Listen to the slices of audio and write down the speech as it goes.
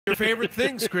Your favorite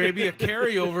thing, Skraby, a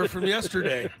carryover from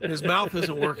yesterday. His mouth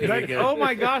isn't working again. Oh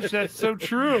my gosh, that's so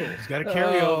true. He's got a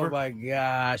carryover. Oh my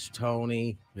gosh,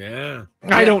 Tony. Yeah.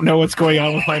 I don't know what's going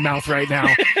on with my mouth right now.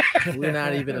 We're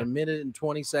not even a minute and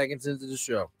 20 seconds into the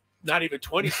show. Not even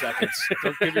 20 seconds.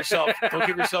 Don't give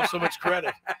yourself so much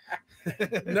credit.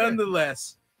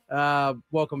 Nonetheless,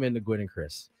 welcome into Gwynn and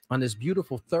Chris on this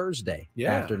beautiful Thursday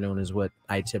afternoon is what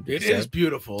I attempted to say. It is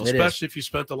beautiful, especially if you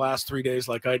spent the last 3 days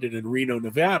like I did in Reno,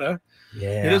 Nevada.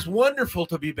 Yeah. It is wonderful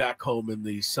to be back home in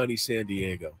the sunny San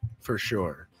Diego, for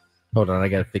sure. Hold on, I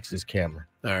got to fix this camera.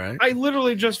 All right. I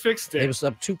literally just fixed it. It was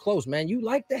up too close, man. You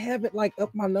like to have it like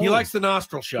up my nose. He likes the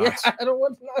nostril shots. Yeah, I don't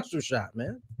want the nostril shot,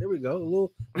 man. There we go. A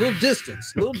little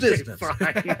distance. We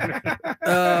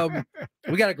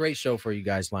got a great show for you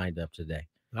guys lined up today.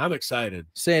 I'm excited.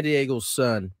 San Diego's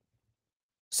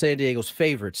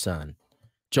favorite son,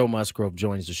 Joe Musgrove,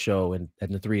 joins the show at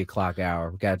the 3 o'clock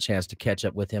hour. We got a chance to catch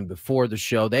up with him before the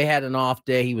show. They had an off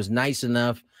day. He was nice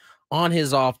enough on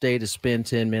his off day to spend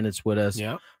 10 minutes with us.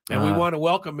 Yeah. And we want to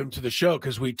welcome him to the show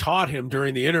because we taught him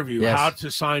during the interview how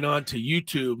to sign on to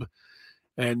YouTube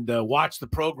and watch the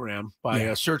program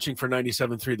by searching for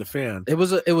 97.3 The Fan. It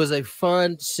was a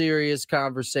fun, serious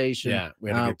conversation. Yeah,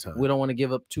 we had a good time. We don't want to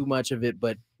give up too much of it,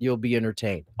 but you'll be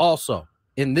entertained. Also,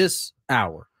 in this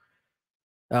hour,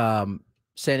 San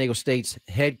Diego State's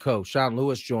head coach, Sean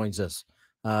Lewis, joins us,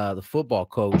 the football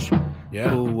coach,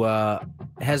 who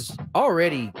has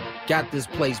already got this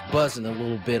place buzzing a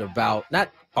little bit about,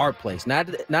 not our place, not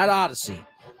Odyssey,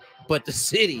 but the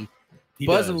city.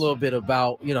 Buzzing a little bit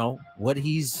about, what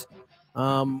he's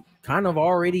kind of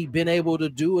already been able to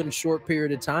do in a short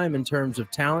period of time in terms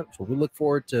of talent. So we look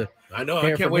forward to. I know.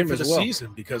 I can't wait for the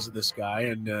season because of this guy.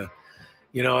 And,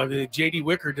 J.D.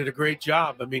 Wicker did a great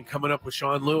job. Coming up with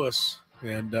Sean Lewis.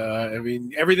 And,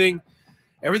 everything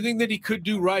that he could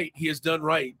do right, he has done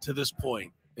right to this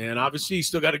point. And obviously, he's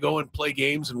still got to go and play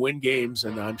games and win games.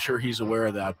 And I'm sure he's aware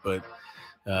of that. But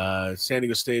San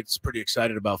Diego State's pretty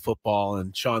excited about football,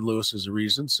 and Sean Lewis is a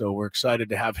reason. So we're excited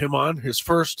to have him on his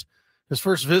first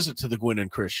visit to the Gwynn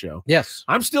and Chris show. Yes,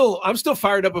 I'm still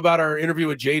fired up about our interview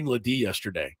with Jaden Ledee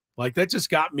yesterday. Like, that just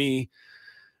got me.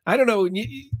 I don't know.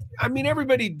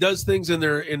 Everybody does things in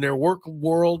their work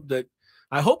world that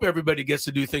I hope everybody gets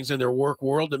to do things in their work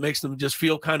world that makes them just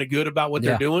feel kind of good about what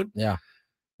they're doing. Yeah.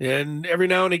 And every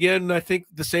now and again, I think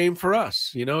the same for us.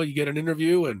 You get an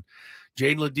interview and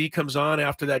Jaden Ledee comes on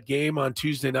after that game on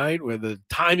Tuesday night, where the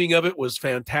timing of it was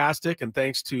fantastic, and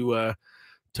thanks to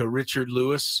Richard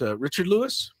Lewis. Richard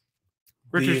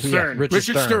Stern. Richard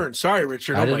Stern. Sorry,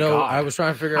 Richard. I didn't know. God. I was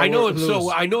trying to figure out. I know him.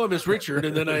 So I know him as Richard,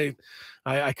 and then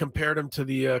I compared him to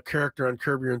the character on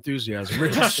Curb Your Enthusiasm.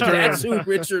 Richard Stern. That's who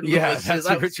Richard Lewis is.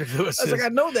 Richard Lewis I was like, I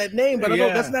know that name, but I know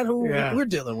that's not who we're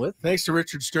dealing with. Thanks to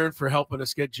Richard Stern for helping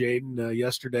us get Jaden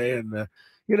yesterday, and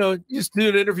just do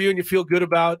an interview and you feel good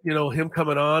about, him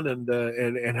coming on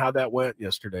and how that went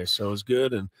yesterday. So it was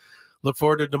good, and look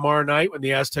forward to tomorrow night when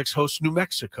the Aztecs host New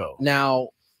Mexico. Now,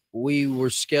 we were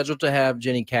scheduled to have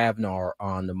Jenny Kavnar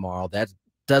on tomorrow. That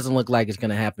doesn't look like it's going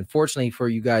to happen. Fortunately for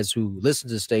you guys who listen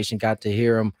to the station, got to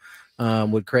hear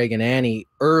him with Craig and Annie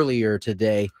earlier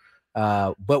today.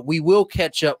 But we will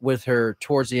catch up with her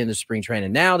towards the end of spring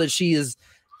training. Now that she is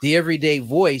the everyday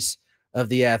voice of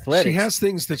the Athletics, she has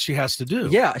things that she has to do.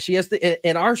 Yeah, she has to,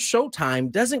 and our showtime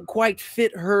doesn't quite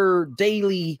fit her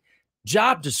daily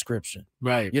job description.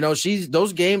 Right.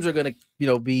 Those games are going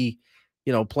to, be,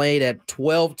 played at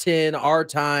 12:10 our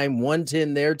time,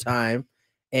 1:10 their time,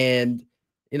 and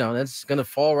that's going to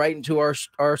fall right into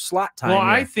our slot time. Well,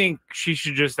 I think she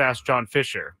should just ask John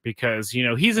Fisher because,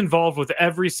 he's involved with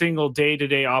every single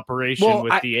day-to-day operation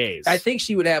with the A's. I think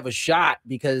she would have a shot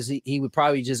because he would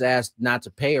probably just ask not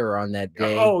to pay her on that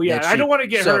day. Oh, yeah. I don't want to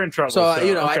get her in trouble. So,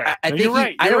 okay. I think you're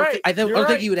right. I don't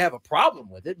think he would have a problem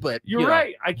with it, but you're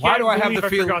right. I can't believe I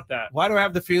forgot that. Why do I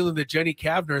have the feeling that Jenny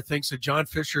Kavnar thinks that John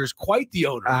Fisher is quite the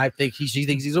owner? I think she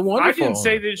thinks he's a wonderful I didn't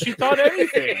say that she thought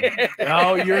anything.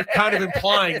 No, you're kind of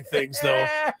implying things, though.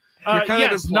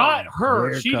 Yes, not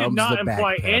her. She did not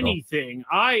imply anything.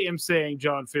 I am saying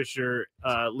John Fisher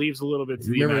leaves a little bit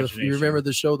to the imagination. You remember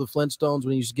the show The Flintstones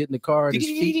when he used to get in the car and his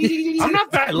feet? I'm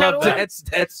not backpedaling. I love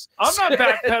that. I'm not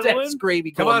backpedaling. That's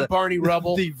Skraby. Come on, Barney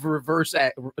Rubble. The reverse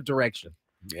direction.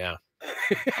 Yeah.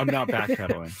 I'm not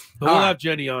backpedaling. But we'll have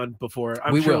Jenny on before.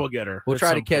 I'm sure we'll get her. We'll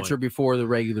try to catch her before the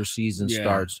regular season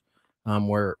starts,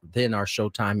 where then our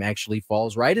showtime actually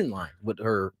falls right in line with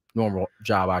her normal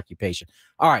job occupation.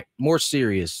 All right, more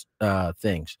serious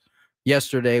things.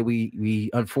 Yesterday, we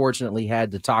unfortunately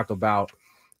had to talk about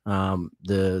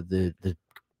the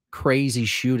crazy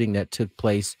shooting that took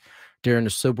place during the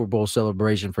Super Bowl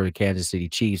celebration for the Kansas City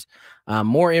Chiefs.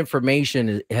 More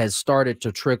information has started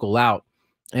to trickle out.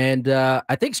 And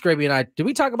I think Skraby and I, did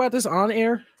we talk about this on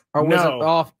air? Or was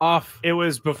it off? It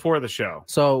was before the show.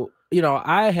 So, you know,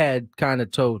 I had kind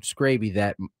of told Skraby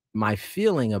that my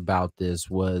feeling about this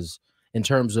was, in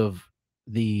terms of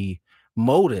the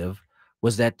motive,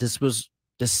 was that this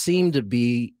seemed to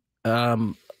be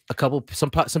some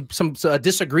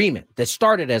disagreement that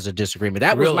started as a disagreement.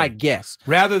 That was my guess,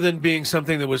 rather than being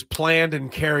something that was planned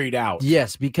and carried out.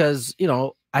 Yes, because, you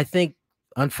know, I think,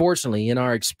 unfortunately, in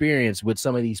our experience with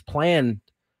some of these planned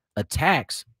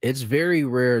attacks, it's very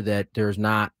rare that there's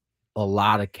not a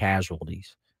lot of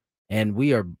casualties. And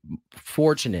we are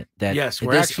fortunate that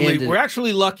we're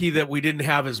actually lucky that we didn't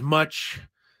have as much.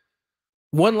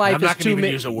 One life I'm is not too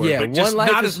many. Use a word, but just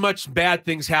not as much bad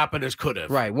things happen as could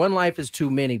have. Right. One life is too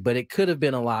many, but it could have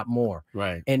been a lot more.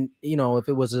 Right. And, you know, if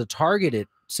it was a targeted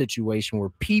situation where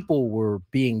people were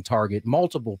being targeted,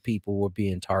 multiple people were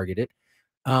being targeted,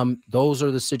 those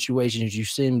are the situations you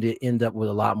seem to end up with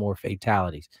a lot more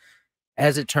fatalities.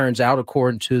 As it turns out,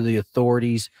 according to the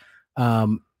authorities,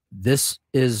 this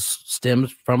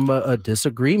stems from a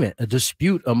disagreement, a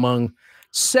dispute among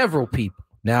several people.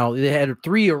 Now, they had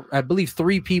I believe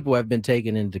three people have been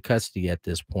taken into custody at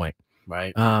this point.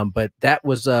 Right. But that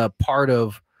was part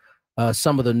of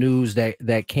some of the news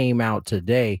that came out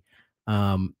today.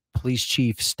 Police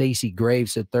Chief Stacey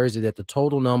Graves said Thursday that the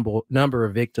total number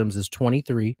of victims is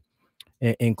 23,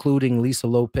 including Lisa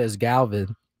Lopez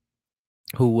Galvin,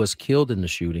 who was killed in the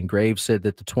shooting. Graves said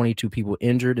that the 22 people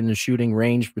injured in the shooting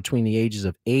ranged between the ages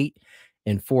of 8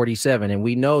 and 47. And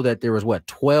we know that there was,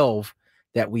 12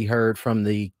 that we heard from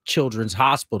the Children's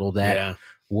Hospital that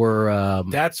were...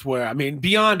 That's where, I mean,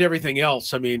 beyond everything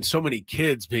else, I mean, so many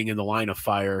kids being in the line of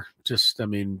fire, just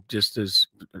as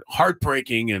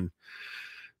heartbreaking and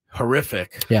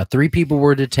horrific. Yeah, 3 people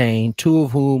were detained, 2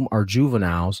 of whom are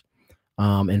juveniles,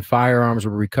 and firearms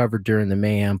were recovered during the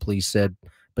mayhem, police said.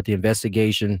 But the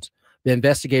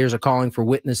investigators are calling for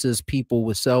witnesses, people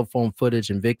with cell phone footage,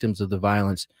 and victims of the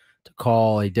violence to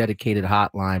call a dedicated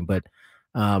hotline. But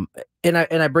and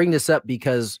I bring this up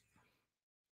because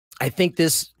I think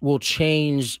this will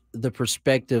change the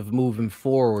perspective moving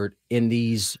forward in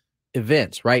these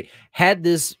events, right? Had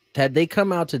they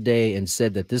come out today and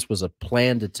said that this was a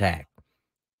planned attack,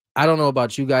 I don't know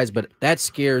about you guys, but that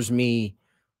scares me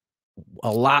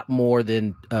a lot more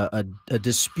than a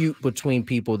dispute between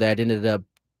people that ended up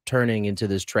turning into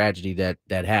this tragedy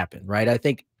that happened, right? I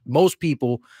think most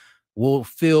people will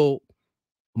feel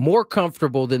more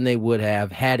comfortable than they would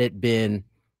have had it been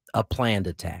a planned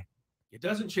attack. It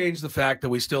doesn't change the fact that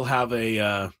we still have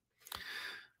a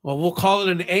we'll call it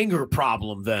an anger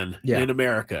problem then in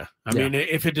America. I mean,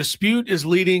 if a dispute is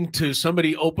leading to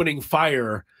somebody opening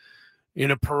fire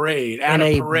in a parade,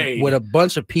 with a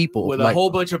bunch of people, with a whole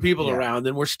bunch of people around,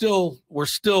 then we're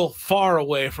still far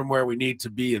away from where we need to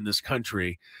be in this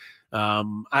country.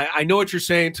 I know what you're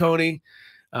saying, Tony.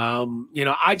 You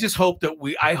know, I just hope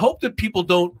that people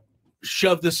don't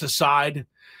shove this aside,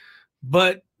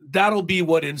 but that'll be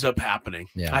what ends up happening.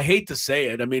 Yeah. I hate to say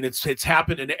it. I mean, it's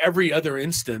happened in every other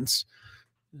instance,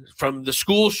 from the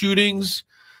school shootings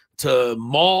to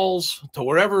malls to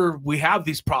wherever we have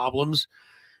these problems.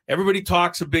 Everybody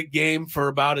talks a big game for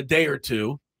about a day or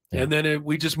two, and then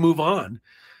we just move on,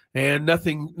 and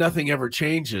nothing ever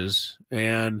changes.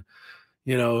 And,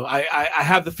 you know, I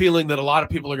have the feeling that a lot of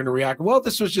people are going to react, well,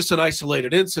 this was just an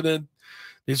isolated incident.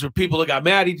 These were people that got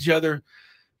mad at each other.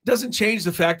 Doesn't change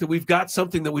the fact that we've got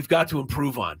something that we've got to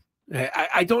improve on.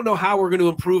 I don't know how we're going to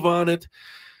improve on it.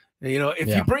 You know, if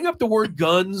you bring up the word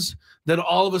guns, then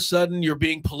all of a sudden you're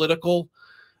being political.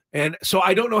 And so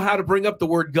I don't know how to bring up the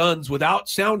word guns without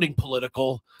sounding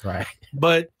political. Right.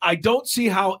 But I don't see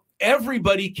how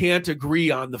everybody can't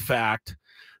agree on the fact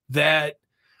that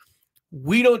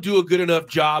we don't do a good enough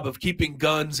job of keeping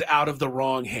guns out of the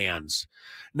wrong hands.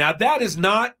 Now, that is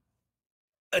not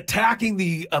attacking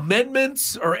the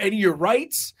amendments or any of your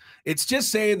rights. It's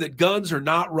just saying that guns are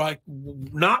not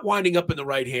winding up in the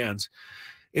right hands.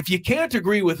 If you can't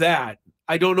agree with that,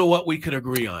 I don't know what we can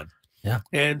agree on. Yeah.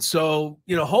 And so,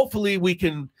 you know, hopefully we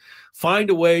can find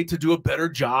a way to do a better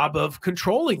job of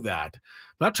controlling that.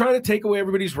 I'm not trying to take away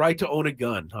everybody's right to own a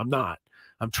gun. I'm not.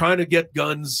 I'm trying to get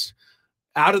guns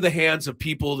out of the hands of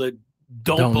people that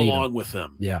don't belong with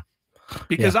them. Yeah.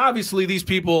 Because obviously these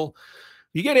people,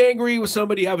 you get angry with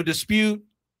somebody, you have a dispute.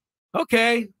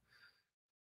 Okay.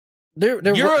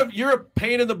 you're a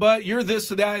pain in the butt. You're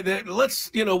this and that. Let's,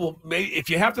 if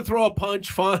you have to throw a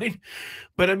punch, fine.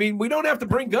 But I mean, we don't have to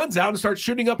bring guns out and start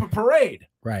shooting up a parade.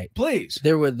 Right. Please.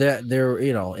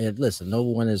 And listen, no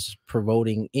one is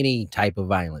promoting any type of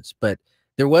violence, but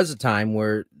there was a time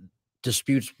where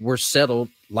disputes were settled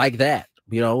like that,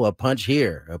 a punch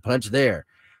here, a punch there.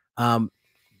 I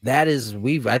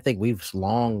think we've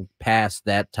long passed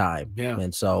that time. Yeah.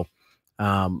 And so,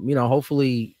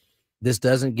 hopefully this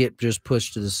doesn't get just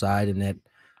pushed to the side, and that,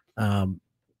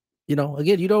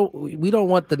 again, we don't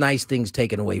want the nice things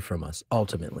taken away from us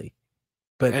ultimately.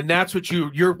 And that's what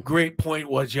your great point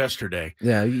was yesterday.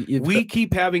 Yeah. We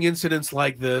keep having incidents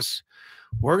like this.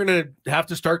 We're going to have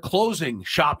to start closing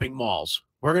shopping malls.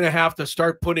 We're going to have to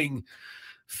start putting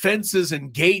fences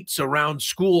and gates around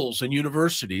schools and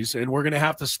universities, and we're going to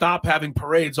have to stop having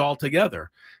parades altogether.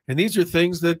 And these are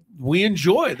things that we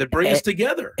enjoy, that bring us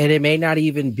together. And it may not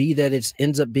even be that it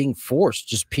ends up being forced.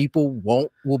 Just people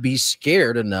will be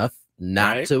scared enough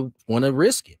not to want to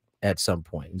risk it at some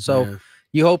point. And so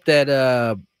you hope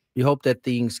that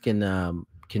things can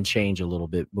change a little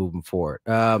bit moving forward.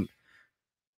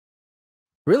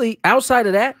 Really, outside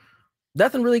of that,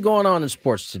 nothing really going on in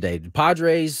sports today. The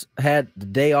Padres had the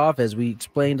day off, as we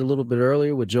explained a little bit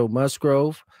earlier with Joe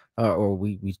Musgrove, or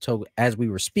we told as we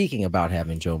were speaking about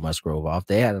having Joe Musgrove off.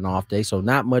 They had an off day, so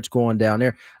not much going down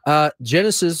there.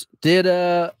 Genesis did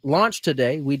launch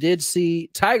today. We did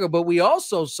see Tiger, but we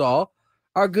also saw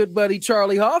our good buddy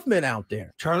Charlie Hoffman out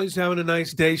there. Charlie's having a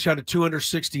nice day. Shot a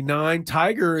 269.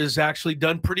 Tiger is actually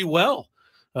done pretty well.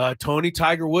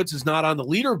 Tiger Woods is not on the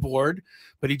leaderboard,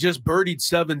 but he just birdied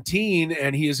 17,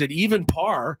 and he is at even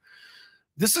par.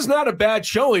 This is not a bad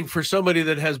showing for somebody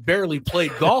that has barely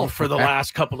played golf for the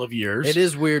last couple of years. It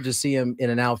is weird to see him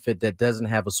in an outfit that doesn't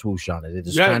have a swoosh on it. It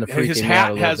is kind of freaking his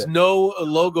hat out has no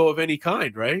logo of any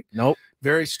kind, right? Nope.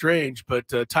 Very strange. But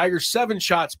Tiger's 7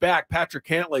 shots back. Patrick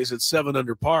Cantlay's at 7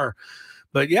 under par.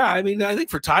 But yeah, I mean, I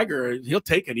think for Tiger, he'll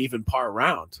take an even par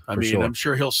round. I'm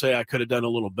sure he'll say I could have done a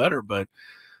little better, but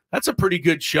that's a pretty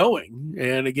good showing.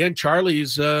 And again,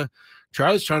 Charlie's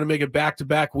trying to make it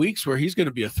back-to-back weeks where he's going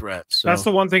to be a threat. So that's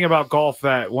the one thing about golf,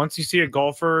 that once you see a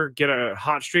golfer get a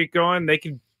hot streak going,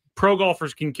 pro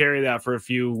golfers can carry that for a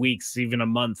few weeks, even a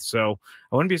month. So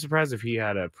I wouldn't be surprised if he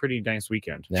had a pretty nice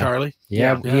weekend. Yeah. Charlie?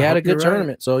 Yeah, he had a good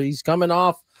tournament. So he's coming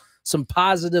off some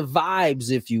positive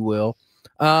vibes, if you will.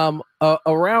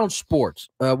 Around sports,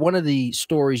 one of the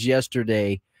stories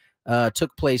yesterday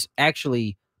took place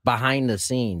actually behind the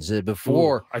scenes.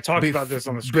 Before I talked about this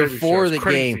on the Skraby before show. The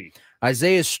game.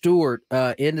 Isaiah Stewart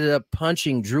ended up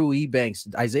punching Drew Ebanks.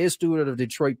 Isaiah Stewart of the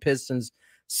Detroit Pistons.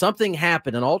 Something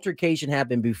happened. An altercation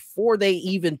happened before they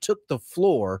even took the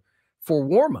floor for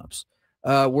warmups,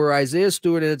 where Isaiah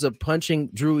Stewart ends up punching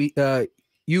Drew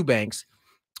Eubanks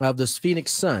of the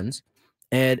Phoenix Suns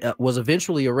and was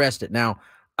eventually arrested. Now,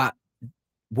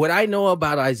 what I know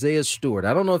about Isaiah Stewart,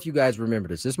 I don't know if you guys remember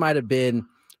this. This might have been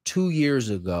 2 years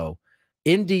ago.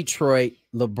 In Detroit,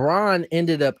 LeBron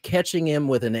ended up catching him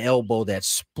with an elbow that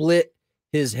split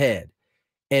his head.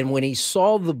 And when he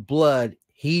saw the blood,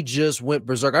 he just went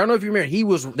berserk. I don't know if you remember. He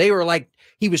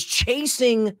was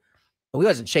chasing. Well, he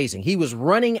wasn't chasing. He was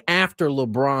running after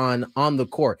LeBron on the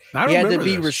court. He had to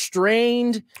be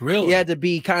restrained. Really? He had to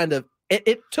be kind of,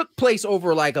 it took place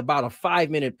over like about a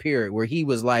 5-minute period where he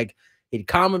was like, he'd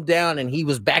calm him down and he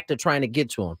was back to trying to get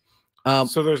to him.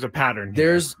 So there's a pattern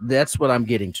here. That's what I'm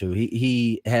getting to.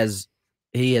 He has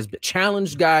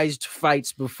challenged guys to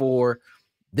fights before.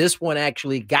 This one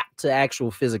actually got to actual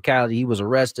physicality. He was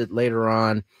arrested later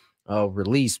on,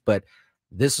 released. But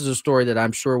this is a story that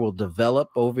I'm sure will develop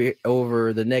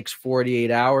over the next 48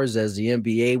 hours as the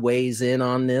NBA weighs in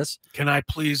on this. Can I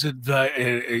please invite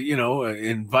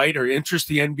or interest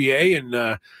the NBA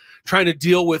in trying to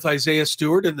deal with Isaiah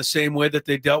Stewart in the same way that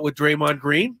they dealt with Draymond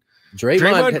Green?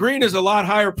 Draymond Green is a lot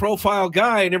higher profile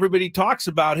guy, and everybody talks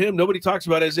about him. Nobody talks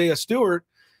about Isaiah Stewart.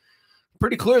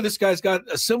 Pretty clear this guy's got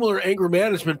a similar anger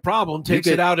management problem, takes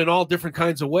it out in all different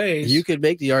kinds of ways. You could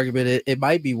make the argument it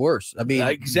might be worse. I mean,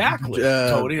 exactly.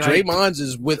 Tony, Draymond's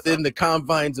is within the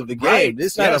confines of the game. Right.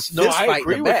 It's not a fist fight. I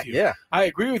agree with you. Yeah, I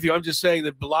agree with you. I'm just saying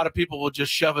that a lot of people will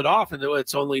just shove it off and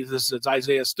it's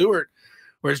Isaiah Stewart,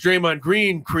 whereas Draymond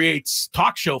Green creates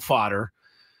talk show fodder.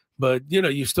 But,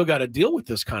 you still got to deal with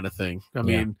this kind of thing. I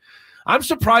mean, I'm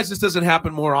surprised this doesn't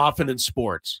happen more often in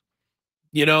sports.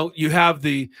 You have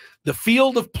the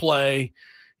field of play.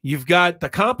 You've got the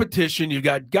competition. You've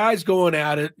got guys going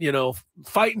at it,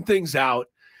 fighting things out.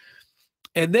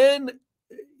 And then,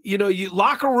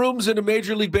 locker rooms in a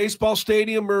Major League Baseball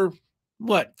stadium are,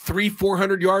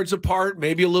 300-400 yards apart,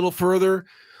 maybe a little further.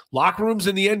 Locker rooms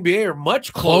in the NBA are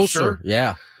much closer.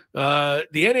 Yeah. The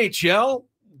NHL,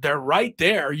 they're right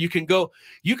there. You can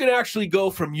actually go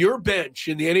from your bench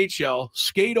in the NHL,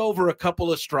 skate over a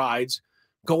couple of strides,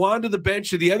 go onto the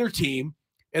bench of the other team,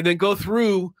 and then go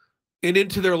through and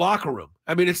into their locker room.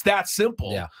 I mean, it's that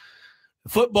simple. Yeah.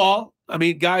 Football, I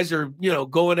mean, guys are,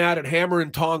 going at it hammer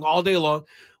and tong all day long.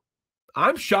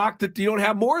 I'm shocked that you don't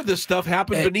have more of this stuff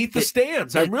happen beneath the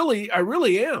stands. I really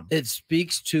am. It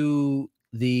speaks to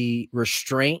the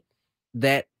restraint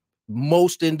that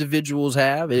most individuals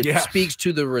have. It speaks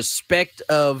to the respect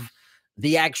of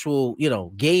the actual,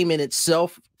 game in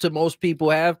itself to most people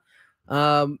have.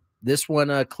 This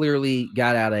one clearly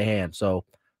got out of hand. So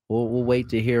we'll wait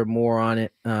to hear more on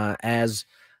it as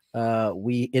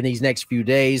we in these next few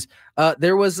days.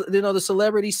 There was, the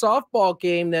celebrity softball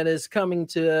game that is coming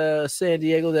to San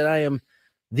Diego that I am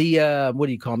the what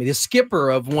do you call me? The skipper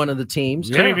of one of the teams.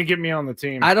 Can't even get me on the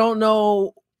team. I don't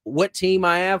know what team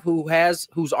I have,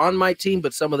 who's on my team,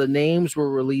 but some of the names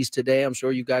were released today. I'm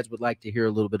sure you guys would like to hear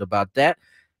a little bit about that.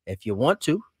 If you want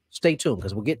to, stay tuned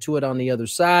because we'll get to it on the other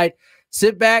side.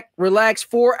 Sit back, relax.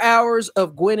 4 hours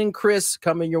of Gwynn and Chris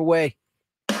coming your way.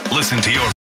 Listen to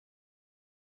your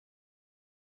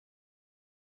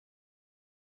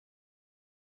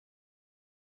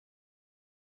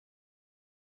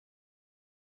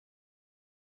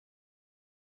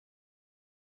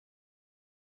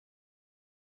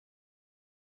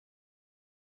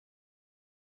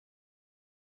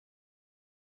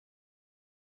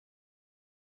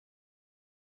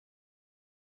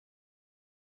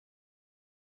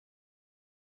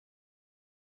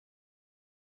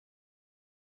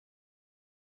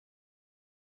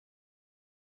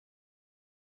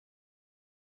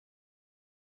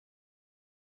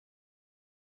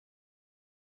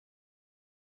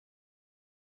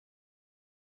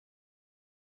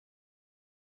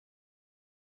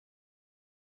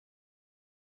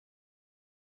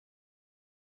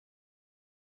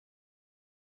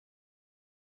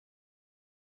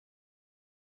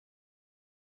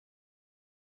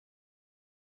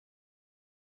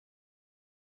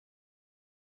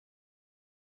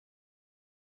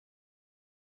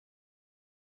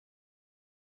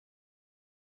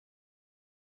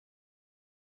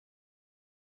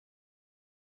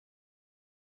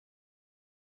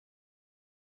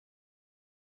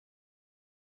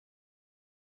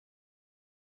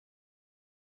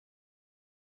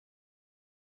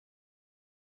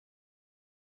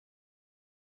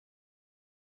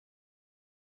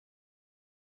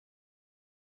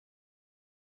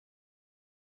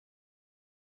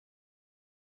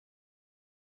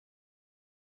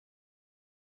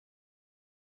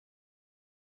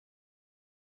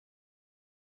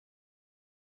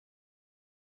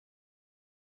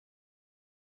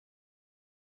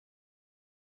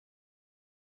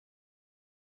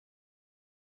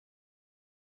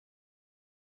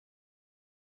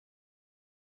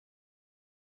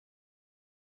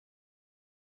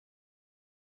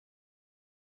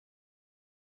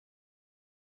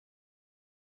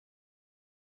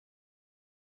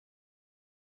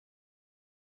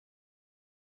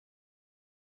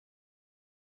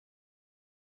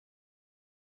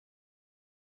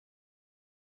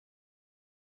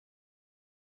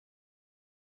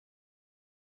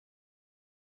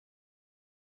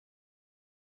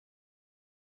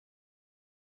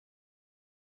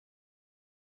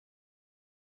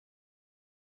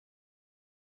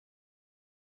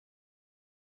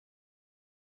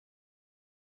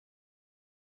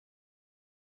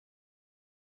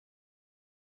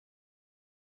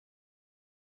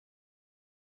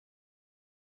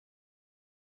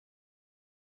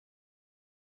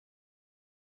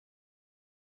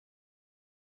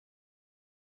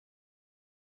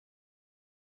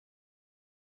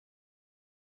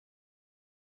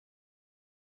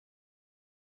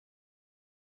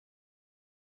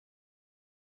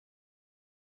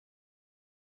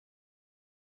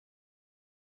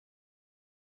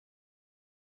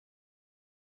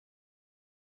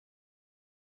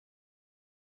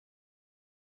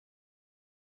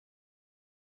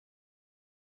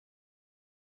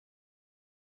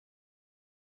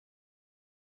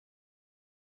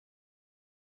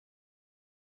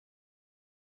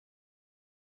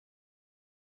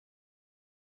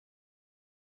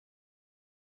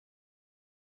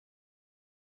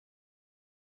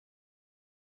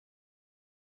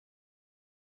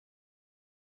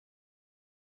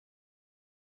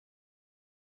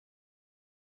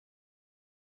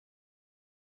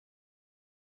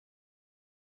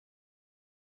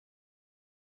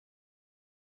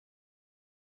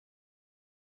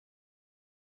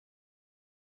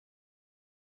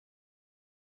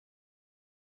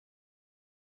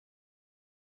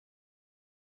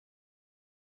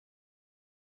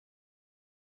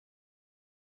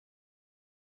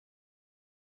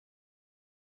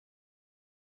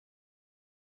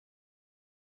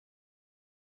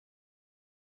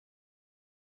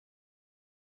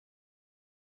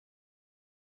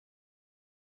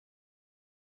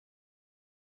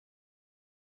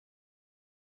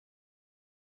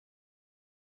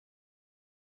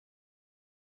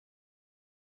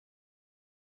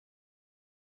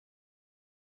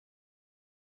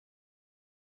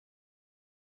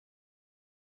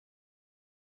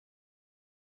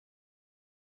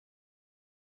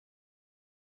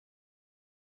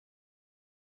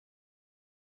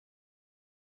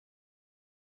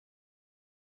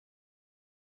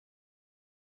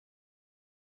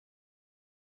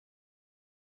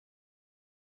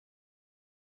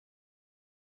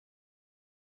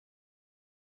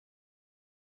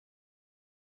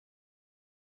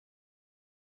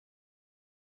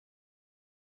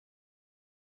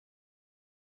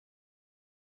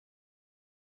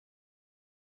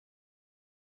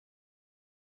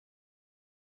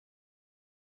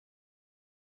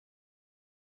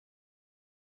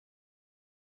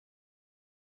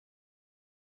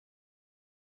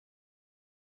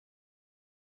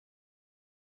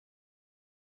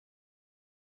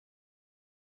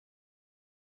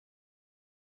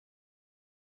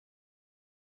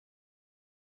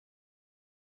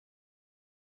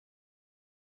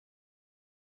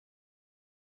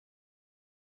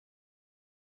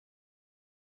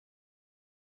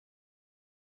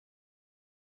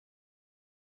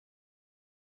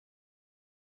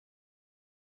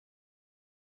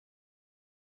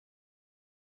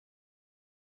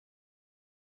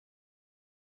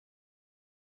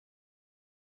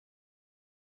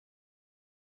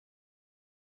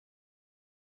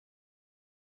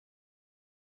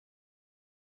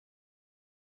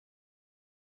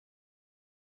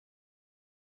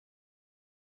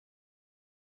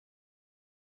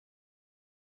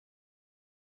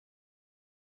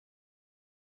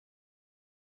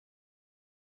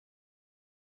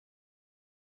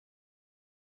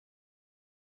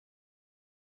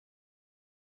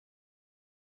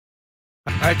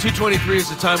All right, 2:23 is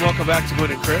the time. Welcome back to Gwynn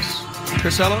and Chris.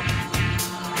 Chris, hello.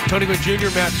 Tony Gwynn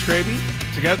Jr., Matt Skraby,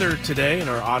 together today in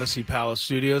our Odyssey Palace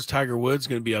studios. Tiger Woods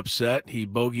going to be upset. He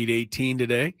bogeyed 18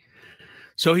 today.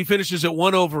 So he finishes at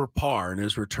 1 over par in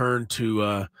his return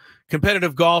to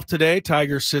competitive golf today.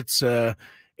 Tiger sits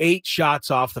 8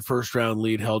 shots off the first-round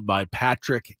lead held by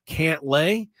Patrick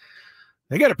Cantlay.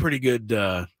 They got a pretty good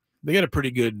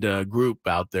group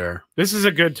out there. This is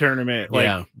a good tournament,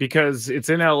 because it's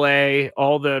in LA.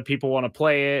 All the people want to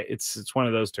play it. It's one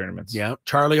of those tournaments. Yeah,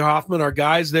 Charlie Hoffman, our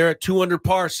guys there at 2 under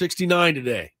par, 69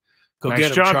 today. Go nice get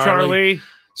him, job, Charlie.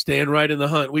 Staying right in the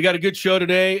hunt. We got a good show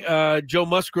today. Joe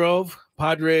Musgrove,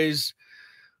 Padres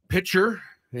pitcher,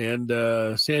 and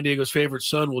San Diego's favorite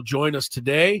son will join us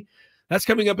today. That's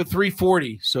coming up at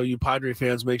 3:40. So you Padre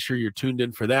fans, make sure you're tuned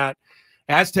in for that.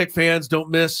 Aztec fans, don't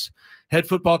miss head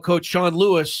football coach Sean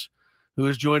Lewis, who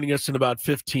is joining us in about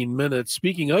 15 minutes.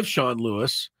 Speaking of Sean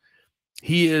Lewis,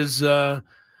 he is on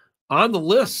the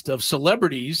list of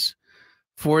celebrities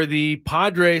for the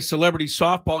Padre celebrity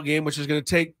softball game, which is going to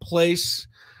take place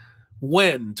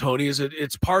when, Tony?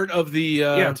 It's part of the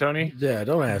yeah, Tony. Yeah,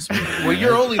 don't ask me. Well,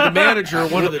 you're only the manager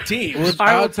of one of the teams.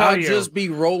 I'll just be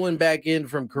rolling back in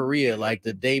from Korea like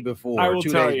the day before. I will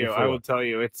tell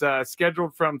you. It's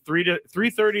scheduled from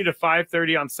 3:30 to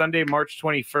 5:30 on Sunday, March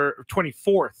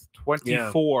 24th.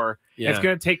 Yeah. It's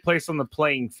going to take place on the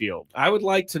playing field. I would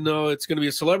like to know. It's going to be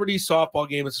a celebrity softball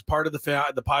game. It's part of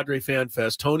the Padre Fan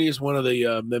Fest. Tony is one of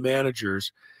the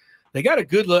managers. They got a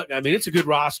good look. I mean, it's a good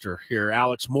roster here.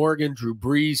 Alex Morgan, Drew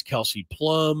Brees, Kelsey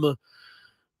Plum,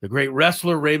 the great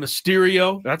wrestler Rey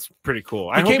Mysterio. That's pretty cool.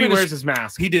 I hope he wears his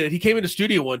mask. He did. He came into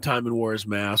studio one time and wore his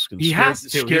mask. And he has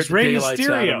to. He's Rey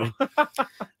Mysterio.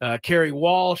 Kerry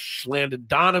Walsh, Landon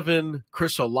Donovan,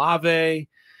 Chris Olave.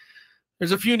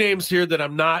 There's a few names here that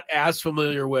I'm not as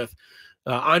familiar with.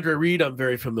 Andre Reed, I'm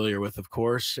very familiar with, of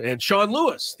course. And Sean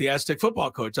Lewis, the Aztec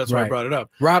football coach. That's why I brought it up.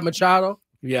 Rob Machado.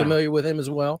 Yeah. Familiar with him as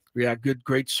well. Yeah,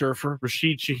 great surfer.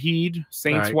 Rashid Shaheed,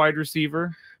 Saints wide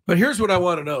receiver. But here's what I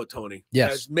want to know, Tony.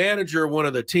 Yes. As manager of one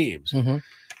of the teams, you're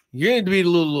going to be a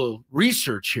little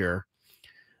research here.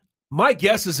 My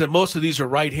guess is that most of these are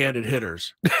right-handed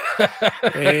hitters.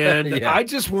 And I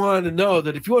just want to know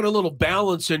that if you want a little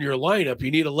balance in your lineup,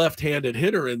 you need a left-handed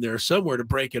hitter in there somewhere to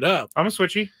break it up. I'm a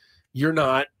switchy. You're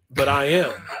not. But I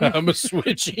am. I'm a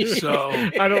switchy. So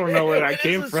I don't know where that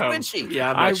came from. Switchy.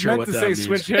 Yeah, I'm not sure meant to say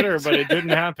switch hitter, but it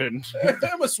didn't happen.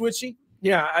 I'm a switchy.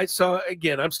 Yeah, I'm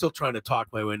still trying to talk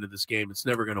my way into this game. It's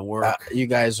never going to work. You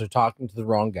guys are talking to the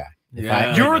wrong guy.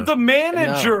 You're the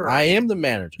manager. No, I am the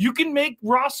manager. You can make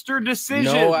roster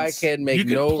decisions. No, I can make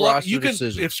roster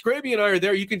decisions. If Skraby and I are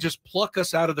there, you can just pluck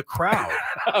us out of the crowd.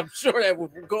 I'm sure that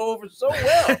would go over so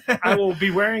well. I will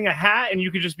be wearing a hat, and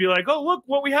you could just be like, "Oh, look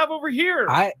what we have over here."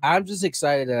 I'm just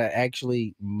excited that I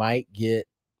actually might get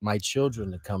my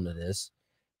children to come to this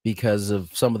because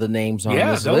of some of the names on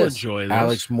this they'll list. Enjoy this.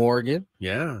 Alex Morgan.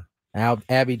 Yeah.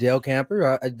 Abby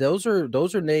Delcamper.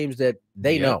 Those are names that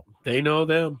they know. They know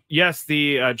them. Yes,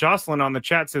 the Jocelyn on the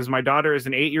chat says my daughter is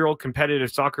an 8-year-old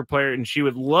competitive soccer player, and she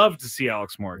would love to see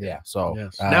Alex Morgan. Yeah. So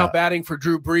now batting for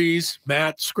Drew Brees,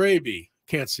 Matt Skraby.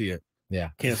 Can't see it. Yeah,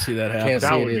 can't see that happen.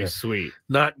 That would be sweet.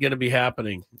 Not going to be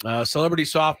happening. Celebrity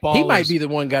softball. He might be the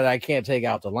one guy that I can't take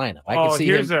out the lineup. I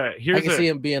can see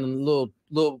him being a little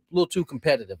too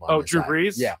competitive. On Drew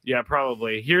Brees. Yeah,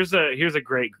 probably. Here's a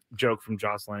great joke from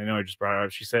Jocelyn. I know I just brought it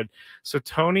up. She said, "So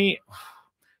Tony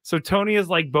is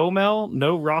like Bomel,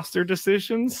 no roster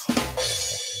decisions."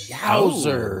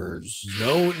 Yowzers!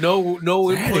 No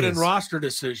input in roster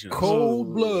decisions.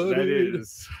 Cold blooded. That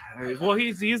is. Well,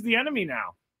 he's the enemy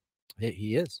now.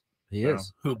 He is. He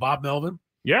is. Who? Bob Melvin?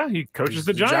 Yeah, he coaches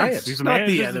the Giants. He's not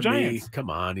the enemy. Come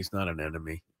on, he's not an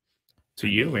enemy. To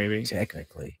you, maybe.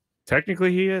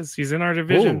 Technically, he is. He's in our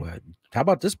division. Ooh, how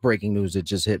about this breaking news that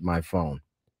just hit my phone?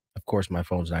 Of course, my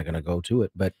phone's not going to go to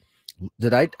it, but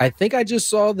I think I just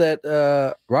saw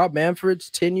that Rob Manfred's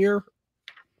tenure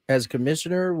as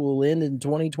commissioner will end in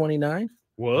 2029.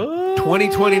 What?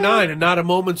 2029 and not a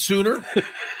moment sooner.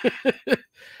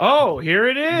 Oh, here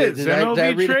it is.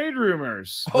 MLB trade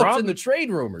rumors. Oh, it's in the trade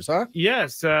rumors, huh?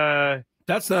 Yes.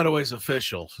 That's not always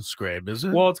official, Skrabe, is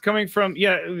it? Well, it's coming from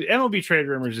MLB trade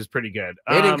rumors is pretty good.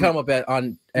 They didn't come up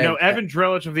Evan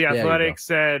Drellich of the Athletic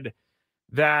said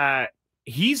that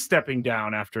he's stepping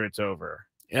down after it's over.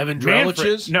 Evan Drellich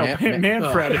is? No,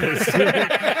 Manfred is.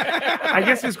 I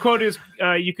guess his quote is,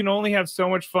 you can only have so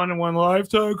much fun in one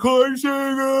lifetime.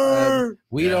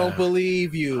 We don't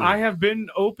believe you. I have been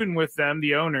open with them,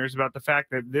 the owners, about the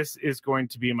fact that this is going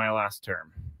to be my last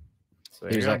term.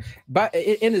 He was like, but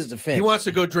in his defense, he wants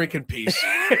to go drink in peace.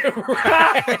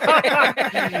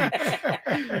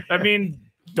 I mean,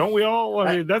 don't we all?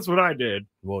 I mean, that's what I did.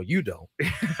 Well, you don't.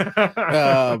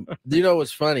 You know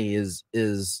what's funny is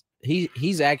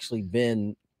he's actually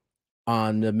been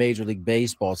on the Major League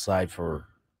Baseball side for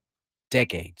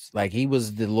decades. Like he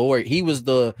was the lawyer, he was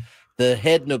the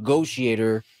head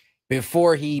negotiator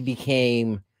before he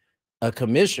became a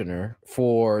commissioner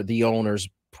for the owners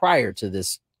prior to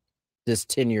this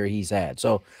tenure he's had.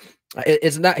 So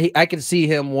it's not, I can see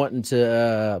him wanting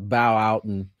to bow out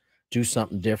and do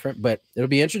something different, but it'll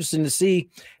be interesting to see,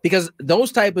 because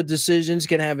those type of decisions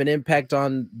can have an impact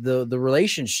on the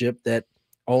relationship that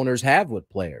owners have with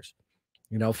players.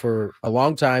 You know, for a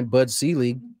long time, Bud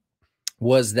Selig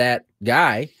was that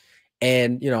guy,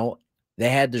 and you know, they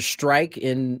had the strike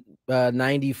in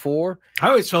 94. I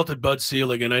always felt that Bud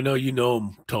Selig, and I know you know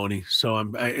him, Tony, so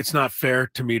it's not fair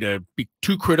to me to be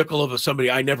too critical of somebody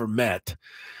I never met,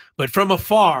 but from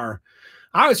afar,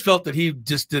 I always felt that he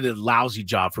just did a lousy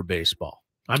job for baseball.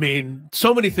 I mean,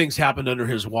 so many things happened under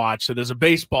his watch that, as a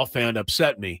baseball fan,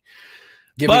 upset me.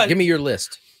 Give me your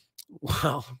list.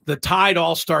 Well, the Tide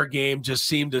All-Star game just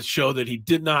seemed to show that he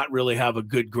did not really have a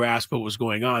good grasp of what was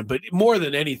going on. But more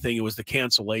than anything, it was the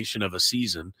cancellation of a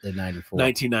season in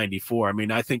 1994. I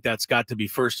mean, I think that's got to be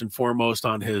first and foremost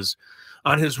on his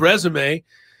resume.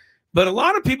 But a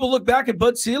lot of people look back at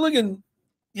Bud Selig and,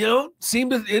 you know, seem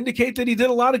to indicate that he did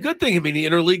a lot of good things. I mean, the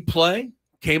interleague play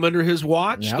came under his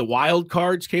watch. Yep. The wild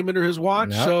cards came under his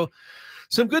watch. Yep. So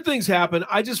some good things happened.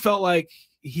 I just felt like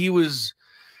he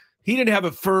didn't have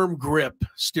a firm grip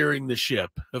steering the ship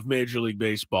of Major League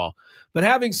Baseball. But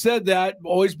having said that,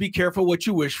 always be careful what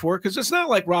you wish for, because it's not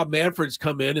like Rob Manfred's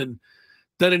come in and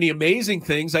done any amazing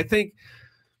things. I think,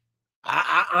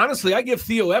 honestly, I give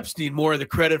Theo Epstein more of the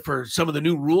credit for some of the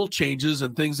new rule changes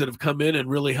and things that have come in and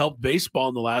really helped baseball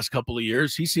in the last couple of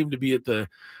years. He seemed to be at the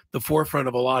forefront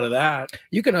of a lot of that.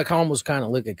 You can almost kind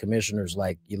of look at commissioners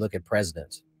like you look at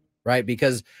presidents, right?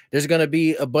 Because there's going to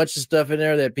be a bunch of stuff in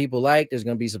there that people like. There's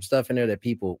going to be some stuff in there that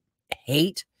people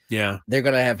hate. Yeah. They're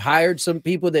going to have hired some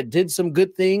people that did some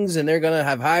good things, and they're going to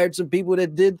have hired some people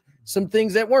that did some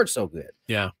things that weren't so good.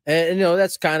 Yeah. And you know,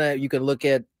 that's kind of, you can look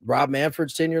at Rob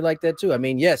Manfred's tenure like that too. I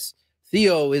mean, yes,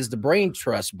 Theo is the brain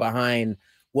trust behind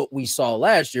what we saw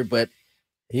last year, but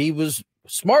he was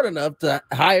smart enough to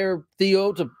hire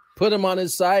Theo to put him on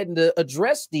his side and to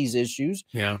address these issues.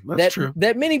 Yeah, that's true.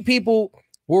 That many people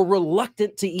were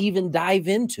reluctant to even dive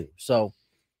into. So,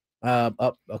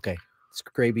 okay,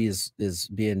 Skraby is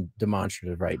being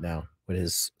demonstrative right now with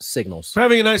his signals. We're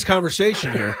having a nice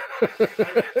conversation here.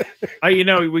 You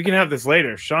know, we can have this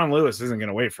later. Sean Lewis isn't going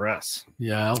to wait for us.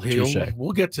 Yeah,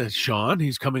 we'll get to Sean.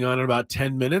 He's coming on in about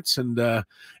 10 minutes. And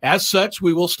as such,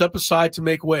 we will step aside to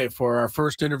make way for our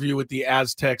first interview with the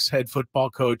Aztecs head football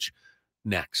coach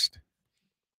next.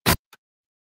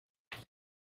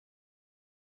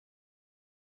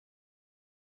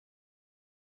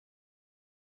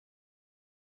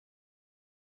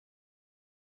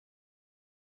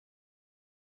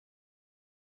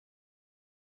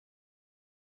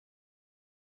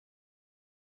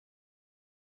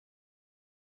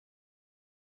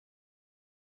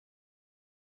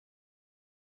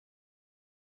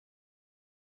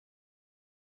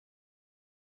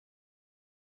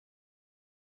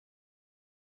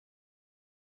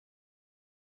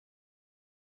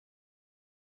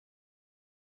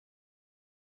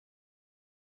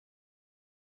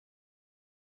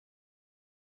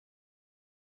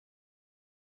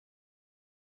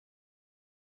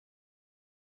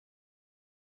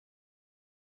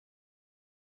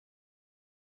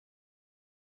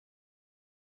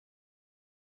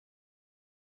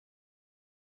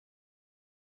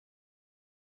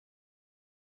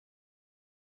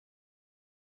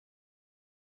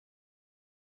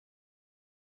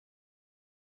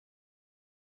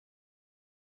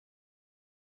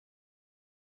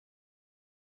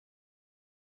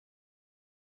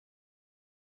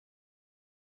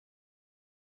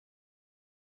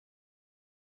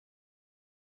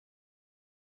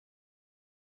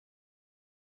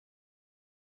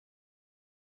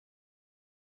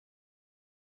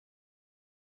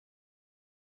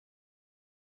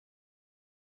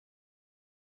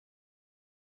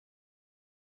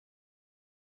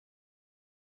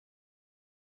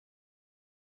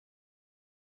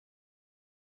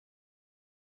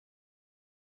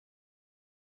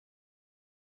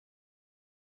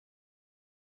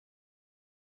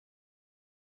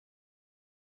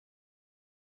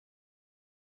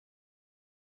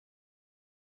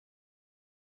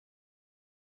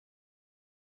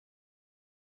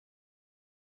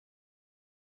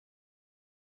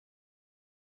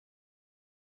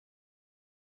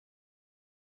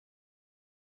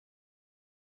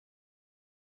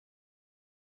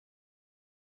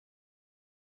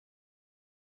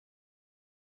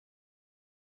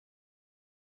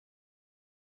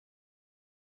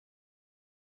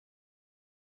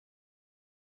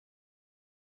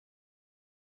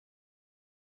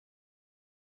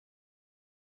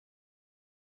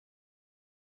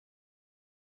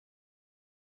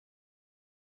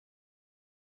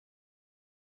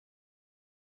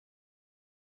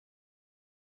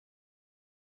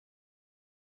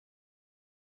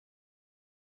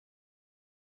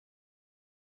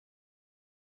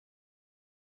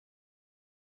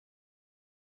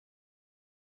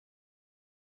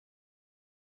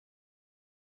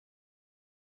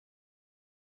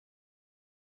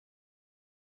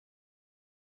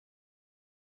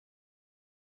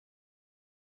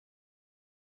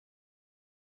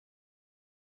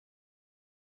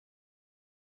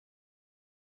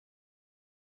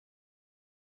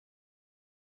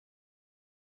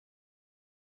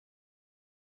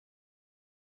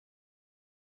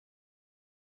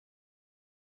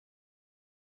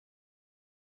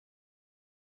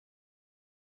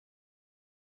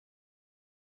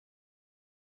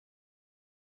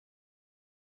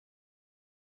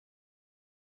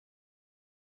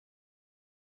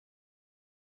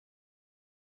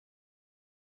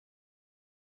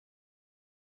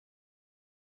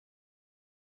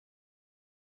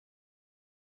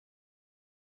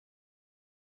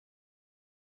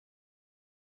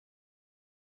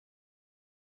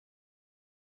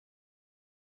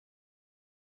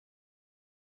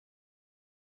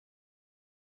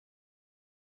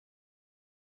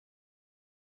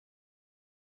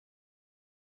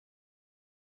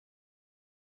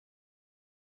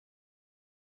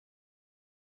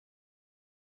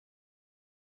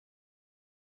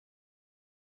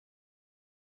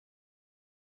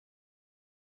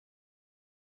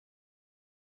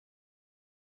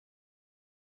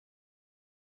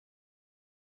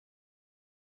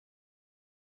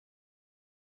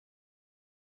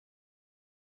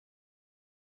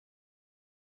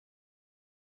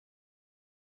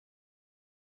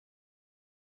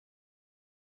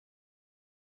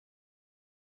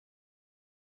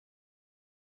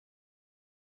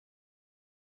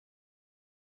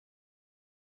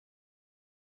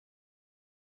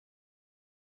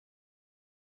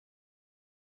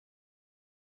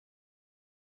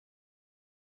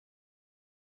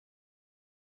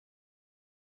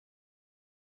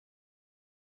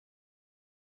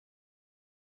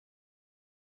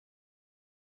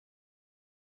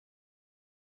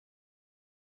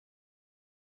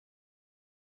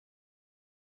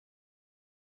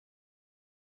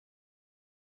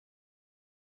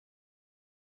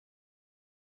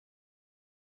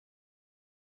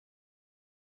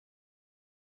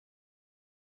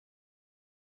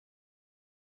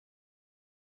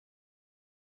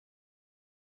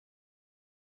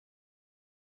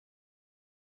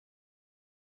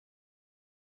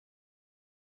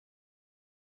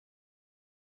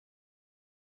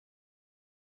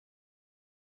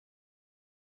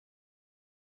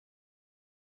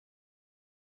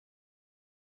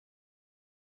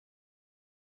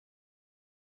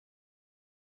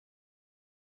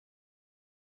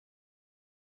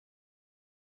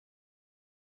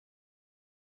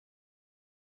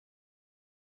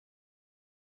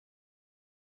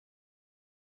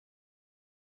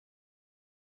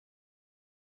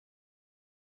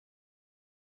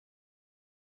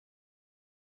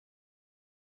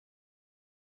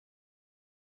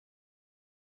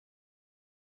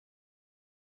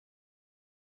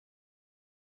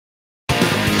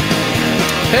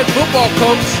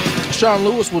 Football coach Sean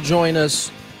Lewis will join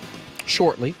us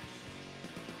shortly.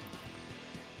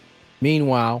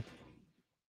 Meanwhile,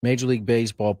 Major League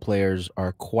Baseball players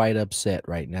are quite upset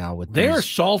right now with they're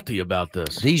salty about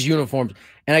these uniforms.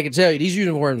 And I can tell you, these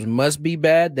uniforms must be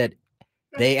bad that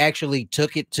they actually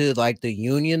took it to like the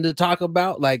union to talk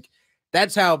about. Like,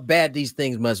 that's how bad these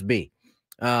things must be.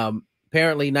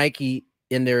 Apparently, Nike,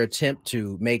 in their attempt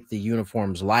to make the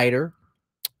uniforms lighter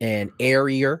and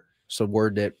airier, it's a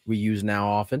word that we use now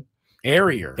often.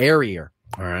 Airier.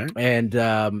 All right. And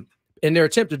in their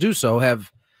attempt to do so,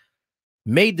 have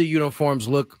made the uniforms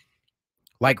look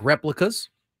like replicas,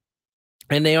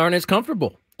 and they aren't as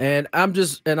comfortable. And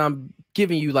I'm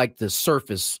giving you like the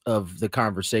surface of the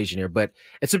conversation here, but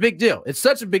it's a big deal. It's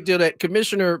such a big deal that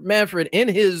Commissioner Manfred, in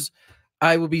his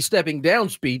 "I will be stepping down"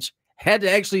 speech, had to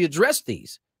actually address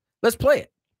these. Let's play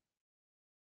it.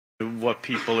 What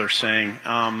people are saying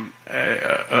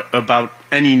about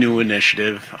any new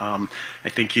initiative. I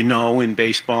think, in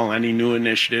baseball, any new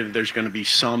initiative, there's going to be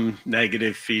some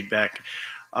negative feedback.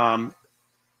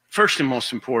 First and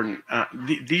most important,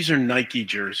 these are Nike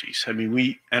jerseys. I mean,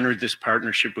 we entered this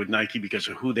partnership with Nike because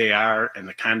of who they are and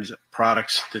the kinds of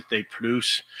products that they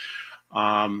produce.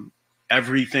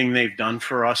 Everything they've done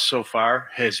for us so far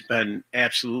has been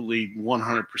absolutely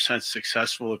 100%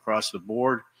 successful across the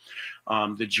board.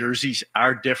 The jerseys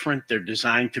are different. They're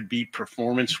designed to be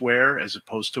performance wear as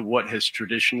opposed to what has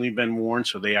traditionally been worn.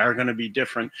 So they are going to be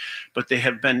different, but they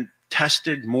have been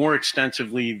tested more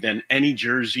extensively than any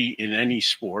jersey in any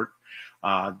sport.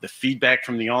 The feedback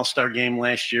from the All-Star game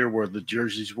last year where the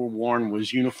jerseys were worn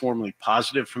was uniformly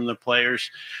positive from the players.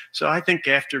 So I think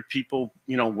after people,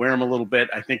 wear them a little bit,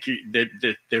 I think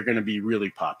that they're going to be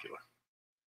really popular.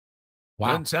 Wow.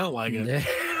 Doesn't sound like it.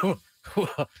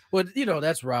 Well,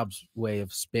 that's Rob's way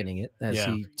of spinning it, as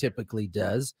he typically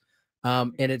does.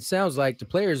 And it sounds like the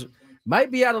players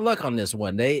might be out of luck on this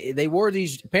one. They wore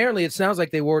these. Apparently, it sounds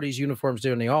like they wore these uniforms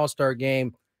during the All-Star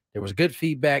game. There was good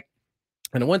feedback.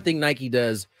 And the one thing Nike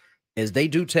does is they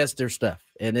do test their stuff.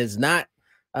 And it's not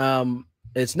going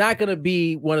to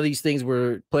be one of these things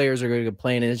where players are going to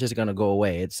complain and it's just going to go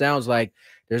away. It sounds like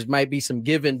there might be some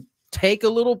give and take a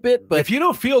little bit, but if you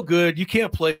don't feel good, you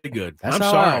can't play good. That's I'm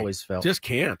how sorry. I always felt. Just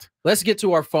can't. Let's get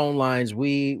to our phone lines.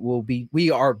 We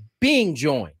are being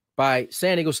joined by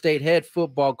San Diego State head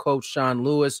football coach Sean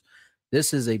Lewis.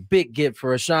 This is a big gift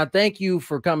for us. Sean, thank you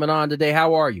for coming on today.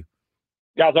 How are you?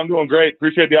 Guys, I'm doing great.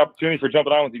 Appreciate the opportunity for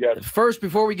jumping on with you guys. First,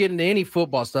 before we get into any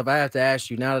football stuff, I have to ask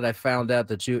you, now that I found out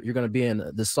that you're going to be in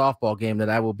the softball game that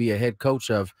I will be a head coach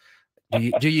of,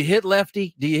 do you hit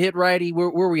lefty? Do you hit righty? Where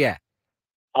we at?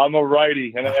 I'm a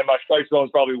righty, and my strike zone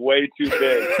is probably way too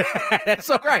big. That's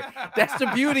all right. That's the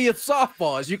beauty of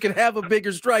softball, is you can have a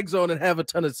bigger strike zone and have a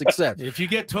ton of success. If you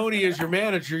get Tony as your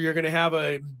manager, you're going to have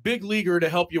a big leaguer to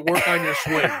help you work on your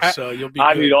swing. So you'll be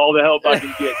I good. need all the help I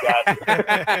can get,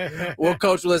 guys. Well,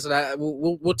 Coach, listen,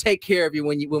 we'll take care of you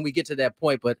when we get to that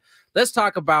point. But let's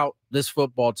talk about this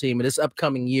football team and this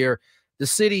upcoming year. The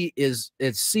city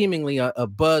it's seemingly a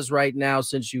buzz right now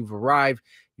since you've arrived.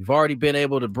 You've already been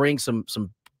able to bring some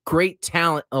great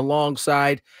talent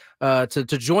alongside to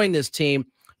join this team.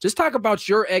 Just talk about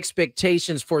your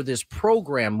expectations for this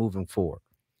program moving forward.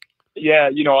 Yeah,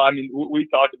 we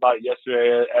talked about it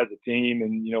yesterday as a team,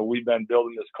 and, we've been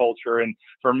building this culture. And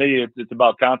for me, it's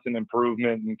about constant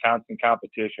improvement and constant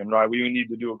competition, right? We need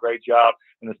to do a great job,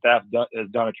 and the staff has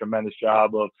done a tremendous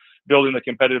job of building the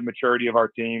competitive maturity of our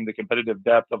team, the competitive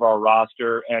depth of our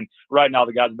roster. And right now,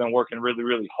 the guys have been working really,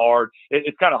 really hard.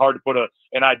 It's kind of hard to put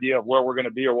an idea of where we're going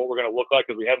to be or what we're going to look like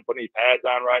because we haven't put any pads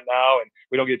on right now, and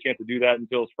we don't get a chance to do that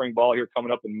until spring ball here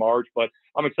coming up in March. But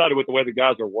I'm excited with the way the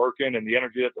guys are working and the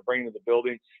energy that they're bringing to the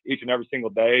building each and every single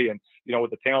day. And,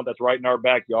 with the talent that's right in our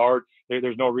backyard,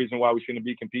 there's no reason why we shouldn't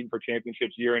be competing for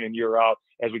championships year in and year out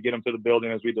as we get them to the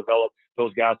building, as we develop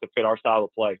those guys to fit our style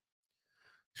of play.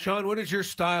 Sean, what is your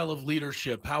style of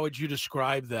leadership? How would you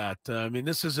describe that? I mean,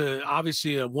 this is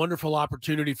obviously a wonderful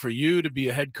opportunity for you to be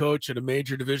a head coach at a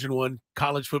major Division I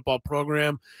college football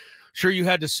program. Sure, you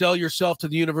had to sell yourself to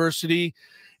the university,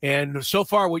 and so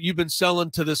far what you've been selling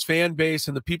to this fan base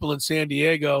and the people in San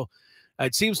Diego,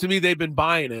 it seems to me they've been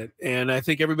buying it. And I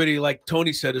think everybody, like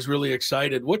Tony said, is really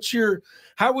excited.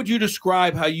 How would you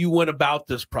describe how you went about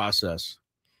this process?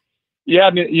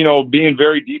 Yeah, being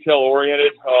very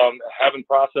detail-oriented, having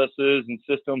processes and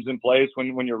systems in place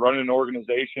when you're running an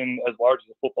organization as large as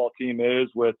the football team is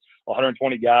with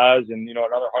 120 guys and,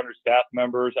 another 100 staff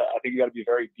members. I think you got to be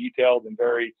very detailed and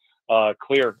very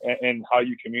clear in how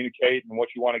you communicate and what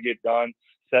you want to get done.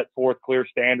 set forth clear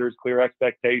standards, clear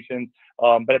expectations.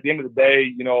 But at the end of the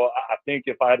day, you know, I think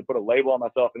if I had to put a label on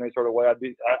myself in any sort of way, I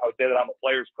would say that I'm a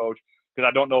player's coach, because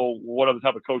I don't know what other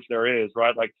type of coach there is,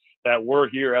 right? Like, that we're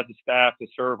here as a staff to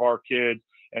serve our kids,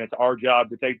 and it's our job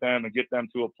to take them and get them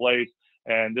to a place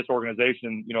and this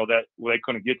organization, you know, that they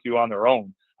couldn't get to on their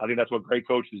own. I think that's what great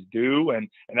coaches do, and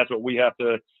that's what we have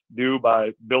to do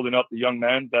by building up the young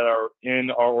men that are in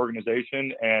our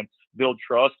organization and build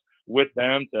trust with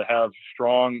them to have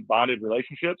strong bonded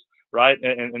relationships, right?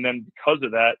 And then because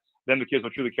of that, then the kids will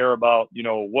truly care about, you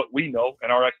know, what we know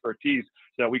and our expertise,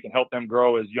 so that we can help them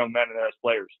grow as young men and as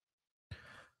players.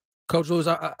 Coach Lewis,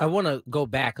 I want to go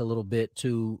back a little bit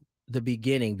to the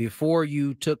beginning before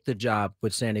you took the job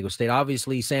with San Diego State.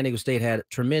 Obviously, San Diego State had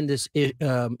tremendous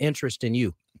interest in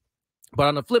you. But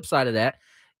on the flip side of that,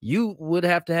 you would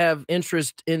have to have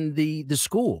interest in the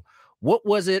school. What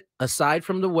was it, aside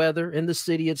from the weather and the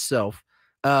city itself,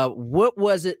 what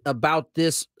was it about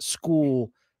this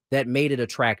school that made it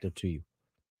attractive to you?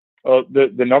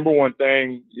 The number one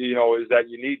thing, you know, is that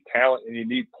you need talent and you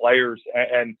need players,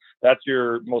 and that's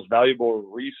your most valuable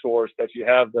resource, that you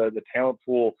have the talent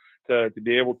pool to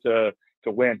be able to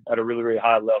win at a really, really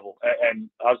high level. And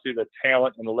obviously the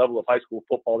talent and the level of high school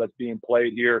football that's being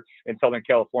played here in Southern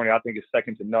California, I think, is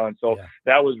second to none. So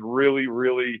that was really,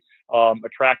 really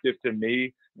attractive to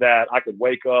me, that I could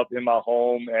wake up in my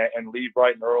home and leave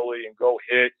bright and early and go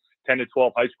hit 10 to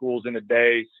 12 high schools in a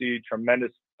day, see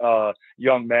tremendous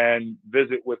young men,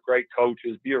 visit with great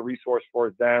coaches, be a resource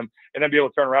for them, and then be able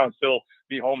to turn around and still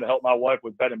be home to help my wife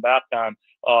with bed and bath time.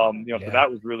 You know, so that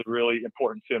was really, really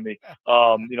important to me,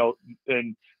 you know,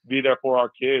 and be there for our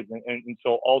kids. And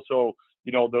so also,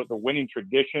 you know, the winning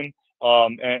tradition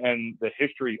and the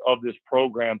history of this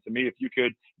program, to me, if you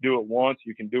could do it once,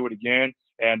 you can do it again.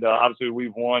 And obviously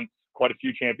we've won quite a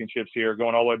few championships here,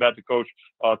 going all the way back to Coach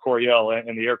Coryell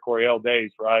and the Air Coryell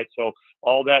days, right? So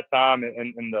all that time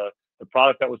and the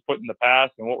product that was put in the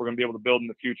past and what we're going to be able to build in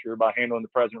the future by handling the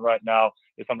present right now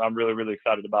is something I'm really, really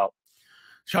excited about.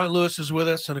 Sean Lewis is with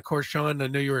us, and of course, Sean, I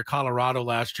know you were in Colorado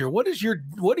last year. What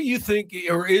do you think,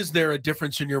 or is there a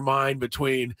difference in your mind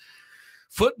between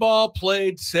football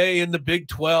played, say, in the Big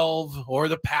 12 or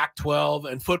the Pac-12,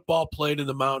 and football played in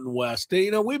the Mountain West?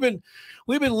 You know, we've been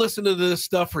listening to this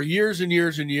stuff for years and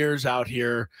years and years out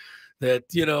here, that,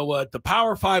 you know what, the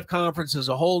Power 5 conference is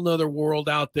a whole nother world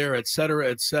out there, et cetera,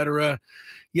 et cetera.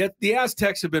 Yet the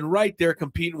Aztecs have been right there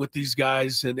competing with these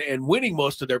guys and winning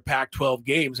most of their Pac-12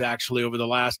 games, actually, over the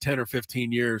last 10 or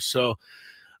 15 years. So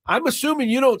I'm assuming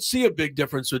you don't see a big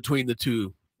difference between the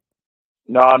two.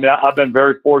 No, I mean, I've been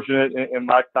very fortunate in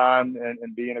my time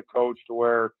and being a coach, to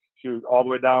where, shoot, all the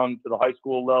way down to the high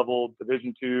school level,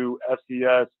 Division II,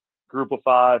 FCS, Group of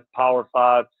 5, Power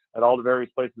 5, at all the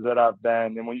various places that I've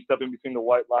been. And when you step in between the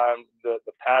white line, the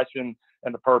passion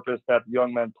and the purpose that the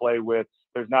young men play with,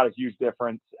 there's not a huge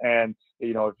difference. And,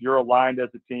 you know, if you're aligned as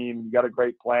a team, you got a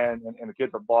great plan, and the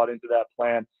kids are bought into that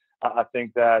plan, I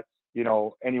think that, you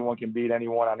know, anyone can beat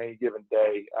anyone on any given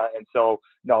day. And so,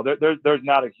 no, there's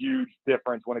not a huge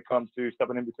difference when it comes to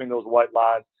stepping in between those white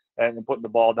lines and putting the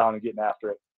ball down and getting after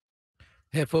it.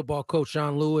 Head football coach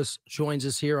Sean Lewis joins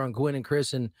us here on Gwynn and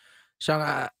Chris. And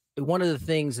Sean, one of the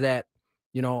things that,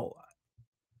 you know,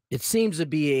 it seems to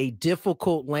be a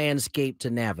difficult landscape to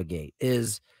navigate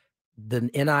is the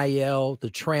NIL, the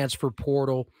transfer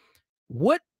portal.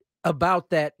 What about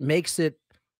that makes it?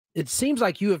 It seems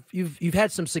like you've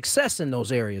had some success in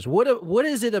those areas. What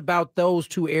is it about those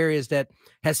two areas that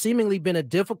has seemingly been a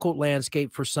difficult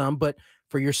landscape for some, but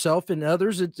for yourself and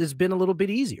others, it's been a little bit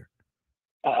easier?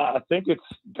 I think it's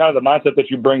kind of the mindset that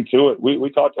you bring to it. We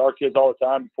talk to our kids all the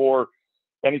time before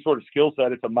any sort of skill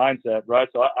set. It's a mindset, right?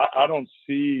 So I don't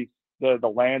see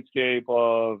the landscape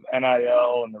of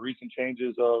NIL and the recent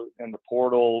changes in the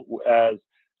portal as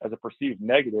a perceived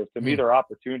negative. To me, they're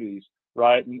opportunities,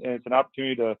 right? And it's an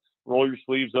opportunity to roll your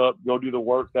sleeves up, go do the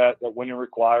work that winning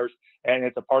requires. And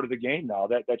it's a part of the game now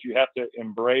that you have to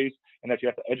embrace and that you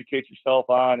have to educate yourself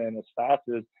on. And as fast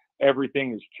as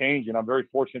everything is changing, I'm very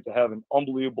fortunate to have an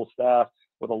unbelievable staff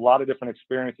with a lot of different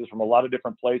experiences from a lot of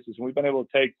different places. And we've been able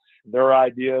to take their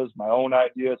ideas, my own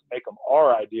ideas, make them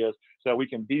our ideas, so that we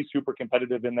can be super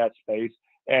competitive in that space,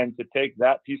 and to take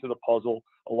that piece of the puzzle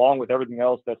along with everything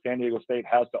else that San Diego State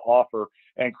has to offer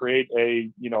and create a,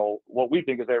 you know, what we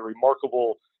think is a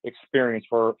remarkable experience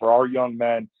for our young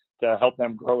men, to help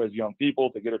them grow as young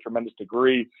people, to get a tremendous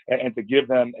degree, and to give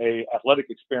them a athletic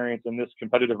experience in this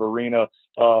competitive arena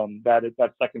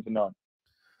that's second to none.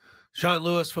 Sean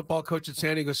Lewis, football coach at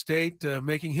San Diego State,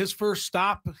 making his first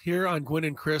stop here on Gwynn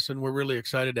and Chris, and we're really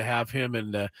excited to have him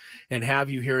and have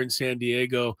you here in San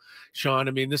Diego, Sean.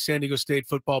 I mean, this San Diego State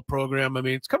football program, I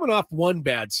mean, it's coming off one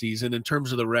bad season in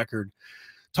terms of the record.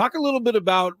 Talk a little bit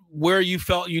about where you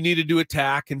felt you needed to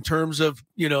attack in terms of,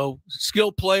 you know,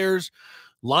 skill players,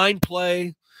 line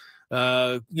play, you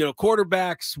know,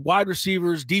 quarterbacks, wide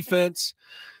receivers, defense.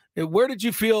 Where did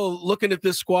you feel, looking at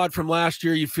this squad from last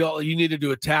year, you feel you needed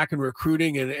to attack in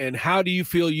recruiting, and how do you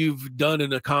feel you've done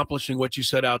in accomplishing what you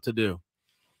set out to do?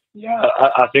 Yeah,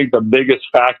 I think the biggest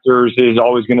factors is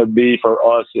always going to be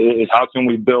for us is how can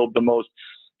we build the most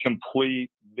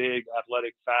complete, big,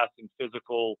 athletic, fast, and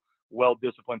physical,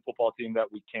 well-disciplined football team that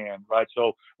we can, right?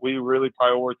 So we really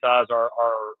prioritize our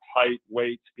height,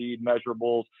 weight, speed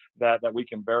measurables that we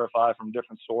can verify from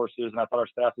different sources. And I thought our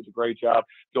staff did a great job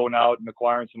going out and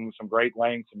acquiring some great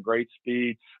length, some great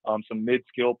speed, some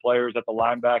mid-skill players at the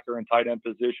linebacker and tight end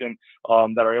position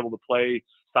that are able to play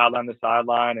sideline to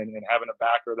sideline, and having a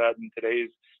backer that in today's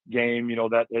game, you know,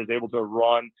 that is able to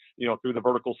run, you know, through the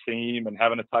vertical seam, and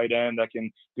having a tight end that can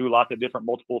do lots of different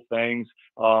multiple things,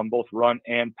 both run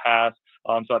and pass.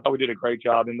 So I thought we did a great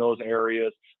job in those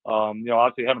areas. You know,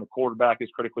 obviously having a quarterback is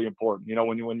critically important. You know,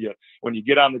 when you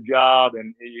get on the job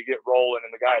and you get rolling,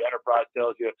 and the guy at Enterprise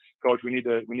tells you, Coach, we need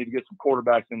to get some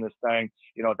quarterbacks in this thing.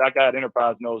 You know, if that guy at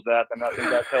Enterprise knows that, then I think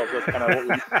that tells us kind of what we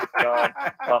need to get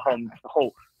done.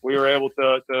 So we were able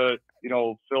to you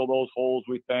know, fill those holes,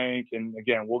 we think. And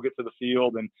again, we'll get to the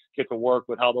field and get to work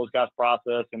with how those guys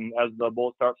process. And as the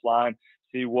bullets start flying,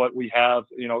 see what we have,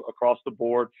 you know, across the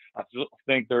board. I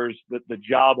think there's the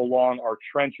job along our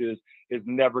trenches is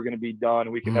never going to be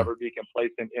done. We can never be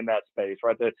complacent in that space,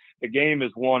 right? The game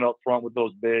is won up front with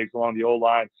those bigs along the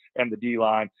O-line and the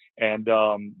D-line. And,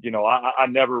 you know, I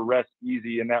never rest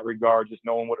easy in that regard, just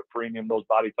knowing what a premium those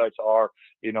body types are.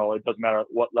 You know, it doesn't matter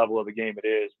what level of the game it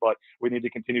is, but we need to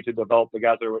continue to develop the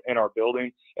guys that are in our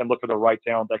building and look for the right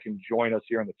talent that can join us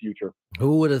here in the future.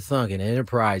 Who would have thunk an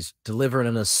Enterprise delivering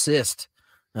an assist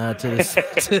to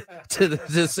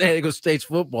the San Diego State's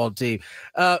football team?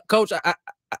 Coach,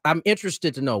 I'm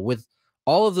interested to know, with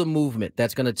all of the movement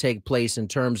that's going to take place in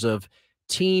terms of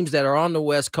teams that are on the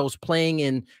West Coast playing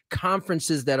in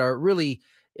conferences that are really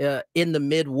in the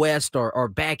Midwest or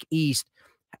back East,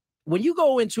 when you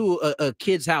go into a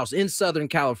kid's house in Southern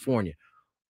California,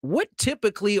 what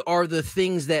typically are the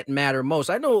things that matter most?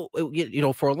 I know, you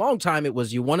know, for a long time it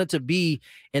was you wanted to be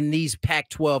in these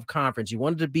Pac-12 conference. You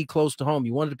wanted to be close to home.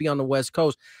 You wanted to be on the West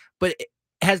Coast. But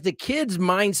has the kids'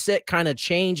 mindset kind of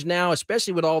changed now,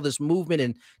 especially with all this movement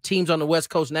and teams on the West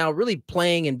Coast now really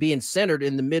playing and being centered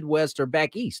in the Midwest or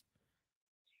back East?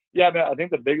 Yeah, man, I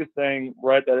think the biggest thing,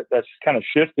 right, that's kind of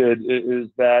shifted is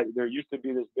that there used to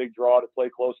be this big draw to play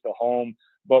close to home.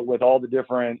 But with all the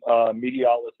different media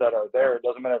outlets that are there, it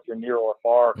doesn't matter if you're near or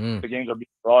far. The games are being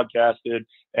broadcasted,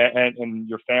 and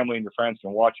your family and your friends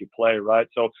can watch you play, right?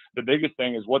 So the biggest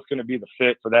thing is what's going to be the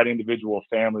fit for that individual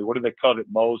family. What do they covet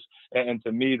most? And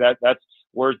to me, that's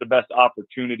where's the best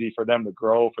opportunity for them to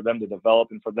grow, for them to develop,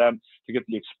 and for them to get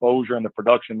the exposure and the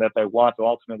production that they want to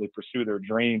ultimately pursue their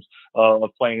dreams of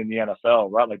playing in the NFL,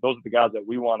 right? Like, those are the guys that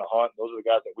we want to hunt. Those are the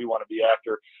guys that we want to be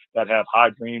after, that have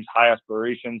high dreams, high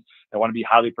aspirations, that want to be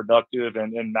highly productive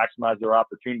and maximize their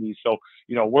opportunities. So,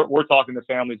 you know, we're talking to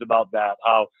families about that,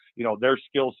 how, you know, their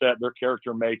skill set, their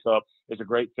character makeup is a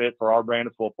great fit for our brand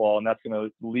of football. And that's going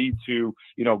to lead to,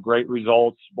 you know, great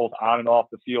results both on and off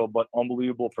the field, but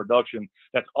unbelievable production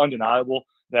that's undeniable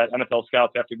that NFL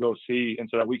scouts have to go see. And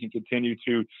so that we can continue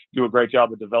to do a great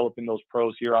job of developing those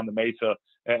pros here on the Mesa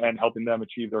and helping them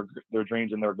achieve their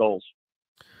dreams and their goals.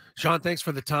 Sean, thanks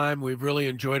for the time. We've really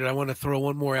enjoyed it. I want to throw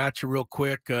one more at you real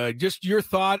quick. Just your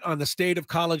thought on the state of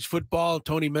college football.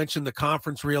 Tony mentioned the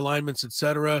conference realignments, et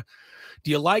cetera.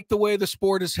 Do you like the way the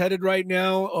sport is headed right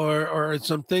now, or are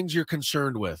some things you're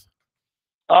concerned with?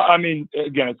 I mean,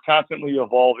 again, it's constantly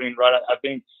evolving, right? I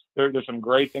think there's some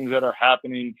great things that are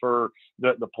happening for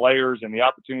the players and the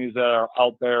opportunities that are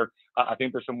out there. I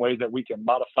think there's some ways that we can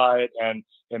modify it and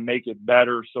make it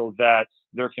better so that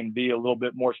there can be a little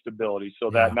bit more stability, so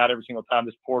that not every single time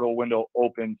this portal window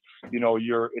opens, you know,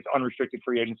 it's unrestricted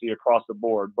free agency across the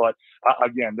board. But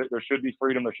again, there should be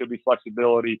freedom, there should be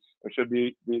flexibility, there should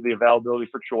be the availability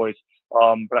for choice.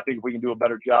 But I think if we can do a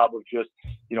better job of just,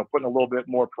 you know, putting a little bit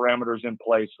more parameters in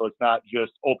place, so it's not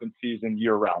just open season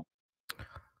year round.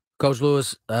 Coach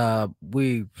Lewis,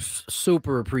 we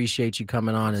super appreciate you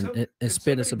coming on and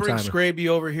spending some time. Bring Skraby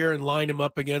over here and line him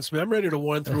up against me. I'm ready to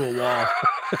run through a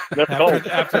wall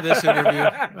after this interview.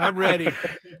 I'm ready.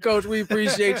 Coach, we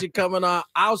appreciate you coming on.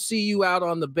 I'll see you out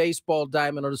on the baseball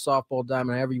diamond or the softball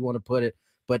diamond, however you want to put it.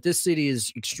 But this city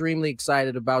is extremely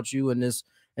excited about you and this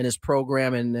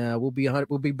program, and we'll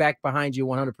be back behind you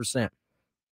 100%.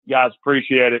 Guys,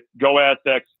 appreciate it. Go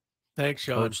Aztecs. Thanks,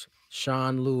 Sean. Coach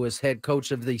Sean Lewis, head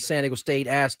coach of the San Diego State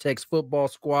Aztecs football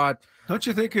squad. Don't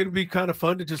you think it'd be kind of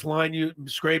fun to just line you,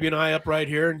 Skraby and I, up right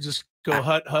here and just go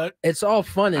hut? It's all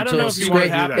fun until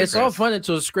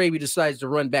Skraby decides to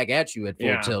run back at you at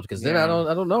full tilt, because then I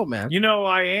don't know, man. You know,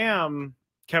 I am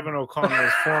Kevin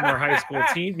O'Connor's former high school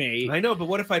teammate. I know, but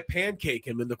what if I pancake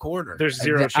him in the corner? There's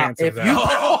zero chance of that.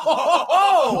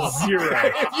 Zero.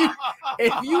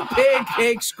 If you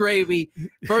pancake Skraby,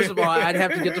 first of all, I'd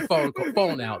have to get the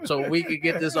phone out so we could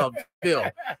get this on film.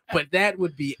 But that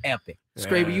would be epic.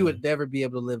 Skraby, you would never be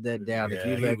able to live that down if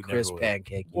you let Chris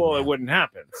pancake you. Well, it wouldn't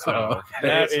happen. So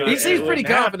he seems pretty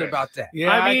confident about that.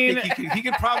 Yeah, I mean, he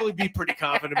could probably be pretty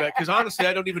confident about it, because honestly,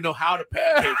 I don't even know how to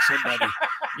pancake somebody.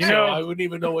 You know, I wouldn't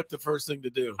even know what the first thing to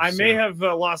do. I may have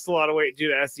lost a lot of weight due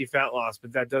to SD fat loss,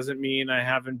 but that doesn't mean I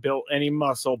haven't built any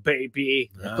muscle, baby.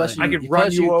 Plus, I could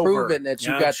run you over. Proven that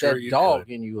you got that dog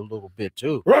in you a little bit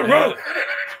too. Run.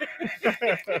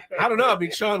 I don't know. I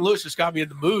mean, Sean Lewis just got me in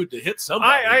the mood to hit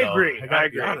somebody. I agree. I gotta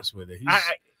be honest with you.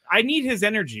 I need his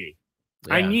energy.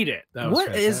 Yeah, I need it.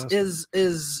 What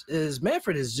is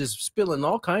Manfred is just spilling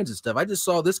all kinds of stuff. I just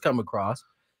saw this come across.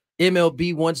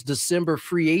 MLB wants December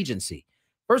free agency.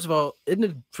 First of all, isn't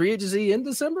it free agency in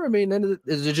December? I mean,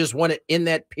 is it just one in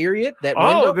that period? That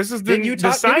window? This is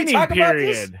the signing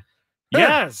period.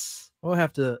 Yes, we'll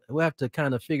have to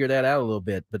kind of figure that out a little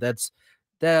bit. But that's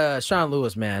Sean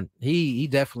Lewis, man. He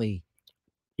definitely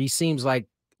seems like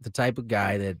the type of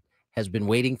guy that has been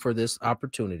waiting for this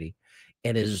opportunity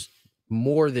and is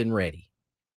more than ready.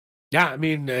 Yeah, I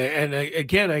mean, and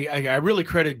again, I really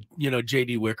credit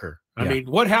JD Wicker. I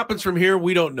mean, what happens from here,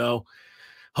 we don't know.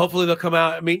 Hopefully they'll come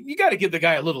out. I mean, you got to give the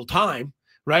guy a little time,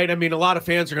 right? I mean, a lot of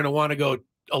fans are going to want to go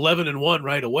 11-1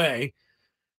 right away.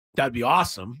 That'd be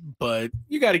awesome, but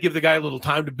you got to give the guy a little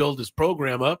time to build his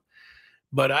program up.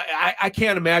 But I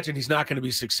can't imagine he's not going to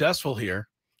be successful here.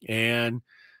 And,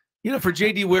 for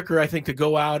JD Wicker, I think to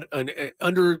go out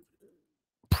under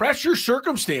pressure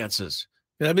circumstances.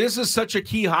 I mean, this is such a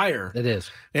key hire. It is.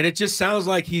 And it just sounds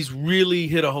like he's really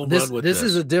hit a home run with this. This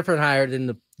is a different hire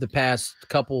than the past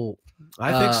couple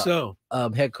I think so.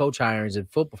 Head coach hirings in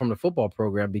football from the football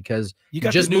program, because you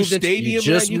got just moved stadium.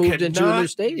 You moved into a new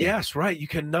stadium. Yes, right. You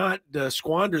cannot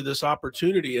squander this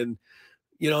opportunity. And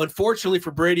unfortunately for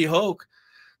Brady Hoke,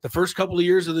 the first couple of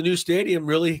years of the new stadium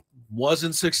really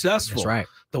wasn't successful. That's right.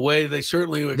 The way they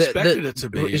certainly expected it to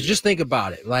be. Just think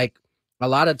about it. Like, a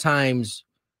lot of times,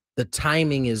 the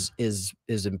timing is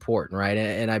important, right?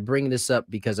 And I bring this up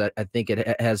because I think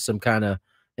it has some kind of.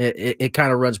 It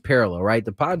kind of runs parallel, right?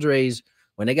 The Padres,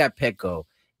 when they got Petco,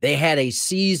 they had a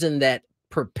season that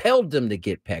propelled them to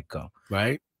get Petco.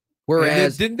 Right.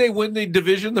 Whereas, didn't they win the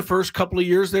division the first couple of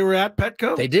years they were at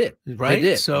Petco? They did. Right. They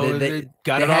did. So they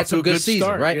had some good season,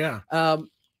 start, right? Yeah.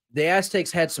 The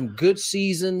Aztecs had some good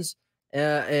seasons,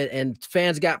 and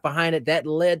fans got behind it. That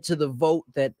led to the vote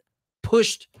that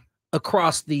pushed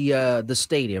across the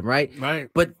stadium, right? Right.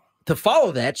 But to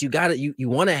follow that, you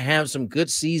want to have some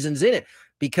good seasons in it.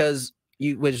 Because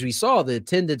as we saw, the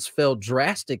attendance fell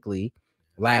drastically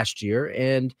last year,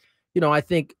 and I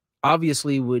think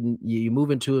obviously when you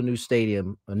move into a new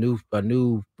stadium, a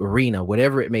new arena,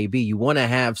 whatever it may be, you want to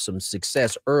have some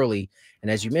success early.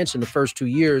 And as you mentioned, the first 2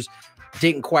 years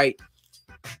didn't quite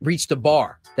reach the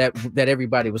bar that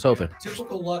everybody was hoping.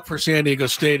 Typical luck for San Diego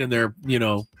State and their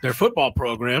football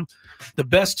program. The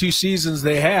best 2 seasons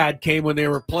they had came when they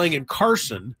were playing in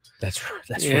Carson. That's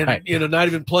right. Not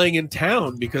even playing in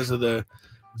town because of the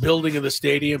building of the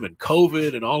stadium and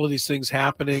COVID and all of these things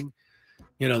happening.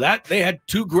 That they had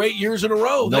 2 great years in a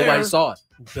row. Nobody saw it.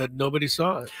 But nobody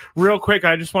saw it. Real quick,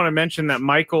 I just want to mention that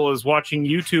Michael is watching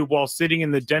YouTube while sitting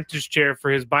in the dentist chair for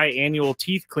his biannual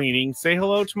teeth cleaning. Say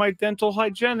hello to my dental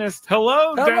hygienist.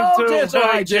 Hello dental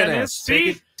hygienist.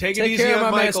 Take it easy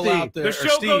on Michael out there. The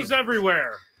show goes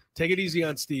everywhere. Take it easy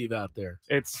on Steve out there.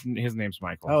 His name's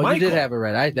Michael. Oh, Michael. You did have it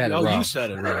right. I had it wrong. You said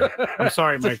it right. I'm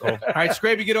sorry, Michael. All right,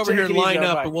 Skraby, get over here and line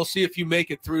up, and we'll see if you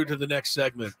make it through to the next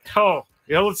segment. Oh,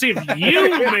 yeah, let's see if you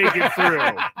make it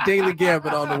through. Daily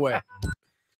Gambit on the way.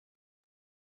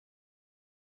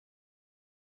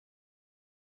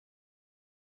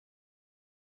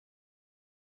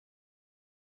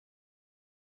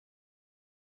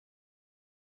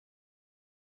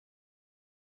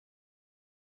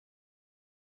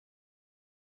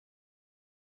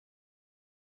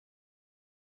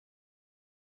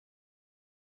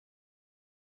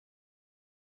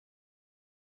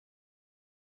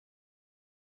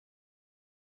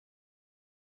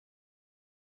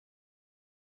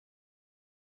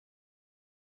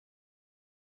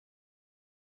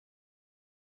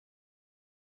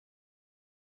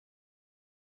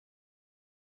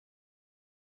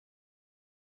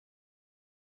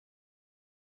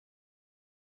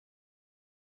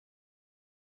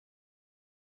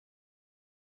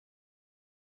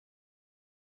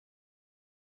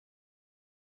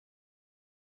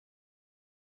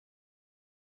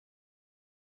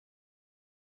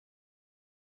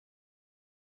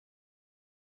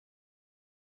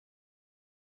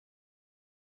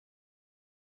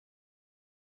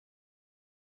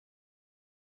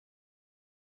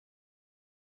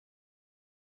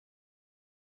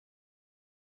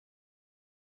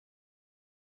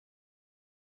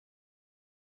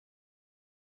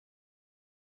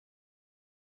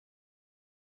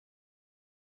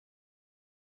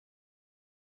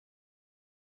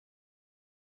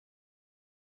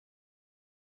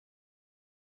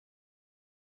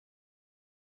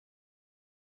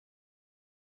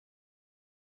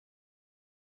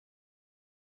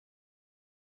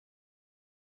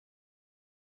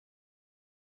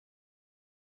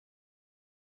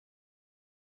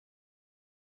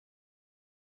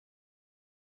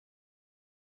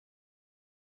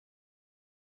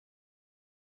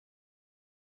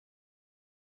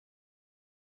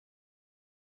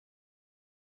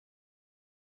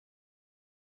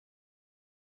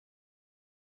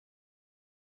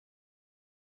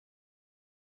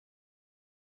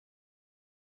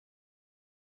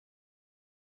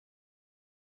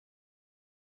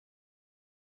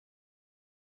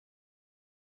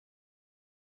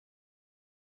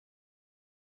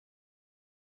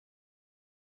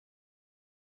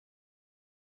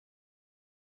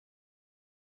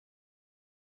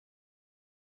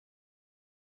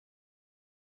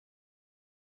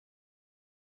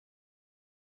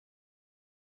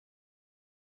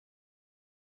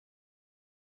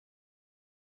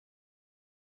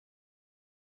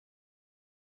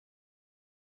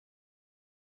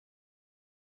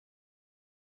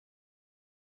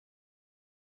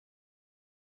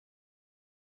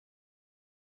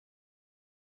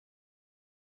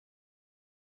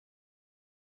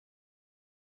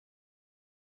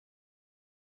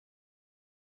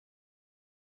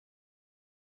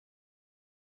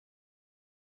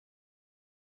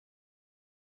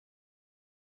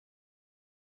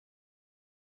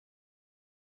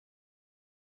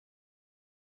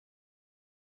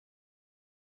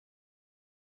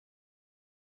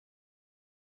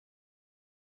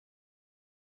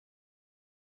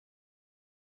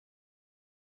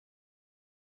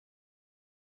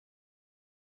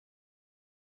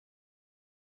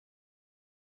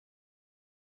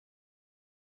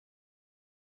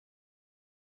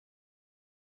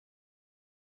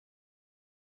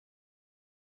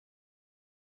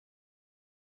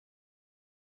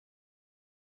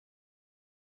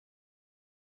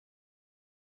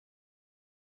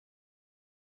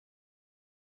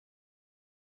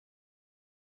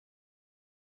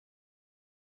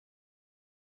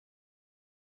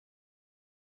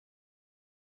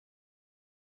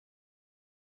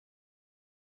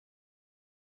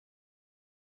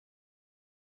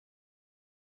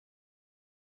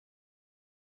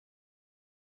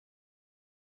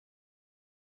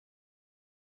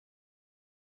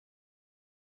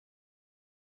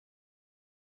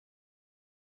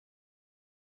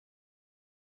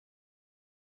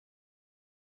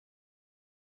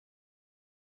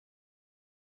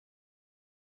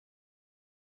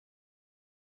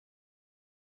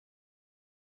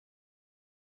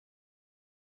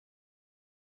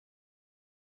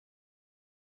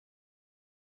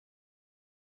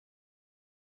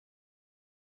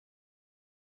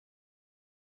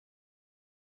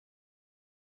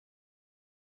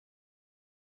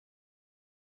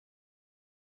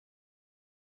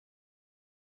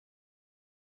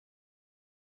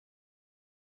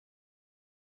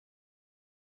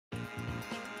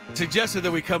 suggested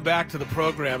that we come back to the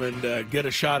program and get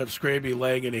a shot of Skraby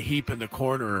laying in a heap in the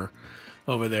corner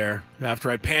over there.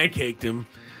 After I pancaked him,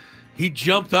 he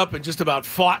jumped up and just about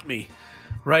fought me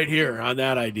right here on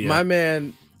that idea. My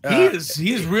man,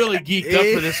 he's really geeked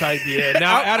up for this idea.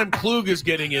 Now Adam Klug is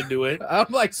getting into it. I'm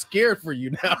like scared for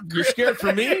you now. You're scared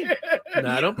for me?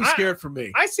 Nah, don't be scared for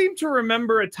me. I seem to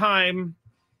remember a time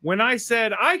when I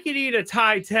said I could eat a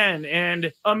Thai 10,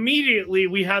 and immediately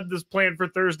we had this plan for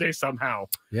Thursday somehow.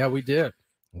 Yeah, we did.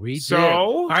 So,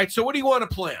 all right. So, what do you want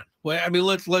to plan? Well, I mean,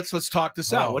 let's talk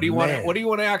this out. What do you want? What do you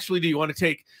want to actually do? You want to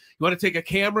take a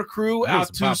camera crew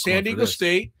out to San Diego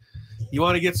State. You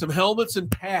want to get some helmets and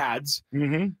pads,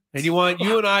 and you want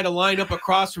you and I to line up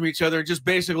across from each other and just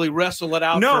basically wrestle it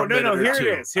out. No. Here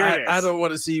it is. I don't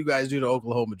want to see you guys do the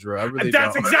Oklahoma drill. I really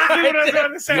That's don't. exactly what I was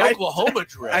going to say. The Oklahoma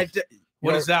drill.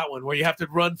 What is that one? Where you have to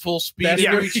run full speed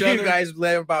into each other? You guys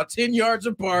lay about 10 yards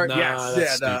apart.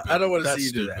 Yes. I don't want to see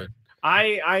you do that.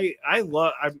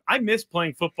 I miss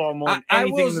playing football more than I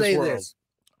anything will in this say world. this.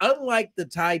 Unlike the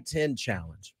Thai 10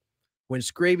 challenge, when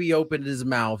Skraby opened his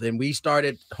mouth and we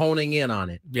started honing in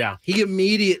on it, he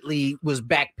immediately was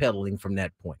backpedaling from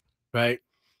that point. Right.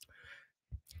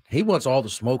 He wants all the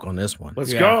smoke on this one.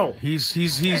 Let's go. He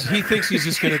thinks he's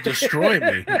just going to destroy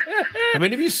me. I mean,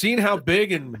 have you seen how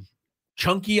big and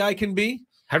chunky I can be?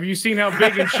 Have you seen how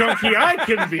big and chunky I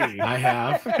can be? I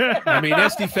have. I mean,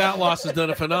 SD Fat Loss has done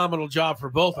a phenomenal job for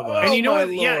both of us. And you know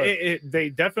what? Yeah, they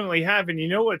definitely have. And you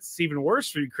know what's even worse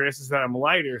for you, Chris, is that I'm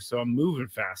lighter, so I'm moving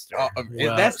faster. I won't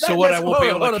be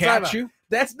able to catch you?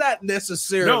 That's not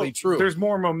necessarily true. There's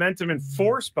more momentum and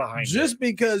force behind it. Just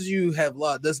because you have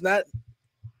lost does not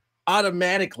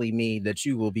automatically mean that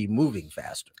you will be moving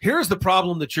faster. Here's the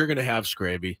problem that you're going to have,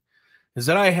 Skraby, is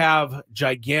that I have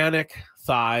gigantic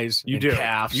thighs,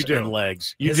 calves, and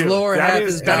legs. His lower half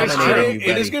is dominating.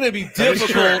 It is going to be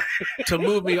difficult to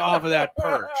move me off of that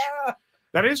perch.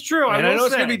 That is true. And I know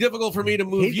it's going to be difficult for me to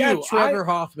move you. Got Trevor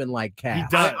Hoffman-like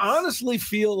calves. I honestly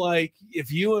feel like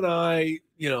if you and I,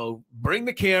 bring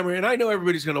the camera, and I know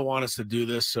everybody's going to want us to do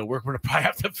this, so we're going to probably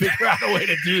have to figure out a way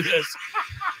to do this.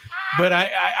 But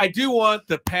I do want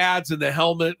the pads and the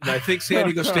helmet, and I think San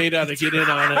Diego State ought to get in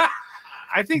on it.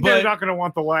 I think they're not going to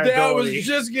want the liability. I was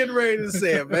just getting ready to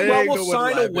say it. Well, we'll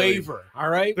sign a waiver. All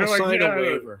right, we'll sign a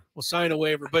waiver. We'll sign a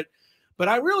waiver. But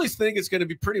I really think it's going to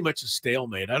be pretty much a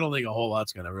stalemate. I don't think a whole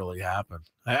lot's going to really happen.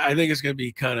 I think it's going to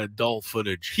be kind of dull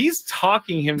footage. He's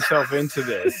talking himself into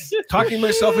this. Talking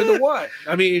myself into what?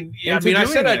 I mean, I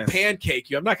said I'd this. pancake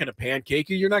you. I'm not going to pancake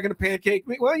you. You're not going to pancake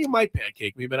me. Well, you might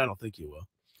pancake me, but I don't think you will.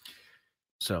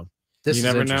 So. You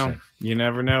never know. You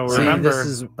never know. See, Remember,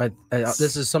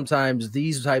 this is sometimes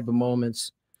these type of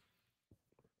moments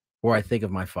where I think of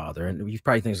my father, and you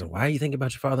probably think, "Why are you thinking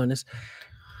about your father in this?"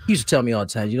 He used to tell me all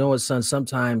the time, "You know what, son?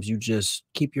 Sometimes you just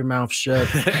keep your mouth shut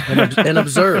and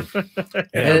observe,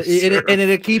 and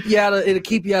it'll keep you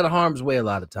out of harm's way a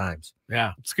lot of times."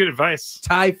 Yeah, it's good advice.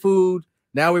 Thai food.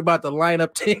 Now we're about to line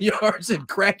up 10 yards and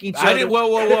crack each other.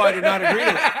 Whoa! I did not agree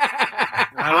to that.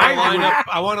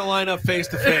 I want to line up face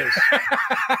to face.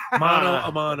 Mano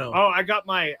a mano. Oh, I got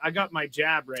my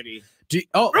jab ready. Do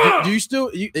you still?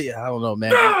 I don't know,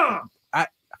 man.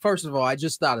 First of all, I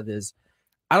just thought of this.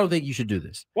 I don't think you should do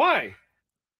this. Why?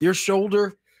 Your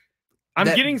shoulder. I'm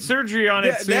getting surgery on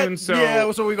it soon, so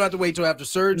we're going to have to wait till after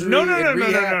surgery. No.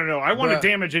 I want to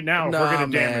damage it now. If we're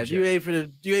going to damage it.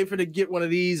 You ain't for to get one of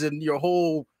these and your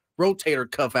whole rotator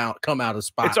cuff come out of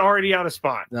spot. It's already out of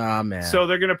spot. Nah, man. So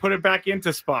they're going to put it back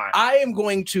into spot. I am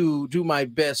going to do my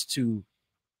best to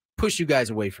push you guys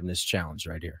away from this challenge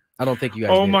right here. I don't think you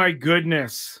guys. Oh my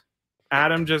goodness.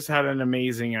 Adam just had an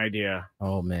amazing idea.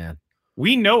 Oh man.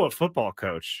 We know a football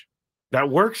coach that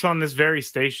works on this very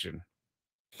station.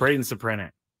 Braden Soprano.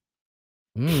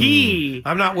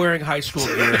 I'm not wearing high school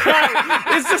gear.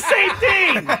 It's the same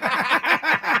thing.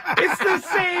 It's the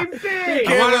same thing.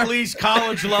 I want at least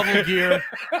college level gear.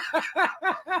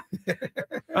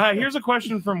 Here's a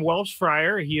question from Welsh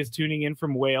Fryer. He is tuning in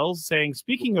from Wales saying,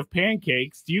 speaking of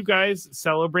pancakes, do you guys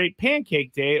celebrate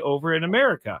Pancake Day over in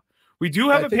America? We do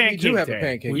have a pancake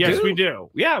day. Yes, we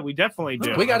do. Yeah, we definitely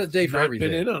do. We got a day for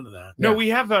everything. Been in on that. No, we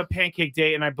have a pancake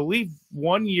day, and I believe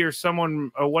one year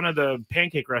one of the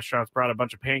pancake restaurants brought a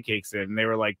bunch of pancakes in, and they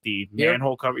were like the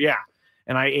manhole cover. Yeah,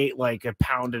 and I ate like 1.5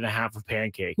 pounds of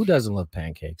pancake. Who doesn't love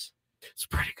pancakes? It's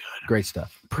pretty good. Great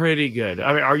stuff. Pretty good.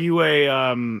 I mean, are you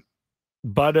a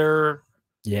butter?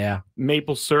 Yeah.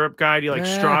 Maple syrup guy? Do you like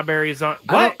strawberries on?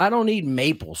 What? I don't need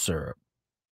maple syrup.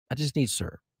 I just need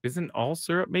syrup. Isn't all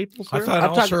syrup maple syrup?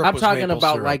 I'm talking about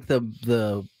syrup. Like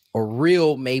the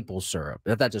real maple syrup.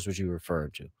 If that's just what you were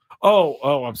referring to.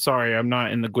 Oh, I'm sorry. I'm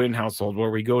not in the Gwynn household where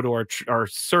we go to our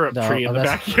syrup tree in the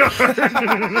backyard.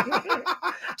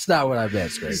 It's not what I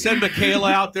meant, Skraby. Send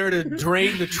Michaela out there to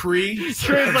drain the tree.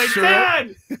 Skraby's like,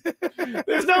 Dad,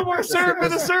 there's no more syrup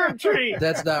in the syrup tree.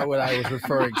 That's not what I was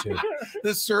referring to.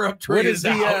 The syrup tree is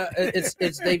out.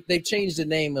 They've changed the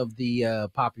name of the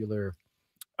popular.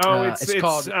 It's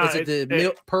called. Is it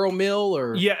the Pearl Mill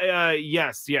or? Yeah.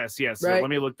 Yes. Right? So let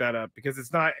me look that up because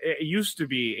it's not. It used to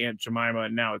be Aunt Jemima,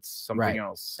 and now it's something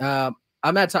else. I'm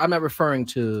not referring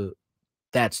to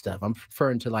that stuff. I'm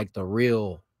referring to like the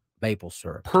real maple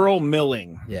syrup. Pearl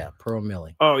milling. Yeah, pearl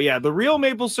milling. Oh yeah, the real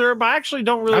maple syrup. I actually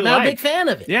don't really. I'm not a big fan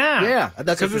of it. Yeah.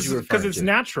 That's because it's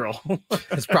natural.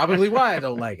 That's probably why I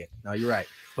don't like it. No, you're right.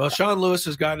 Well, Sean Lewis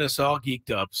has gotten us all geeked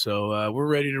up, so we're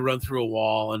ready to run through a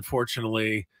wall.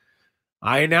 Unfortunately,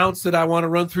 I announced that I want to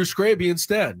run through Skraby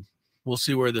instead. We'll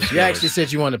see where this goes. You actually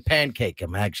said you want to pancake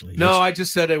him, actually. No, I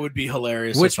just said it would be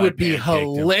hilarious. Which would be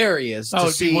hilarious. That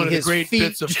would be one of the great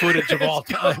bits of footage of all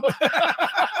time.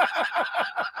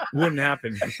 Wouldn't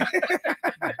happen.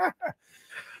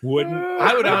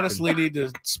 I would honestly need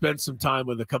to spend some time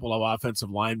with a couple of offensive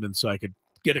linemen so I could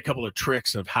get a couple of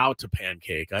tricks of how to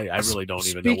pancake. I really don't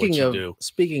even know what to do.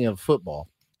 Speaking of football.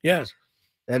 Yes.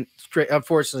 And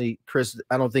unfortunately, Chris,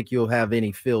 I don't think you'll have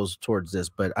any feels towards this,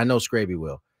 but I know Skraby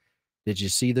will. Did you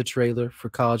see the trailer for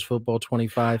College Football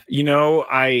 25?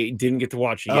 I didn't get to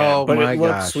watch it yet, but it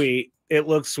looks sweet. It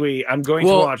looks sweet. I'm going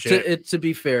to watch it. To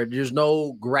be fair, there's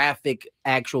no graphic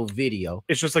actual video.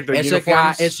 It's just like the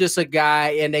uniforms. It's just a guy,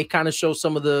 and they kind of show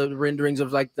some of the renderings of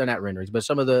they're not renderings, but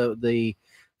some of the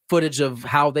footage of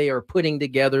how they are putting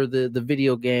together the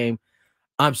video game.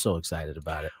 I'm so excited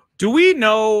about it. Do we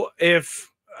know if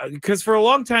because for a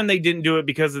long time they didn't do it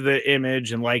because of the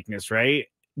image and likeness, right?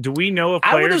 Do we know if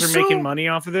players are making money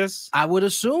off of this? I would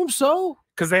assume so.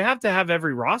 Because they have to have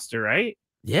every roster, right?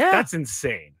 Yeah. That's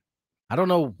insane. I don't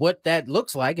know what that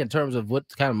looks like in terms of what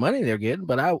kind of money they're getting,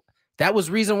 but that was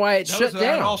the reason why it shut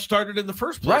down. It all started in the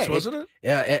first place, wasn't it?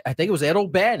 Yeah, I think it was Ed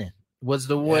O'Bannon was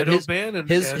the one.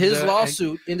 His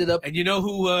lawsuit ended up. And you know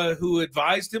who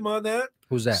advised him on that?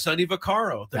 Who's that? Sonny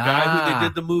Vaccaro, the guy who they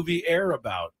did the movie Air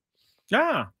about.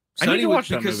 Yeah. Sonny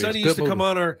used to come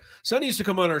on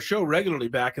our show regularly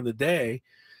back in the day.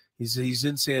 He's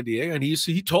in San Diego, and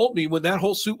he told me when that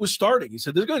whole suit was starting, he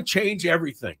said they're going to change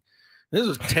everything. This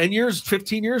was 10 years,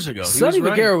 15 years ago. Sonny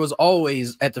Vaccaro was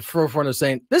always at the forefront of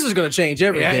saying this is going to change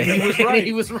everything. Yeah, he was right.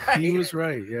 He was right. He was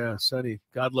right. Yeah, Sonny.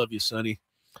 God love you, Sonny.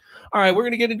 All right, we're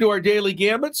going to get into our daily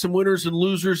gambit. Some winners and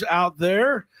losers out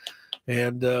there.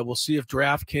 And we'll see if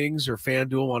DraftKings or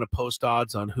FanDuel want to post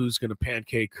odds on who's going to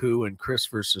pancake who and Chris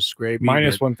versus Skraby.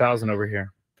 Minus 1,000 over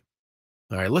here.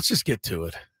 All right, let's just get to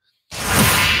it.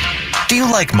 Do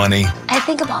you like money? I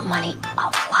think about money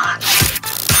a lot.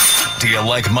 Do you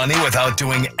like money without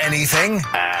doing anything?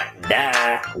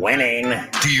 Winning.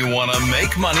 Do you want to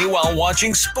make money while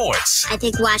watching sports? I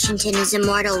think Washington is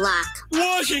immortal luck.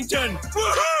 Washington!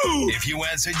 Woohoo! If you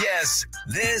answered yes,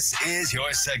 this is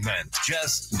your segment.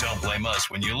 Just don't blame us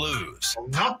when you lose.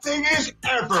 Nothing is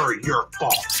ever your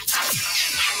fault.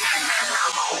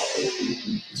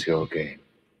 It's your game.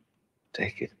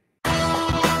 Take it.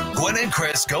 Gwynn and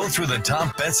Chris go through the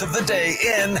top bets of the day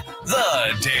in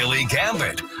The Daily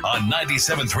Gambit on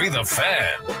 97.3 The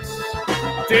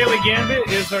Fan. Daily Gambit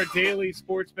is our daily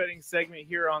sports betting segment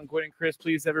here on Gwynn and Chris.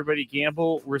 Please, everybody,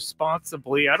 gamble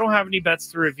responsibly. I don't have any bets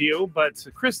to review, but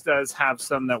Chris does have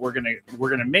some that we're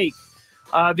gonna make.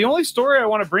 The only story I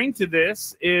want to bring to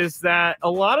this is that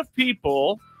a lot of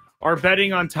people are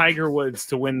betting on Tiger Woods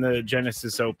to win the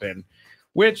Genesis Open,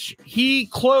 which he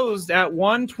closed at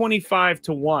 125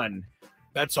 to 1.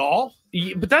 That's all?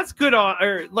 But that's good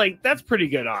that's pretty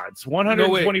good odds.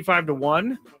 125 to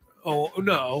 1. Oh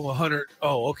no, 100.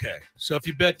 Oh, okay. So if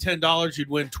you bet $10, you'd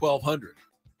win 1,200.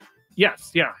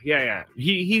 Yes, yeah.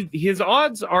 His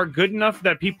odds are good enough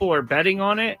that people are betting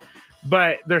on it,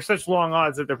 but they're such long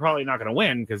odds that they're probably not going to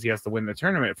win because he has to win the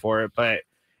tournament for it. But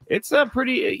it's a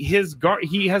pretty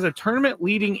he has a tournament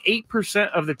leading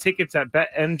 8% of the tickets at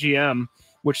BetMGM,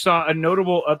 which saw a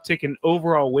notable uptick in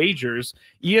overall wagers.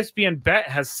 ESPN Bet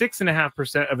has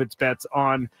 6.5% of its bets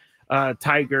on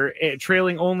Tiger,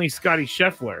 trailing only Scottie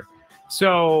Scheffler.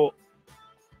 So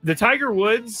the Tiger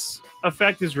Woods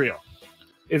effect is real.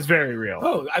 It's very real.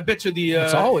 Oh, I bet you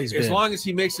it's always as been. long as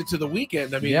he makes it to the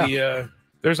weekend. I mean,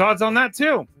 there's odds on that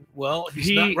too. Well,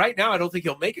 he's not right now. I don't think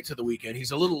he'll make it to the weekend.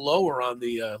 He's a little lower on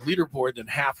the leaderboard than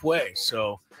halfway.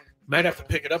 So might have to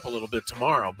pick it up a little bit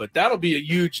tomorrow, but that'll be a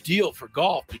huge deal for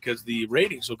golf because the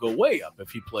ratings will go way up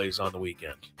if he plays on the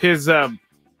weekend.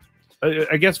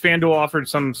 I guess FanDuel offered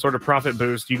some sort of profit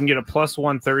boost. You can get a plus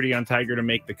 130 on Tiger to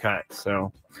make the cut.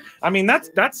 So, I mean,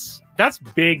 that's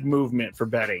big movement for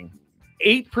betting.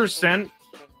 8%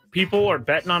 people are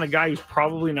betting on a guy who's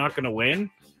probably not going to win.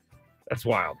 That's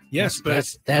wild. Yes,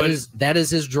 but that is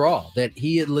his draw. That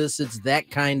he elicits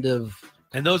that kind of.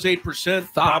 And those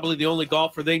 8%, probably the only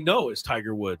golfer they know is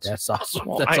Tiger Woods. That's also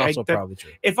probably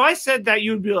true. If I said that,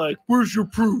 you'd be like, "Where's your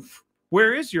proof?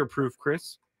 Where is your proof,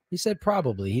 Chris?" He said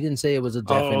probably. He didn't say it was a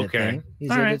definite thing. He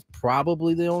said it's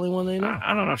probably the only one they know.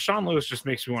 I don't know. Sean Lewis just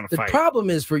makes me want to fight. The problem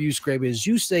is for you, Skraby, is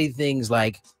you say things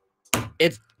like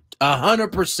it's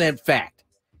 100% fact,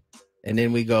 and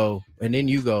then we go, and then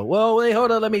you go, well, wait,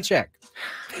 hold on, let me check.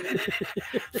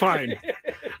 Fine.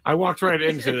 I walked right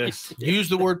into this. Use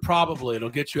the word probably. It'll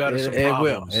get you out of some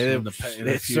problems.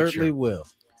 It certainly will.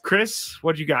 Chris,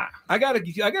 what you got? I got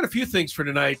a few things for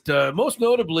tonight. Most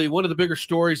notably, one of the bigger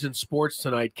stories in sports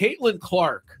tonight, Caitlin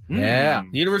Clark. Yeah.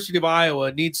 The University of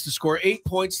Iowa needs to score 8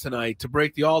 points tonight to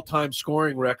break the all-time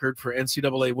scoring record for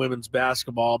NCAA women's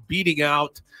basketball, beating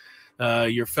out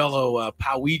your fellow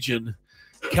Powegian,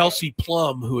 Kelsey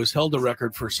Plum, who has held the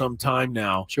record for some time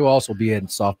now. She'll also be in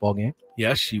softball game.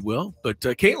 Yes, she will. But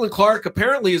Caitlin Clark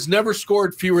apparently has never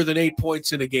scored fewer than 8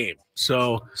 points in a game.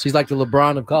 So she's like the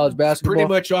LeBron of college basketball. Pretty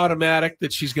much automatic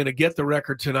that she's going to get the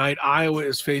record tonight. Iowa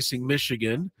is facing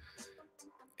Michigan.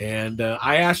 And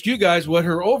I asked you guys what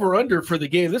her over-under for the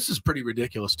game. This is pretty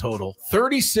ridiculous total.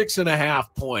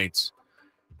 36.5 points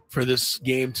for this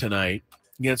game tonight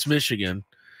against Michigan.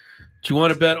 Do you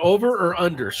want to bet over or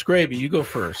under? Skraby, you go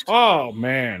first. Oh,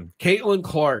 man. Caitlin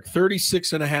Clark,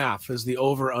 36.5 is the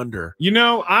over-under. You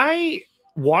know, I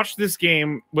watched this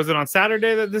game. Was it on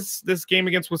Saturday that this game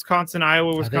against Wisconsin,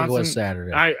 Iowa, Wisconsin? I think it was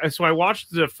Saturday. So I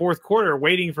watched the fourth quarter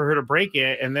waiting for her to break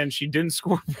it, and then she didn't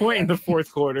score a point in the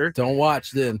fourth quarter. Don't watch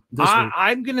then.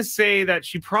 I'm going to say that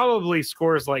she probably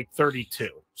scores like 32.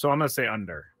 So I'm going to say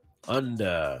under.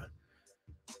 Under.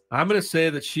 I'm going to say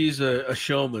that she's a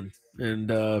showman and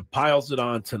piles it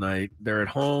on tonight. They're at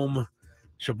home.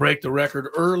 She'll break the record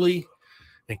early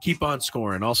and keep on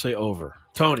scoring. I'll say over.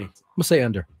 Tony. I'm going to say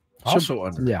under. Also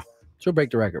under. Yeah. She'll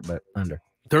break the record, but under.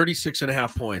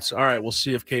 36.5 points. All right, we'll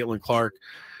see if Caitlin Clark,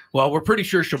 well, we're pretty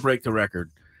sure she'll break the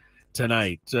record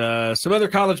tonight. Some other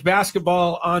college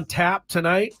basketball on tap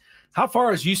tonight. How far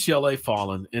has UCLA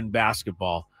fallen in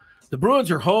basketball? The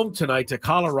Bruins are home tonight to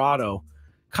Colorado.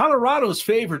 Colorado's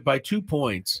favored by 2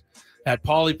 points at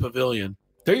Pauley Pavilion.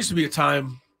 There used to be a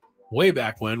time way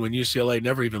back when UCLA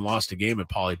never even lost a game at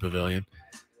Pauley Pavilion.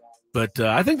 But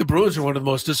I think the Bruins are one of the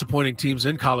most disappointing teams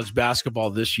in college basketball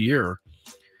this year.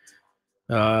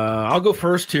 I'll go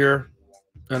first here,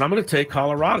 and I'm going to take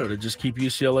Colorado to just keep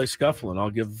UCLA scuffling. I'll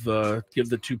give the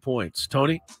 2 points.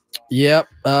 Tony? Yep.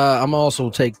 I'm also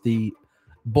take the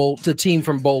team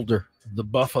from Boulder. The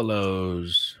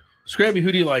Buffaloes. Skraby,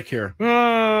 who do you like here?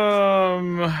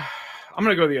 I'm going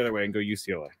to go the other way and go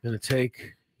UCLA. Going to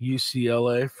take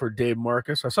UCLA for Dave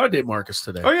Marcus. I saw Dave Marcus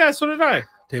today. Oh, yeah, so did I.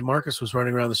 Dave Marcus was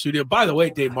running around the studio. By the way,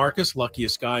 Dave Marcus,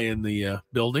 luckiest guy in the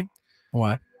building.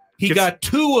 Why? He got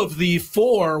 2 of the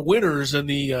 4 winners in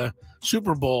the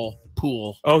Super Bowl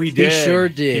pool. Oh, he did. He sure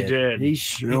did. He did. He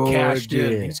sure cashed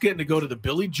did. in. He's getting to go to the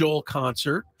Billy Joel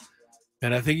concert,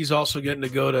 and I think he's also getting to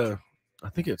go to, I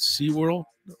think it's SeaWorld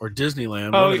or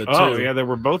Disneyland. One of the two. Yeah, they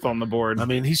were both on the board. I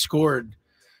mean, he scored.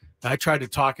 I tried to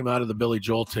talk him out of the Billy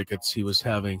Joel tickets he was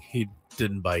having. He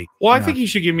didn't bite. Well, I think he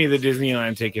should give me the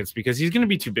Disneyland tickets because he's going to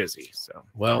be too busy. So,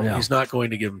 he's not going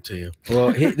to give them to you.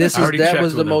 Well, that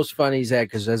was the most fun he's had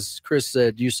because, as Chris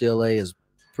said, UCLA is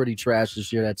pretty trash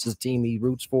this year. That's his team he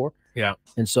roots for. Yeah,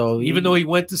 and so even though he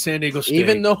went to San Diego State,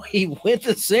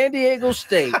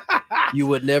 you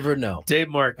would never know. Dave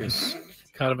Marcus,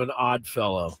 kind of an odd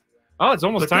fellow. Oh, it's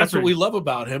almost time. That's what we love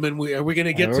about him, and we're going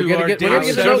to get to our Dave a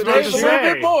little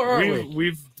bit more, aren't we?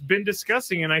 We've been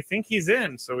discussing, and I think he's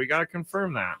in, so we got to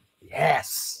confirm that.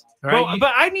 Yes. Right.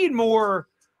 But I need more.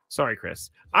 Sorry,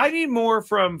 Chris. I need more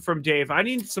from Dave. I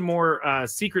need some more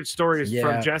secret stories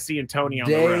from Jesse and Tony on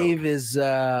the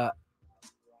road.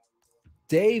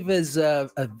 Dave is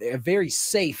a very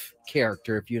safe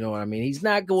character, if you know what I mean. He's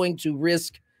not going to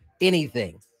risk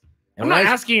anything. I'm not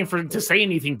asking him to say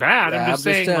anything bad. I'm just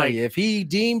saying, like, if he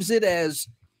deems it as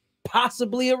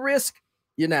possibly a risk,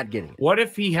 you're not getting it. What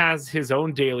if he has his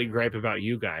own daily gripe about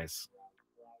you guys?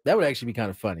 That would actually be kind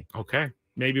of funny. Okay.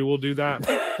 Maybe we'll do that.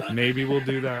 Maybe we'll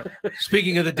do that.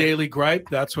 Speaking of the daily gripe,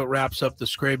 that's what wraps up the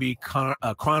Skraby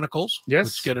Chronicles. Yes.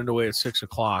 Which get underway at 6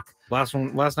 o'clock. Last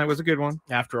night was a good one.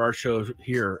 After our show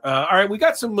here. All right, we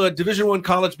got some Division I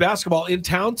college basketball in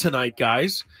town tonight,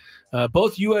 guys.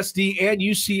 Both USD and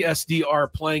UCSD are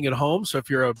playing at home. So if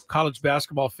you're a college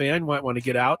basketball fan, you might want to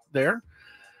get out there.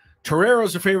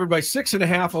 Toreros are favored by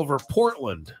 6.5 over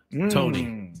Portland.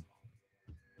 Tony.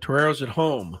 Toreros at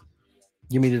home.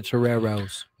 Give me the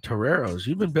Toreros. Toreros.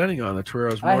 You've been betting on the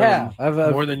Toreros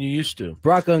more than you used to.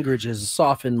 Brock Ungridge has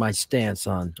softened my stance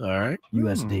on All right.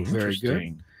 USD. Very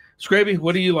good. Skraby,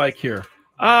 what do you like here?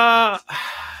 The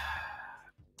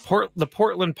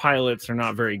Portland Pilots are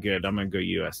not very good. I'm going to go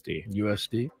USD.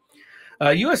 USD.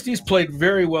 USD's played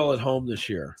very well at home this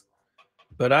year,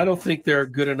 but I don't think they're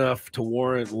good enough to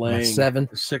warrant laying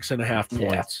 6.5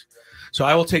 points. So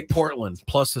I will take Portland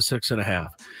plus the 6.5.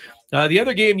 The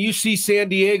other game, UC San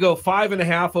Diego,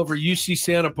 5.5 over UC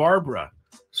Santa Barbara.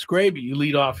 Skraby, you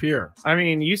lead off here. I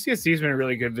mean, UCSD's been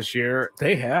really good this year.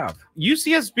 They have.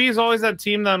 UCSB is always that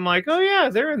team that I'm like, oh yeah,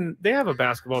 they have a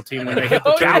basketball team when they hit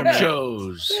the tournament.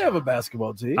 Gauchos. They have a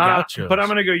basketball team. But I'm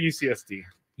going to go UCSD.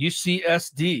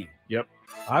 UCSD. Yep.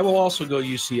 I will also go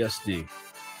UCSD.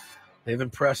 They've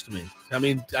impressed me. I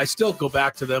mean, I still go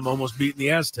back to them almost beating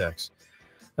the Aztecs.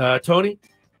 Tony?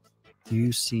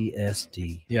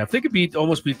 UCSD. Yeah, if they could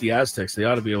almost beat the Aztecs, they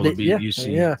ought to be able to beat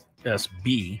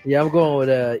UCSB. Yeah, I'm going with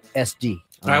SD.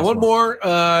 All right, one more.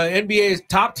 NBA's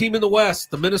top team in the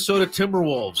West, the Minnesota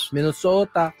Timberwolves.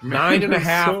 Minnesota.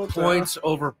 9.5 points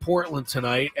over Portland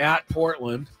tonight at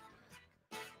Portland.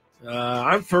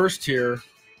 I'm first here.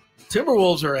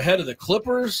 Timberwolves are ahead of the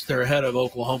Clippers. They're ahead of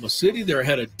Oklahoma City. They're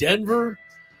ahead of Denver.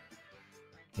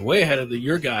 They're way ahead of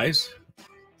your guys.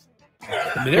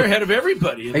 I mean, they're ahead of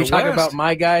everybody in the West. Are you talking about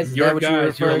my guys? Your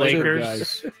guys, your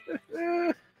Lakers.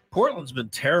 Portland's been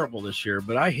terrible this year,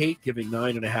 but I hate giving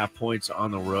 9.5 points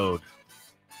on the road.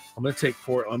 I'm going to take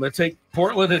Portland. I'm going to take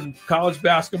Portland in college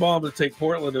basketball. I'm going to take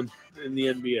Portland in the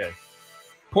NBA.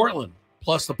 Portland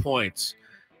plus the points.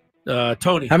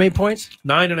 Tony, how many points?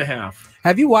 9.5.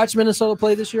 Have you watched Minnesota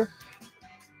play this year?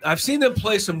 I've seen them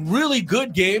play some really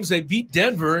good games. They beat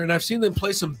Denver, and I've seen them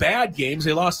play some bad games.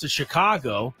 They lost to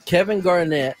Chicago. Kevin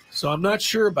Garnett. So I'm not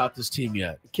sure about this team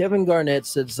yet. Kevin Garnett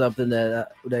said something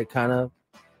that kind of.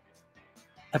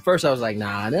 At first, I was like,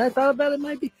 nah. And then I thought about it.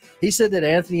 Might be. He said that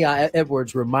Anthony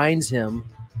Edwards reminds him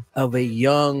of a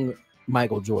young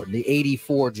Michael Jordan, the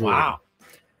 '84 Jordan. Wow.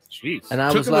 Jeez. And I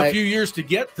took was him like, a few years to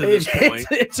get to this point.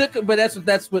 It took, but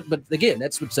again,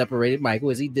 that's what separated Michael,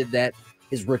 is he did that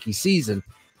his rookie season.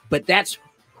 But that's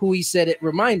who he said it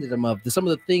reminded him of. Some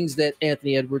of the things that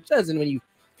Anthony Edwards does. And if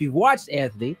you've watched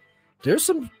Anthony, there's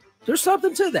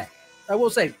something to that. I will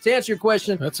say, to answer your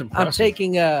question, that's impressive. I'm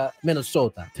taking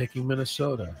Minnesota. Taking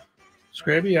Minnesota.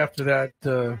 Skraby, after that.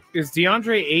 Is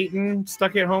DeAndre Ayton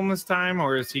stuck at home this time,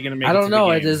 or is he going to make I it don't to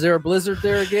know. the game? Is there a blizzard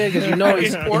there again? Because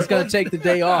he's going to take the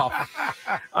day off.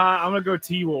 I'm going to go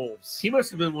T-Wolves. He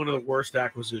must have been one of the worst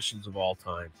acquisitions of all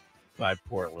time by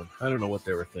Portland. I don't know what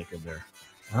they were thinking there.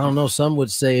 I don't know. Some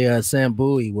would say Sam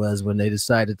Bowie was when they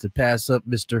decided to pass up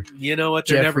Mr. You know what?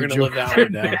 They're never going to live that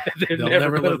one down. They'll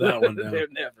never live that one down. They're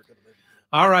never going to live.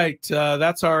 All right.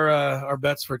 That's our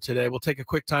bets for today. We'll take a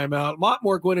quick timeout. A lot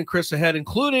more Gwynn and Chris ahead,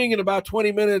 including in about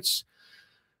 20 minutes,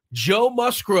 Joe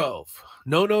Musgrove.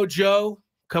 No Joe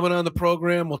coming on the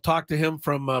program. We'll talk to him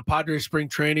from Padres spring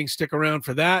training. Stick around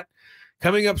for that.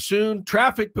 Coming up soon,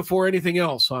 traffic before anything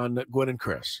else on Gwynn and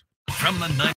Chris. From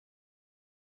the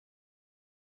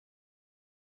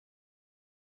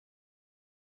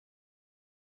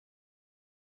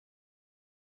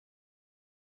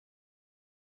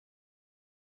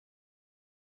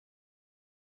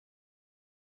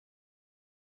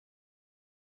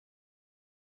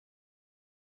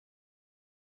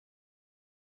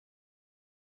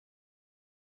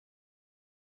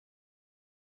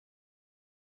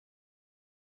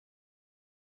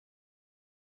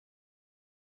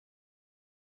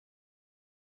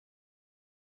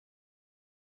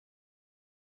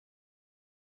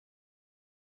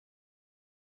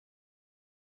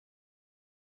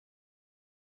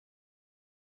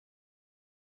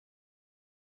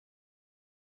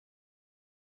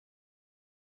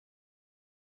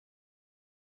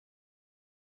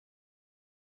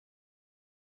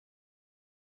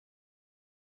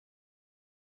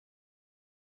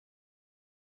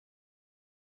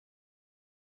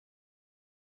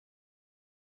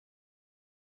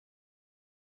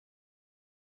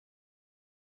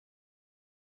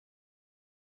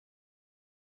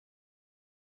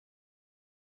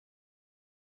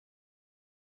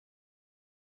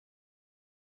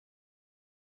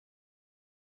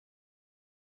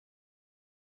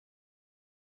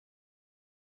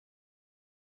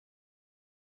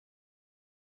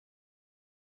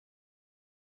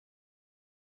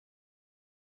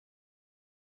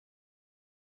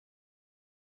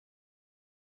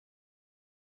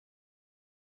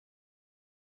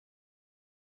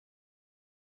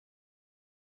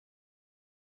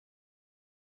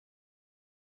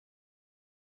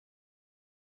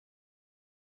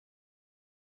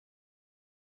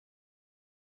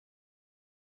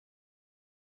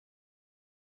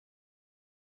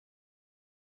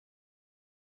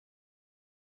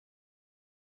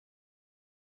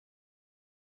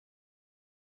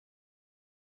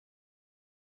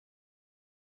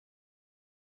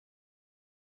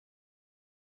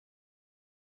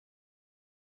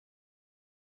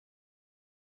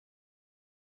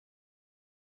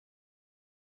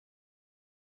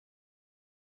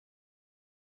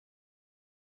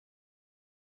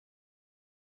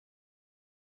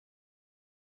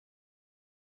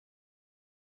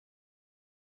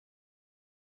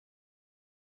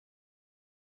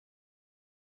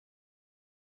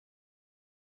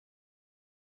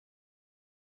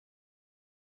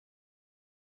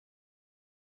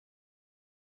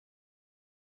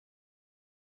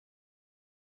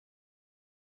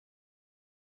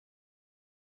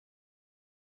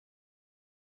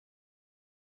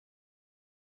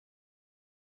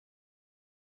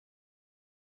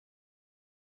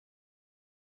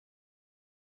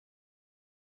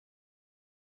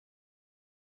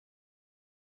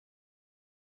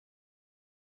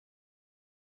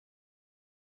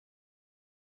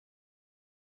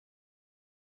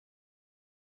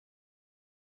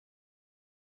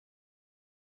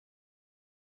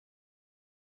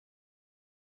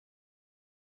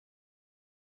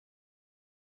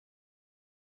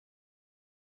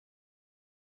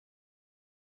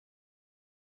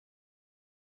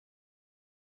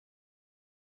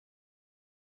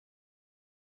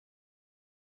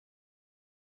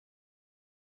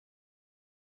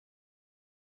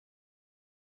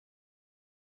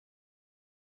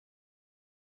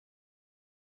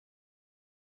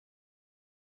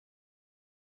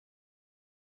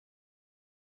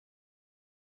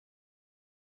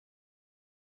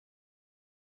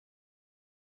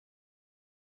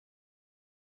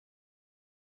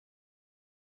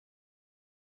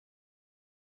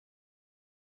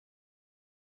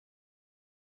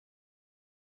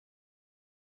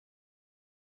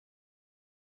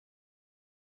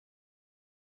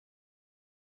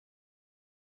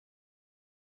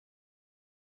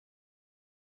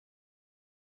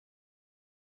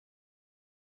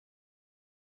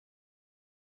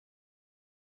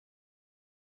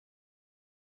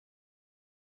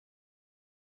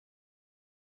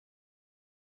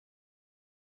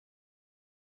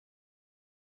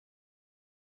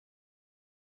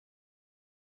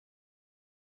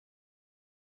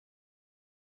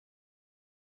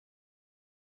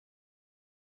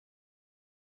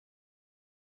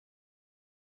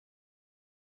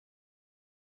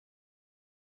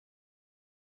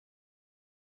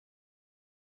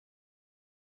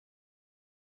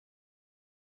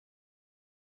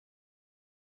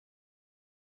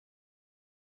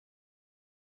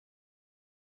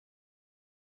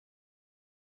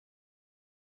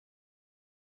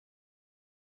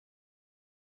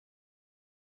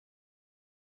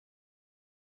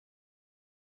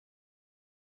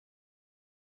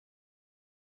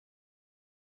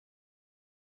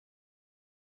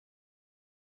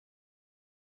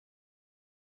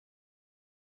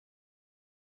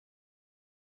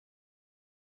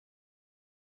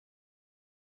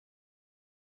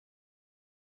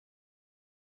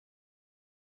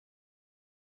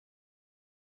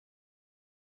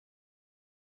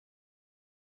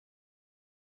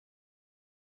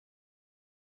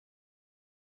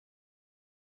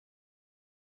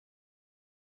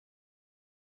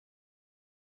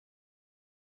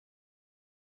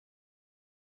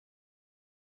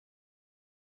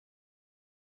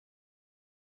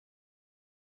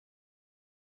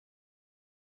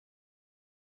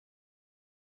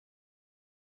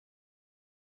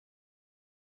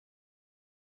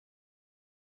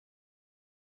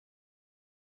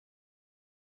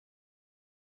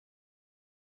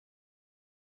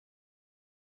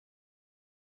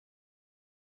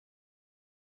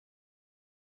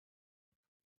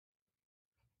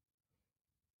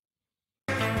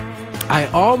I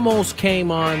almost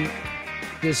came on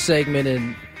this segment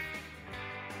and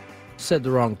said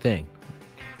the wrong thing,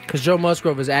 because Joe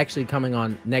Musgrove is actually coming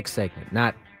on next segment,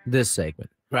 not this segment.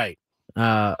 Right.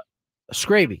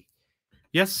 Skraby.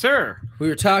 Yes, sir. We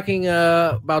were talking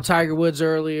about Tiger Woods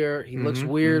earlier. He looks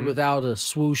weird without a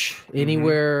swoosh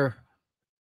anywhere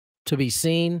to be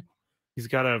seen. He's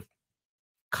got a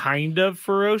kind of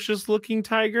ferocious looking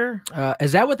tiger.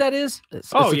 Is that what that is?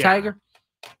 It's a tiger?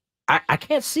 I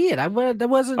can't see it. That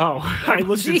wasn't. Oh, I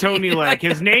looked at Tony like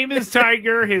his name is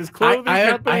Tiger. His clothing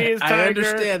company is Tiger. I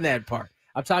understand that part.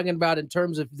 I'm talking about in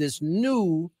terms of this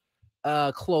new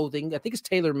clothing. I think it's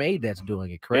TaylorMade that's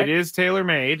doing it, correct? It is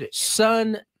TaylorMade.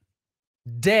 Sunday.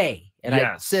 And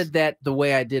I said that the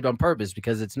way I did on purpose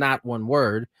because it's not one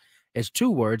word, it's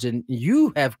two words. And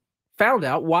you have found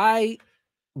out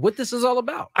what this is all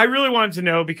about. I really wanted to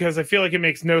know because I feel like it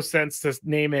makes no sense to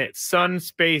name it Sun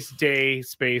Space Day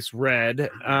Space Red.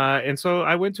 And so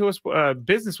I went to a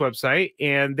business website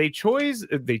and they chose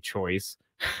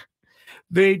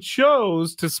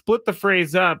to split the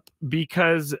phrase up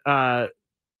because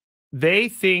they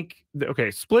think,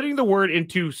 splitting the word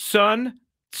into Sun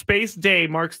Space Day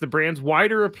marks the brand's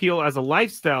wider appeal as a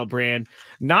lifestyle brand,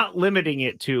 not limiting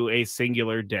it to a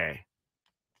singular day.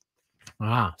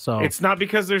 So it's not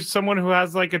because there's someone who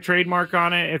has like a trademark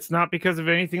on it. It's not because of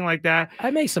anything like that.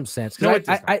 That makes some sense. No,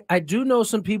 I do know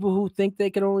some people who think they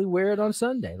can only wear it on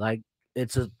Sunday. Like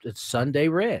it's Sunday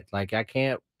red. Like I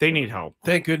can't. They need help.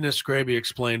 Thank goodness Skraby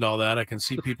explained all that. I can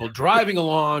see people driving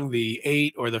along the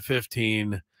 8 or the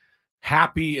 15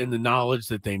 happy in the knowledge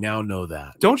that they now know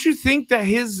that. Don't you think that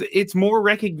it's more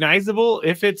recognizable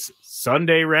if it's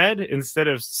Sunday red instead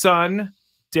of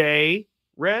Sunday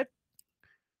red?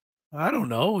 I don't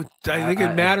know. I think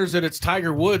it matters that it's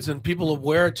Tiger Woods and people will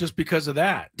wear it just because of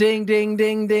that. Ding, ding,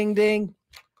 ding, ding, ding.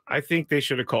 I think they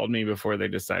should have called me before they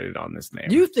decided on this name.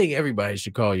 You think everybody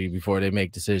should call you before they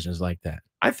make decisions like that?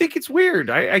 I think it's weird.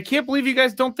 I can't believe you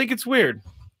guys don't think it's weird.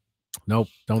 Nope.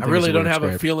 I really don't have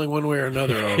a feeling one way or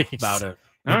another about it.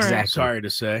 Exactly. Right. Sorry to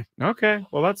say. Okay.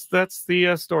 Well, that's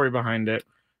the story behind it.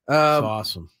 It's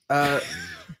awesome.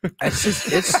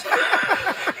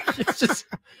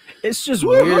 It's just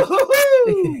weird.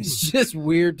 It's just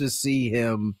weird to see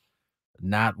him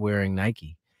not wearing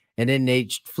Nike. And then they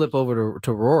flip over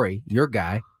to Rory, your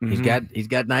guy. Mm-hmm. He's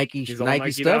got Nike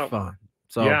stuff on.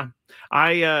 So yeah,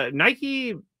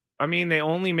 Nike. I mean, they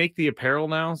only make the apparel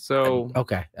now. So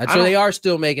okay, so they are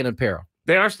still making apparel.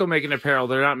 They are still making apparel.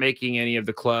 They're not making any of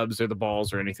the clubs or the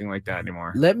balls or anything like that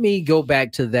anymore. Let me go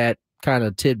back to that kind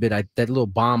of tidbit, that little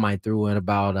bomb I threw in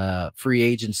about free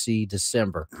agency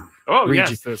December. Oh,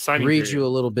 the signing read period. you a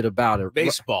little bit about it.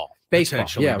 Baseball.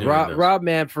 Yeah, Rob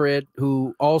Manfred,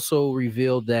 who also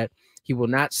revealed that he will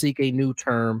not seek a new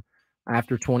term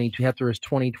after his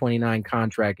 2029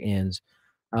 contract ends.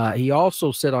 He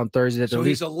also said on Thursday that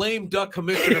he's a lame duck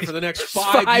commissioner for the next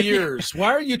 5 years. Why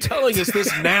are you telling us this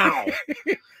now?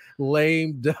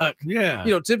 Lame duck. Yeah.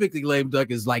 Typically lame duck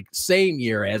is like same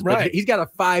year as, right. But he's got a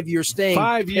 5-year staying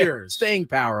 5 years staying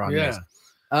power on this.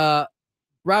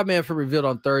 Rob Manfred revealed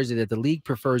on Thursday that the league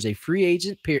prefers a free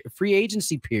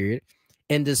agency period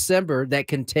in December that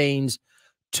contains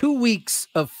 2 weeks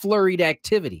of flurried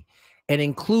activity and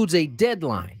includes a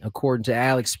deadline, according to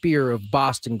Alex Spear of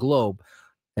Boston Globe.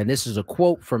 And this is a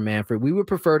quote from Manfred. We would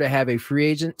prefer to have a free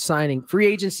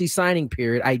agency signing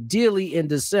period, ideally in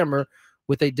December,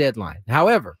 with a deadline.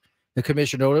 However, the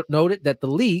commissioner noted that the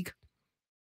league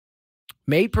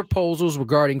made proposals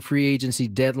regarding free agency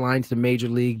deadlines to Major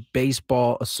League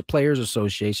Baseball Players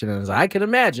Association, and as I can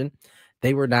imagine,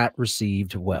 they were not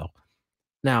received well.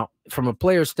 Now, from a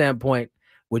player standpoint,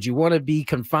 would you want to be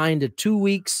confined to 2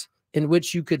 weeks in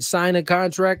which you could sign a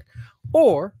contract,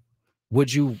 or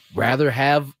would you rather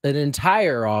have an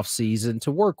entire offseason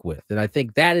to work with? And I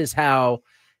think that is how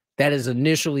that is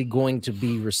initially going to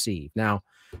be received. Now,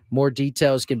 more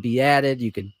details can be added.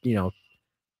 You could,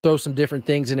 throw some different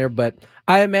things in there, but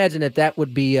I imagine that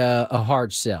would be a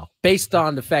hard sell based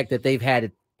on the fact that they've had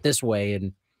it this way,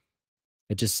 and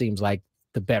it just seems like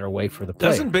the better way for the player.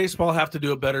 Doesn't baseball have to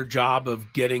do a better job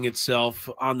of getting itself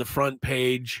on the front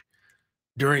page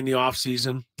during the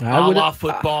offseason?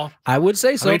 Football? I would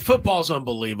say so. I mean, football's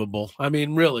unbelievable. I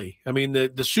mean, really. I mean,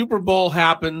 the Super Bowl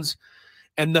happens,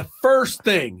 and the first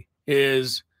thing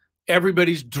is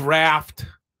everybody's draft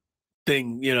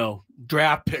thing,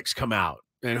 draft picks come out.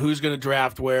 And who's going to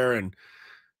draft where, and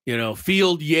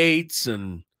Field Yates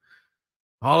and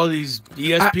all of these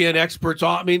ESPN experts.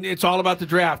 It's all about the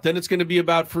draft. Then it's going to be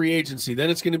about free agency.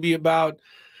 Then it's going to be about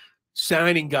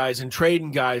signing guys and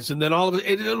trading guys, and then all of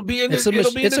it, it'll be in. It's a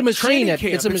machine. It's a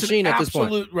machine at this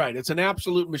point. Right. It's an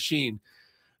absolute machine.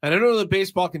 And I don't know that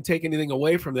baseball can take anything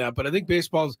away from that, but I think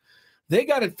they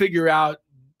got to figure out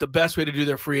the best way to do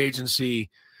their free agency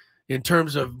in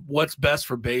terms of what's best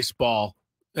for baseball.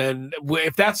 And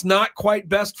if that's not quite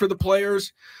best for the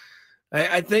players,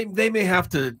 I think they may have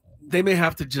to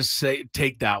just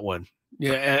take that one,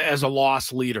 as a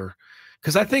loss leader.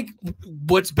 Because I think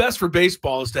what's best for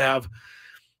baseball is to have,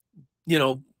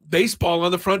 baseball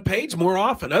on the front page more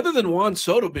often. Other than Juan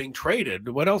Soto being traded,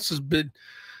 what else has been,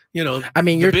 I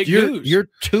mean, your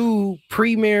two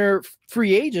premier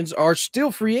free agents are still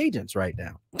free agents right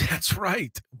now. That's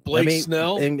right. Blake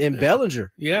Snell and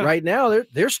Bellinger. Yeah. Right now,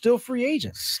 they're still free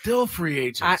agents. Still free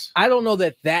agents. I don't know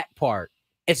that part.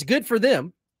 It's good for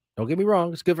them. Don't get me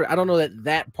wrong. It's good for. I don't know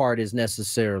that part is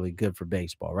necessarily good for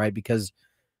baseball, right? Because,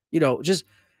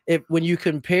 when you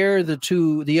compare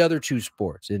the other two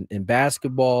sports in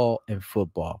basketball and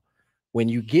football, when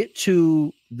you get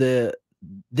to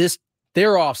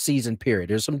their off-season period,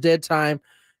 there's some dead time,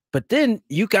 but then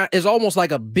it's almost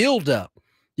like a build-up.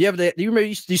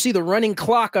 You see the running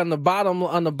clock on the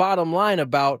bottom line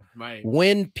about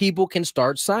when people can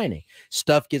start signing.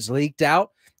 Stuff gets leaked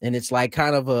out, and it's like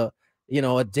kind of a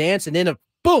dance, and then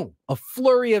a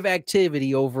flurry of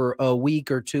activity over a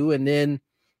week or two, and then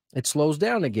it slows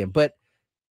down again. But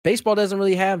baseball doesn't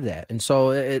really have that, and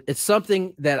so it's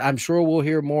something that I'm sure we'll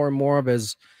hear more and more of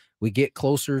as we get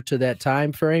closer to that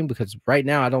time frame, because right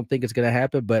now I don't think it's going to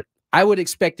happen, but I would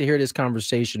expect to hear this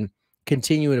conversation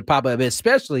continuing to pop up,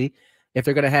 especially if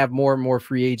they're going to have more and more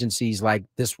free agencies like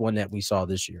this one that we saw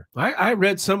this year. I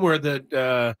read somewhere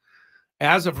that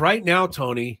as of right now,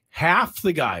 Tony, half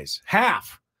the guys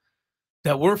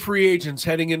that were free agents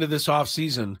heading into this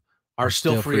offseason are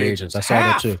still free agents. I saw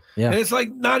that too. Yeah. And it's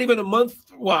like not even a month.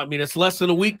 Well, I mean, it's less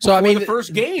than a week before the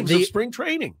first games of spring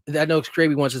training. I know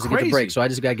Skraby wants us to get the break, so I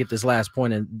just got to get this last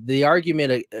point. And the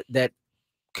argument that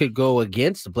could go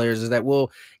against the players is that,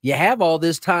 well, you have all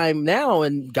this time now,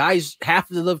 and guys,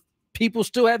 half of the people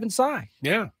still haven't signed.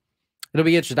 Yeah. It'll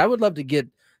be interesting. I would love to get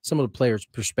some of the players'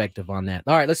 perspective on that.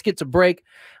 All right, let's get to break.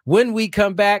 When we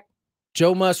come back,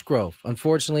 Joe Musgrove.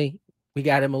 Unfortunately, we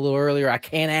got him a little earlier. I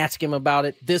can't ask him about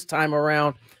it this time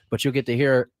around, but you'll get to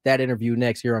hear that interview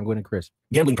next here on Gwynn and Chris.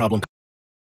 Gambling problem.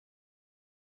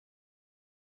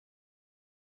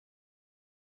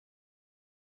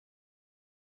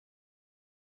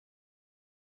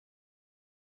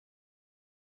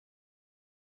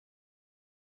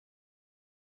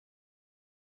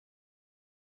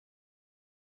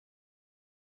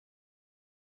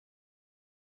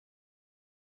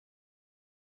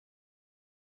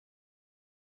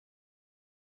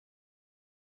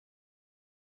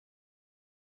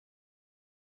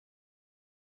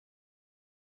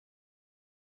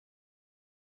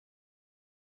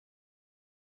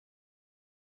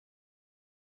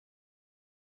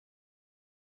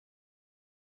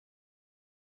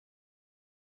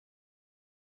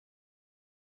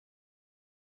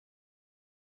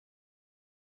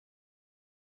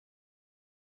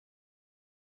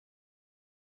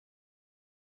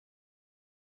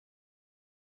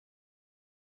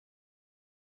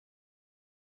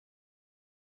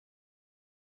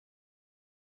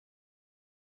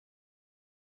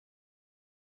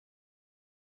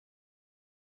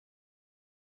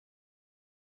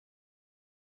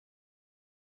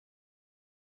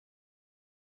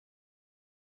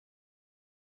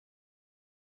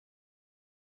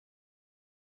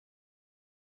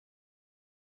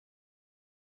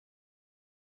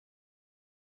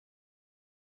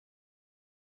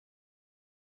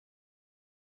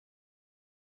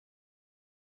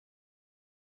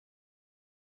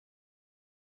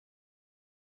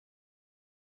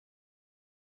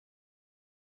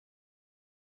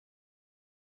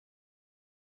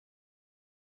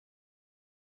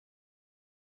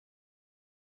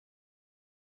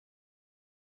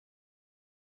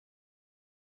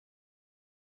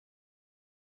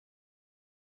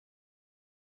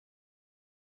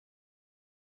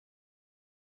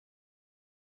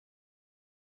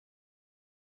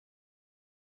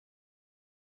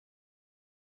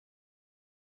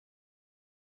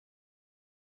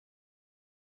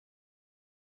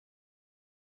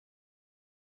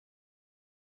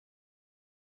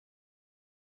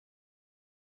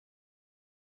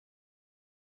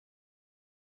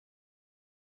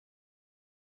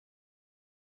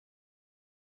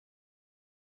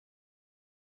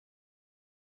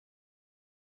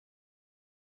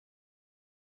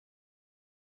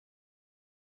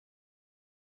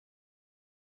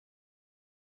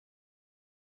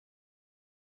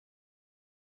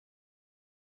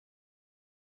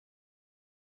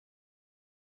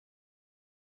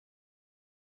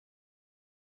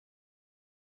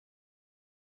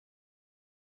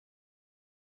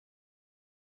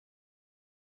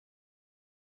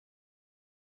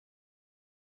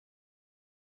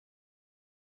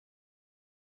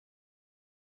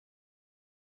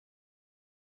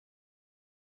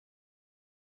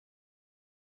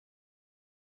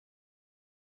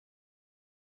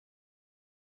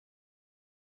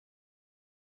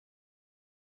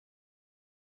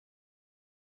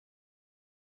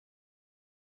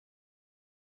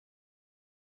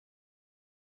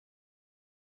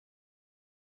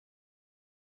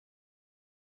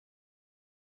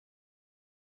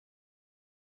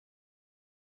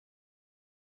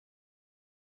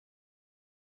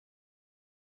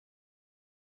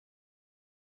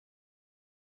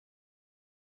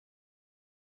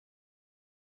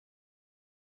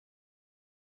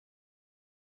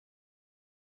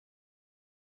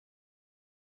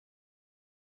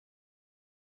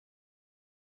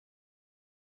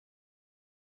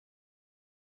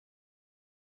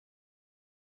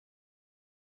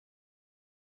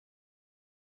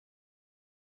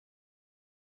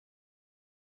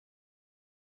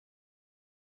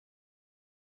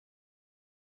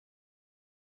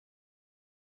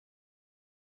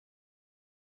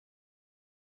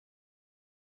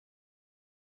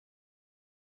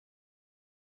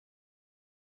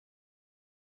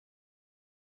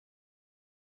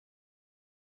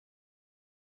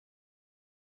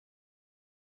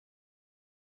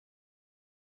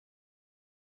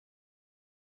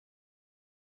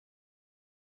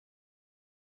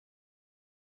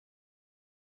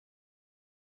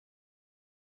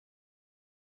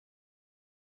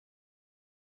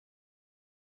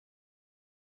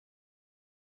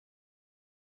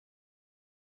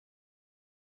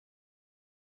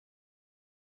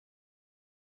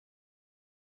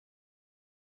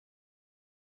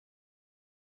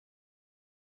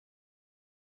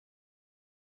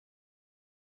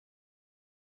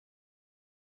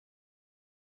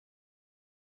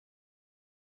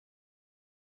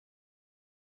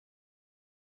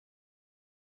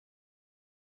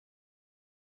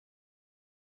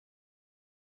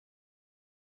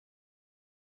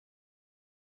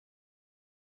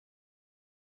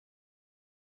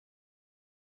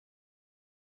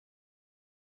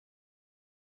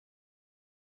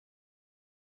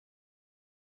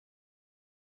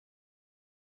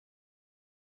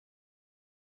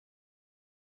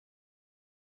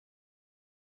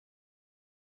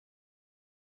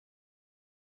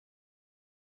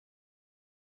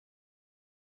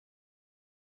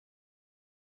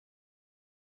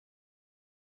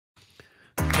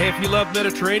 Hey, if you love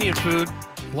Mediterranean food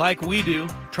like we do,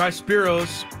 try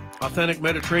Spiro's authentic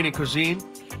Mediterranean cuisine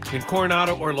in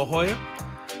Coronado or La Jolla.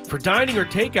 For dining or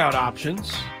takeout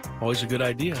options, always a good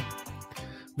idea,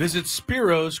 visit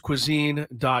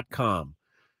spiroscuisine.com.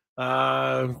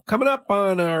 Coming up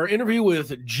on our interview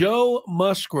with Joe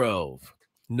Musgrove.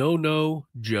 No,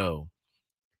 Joe.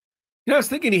 I was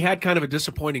thinking he had kind of a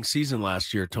disappointing season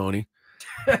last year, Tony.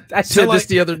 I said this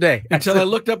the other day. Until I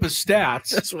looked up his stats.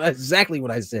 That's exactly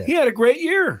what I said. He had a great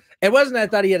year. It wasn't that I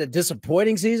thought he had a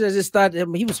disappointing season. I just thought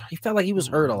he felt like he was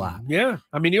hurt a lot. Yeah.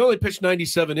 I mean, he only pitched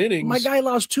 97 innings. My guy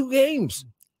lost 2 games.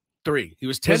 3. He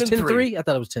was 10-3. I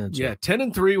thought it was 10-2. Yeah,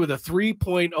 10-3 with a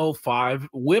 3.05.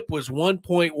 Whip was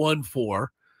 1.14.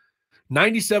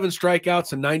 97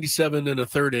 strikeouts and 97 in the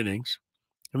third innings.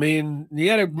 I mean, he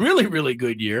had a really, really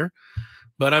good year.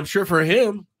 But I'm sure for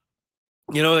him,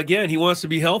 again, he wants to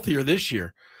be healthier this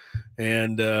year.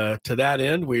 And to that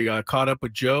end, we caught up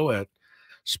with Joe at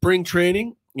spring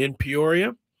training in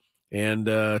Peoria and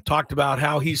talked about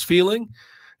how he's feeling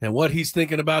and what he's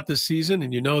thinking about this season.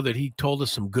 And that he told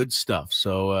us some good stuff.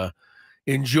 So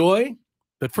enjoy.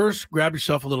 But first, grab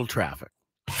yourself a little traffic.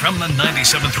 From the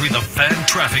 97.3 The Fan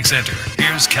Traffic Center,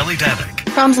 here's Kelly Danick.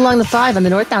 Problems along the 5 on the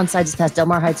northbound side just past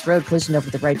Delmar Heights Road. Collision over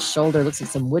the right shoulder. Looks like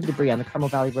some wood debris on the Carmel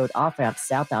Valley Road off-ramp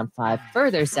southbound 5.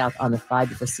 Further south on the 5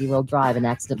 before SeaWorld Drive. An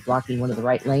accident blocking one of the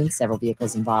right lanes. Several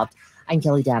vehicles involved. I'm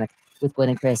Kelly Danick with Gwynn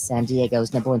and Chris, San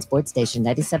Diego's #1 sports station,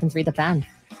 97.3 The Fan.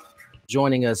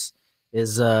 Joining us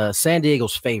is San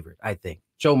Diego's favorite, I think.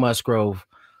 Joe Musgrove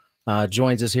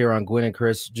joins us here on Gwynn and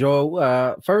Chris.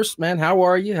 Joe, first, man, how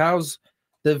are you? How's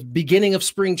the beginning of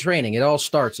spring training? It all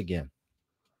starts again.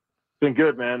 Been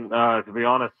good, man. To be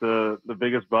honest, the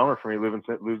biggest bummer for me leaving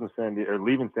San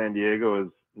Diego is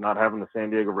not having the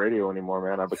San Diego radio anymore,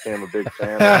 man. I became a big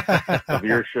fan of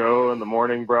your show and the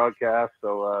morning broadcast.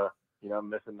 So,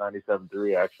 I'm missing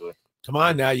 97.3 actually. Come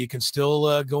on now, you can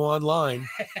still go online,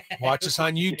 watch us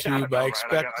on YouTube. I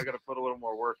expect I got to put a little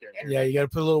more work in here. Yeah, you got to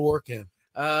put a little work in.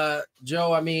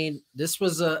 Joe, I mean, this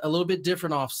was a little bit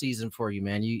different off season for you,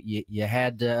 man. You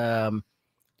had to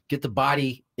get the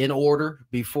body in order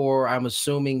before, I'm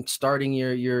assuming, starting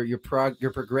your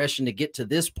progression to get to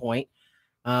this point.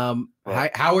 How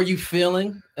are you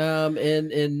feeling?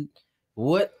 And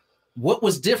what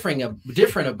was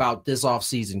different about this off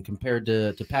season compared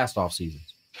to past off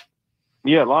seasons?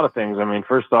 Yeah, a lot of things. I mean,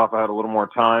 first off, I had a little more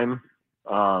time.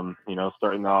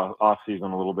 Starting the off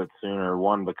season a little bit sooner.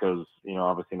 One, because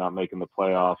obviously not making the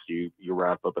playoffs, you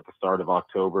wrap up at the start of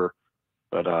October.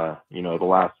 But the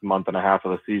last month and a half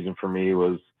of the season for me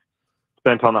was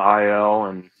spent on the IL,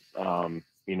 and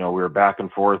we were back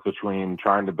and forth between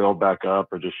trying to build back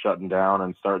up or just shutting down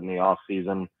and starting the off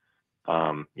season.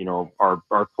 Our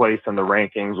place in the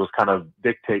rankings was kind of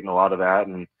dictating a lot of that,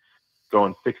 and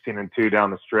going 16-2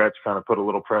 down the stretch kind of put a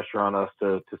little pressure on us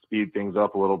to speed things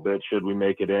up a little bit. Should we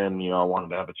make it in, I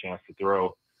wanted to have a chance to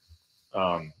throw.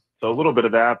 So a little bit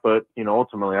of that, but,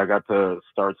 ultimately I got to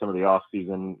start some of the off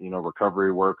season,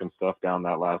 recovery work and stuff down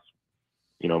that last,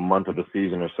 month of the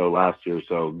season or so last year.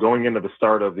 So going into the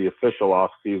start of the official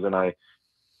off season, I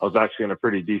was actually in a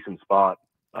pretty decent spot.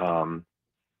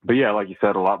 But yeah, like you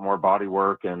said, a lot more body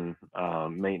work and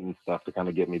maintenance stuff to kind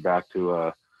of get me back to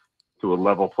a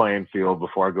level playing field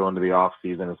before I go into the off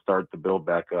season and start to build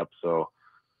back up. So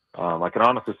I can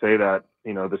honestly say that,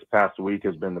 this past week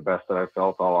has been the best that I've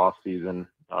felt all off season.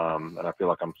 And I feel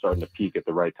like I'm starting to peak at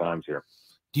the right times here.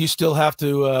 Do you still have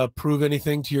to prove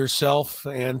anything to yourself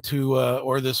and to,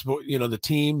 or this, the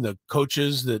team, the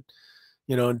coaches that,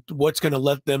 what's going to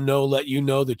let you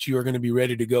know that you are going to be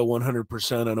ready to go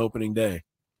 100% on opening day?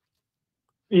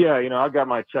 Yeah. I've got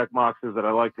my check boxes that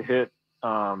I like to hit,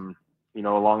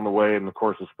 along the way in the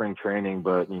course of spring training,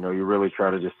 but, you really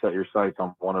try to just set your sights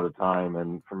on one at a time.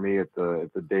 And for me, it's a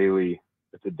daily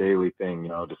thing,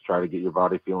 just try to get your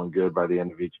body feeling good by the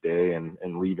end of each day and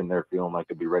leaving there feeling like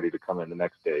to be ready to come in the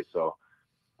next day. So,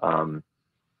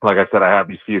 like I said, I have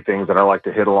these few things that I like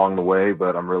to hit along the way,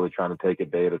 but I'm really trying to take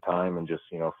it day at a time and just,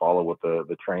 follow what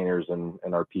the trainers and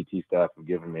our PT staff have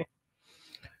given me.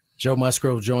 Joe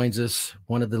Musgrove joins us,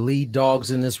 one of the lead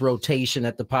dogs in this rotation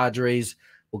at the Padres.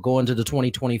 We'll go into the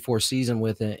 2024 season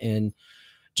with it. And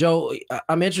Joe,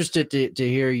 I'm interested to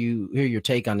hear your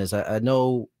take on this. I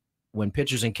know when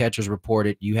pitchers and catchers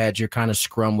reported, you had your kind of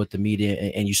scrum with the media,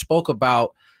 and you spoke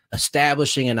about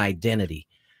establishing an identity.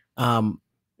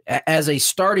 As a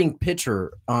starting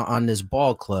pitcher on this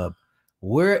ball club,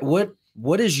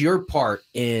 what is your part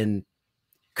in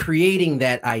creating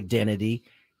that identity?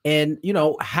 And,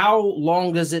 how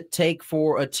long does it take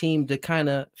for a team to kind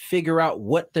of figure out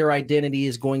what their identity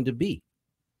is going to be?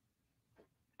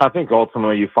 I think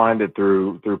ultimately you find it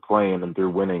through playing and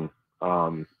through winning.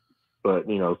 But,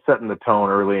 you know, setting the tone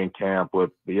early in camp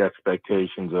with the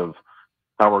expectations of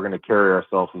how we're going to carry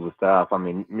ourselves as a staff. I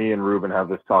mean, me and Ruben have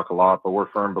this talk a lot, but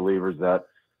we're firm believers that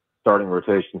starting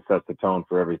rotation sets the tone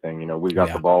for everything. You know, we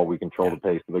got the ball, we control the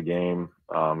pace of the game.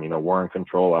 You know, we're in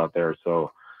control out there.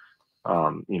 So,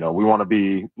 you know, we want to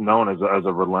be known as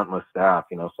a relentless staff,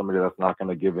 you know, somebody that's not going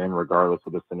to give in regardless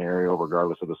of the scenario,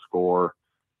 regardless of the score.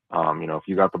 You know, if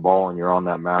you got the ball and you're on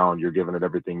that mound, you're giving it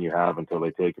everything you have until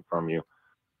they take it from you.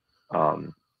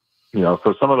 You know,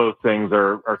 so some of those things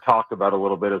are talked about a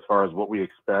little bit as far as what we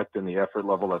expect and the effort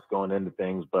level that's going into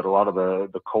things. But a lot of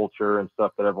the culture and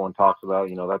stuff that everyone talks about,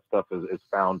 you know, that stuff is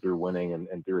found through winning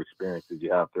and through experiences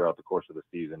you have throughout the course of the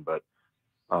season. But,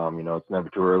 you know, it's never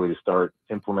too early to start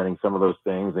implementing some of those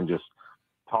things and just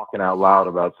talking out loud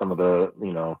about some of the,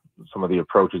 you know, some of the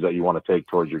approaches that you want to take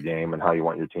towards your game and how you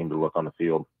want your team to look on the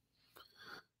field.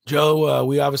 Joe,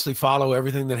 we obviously follow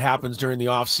everything that happens during the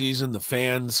offseason. The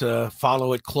fans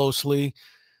follow it closely,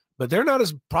 but they're not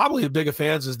as probably as big of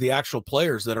fans as the actual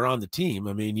players that are on the team.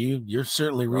 I mean, you're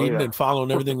certainly reading and following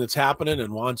everything that's happening,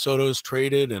 and Juan Soto's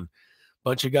traded, and a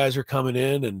bunch of guys are coming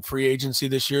in, and free agency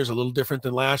this year is a little different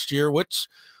than last year. What's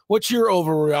your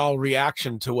overall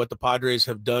reaction to what the Padres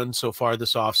have done so far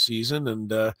this offseason,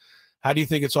 and how do you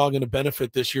think it's all going to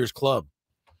benefit this year's club?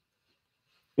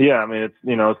 Yeah, I mean,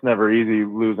 it's never easy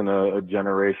losing a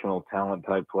generational talent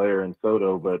type player in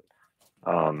Soto, but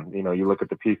you know, you look at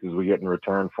the pieces we get in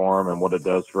return for him and what it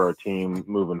does for our team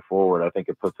moving forward. I think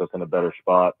it puts us in a better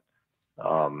spot,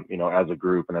 you know, as a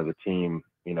group and as a team.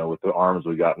 You know, with the arms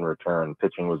we got in return,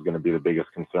 pitching was going to be the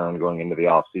biggest concern going into the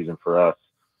off season for us.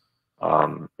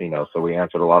 You know, so we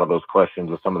answered a lot of those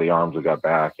questions with some of the arms we got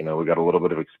back. You know, we got a little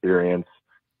bit of experience.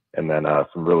 And then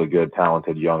some really good,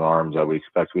 talented young arms that we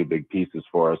expect to be big pieces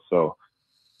for us. So,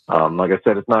 like I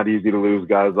said, it's not easy to lose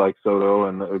guys like Soto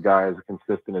and a guy as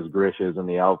consistent as Grish is in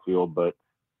the outfield. But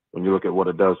when you look at what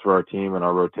it does for our team and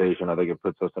our rotation, I think it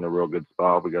puts us in a real good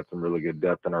spot. We got some really good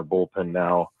depth in our bullpen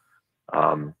now.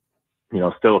 You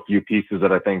know, still a few pieces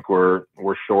that I think we're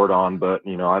short on. But,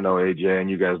 you know, I know AJ and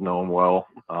you guys know him well.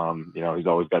 You know, he's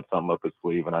always got something up his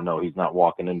sleeve. And I know he's not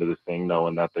walking into this thing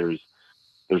knowing that there's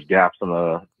gaps in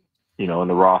the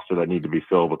roster that need to be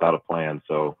filled without a plan.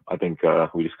 So I think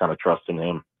we just kind of trust in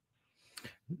him.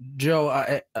 Joe,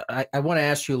 I want to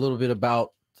ask you a little bit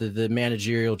about the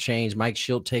managerial change. Mike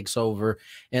Shildt takes over.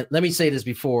 And let me say this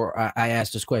before I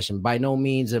ask this question. By no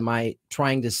means am I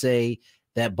trying to say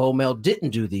that Bo Mel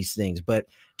didn't do these things, but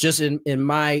just in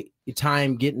my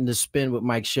time getting to spend with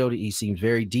Mike Shildt, he seems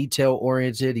very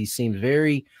detail-oriented. He seems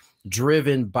very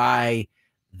driven by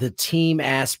the team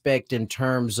aspect in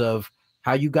terms of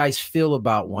how you guys feel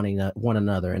about one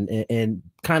another and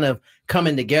kind of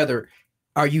coming together.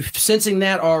 Are you sensing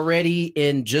that already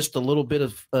in just a little bit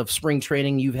of spring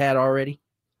training you've had already?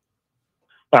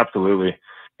 Absolutely.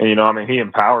 And, you know, I mean, he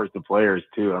empowers the players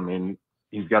too. I mean,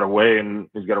 he's got a way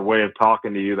of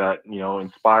talking to you that, you know,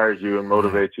 inspires you and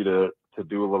motivates you to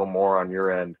do a little more on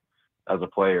your end as a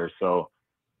player. So,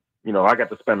 you know, I got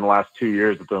to spend the last 2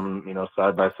 years with him, you know,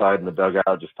 side by side in the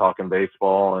dugout, just talking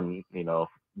baseball and, you know,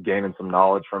 gaining some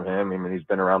knowledge from him. I mean, he's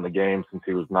been around the game since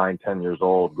he was 9-10 years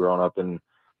old, growing up in,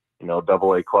 you know,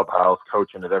 AA clubhouse,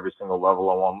 coaching at every single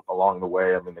level along the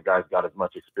way. I mean, the guy's got as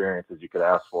much experience as you could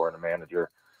ask for in a manager.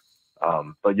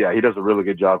 But yeah, he does a really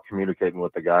good job communicating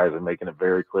with the guys and making it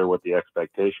very clear what the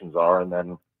expectations are. And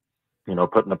then, you know,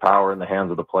 putting the power in the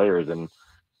hands of the players and,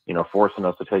 you know, forcing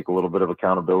us to take a little bit of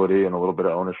accountability and a little bit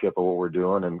of ownership of what we're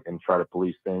doing and try to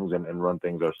police things and run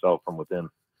things ourselves from within.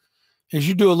 As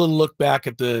you do a little look back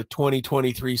at the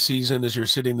 2023 season, as you're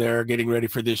sitting there getting ready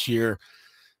for this year,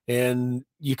 and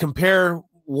you compare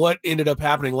what ended up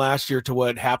happening last year to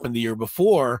what happened the year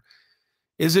before,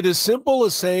 is it as simple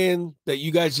as saying that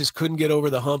you guys just couldn't get over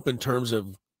the hump in terms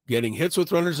of getting hits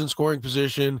with runners in scoring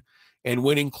position and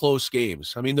winning close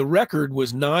games? I mean, the record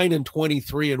was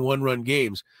 9-23 in one-run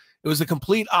games. It was the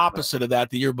complete opposite of that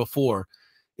the year before.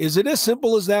 Is it as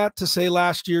simple as that to say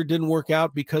last year didn't work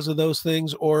out because of those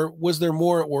things, or was there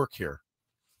more at work here?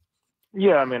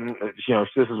 Yeah, I mean, you know,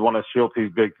 this is one of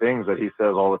Shilty's big things that he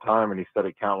says all the time, and he said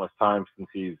it countless times since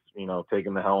he's, you know,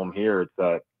 taken the helm here. It's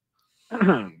that,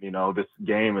 you know, this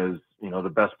game is, you know, the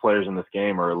best players in this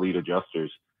game are elite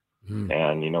adjusters.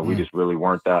 And, you know, we just really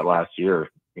weren't that last year.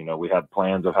 You know, we had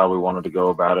plans of how we wanted to go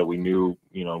about it. We knew,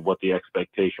 you know, what the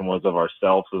expectation was of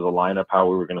ourselves as a lineup, how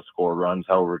we were going to score runs,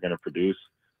 how we were going to produce.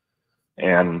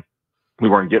 And we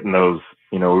weren't getting those,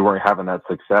 you know, we weren't having that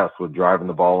success with driving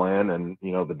the ball in and,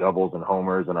 you know, the doubles and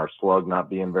homers and our slug not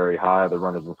being very high, the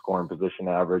runners in scoring position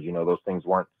average, you know, those things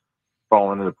weren't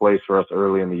falling into place for us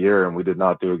early in the year, and we did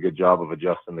not do a good job of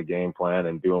adjusting the game plan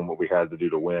and doing what we had to do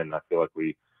to win. I feel like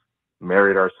we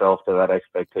married ourselves to that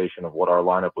expectation of what our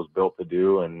lineup was built to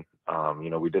do, and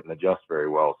we didn't adjust very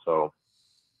well. So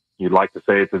you'd like to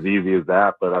say it's as easy as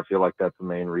that, but I feel like that's the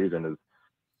main reason is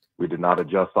we did not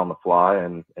adjust on the fly,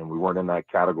 and we weren't in that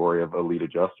category of elite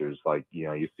adjusters like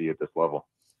you see at this level.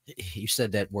 You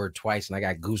said that word twice, and I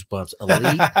got goosebumps.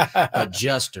 Elite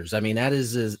adjusters. I mean, that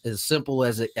is as simple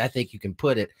as I think you can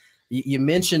put it. You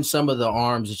mentioned some of the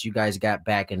arms that you guys got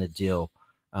back in the deal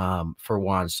for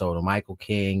Juan Soto, Michael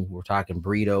King. We're talking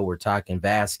Brito. We're talking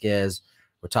Vasquez.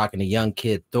 We're talking the young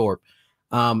kid Thorpe.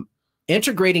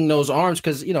 Integrating those arms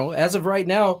because, as of right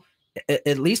now,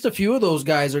 at least a few of those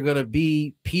guys are going to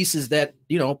be pieces that,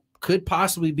 could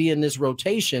possibly be in this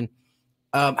rotation.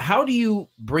 How do you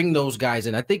bring those guys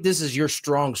in? I think this is your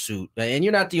strong suit, and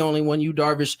you're not the only one. You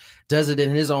Darvish does it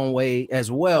in his own way as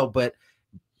well. But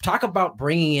talk about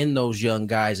bringing in those young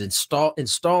guys,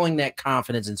 installing that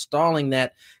confidence, installing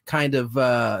that kind of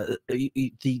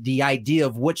the idea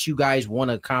of what you guys want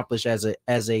to accomplish as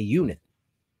a unit.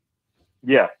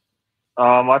 Yeah,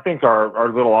 I think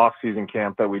our little off-season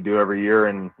camp that we do every year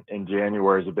in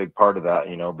January is a big part of that.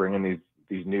 Bringing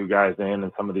these new guys in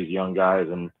and some of these young guys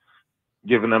and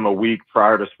giving them a week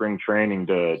prior to spring training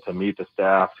to meet the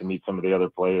staff, to meet some of the other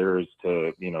players,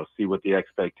 to, see what the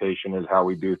expectation is, how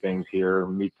we do things here,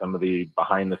 meet some of the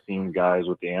behind the scenes guys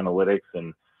with the analytics,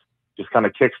 and just kind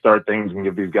of kickstart things and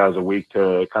give these guys a week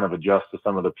to kind of adjust to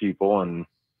some of the people and,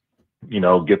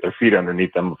 get their feet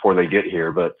underneath them before they get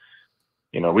here. But,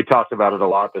 we talked about it a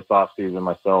lot this offseason,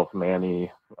 myself,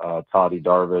 Manny, Toddy,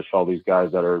 Darvish, all these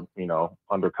guys that are,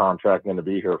 under contract and going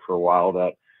to be here for a while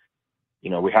that,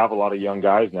 we have a lot of young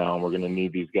guys now, and we're going to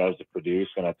need these guys to produce.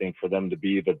 And I think for them to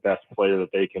be the best player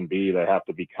that they can be, they have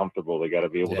to be comfortable. They got to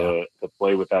be able to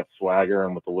play with that swagger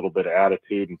and with a little bit of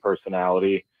attitude and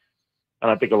personality. And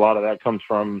I think a lot of that comes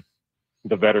from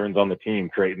the veterans on the team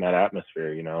creating that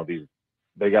atmosphere.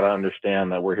 They got to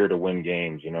understand that we're here to win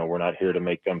games. We're not here to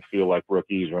make them feel like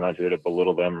rookies. We're not here to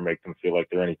belittle them or make them feel like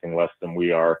they're anything less than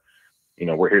we are.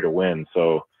 We're here to win.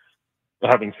 So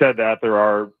having said that,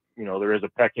 there is a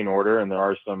pecking order, and there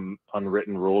are some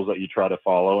unwritten rules that you try to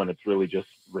follow, and it's really just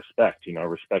respect.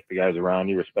 Respect the guys around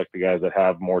you, respect the guys that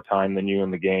have more time than you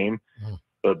in the game,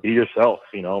 but be yourself.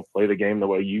 Play the game the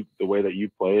way that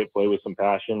you play it. Play with some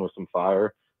passion, with some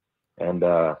fire, and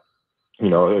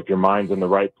if your mind's in the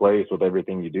right place with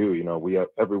everything you do,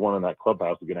 everyone in that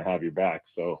clubhouse is going to have your back.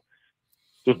 So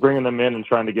just bringing them in and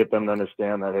trying to get them to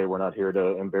understand that, hey, we're not here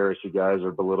to embarrass you guys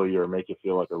or belittle you or make you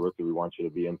feel like a rookie. We want you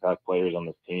to be impact players on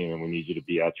this team, and we need you to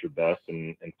be at your best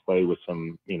and play with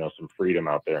some freedom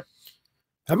out there.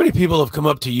 How many people have come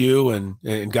up to you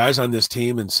and guys on this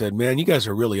team and said, man, you guys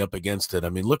are really up against it? I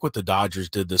mean, look what the Dodgers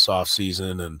did this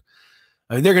offseason, and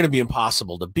I mean, they're going to be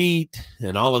impossible to beat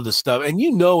and all of this stuff. And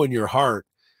in your heart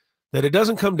that it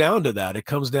doesn't come down to that. It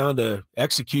comes down to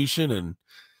execution and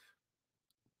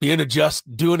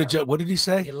what did he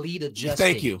say? Elite adjusting.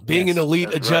 Thank you. Being an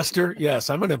elite adjuster. Right.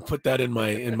 Yes, I'm going to put that in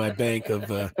my bank of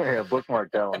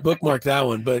bookmark that one. Bookmark that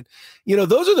one. But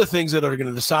those are the things that are going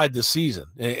to decide this season.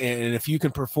 And if you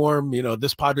can perform,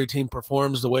 this Padre team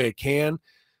performs the way it can,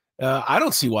 I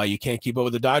don't see why you can't keep up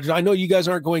with the Dodgers. I know you guys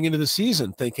aren't going into the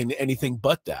season thinking anything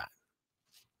but that.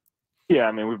 Yeah,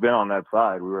 I mean, we've been on that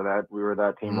side. We were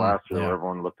that team last year where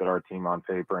everyone looked at our team on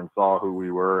paper and saw who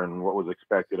we were and what was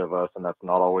expected of us, and that's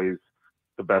not always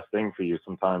the best thing for you.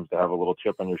 Sometimes to have a little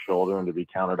chip on your shoulder and to be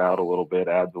counted out a little bit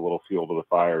adds a little fuel to the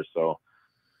fire. So,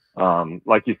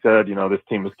 like you said, this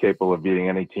team is capable of beating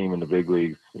any team in the big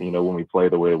leagues, when we play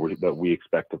the way that we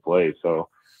expect to play. So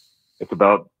it's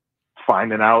about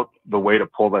finding out the way to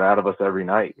pull that out of us every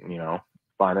night,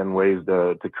 finding ways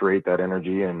to create that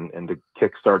energy and to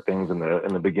kickstart things in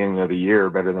the beginning of the year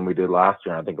better than we did last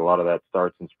year. And I think a lot of that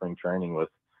starts in spring training with,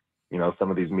 some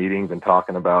of these meetings and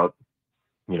talking about,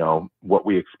 what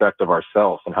we expect of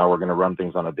ourselves and how we're going to run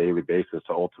things on a daily basis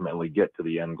to ultimately get to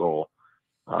the end goal.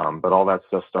 But all that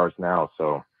stuff starts now.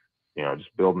 So,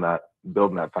 just building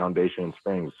that foundation in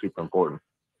spring is super important.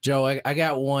 Joe, I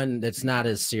got one that's not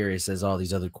as serious as all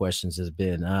these other questions has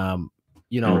been.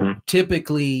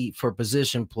 Typically for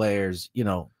position players,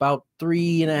 about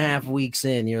 3.5 weeks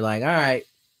in, you're like, all right,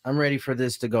 I'm ready for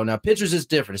this to go. Now, pitchers is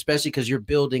different, especially because you're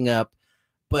building up.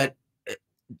 But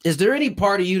is there any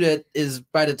part of you that is,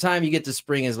 by the time you get to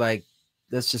spring, is like,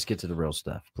 let's just get to the real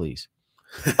stuff, please?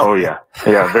 Oh yeah,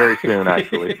 very soon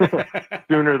actually,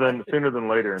 sooner than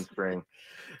later in spring.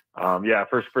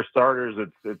 For starters,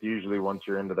 it's usually once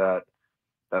you're into that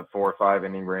 4 or 5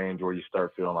 inning range where you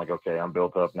start feeling like, okay, I'm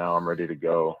built up now, I'm ready to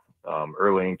go.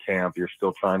 early in camp. You're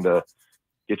still trying to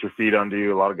get your feet under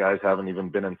you. A lot of guys haven't even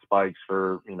been in spikes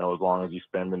for, as long as you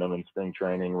spend in them in spring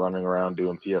training, running around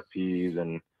doing PFPs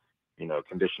and,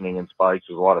 conditioning and spikes.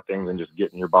 There's a lot of things and just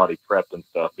getting your body prepped and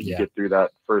stuff. But you get through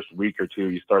that first week or two,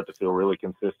 you start to feel really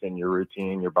consistent in your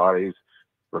routine, your body's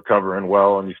recovering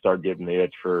well, and you start getting the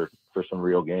itch for some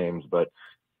real games. But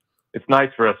it's nice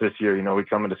for us this year. We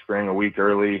come into spring a week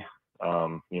early,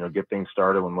 get things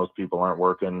started when most people aren't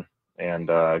working, and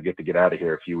get out of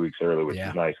here a few weeks early, which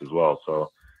is nice as well.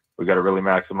 So we got to really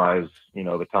maximize,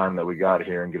 the time that we got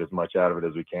here and get as much out of it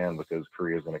as we can, because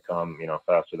Korea is going to come,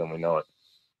 faster than we know it.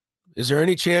 Is there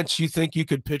any chance you think you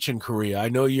could pitch in Korea? I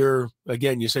know you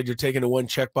said you're taking it one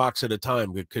checkbox at a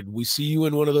time. Could we see you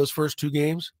in one of those first 2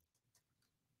 games?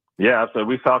 Yeah, so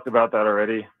we've talked about that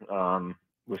already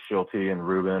with Schulte and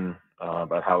Ruben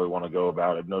about how we want to go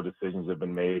about it. No decisions have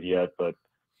been made yet, but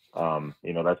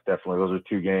that's definitely, those are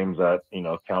 2 games that,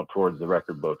 count towards the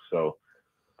record book. So,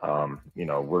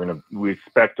 we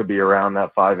expect to be around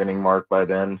that 5-inning mark by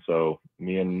then. So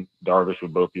me and Darvish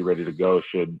would both be ready to go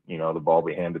should, the ball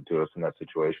be handed to us in that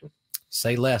situation.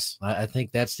 Say less. I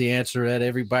think that's the answer that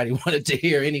everybody wanted to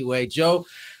hear anyway. Joe,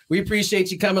 we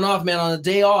appreciate you coming off, man, on a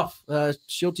day off.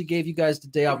 Schulte gave you guys the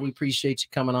day off. We appreciate you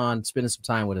coming on, spending some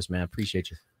time with us, man.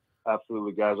 Appreciate you.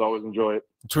 Absolutely, guys. Always enjoy it.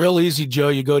 It's real easy, Joe.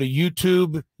 You go to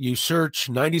YouTube, you search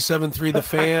 97.3 The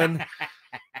Fan,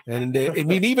 and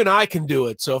even I can do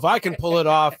it. So if I can pull it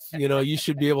off, you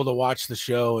should be able to watch the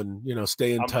show and,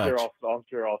 stay in touch. I'm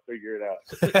sure I'll figure it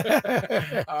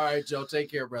out. All right, Joe. Take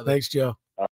care, brother. Thanks, Joe.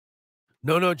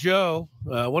 No, Joe.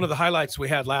 One of the highlights we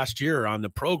had last year on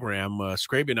the program,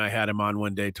 Skraby and I had him on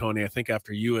one day, Tony, I think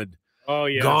after you had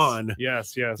gone.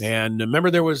 Yes. And remember,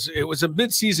 it was a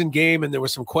midseason game, and there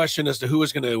was some question as to who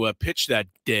was going to pitch that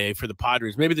day for the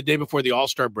Padres, maybe the day before the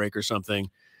All-Star break or something.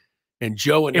 And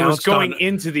Joe announced it was going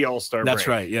into the All-Star break. That's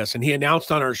right, yes. And he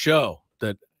announced on our show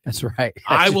that that's right.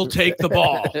 I will take the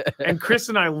ball. And Chris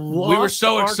and I we were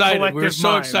so excited. We were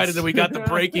so excited that we got the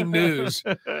breaking news.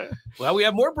 Well, we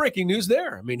have more breaking news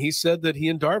there. I mean, he said that he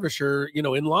and Darvish are,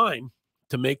 in line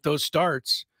to make those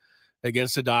starts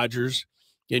against the Dodgers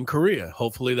in Korea.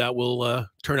 Hopefully that will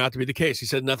turn out to be the case. He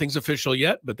said nothing's official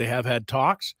yet, but they have had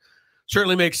talks.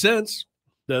 Certainly makes sense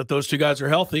that those 2 guys are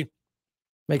healthy.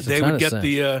 They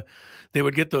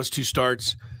would get those 2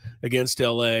 starts against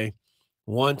LA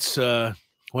once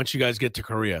you guys get to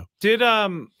Korea.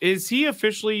 Is he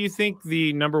officially, you think,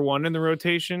 the number 1 in the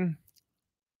rotation?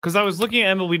 Because I was looking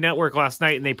at MLB Network last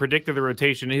night, and they predicted the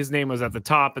rotation. His name was at the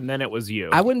top, and then it was you.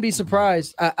 I wouldn't be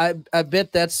surprised. I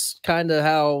bet that's kind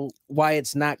of why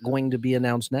it's not going to be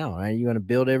announced now. Right? You're going to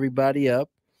build everybody up.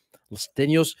 Then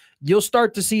you'll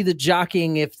start to see the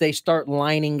jockeying if they start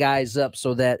lining guys up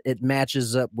so that it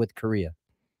matches up with Korea.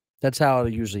 That's how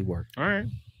it usually works. All right.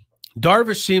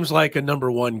 Darvish seems like a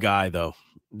number 1 guy, though.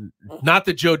 Not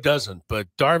that Joe doesn't, but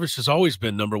Darvish has always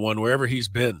been number 1 wherever he's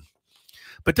been.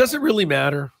 But does it really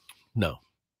matter? No.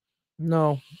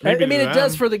 I mean, it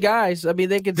does for the guys. I mean,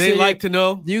 they like to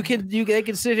know. They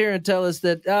can sit here and tell us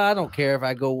that I don't care if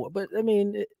I go. But I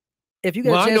mean, if you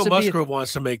got a chance, I know Musgrove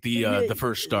wants to make the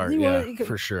first start.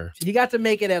 For sure. He got to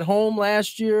make it at home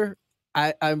last year.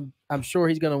 I'm sure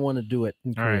he's going to want to do it.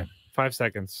 All right, 5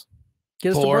 seconds.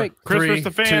 Get us the break. Chris Chris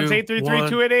the Fans,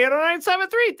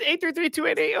 833-288-0973.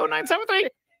 833-288-0973.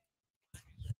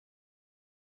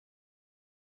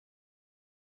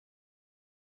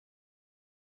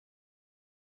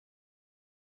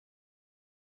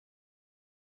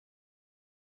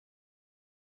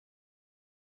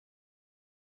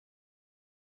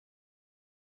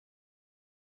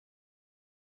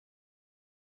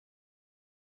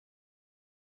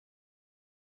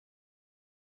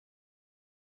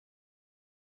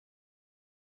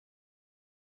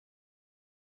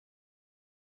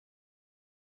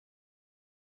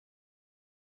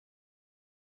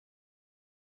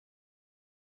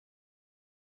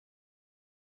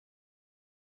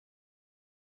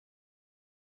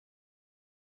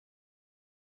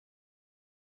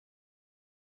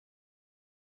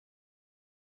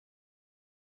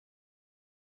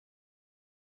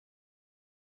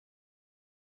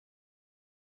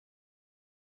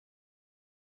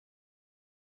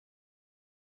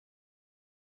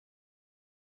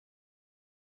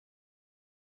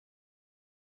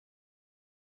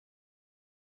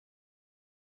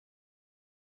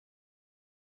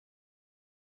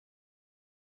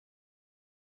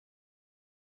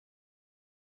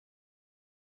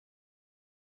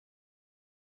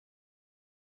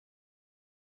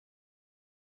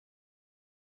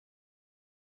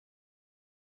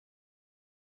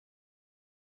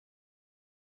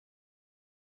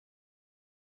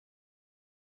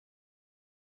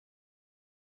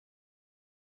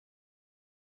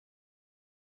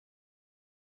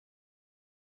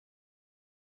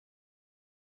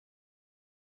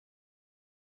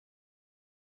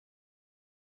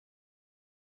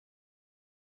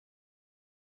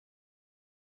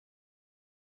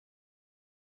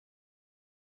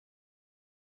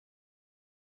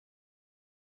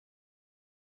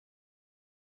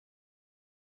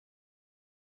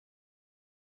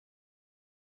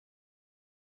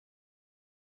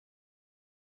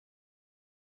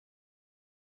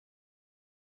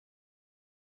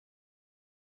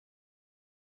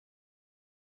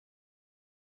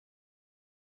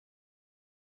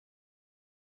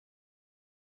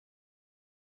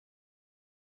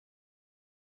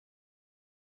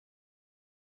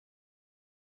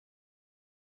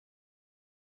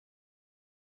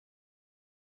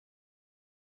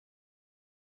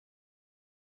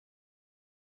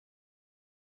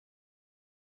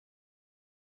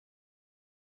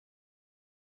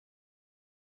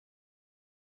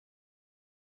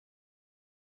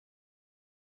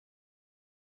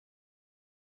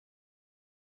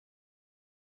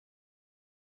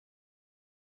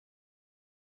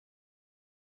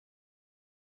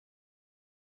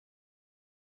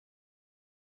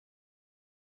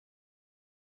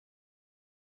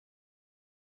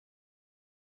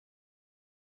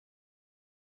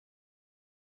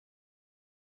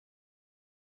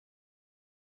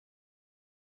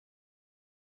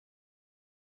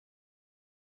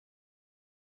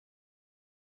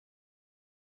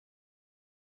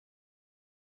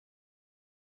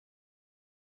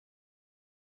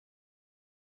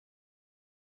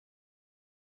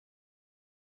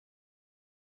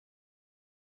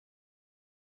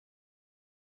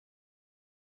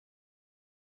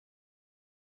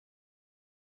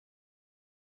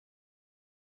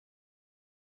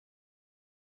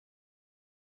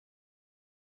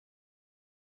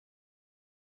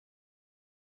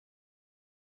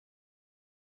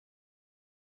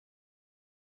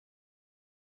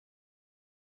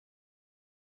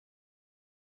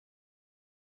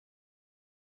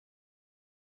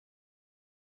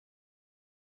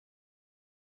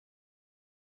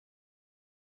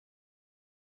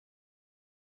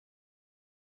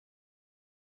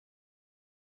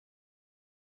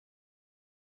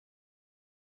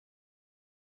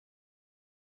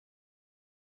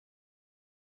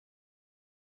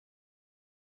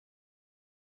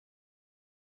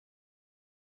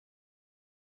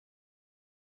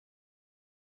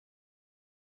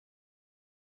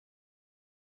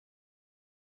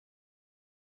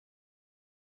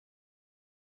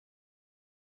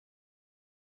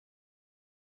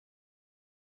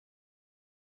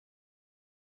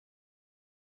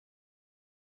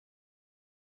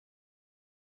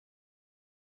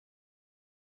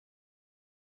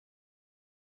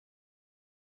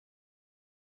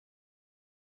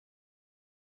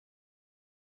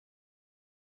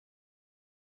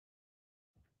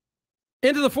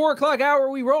 Into the 4 o'clock hour,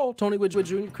 we roll. Tony Wood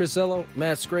Jr., Chris Ello,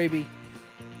 Matt Skraby.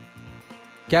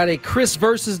 Got a Chris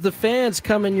versus the fans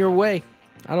coming your way.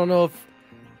 I don't know if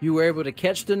you were able to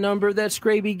catch the number that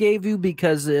Skraby gave you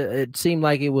because it seemed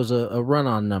like it was a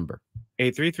run-on number.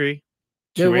 833.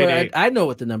 I know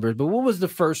what the number is, but what was the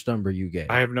first number you gave?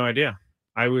 I have no idea.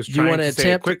 I was trying to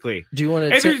say it quickly. Do you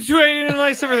want to attempt?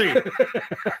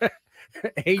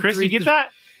 833. Chris, you get that?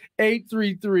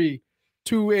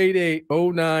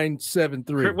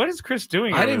 833-288-0973. What is Chris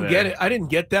doing? I didn't get it. I didn't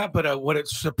get that, but what it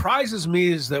surprises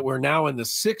me is that we're now in the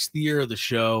 6th year of the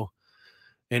show,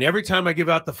 and every time I give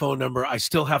out the phone number, I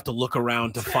still have to look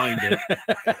around to find it.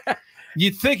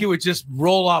 You'd think it would just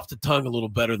roll off the tongue a little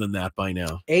better than that by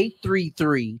now.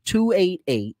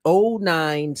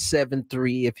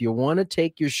 833-288-0973 if you want to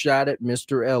take your shot at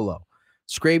Mr. Ello.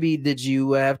 Skraby, did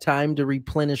you have time to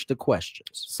replenish the questions?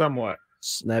 Somewhat.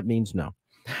 That means no.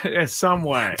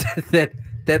 Somewhat.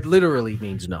 That literally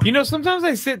means no. You know, sometimes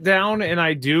I sit down and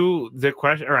I do the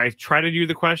question, or I try to do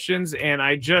the questions, and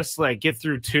I just like get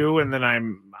through 2, and then I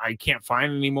can't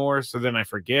find anymore, so then I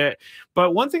forget.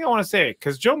 But one thing I want to say,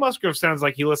 because Joe Musgrove sounds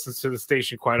like he listens to the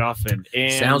station quite often,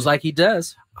 and sounds like he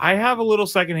does. I have a little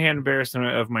secondhand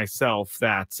embarrassment of myself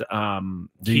that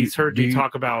he's heard me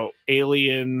talk about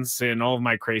aliens and all of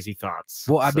my crazy thoughts.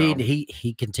 Well, I mean,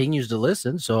 he continues to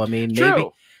listen, so I mean,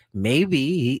 True.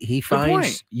 maybe he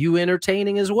finds you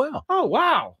entertaining as well. Oh,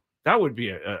 wow. That would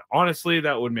be honestly,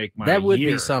 that would make my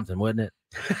be something, wouldn't it?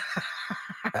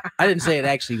 I didn't say it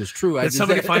actually was true. Did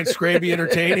somebody find Skraby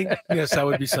entertaining? Yes, that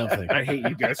would be something. I hate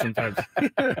you guys sometimes.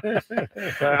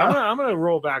 I'm gonna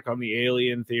roll back on the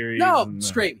alien theory. No,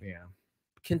 Skraby. Yeah.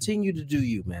 Continue to do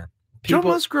you, man. Joe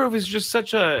Musgrove is just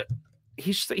such a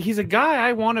he's a guy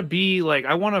I want to be like.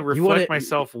 I want to reflect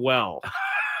myself well.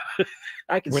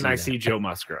 I see Joe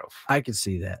Musgrove. I can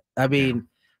see that. I mean,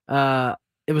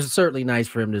 it was certainly nice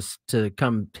for him to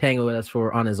come hang with us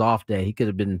on his off day. He could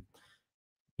have been,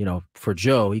 for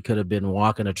Joe, he could have been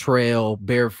walking a trail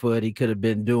barefoot. He could have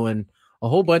been doing a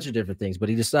whole bunch of different things, but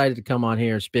he decided to come on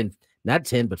here and spend not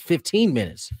 10, but 15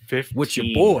 minutes with your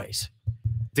boys.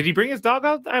 Did he bring his dog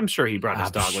out? I'm sure he brought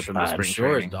his dog with him to spring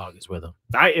training. His dog is with him.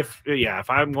 If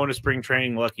I'm going to spring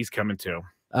training, Lucky's coming too.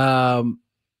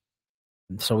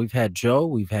 So we've had Joe,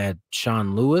 we've had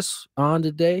Sean Lewis on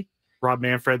today. Rob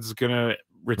Manfred's gonna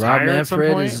retire. Rob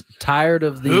Manfred is tired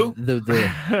of the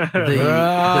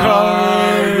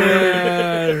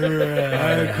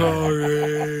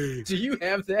Corey. Do you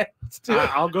have that?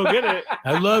 I'll go get it.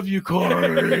 I love you,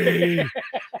 Corey.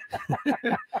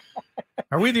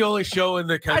 Are we the only show in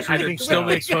the country that still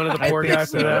makes fun of the poor guy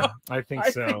for that? I think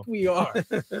so. I think we are.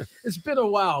 It's been a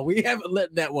while. We haven't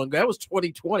let that one go. That was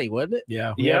 2020, wasn't it?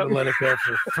 Yeah. We haven't let it go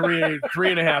for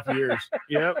 3.5 years.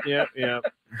 Yep.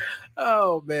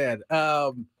 Oh, man.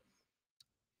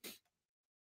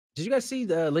 Did you guys see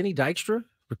Lenny Dykstra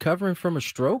recovering from a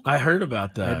stroke? I heard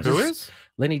about that. Who is?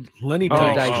 Lenny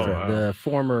Dykstra, the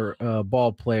former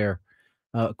ball player.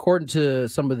 According to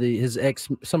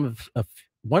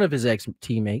one of his ex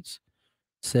teammates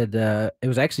said it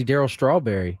was actually Darryl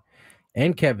Strawberry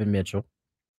and Kevin Mitchell,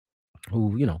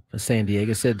 who, San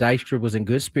Diego, said Dykstra was in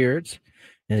good spirits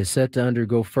and is set to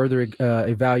undergo further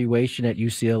evaluation at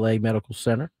UCLA Medical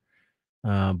Center.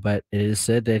 But it is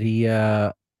said that he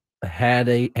had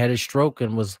a stroke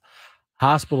and was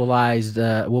hospitalized,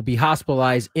 will be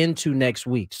hospitalized into next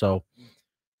week. So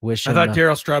I thought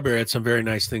Darryl Strawberry had some very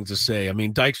nice things to say. I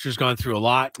mean, Dykstra's gone through a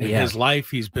lot in his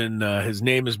life. He's been his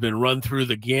name has been run through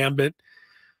the gambit.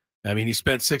 I mean, he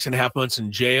spent 6.5 months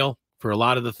in jail for a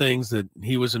lot of the things that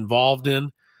he was involved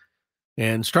in.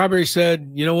 And Strawberry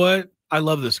said, "You know what? I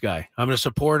love this guy. I'm going to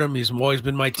support him. He's always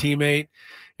been my teammate.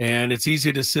 And it's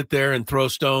easy to sit there and throw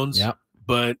stones,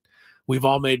 but we've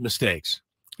all made mistakes.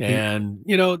 And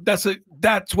that's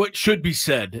what should be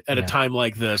said at a time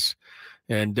like this."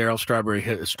 And Darryl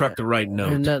Strawberry struck the right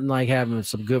note. And nothing like having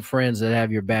some good friends that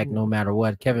have your back no matter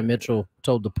what. Kevin Mitchell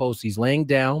told the Post he's laying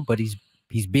down, but he's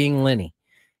being Lenny.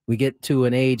 We get to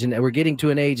an age, and we're getting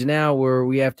to an age now where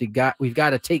we've got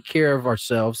to take care of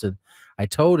ourselves. And I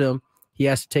told him he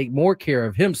has to take more care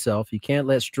of himself. You can't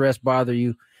let stress bother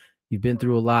you. You've been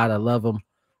through a lot. I love him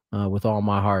with all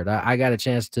my heart. I got a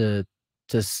chance to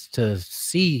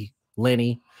see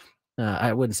Lenny.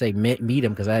 I wouldn't say meet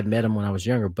him because I had met him when I was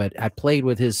younger, but I played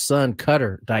with his son,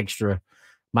 Cutter Dykstra,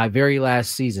 my very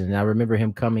last season. And I remember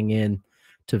him coming in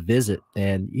to visit,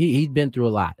 and he'd been through a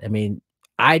lot. I mean,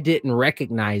 I didn't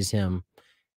recognize him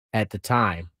at the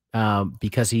time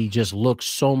because he just looked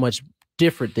so much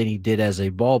different than he did as a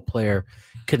ball player,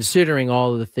 considering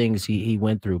all of the things he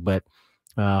went through. But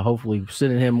hopefully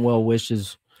sending him well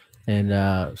wishes and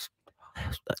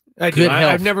I do.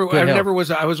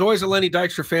 I was always a Lenny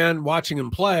Dykstra fan watching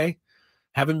him play.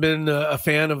 Haven't been a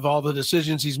fan of all the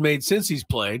decisions he's made since he's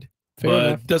played.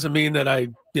 But doesn't mean that I,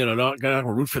 not going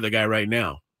to root for the guy right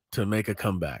now to make a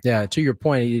comeback. Yeah, to your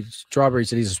point, Strawberry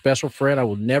said he's a special friend. I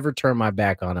will never turn my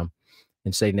back on him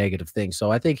and say negative things.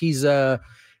 So I think he's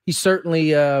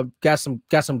certainly got some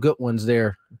good ones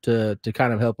there to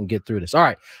kind of help him get through this. All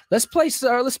right, let's play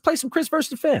some Chris versus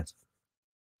the Fans.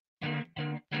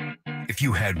 If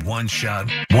you had one shot,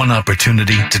 one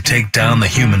opportunity to take down the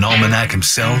human almanac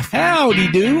himself,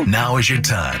 howdy do. Now is your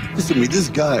time. Listen to me, this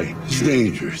guy is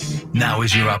dangerous. Now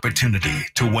is your opportunity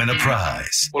to win a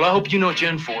prize. Well, I hope you know what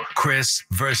you're in for. Chris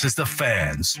versus the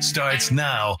Fans starts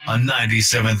now on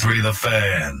 97.3 The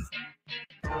Fan.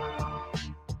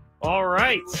 All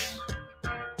right.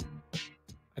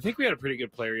 I think we had a pretty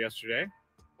good player yesterday.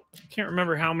 I can't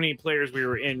remember how many players we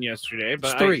were in yesterday,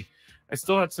 but three. I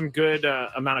still had some good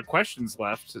amount of questions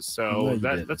left, so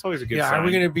that's always a good sign. Are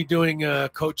we going to be doing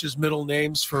coaches' middle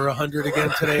names for 100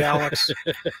 again today, Alex?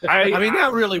 I mean,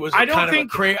 that really was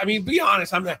crazy. I mean, be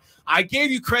honest. I gave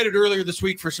you credit earlier this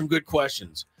week for some good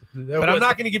questions, but I'm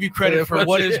not going to give you credit for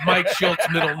what is Mike Schilt's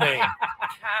middle name.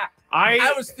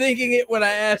 I was thinking it when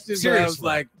I asked him. Seriously. I was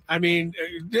like, I mean,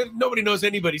 nobody knows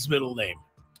anybody's middle name.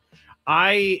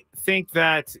 I think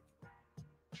that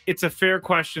it's a fair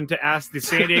question to ask the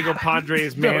San Diego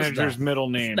Padres manager's middle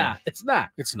name. It's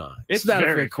not a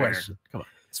fair question. Come on.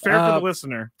 It's fair for the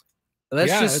listener.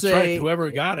 Let's just say whoever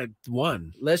got it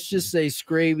won. Let's just say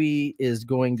Skraby is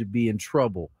going to be in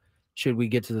trouble should we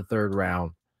get to the third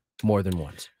round more than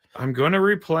once. I'm going to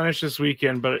replenish this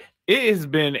weekend, but it has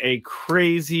been a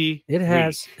crazy week. It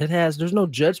has. There's no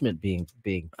judgment being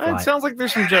it sounds like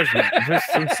there's some judgment.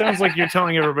 It sounds like you're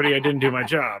telling everybody I didn't do my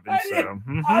job.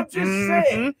 And I'm just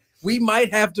saying we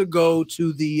might have to go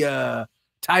to the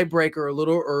tiebreaker a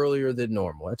little earlier than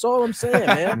normal. That's all I'm saying,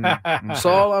 man. That's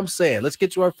all I'm saying. Let's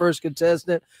get to our first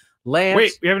contestant. Lance.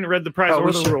 Wait, we haven't read the prize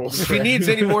or the rules. If he needs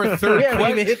any more third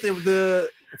questions,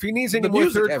 if he needs any more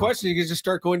third question, you can just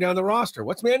start going down the roster.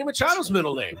 What's Manny Machado's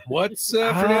middle name? What's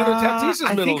Fernando Tatis's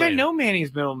middle name? I think I know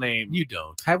Manny's middle name. You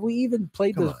don't. Have we even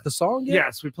played the song yet?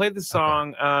 Yes, we played the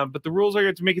song, but the rules are you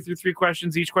have to make it through 3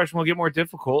 questions. Each question will get more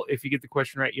difficult. If you get the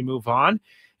question right, you move on.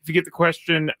 If you get the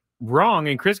question wrong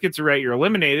and Chris gets it right, you're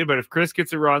eliminated. But if Chris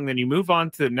gets it wrong, then you move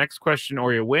on to the next question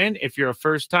or you win. If you're a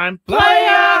first-time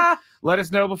player, let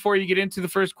us know before you get into the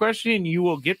first question, and you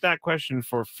will get that question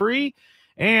for free.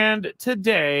 And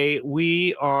today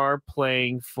we are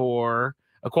playing for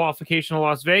a qualification to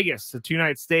Las Vegas, a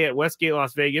 2-night stay at Westgate,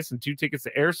 Las Vegas, and 2 tickets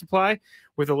to Air Supply.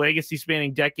 With a legacy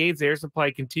spanning decades, Air Supply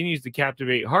continues to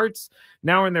captivate hearts.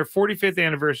 Now in their 45th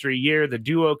anniversary year, the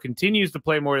duo continues to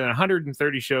play more than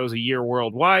 130 shows a year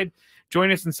worldwide.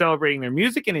 Join us in celebrating their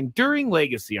music and enduring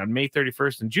legacy on May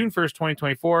 31st and June 1st,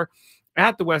 2024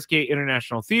 at the Westgate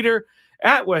International Theater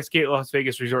at Westgate Las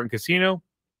Vegas Resort and Casino.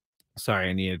 Sorry,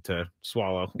 I needed to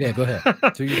swallow. Yeah, go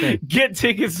ahead. Do your thing. Get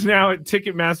tickets now at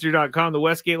Ticketmaster.com. The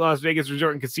Westgate Las Vegas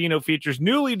Resort and Casino features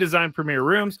newly designed premier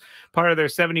rooms, part of their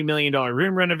 $70 million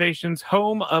room renovations,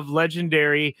 home of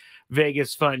legendary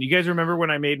Vegas fun. You guys remember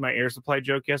when I made my Air Supply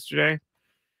joke yesterday?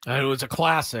 It was a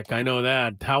classic. I know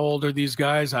that. How old are these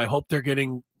guys? I hope they're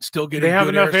still getting. They have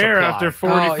enough air supply. After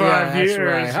 45 years.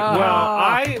 Right. Well,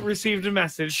 I received a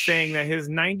message saying that his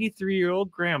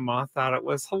 93-year-old grandma thought it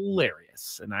was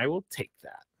hilarious, and I will take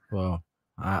that. Well,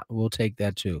 we'll take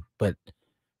that too. But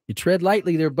you tread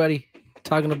lightly there, buddy.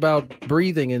 Talking about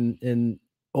breathing in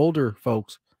older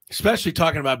folks. Especially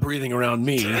talking about breathing around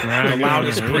me, the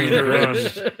loudest breather in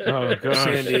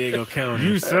San Diego County.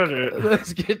 You said it.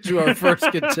 Let's get to our first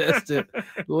contestant.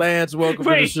 Lance, welcome to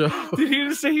the show. Did he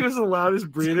just say he was the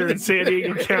loudest breather in San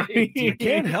Diego County? You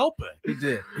can't help it. He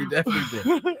did. He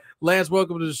definitely did. Lance,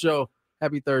 welcome to the show.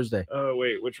 Happy Thursday. Oh,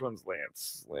 wait. Which one's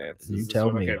Lance? You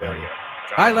tell me. Okay,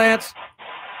 hi, Lance.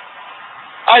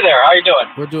 Hi there. How you doing?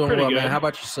 We're doing pretty well, good. man. How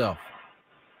about yourself?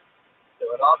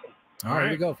 Doing awesome. All right,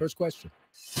 here we go. First question.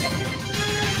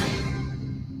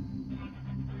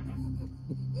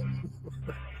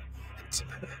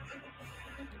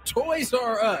 Toys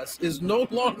R Us is no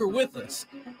longer with us,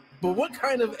 but what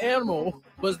kind of animal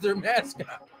was their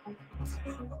mascot?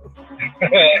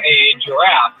 A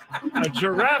giraffe. A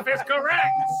giraffe is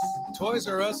correct. Toys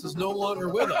R Us is no longer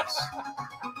with us.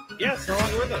 Yes, no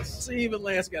longer with us. See, even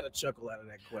Lance got a chuckle out of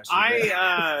that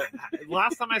question.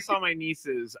 Last time I saw my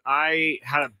nieces, I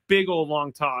had a big old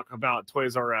long talk about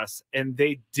Toys R Us, and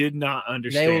they did not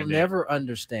understand. They will never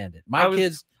understand it. My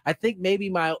kids, I think maybe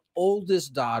my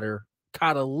oldest daughter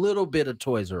caught a little bit of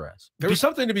Toys R Us. There was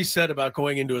something to be said about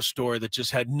going into a store that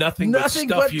just had nothing but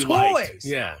stuff you toys. liked.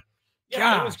 Yeah.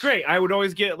 Yeah, it was great. I would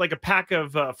always get like a pack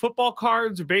of football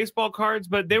cards or baseball cards,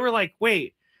 but they were like,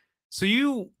 wait, so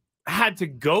you had to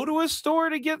go to a store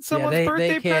to get someone's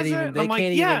birthday present? They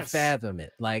can't even fathom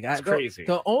it. Like, it's crazy.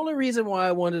 The only reason why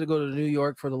I wanted to go to New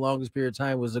York for the longest period of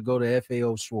time was to go to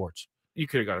FAO Schwartz. You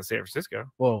could have gone to San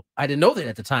Francisco. Well, I didn't know that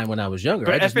at the time when I was younger.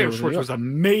 But FAO Schwartz was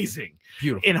amazing.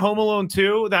 Beautiful. In Home Alone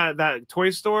 2, that toy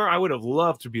store, I would have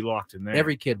loved to be locked in there.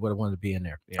 Every kid would have wanted to be in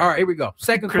there. Yeah. All right, here we go.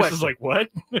 Second Chris question. is like, what?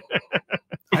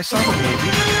 I saw the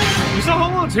movie. You saw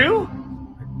Home Alone 2?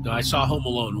 No, I saw Home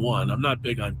Alone 1. I'm not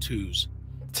big on 2s.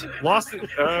 Lost it.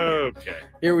 Okay.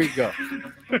 Here we go.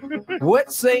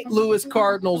 What St. Louis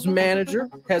Cardinals manager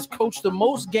has coached the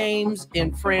most games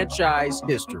in franchise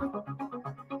history?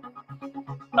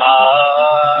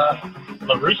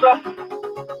 LaRussa?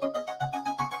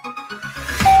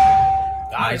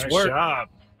 Nice work. Job.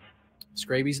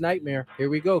 Skraby's nightmare. Here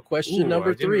we go. Question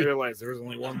number 3. I didn't realize there was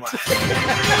only one left.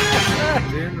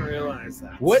 Didn't realize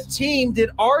that. What team did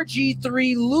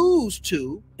RG3 lose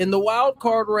to in the wild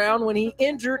card round when he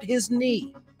injured his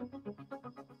knee?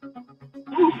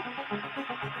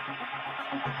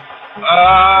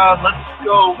 Let's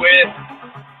go with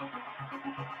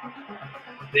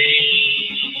the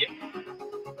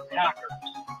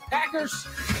Packers.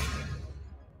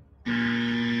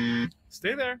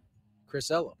 Stay there.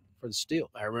 Chris Ella for the steal.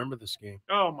 I remember this game.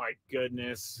 Oh, my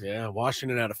goodness. Yeah,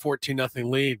 Washington had a 14-0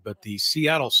 lead, but the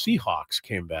Seattle Seahawks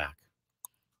came back,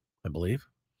 I believe.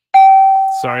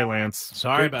 Sorry, Lance.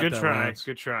 Sorry about good that, try. Lance.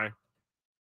 Good try.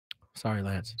 Sorry,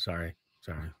 Lance. Sorry.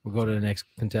 We'll go to the next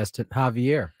contestant,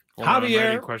 Javier.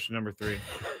 Javier. Question number 3.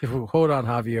 Hold on,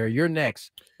 Javier. You're next.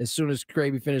 As soon as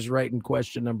Skraby finishes writing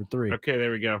question number 3. Okay,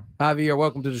 there we go. Javier,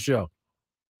 welcome to the show.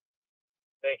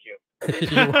 Thank you.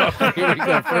 You're welcome. Here we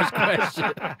go. First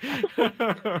question.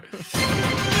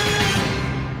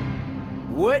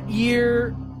 What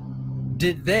year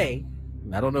did they,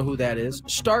 I don't know who that is,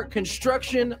 start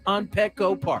construction on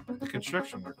Petco Park? The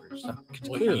construction workers.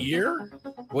 What year?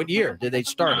 What year did they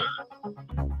start it?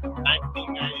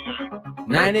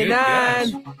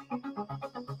 1999.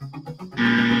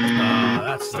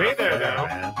 99. Stay there now.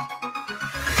 Man.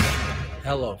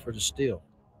 Hello for the steal.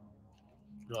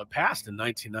 No, it passed in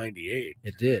 1998.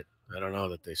 It did. I don't know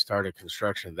that they started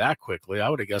construction that quickly. I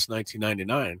would have guessed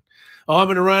 1999. Oh, I'm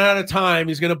going to run out of time.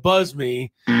 He's going to buzz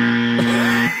me.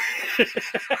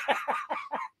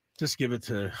 Just give it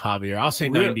to Javier. I'll say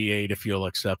 98 if you'll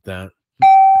accept that.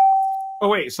 Oh,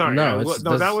 wait. Sorry. No,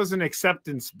 that was an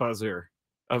acceptance buzzer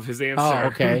of his answer. Oh,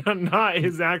 okay. Not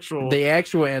his actual. The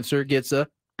actual answer gets a.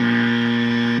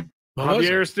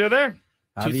 Javier is still there.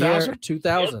 2000?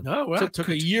 2000. Oh, well, it took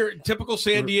a year. Typical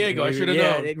San Diego. I should have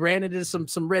known. It ran into some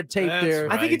red tape there.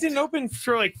 Right. I think it didn't open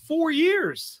for like 4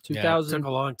 years. 2000. It took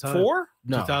a long time. 4?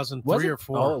 No. 2003 or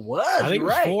 4. Oh, it was. I think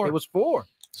You're it was right. 4. It was 4.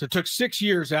 So it took 6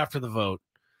 years after the vote.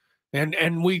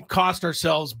 And we cost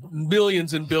ourselves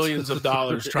millions and billions of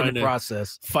dollars trying to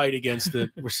fight against it.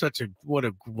 We're what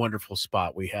a wonderful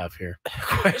spot we have here.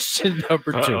 Question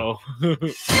number 2.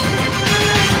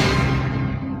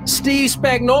 Steve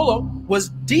Spagnuolo was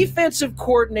defensive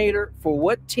coordinator for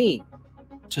what team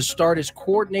to start his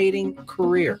coordinating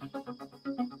career?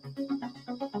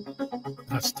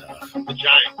 That's tough. The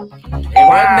Giants. It wasn't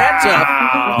that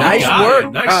tough. Nice work,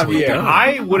 Javier.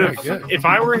 I would have, if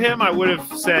I were him, I would have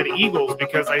said Eagles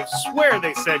because I swear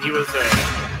they said he was a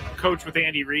coach with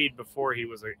Andy Reid before he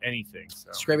was anything.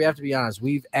 So. Skraby, I have to be honest.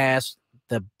 We've asked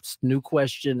the new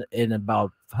question in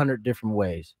about 100 different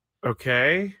ways.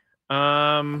 Okay.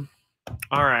 All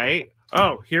right.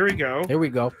 Oh, here we go. Here we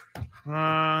go.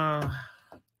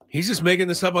 He's just making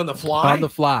this up on the fly. On the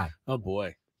fly. Oh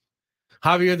boy,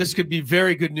 Javier, this could be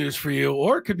very good news for you,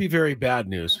 or it could be very bad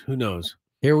news. Who knows?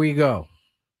 Here we go.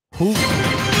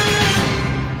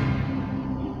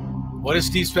 What is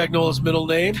Steve Spagnuolo's middle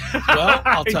name? Well,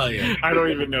 I'll tell you. I don't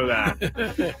even know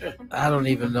that. I don't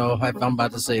even know if I'm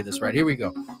about to say this right. Here we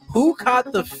go. Who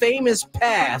caught the famous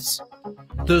pass,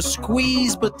 the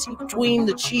squeeze between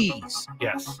the cheese?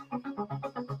 Yes.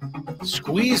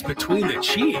 Squeeze between the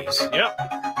cheese? Yep.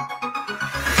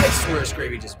 I swear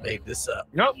Skraby just made this up.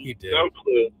 Nope. He did. No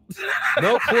clue.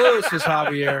 No clue, says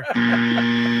Javier.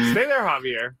 Stay there,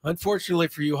 Javier. Unfortunately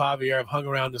for you, Javier, I've hung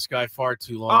around this guy far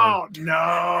too long. Oh,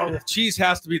 no. Cheese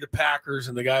has to be the Packers,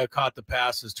 and the guy who caught the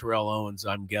pass is Terrell Owens,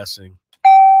 I'm guessing.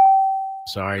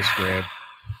 Sorry, Scrab.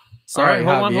 Sorry,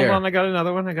 hold on. Javier. I got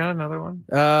another one.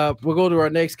 We'll go to our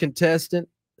next contestant,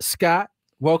 Scott.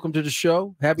 Welcome to the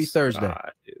show. Happy Thursday.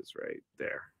 Scott is right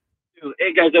there.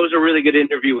 Hey, guys, that was a really good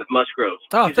interview with Musgrove.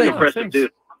 Oh, He's an impressive dude.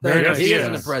 Very nice. He is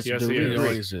an impressive dude. He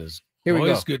always is. Here we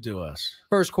always go. Good to us.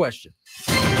 First question.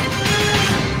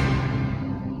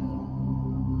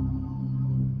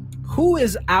 Who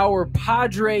is our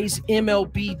Padres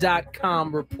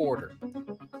MLB.com reporter?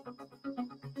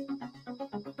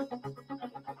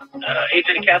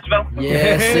 AJ Caswell?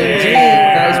 Yes, indeed.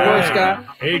 Nice work, Scott.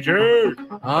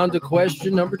 AJ. On to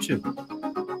question number 2.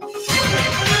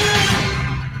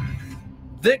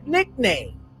 The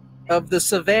nickname of the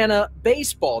Savannah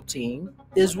baseball team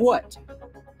is what?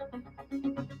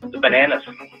 The Bananas.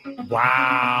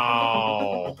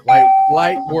 Wow.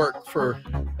 Light work for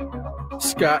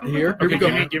Scott here. Here Okay, we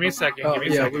go. give me a second. Oh, give me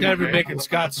a yeah, second. Gotta be making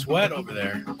Scott sweat over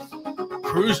there.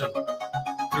 Cruising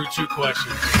through 2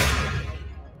 questions.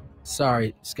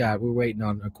 Sorry, Scott. We're waiting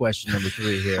on question number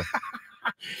 3 here.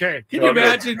 Okay. Can you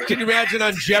imagine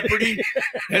on Jeopardy?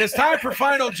 And it's time for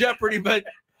Final Jeopardy, but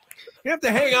you have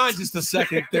to hang on just a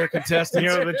second there, contestants. You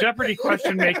know, the Jeopardy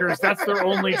question makers, that's their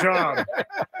only job.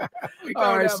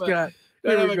 All right, Scott.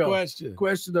 Here we go. Question.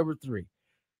 Question number 3.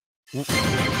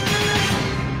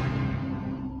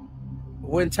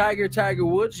 When Tiger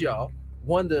Woods, y'all,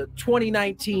 won the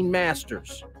 2019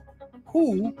 Masters,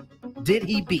 who did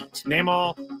he beat? Name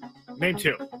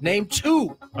 2. Name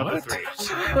 2 of the 3.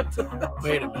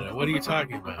 Wait a minute. What are you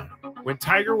talking about? When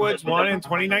Tiger Woods won in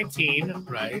 2019,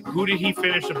 right? Who did he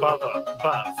finish above?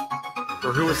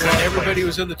 Or who was everybody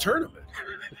was in the tournament?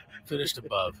 Finished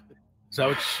above. Is that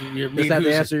what you mean? Is that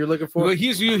the answer you're looking for? Well,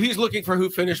 he's looking for who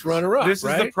finished runner-up. This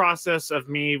right? is the process of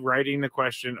me writing the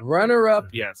question. Runner-up,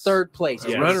 yes. 3rd place.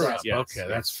 Yes. Runner-up. Yes. Okay,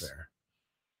 that's fair.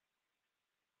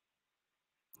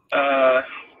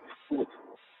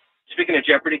 Speaking of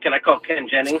Jeopardy, can I call Ken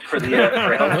Jennings for the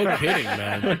for help? No kidding,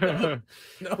 man.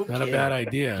 Not a bad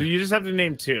idea. So you just have to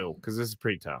name 2 because this is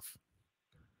pretty tough.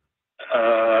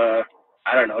 I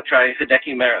don't know. Try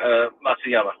Hideki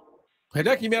Matsuyama.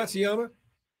 Hideki Matsuyama?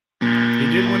 He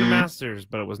did win a Masters,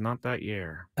 but it was not that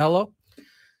year. Hello?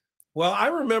 Well, I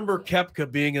remember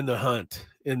Koepka being in the hunt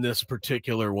in this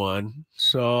particular one,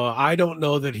 so I don't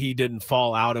know that he didn't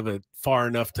fall out of it far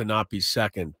enough to not be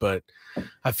second, but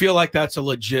I feel like that's a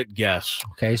legit guess.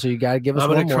 Okay, so you got to give us I'm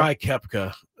one going to more. try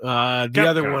Koepka. The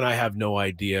other one I have no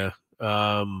idea.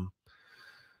 Rory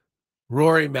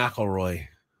McIlroy.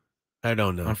 I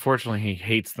don't know. Unfortunately, he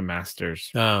hates the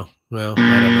Masters. Oh, well,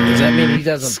 I don't know. Does that mean he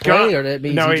doesn't play, or that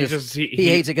means he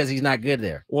hates it because he's not good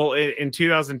there? Well, in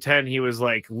 2010, he was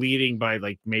like leading by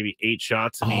like maybe 8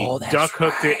 shots, and he duck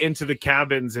hooked it into the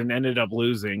cabins and ended up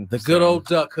losing. The good old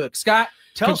duck hook. Scott,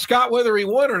 tell Scott whether he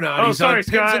won or not. Oh, He's sorry, on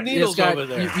pins Scott. and needles Scott, over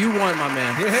there. You won, my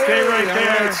man. Hey, stay right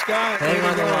there, right, Scott. Hang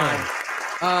on the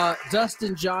line.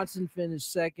 Dustin Johnson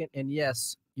finished 2nd, and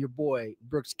yes, your boy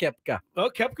Brooks Koepka. Oh,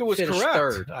 Koepka was finished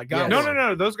correct. 3rd. I got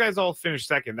No. Those guys all finished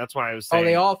 2nd. That's why I was saying. Oh,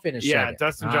 they all finished 2nd. Yeah,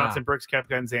 Dustin Johnson, Brooks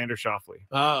Koepka, and Xander Schauffele.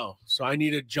 Oh, so I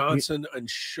needed Johnson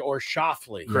or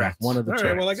Schauffele. Correct. One of the two. All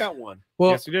right, well, I got one.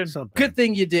 Well, yes, you did. Good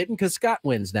thing you didn't, because Scott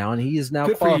wins now, and he is now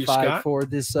Good for you, qualified Scott. for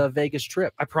this Vegas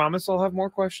trip. I promise I'll have more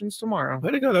questions tomorrow.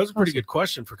 Way to go. That was a pretty good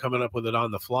question for coming up with it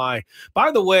on the fly.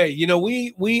 By the way, you know,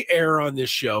 we err on this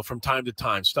show from time to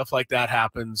time. Stuff like that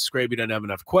happens. Skraby doesn't have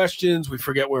enough questions. We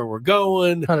forget where we're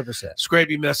going. 100%.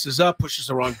 Skraby messes up, pushes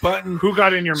the wrong button. Who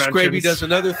got in your mentions? Skraby does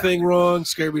another thing wrong.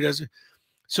 Skraby does it.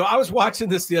 So I was watching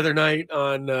this the other night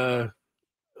on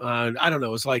I don't know,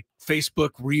 it was like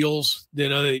Facebook Reels. You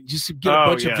know, they just get a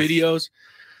bunch of videos.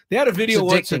 They had a video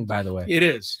it's once. addicting, by the way. It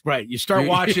is, right. You start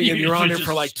watching and you're on there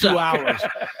for like 2 hours.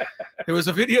 There was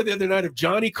a video the other night of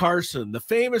Johnny Carson, the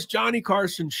famous Johnny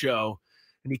Carson show.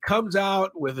 And he comes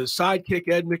out with his sidekick,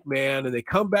 Ed McMahon, and they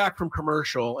come back from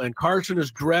commercial, and Carson is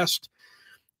dressed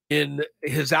in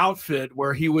his outfit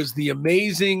where he was the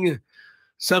amazing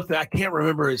something. I can't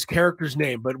remember his character's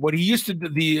name, but what he used to do,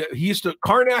 he used to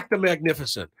Karnak the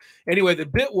Magnificent. Anyway, the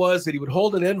bit was that he would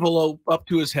hold an envelope up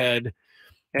to his head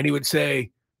and he would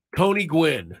say, Tony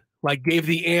Gwynn, like gave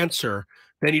the answer.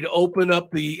 Then he'd open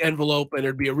up the envelope and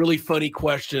there'd be a really funny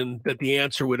question that the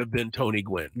answer would have been Tony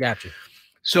Gwynn. Gotcha.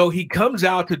 So he comes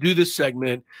out to do this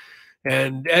segment,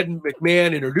 and Ed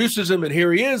McMahon introduces him, and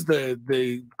here he is,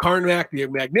 the Karnak, the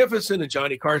Magnificent, and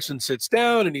Johnny Carson sits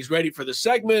down, and he's ready for the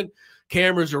segment.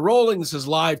 Cameras are rolling. This is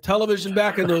live television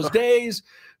back in those days.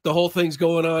 The whole thing's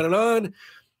going on.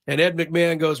 And Ed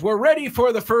McMahon goes, we're ready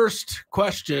for the first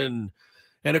question.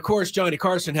 And, of course, Johnny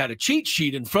Carson had a cheat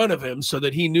sheet in front of him so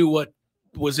that he knew what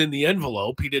was in the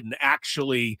envelope. He didn't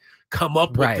actually come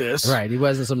up with this. Right. He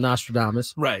wasn't some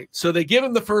Nostradamus. Right. So they give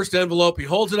him the first envelope. He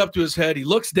holds it up to his head. He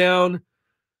looks down,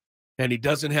 and he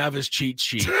doesn't have his cheat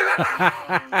sheet.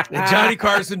 And Johnny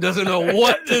Carson doesn't know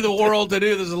what in the world to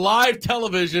do. This is live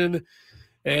television.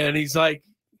 And he's like,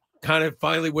 kind of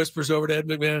finally whispers over to Ed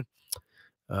McMahon,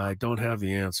 I don't have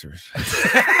the answers.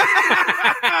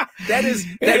 that is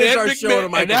our show to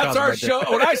Michael. And that's our show.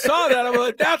 When I saw that, I'm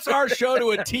like, that's our show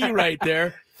to a T right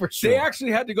there. For sure. They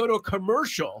actually had to go to a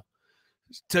commercial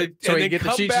so they get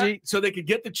the cheat sheet, so they could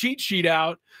get the cheat sheet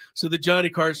out, so that Johnny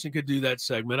Carson could do that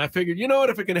segment. I figured, you know what,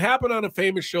 if it can happen on a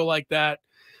famous show like that,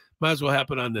 might as well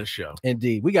happen on this show.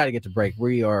 Indeed. We got to get to break.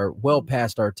 We are well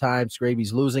past our time.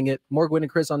 Skraby's losing it. More Gwynn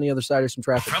and Chris on the other side of some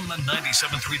traffic. From the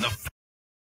 97.3 The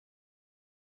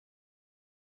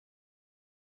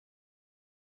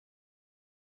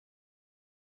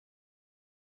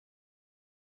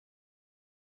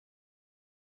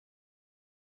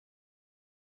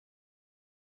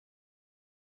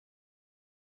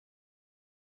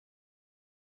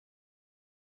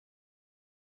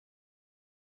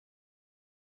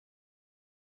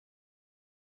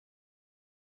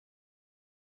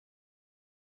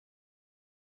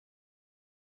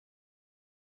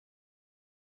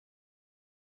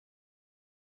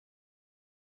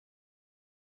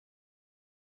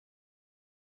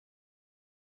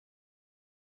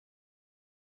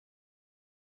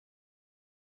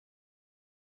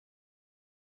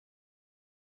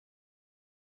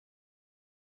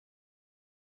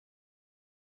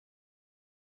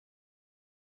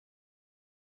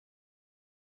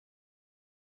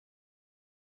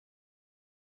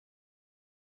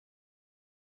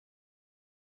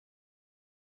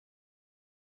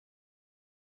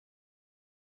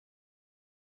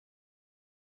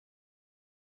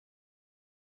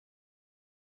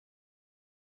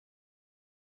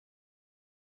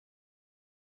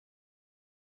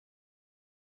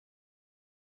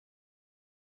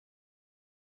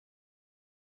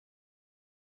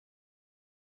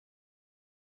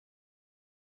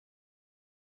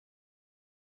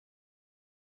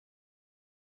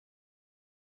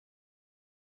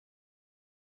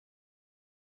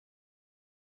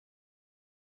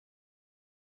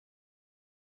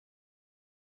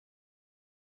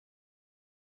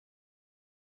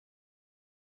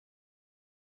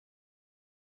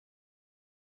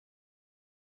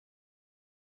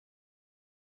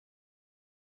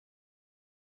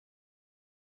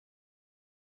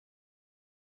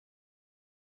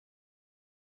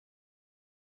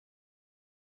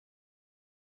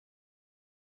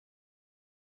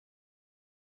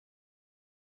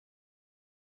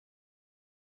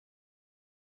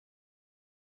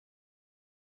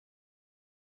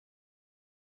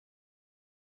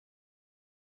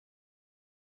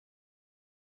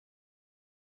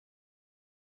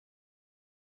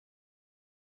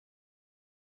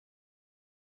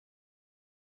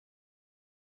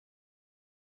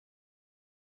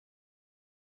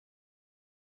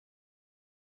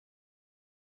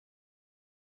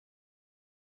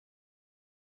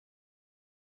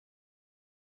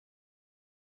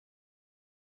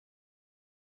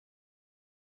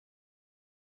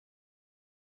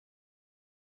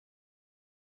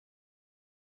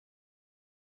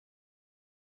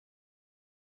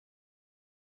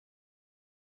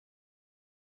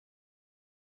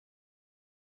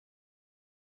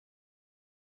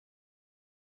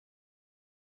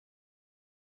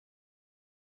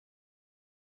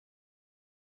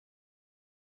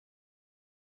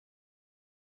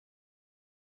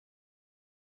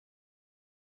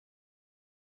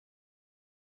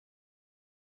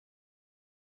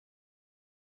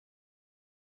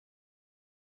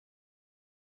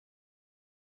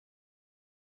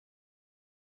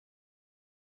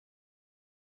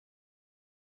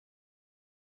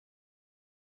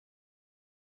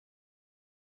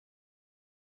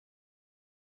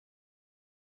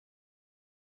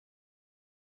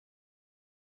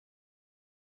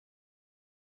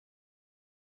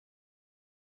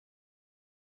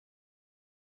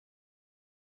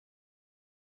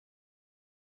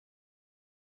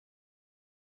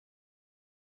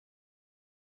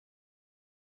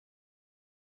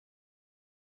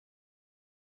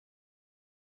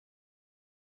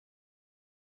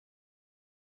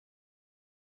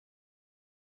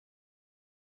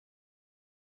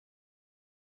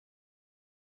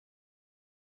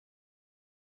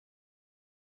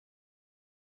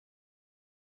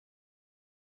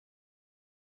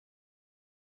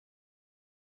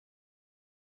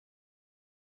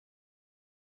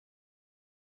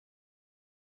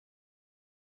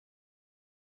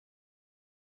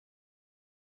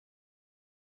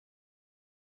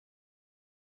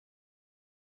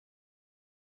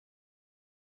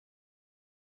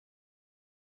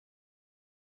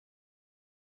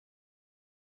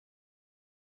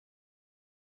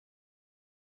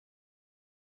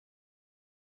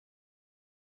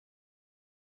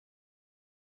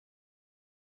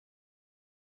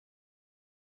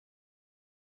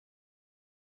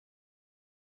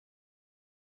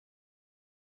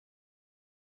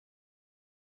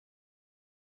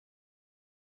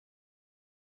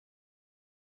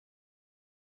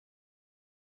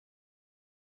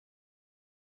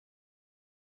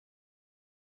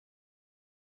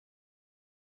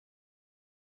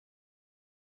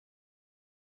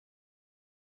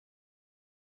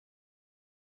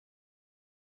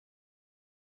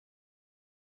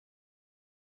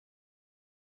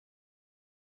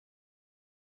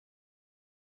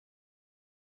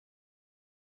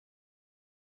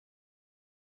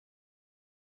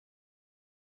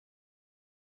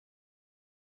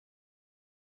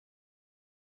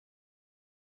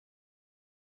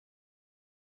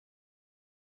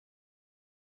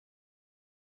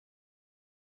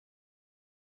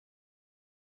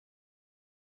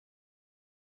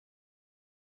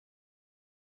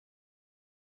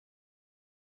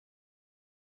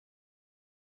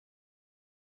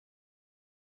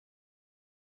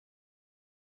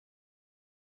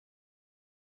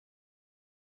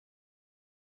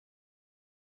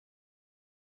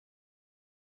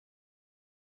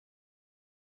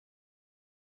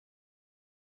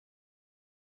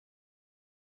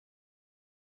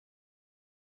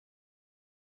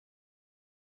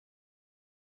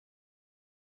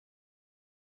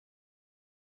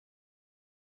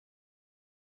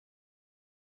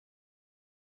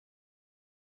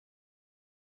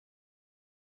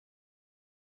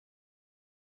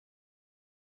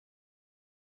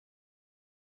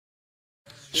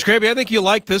Skraby, I think you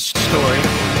like this story.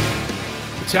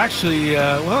 It's actually,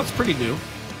 it's pretty new.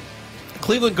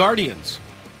 Cleveland Guardians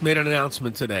made an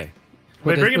announcement today.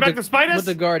 They bring back the Spiders? What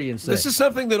the Guardians say? This is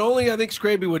something that only I think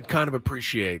Skraby would kind of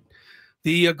appreciate.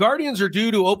 The Guardians are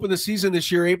due to open the season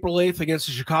this year, April 8th, against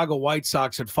the Chicago White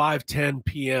Sox at 5:10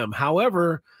 p.m.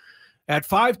 However, at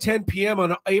 5:10 p.m.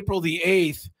 on April the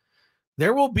 8th,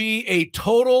 there will be a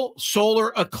total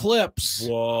solar eclipse.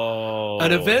 Whoa.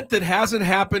 An event that hasn't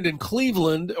happened in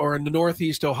Cleveland or in the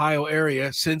Northeast Ohio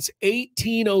area since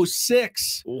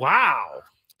 1806. Wow.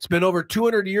 It's been over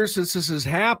 200 years since this has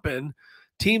happened.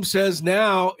 Team says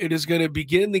now it is going to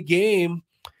begin the game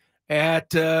at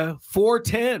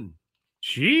 4:10.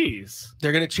 Jeez.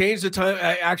 They're going to change the time.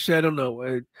 Actually, I don't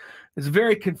know. It's a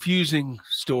very confusing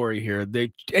story here.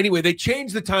 They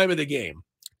changed the time of the game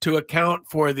to account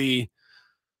for the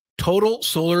total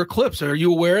solar eclipse. Are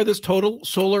you aware of this total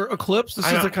solar eclipse?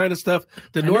 This is the kind of stuff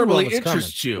that normally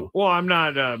interests you. Well, I'm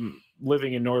not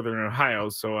living in Northern Ohio,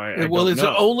 so I is it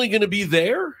only going to be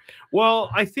there?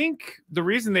 Well, I think the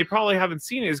reason they probably haven't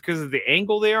seen it is because of the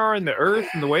angle they are in the earth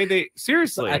and the way they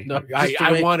seriously.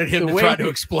 I wanted him to try to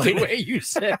explain the way you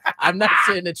said. I'm not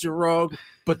saying that you're wrong,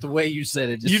 but the way you said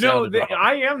it just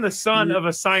I am the son of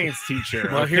a science teacher.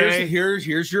 Well, okay? here's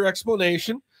your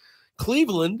explanation.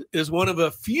 Cleveland is one of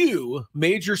a few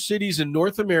major cities in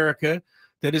North America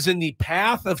that is in the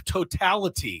path of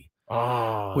totality,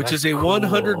 which is a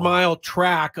 100-mile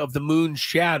track of the moon's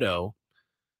shadow.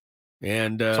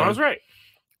 And so I was right.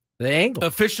 The angle.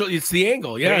 It's the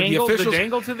angle. Yeah, the angle to the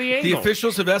angle. The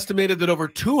officials have estimated that over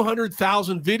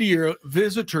 200,000 video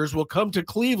visitors will come to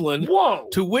Cleveland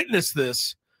to witness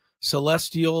this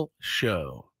celestial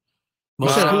show. You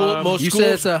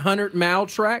said it's a 100-mile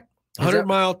track?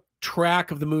 100-mile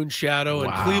track of the moon's shadow,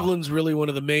 and Cleveland's really one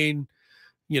of the main,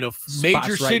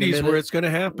 major cities where it's going to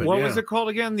happen. What was it called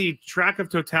again? The Track of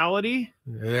Totality?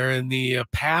 They're in the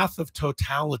Path of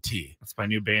Totality. That's my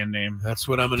new band name. That's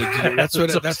what I'm going to do.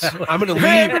 I'm going to leave.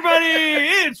 Hey, everybody,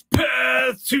 it's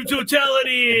Path to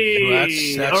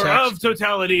Totality. Of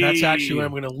Totality. That's actually where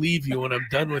I'm going to leave you when I'm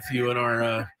done with you in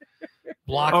our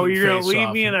blocking. Oh, you're going to leave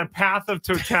me in a path of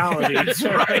totality. That's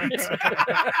right.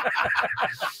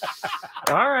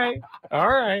 All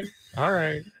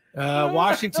right.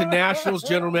 Washington Nationals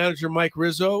general manager Mike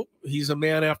Rizzo, he's a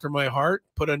man after my heart,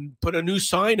 put a new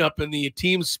sign up in the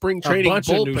team's spring training bunch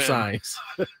bullpen. of new signs.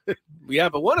 Yeah,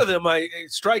 but one of them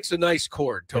it strikes a nice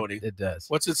chord, Tony. It does.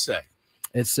 What's it say?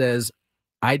 It says,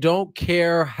 I don't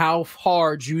care how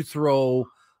hard you throw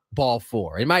ball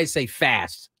 4. It might say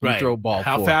fast you throw ball 4.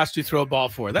 How fast you throw ball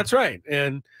 4. That's right.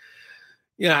 And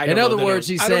yeah, in other words,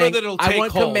 he's saying, I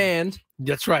want command.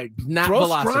 That's right. Not throw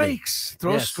velocity. Strikes.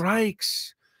 Throw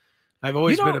strikes. I've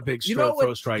always been a big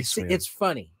throw strikes fan. It's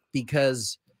funny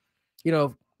because,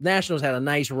 Nationals had a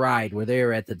nice ride where they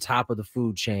were at the top of the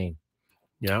food chain.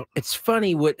 Yeah. It's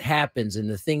funny what happens and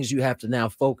the things you have to now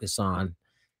focus on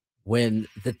when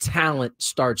the talent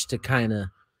starts to kind of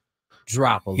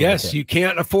drop a little bit. Yes, you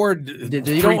can't afford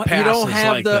you don't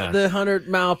have the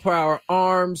 100-mile-per-hour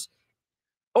arms,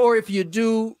 or if you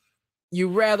do, you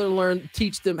rather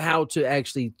teach them how to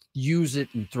actually use it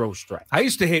and throw strikes. I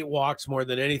used to hate walks more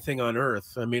than anything on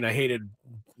earth. I mean, I hated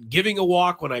giving a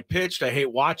walk when I pitched. I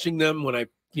hate watching them when I,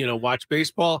 watch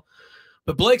baseball.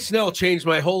 But Blake Snell changed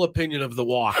my whole opinion of the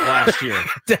walk last year.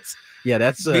 That's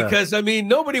because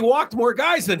nobody walked more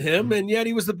guys than him, and yet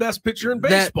he was the best pitcher in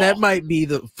baseball. That might be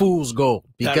the fool's gold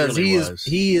because he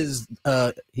is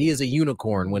a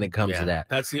unicorn when it comes to that.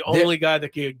 That's the only guy that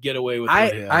could get away with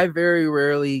it. I very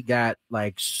rarely got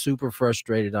super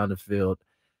frustrated on the field,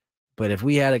 but if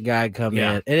we had a guy come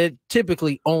in, and it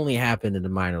typically only happened in the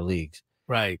minor leagues,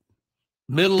 right?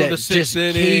 Middle of the sixth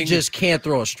inning, he just can't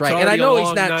throw a strike. And I know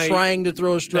he's not trying to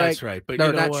throw a strike. That's right, but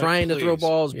not trying to throw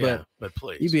balls. But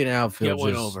please, you be an outfield get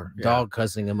one just over. dog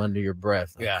cussing him under your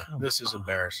breath. Yeah, this is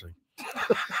embarrassing.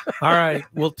 All right,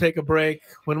 we'll take a break.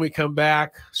 When we come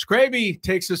back, Skraby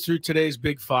takes us through today's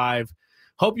Big Five.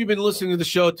 Hope you've been listening to the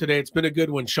show today. It's been a good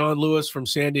one. Sean Lewis from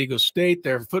San Diego State,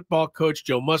 their football coach,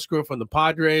 Joe Musgrove from the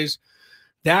Padres.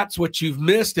 That's what you've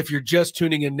missed if you're just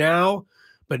tuning in now.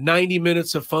 But 90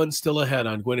 minutes of fun still ahead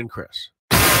on Gwynn and Chris.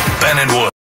 Ben and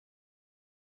Wood.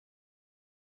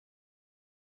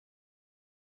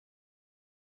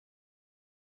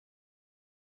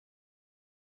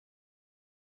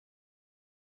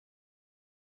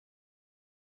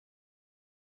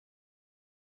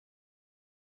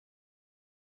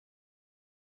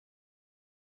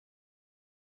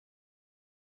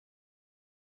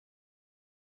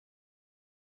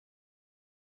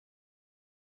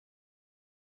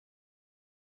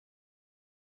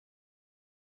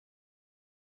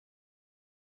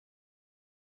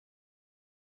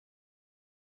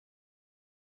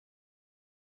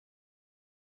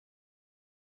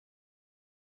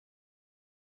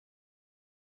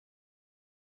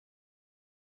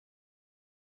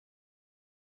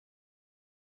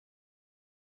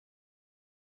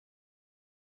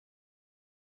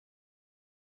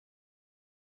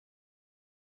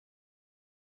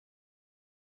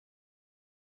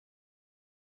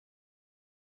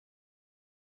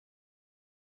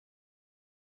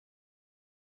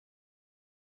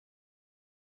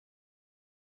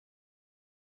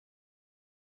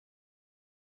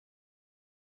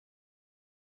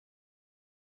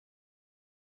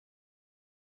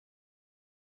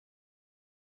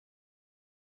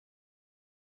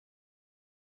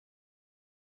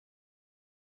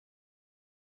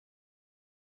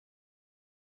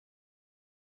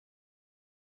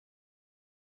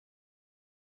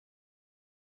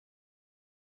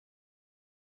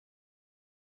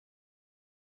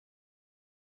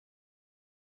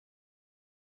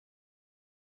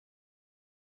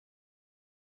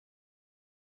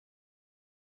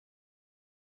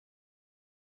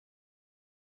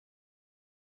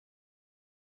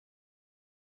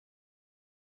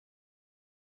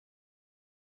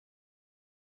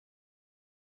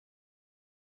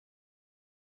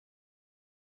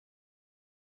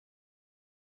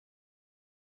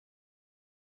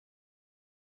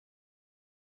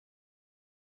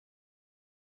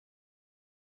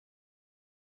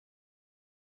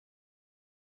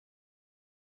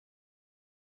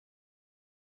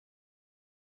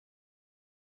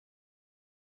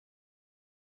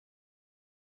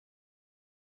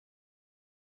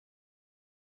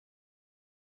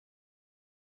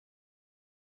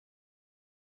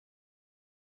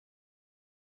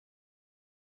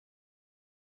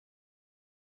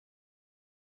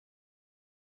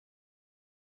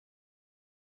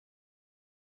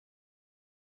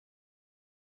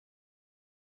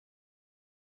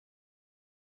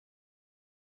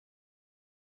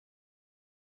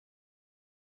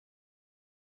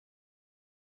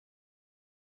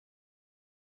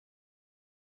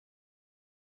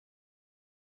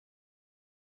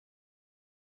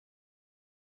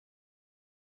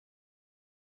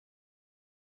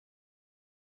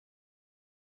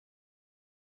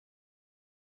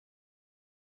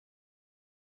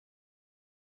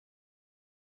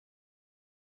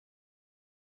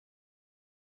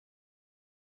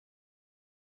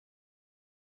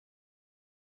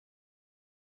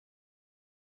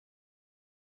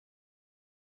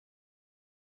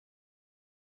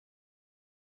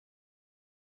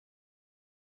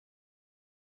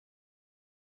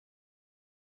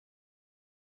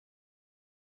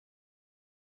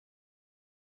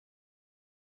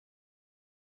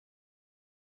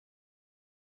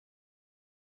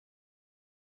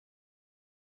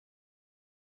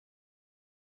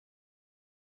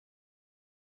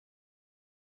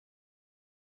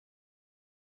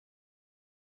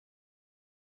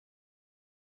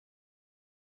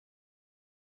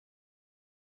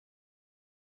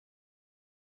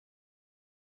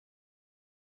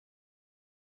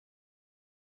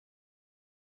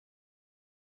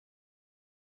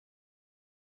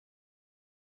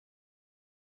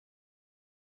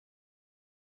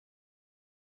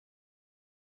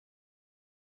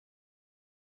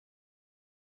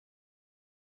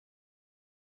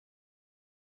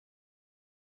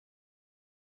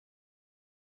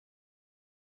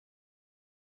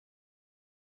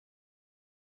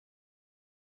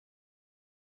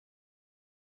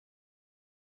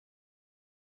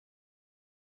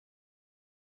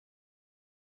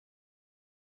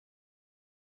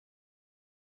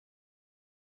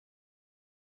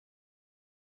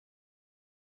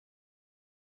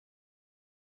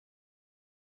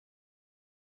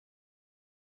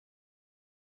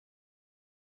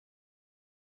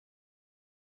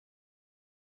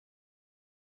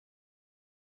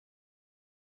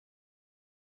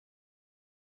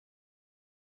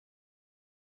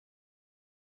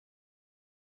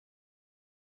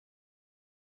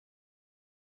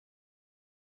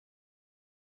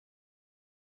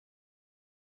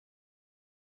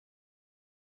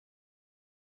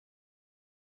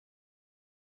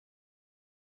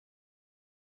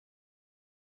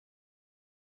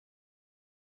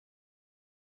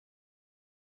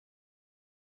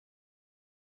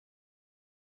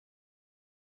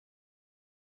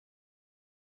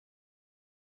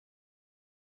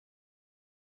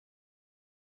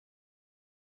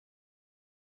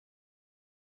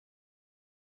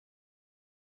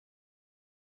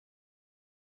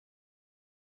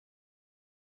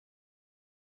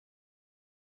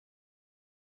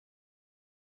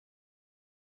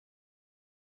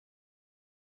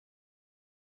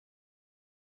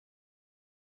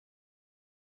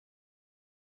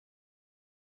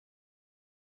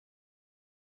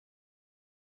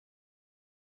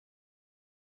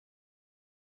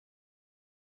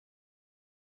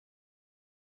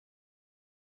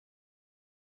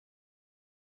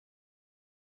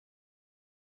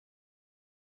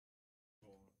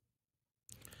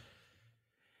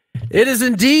 It is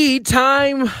indeed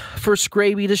time for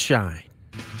Skraby to shine.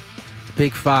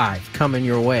 Big 5 coming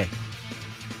your way.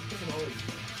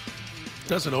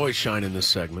 Doesn't always shine in this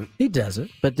segment. He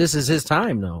doesn't, but this is his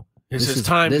time, though. This is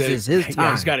time. This is his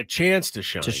time. He's got a chance to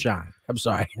shine. I'm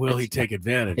sorry. Will he take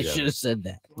advantage of it? I should have said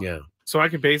that. Yeah. So I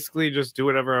could basically just do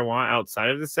whatever I want outside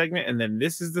of the segment, and then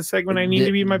this is the segment I need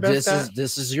to be my best at?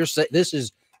 This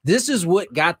is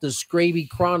what got the Skraby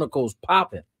Chronicles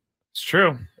popping. It's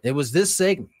true. It was this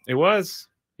segment. It was.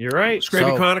 You're right.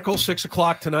 Skraby Chronicles, 6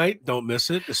 o'clock tonight. Don't miss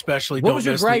it. Especially what don't was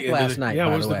your miss gripe the last night? Yeah,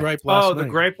 what was the gripe last night? The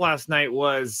gripe last night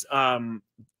was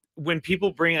when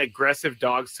people bring aggressive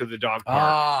dogs to the dog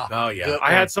park. Oh yeah.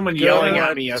 I had someone yelling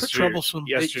at me yesterday. Troublesome.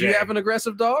 Do you have an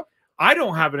aggressive dog? I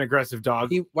don't have an aggressive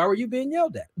dog. Why were you being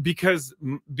yelled at? Because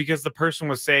the person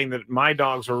was saying that my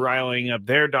dogs were riling up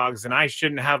their dogs, and I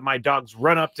shouldn't have my dogs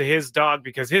run up to his dog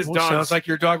because his dog sounds like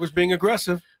your dog was being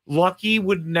aggressive. Lucky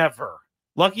would never.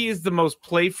 Lucky is the most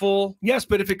playful. Yes,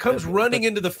 but if it comes running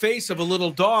into the face of a little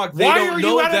dog, they why don't are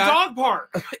know you at that. a dog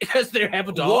park? Because they have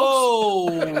a dog. Whoa!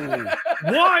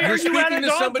 Why You're are you speaking at a to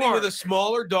dog somebody park? with a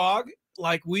smaller dog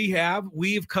like we have.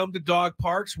 We've come to dog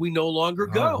parks. We no longer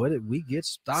go. What did we get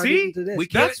started See? into this?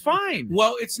 That's fine.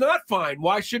 Well, it's not fine.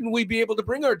 Why shouldn't we be able to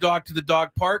bring our dog to the dog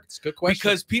park? It's a good question.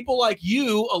 Because people like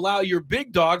you allow your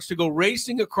big dogs to go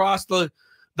racing across the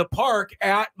park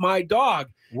at my dog.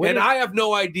 I have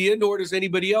no idea, nor does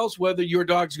anybody else, whether your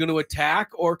dog's going to attack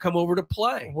or come over to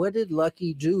play. What did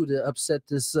Lucky do to upset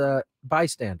this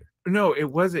bystander? No, it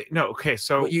wasn't. No, okay.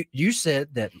 So you said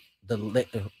that the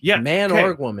man okay.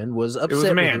 or woman was upset It was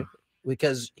a man. with you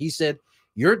because he said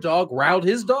your dog riled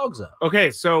his dogs up. Okay,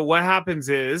 so what happens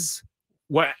is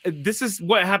this is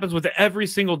what happens with every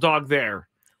single dog there.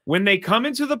 When they come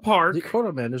into the park, hold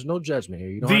on, man. There's no judgment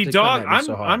here. You don't the have to dog. come at me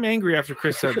so hard. I'm angry after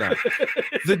Chris said that.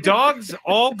 The dogs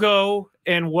all go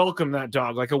and welcome that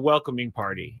dog like a welcoming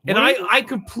party, and I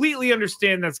completely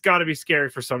understand that's got to be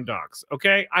scary for some dogs.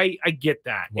 Okay, I get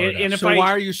that. And so why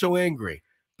are you so angry?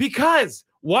 Because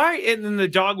why? And then the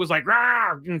dog was like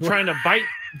rah, and trying to bite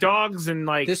dogs and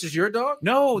like. This is your dog?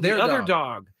 No, the other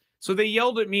dog. So they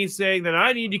yelled at me saying that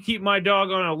I need to keep my dog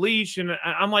on a leash. And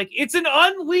I'm like, it's an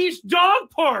unleashed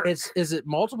dog park. Is it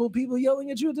multiple people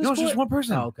yelling at you at this point? No, it's just one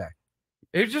person. Oh, okay.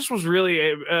 It just was really,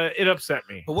 it upset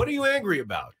me. But what are you angry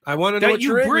about? I want to know what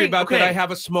you're angry about. That I have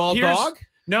a small dog?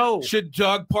 No. Should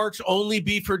dog parks only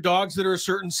be for dogs that are a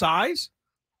certain size?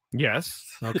 Yes.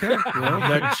 Okay. Well,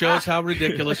 that shows how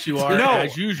ridiculous you are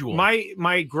as usual.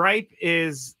 My gripe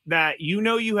is that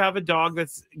you have a dog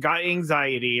that's got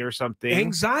anxiety or something.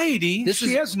 Anxiety?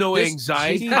 She has no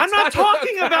anxiety. I'm not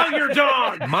talking about your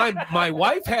dog. My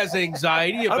wife has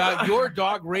anxiety about your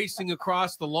dog racing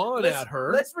across the lawn at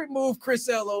her. Let's remove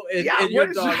Crisello and what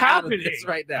your is dog happening out of this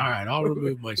right now. All right, I'll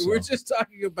remove myself. We're just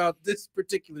talking about this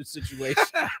particular situation.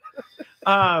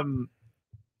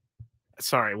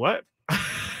 Sorry, what?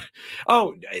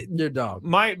 Oh, your dog.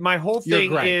 My whole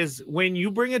thing is when you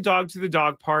bring a dog to the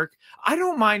dog park, I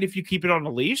don't mind if you keep it on a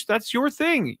leash. That's your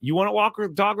thing. You want to walk a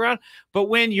dog around. But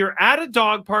when you're at a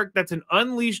dog park that's an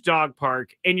unleashed dog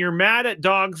park and you're mad at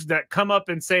dogs that come up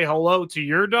and say hello to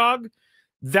your dog,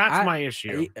 that's my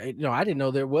issue. I didn't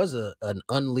know there was an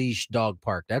unleashed dog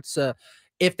park. That's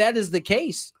if that is the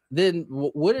case, then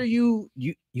what are you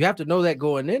have to know that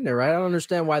going in there, right? I don't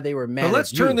understand why they were mad. Well,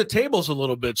 let's turn the tables a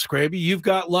little bit, Skraby. You've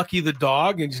got Lucky the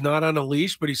dog, and he's not on a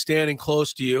leash, but he's standing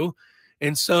close to you.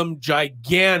 And some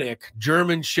gigantic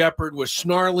German Shepherd with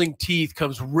snarling teeth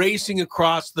comes racing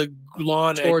across the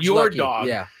lawn at your dog.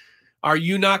 Yeah. Are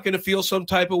you not going to feel some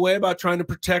type of way about trying to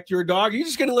protect your dog? Are you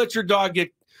just going to let your dog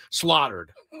get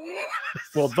slaughtered?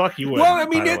 Well, Lucky would. Well, I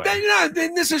mean,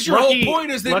 this is your whole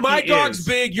point, is that my dog's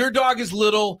big, your dog is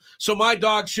little, so my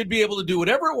dog should be able to do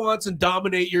whatever it wants and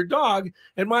dominate your dog.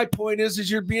 And my point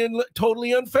is you're being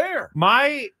totally unfair.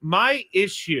 My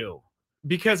issue,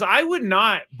 because I would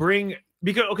not bring,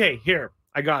 because, okay, here,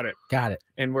 I got it. Got it.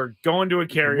 And we're going to a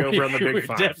carryover on the Big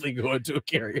Five. Definitely going to a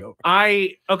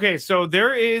carryover. Okay, so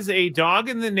there is a dog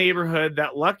in the neighborhood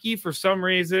that Lucky, for some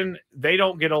reason, they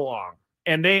don't get along.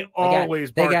 And they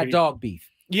always got dog beef.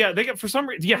 Yeah, they got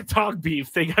dog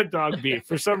beef. They got dog beef.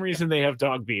 For some reason, they have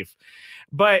dog beef.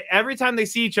 But every time they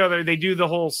see each other, they do the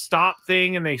whole stop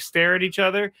thing and they stare at each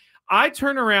other. I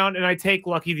turn around and I take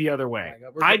Lucky the other way.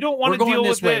 I don't want to deal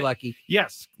with it. Lucky.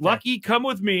 Yes, Lucky, come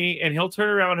with me, and he'll turn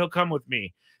around. He'll come with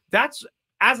me. That's,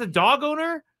 as a dog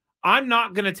owner, I'm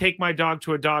not going to take my dog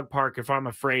to a dog park if I'm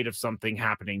afraid of something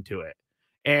happening to it.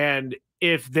 And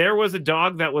if there was a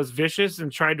dog that was vicious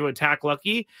and tried to attack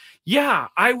Lucky, yeah,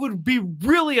 I would be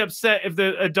really upset if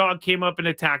a dog came up and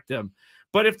attacked them.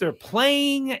 But if they're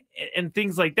playing and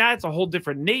things like that, it's a whole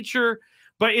different nature.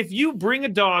 But if you bring a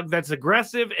dog that's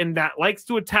aggressive and that likes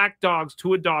to attack dogs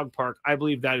to a dog park, I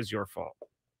believe that is your fault.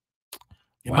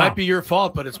 It might be your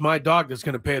fault, but it's my dog that's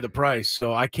going to pay the price,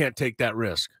 so I can't take that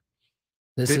risk.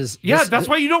 That's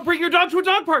why you don't bring your dog to a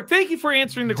dog park. Thank you for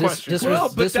answering the question.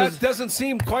 That doesn't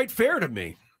seem quite fair to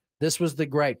me. This was the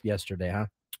gripe yesterday, huh?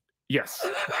 Yes.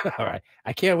 All right.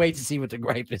 I can't wait to see what the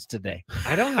gripe is today.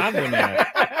 I don't have one yet.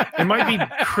 It might be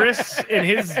Chris and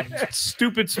his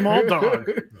stupid small dog.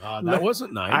 That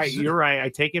wasn't nice. You're right. I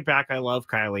take it back. I love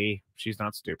Kylie. She's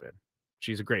not stupid.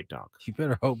 She's a great dog. You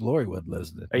better hope Lori would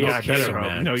listen. Yeah, I better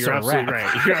hope. No, you're absolutely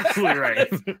right. You're absolutely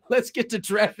right. Let's get to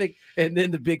traffic and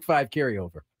then the Big Five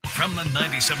carryover. From the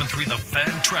 97.3 The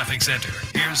Fan Traffic Center,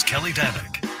 here's Kelly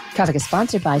Danick. Traffic is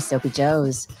sponsored by Soapy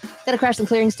Joe's. Got a crash and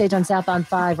clearing stage on southbound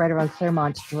 5 right around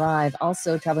Claremont Drive.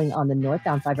 Also traveling on the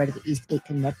northbound 5 right at the East 8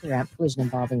 connector ramp. Collision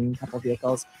involving a couple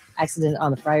vehicles. Accident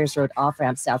on the Friars Road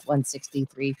off-ramp south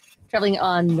 163. Traveling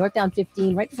on northbound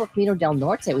 15 right before Camino del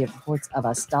Norte. We have reports of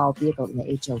a stalled vehicle in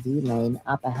the HOV lane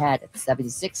up ahead at the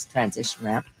 76 transition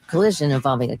ramp. Collision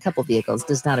involving a couple vehicles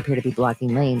does not appear to be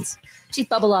blocking lanes. Chief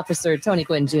Bubble Officer Tony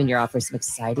Gwynn Jr. offers some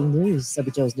exciting news.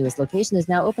 Soapy Joe's newest location is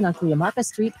now open on Cuyamaca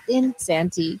Street in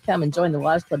Santee. Come and join the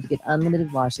Wash Club to get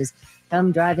unlimited washes.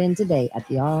 Come drive in today at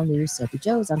the all-new Soapy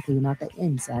Joe's on Cuyamaca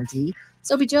in Santee.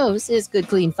 Soapy Joe's is good,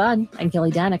 clean fun. I'm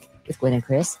Kelly Danick with Gwynn and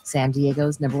Chris, San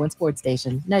Diego's #1 sports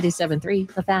station,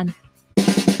 97.3 The Fan.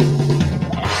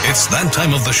 It's that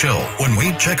time of the show when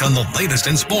we check on the latest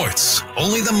in sports.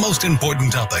 Only the most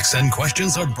important topics and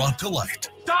questions are brought to light.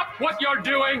 Stop what you're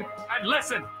doing and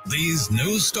listen. These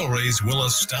news stories will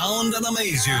astound and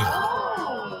amaze you.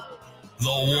 The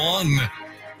one,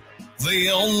 the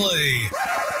only.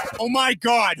 Oh my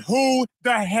God, who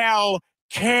the hell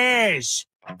cares?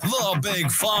 The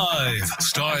Big Five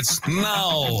starts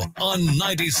now on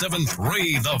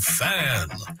 97.3 The Fan.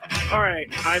 All right,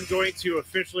 I'm going to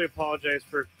officially apologize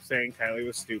for saying Kylie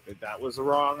was stupid. That was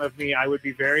wrong of me. I would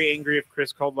be very angry if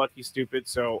Chris called Lucky stupid,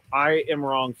 so I am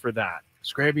wrong for that.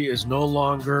 Skraby is no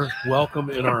longer welcome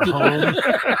in our home.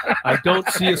 I don't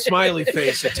see a smiley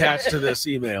face attached to this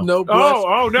email. No blush,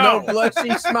 no. No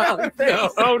blushy smiley face. No.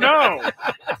 Oh,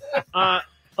 no.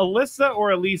 Alyssa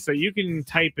or Elisa, you can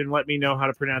type and let me know how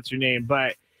to pronounce your name,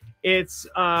 but it's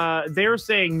they're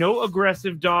saying no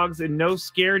aggressive dogs and no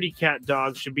scaredy cat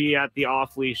dogs should be at the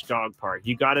off-leash dog park.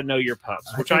 You got to know your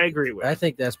pups, which I agree with. I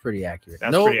think that's pretty accurate.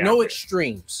 That's pretty accurate. No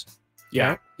extremes.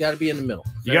 Yeah. Got to be in the middle.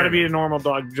 You got to be a normal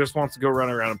dog who just wants to go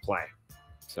run around and play.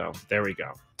 So there we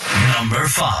go. Number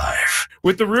 5.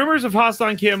 With the rumors of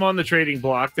Ha-Seong Kim on the trading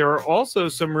block, there are also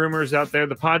some rumors out there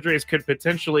the Padres could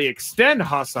potentially extend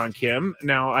Ha-Seong Kim.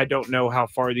 Now, I don't know how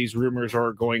far these rumors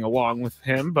are going along with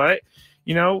him, but,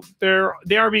 you know,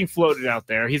 they are being floated out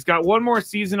there. He's got one more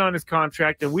season on his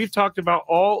contract, and we've talked about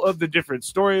all of the different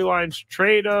storylines,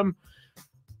 trade him.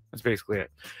 That's basically it.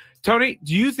 Tony,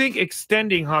 do you think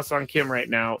extending Ha-Seong Kim right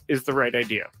now is the right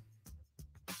idea?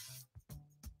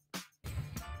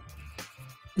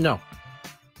 No,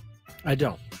 I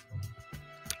don't.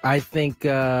 I think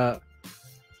I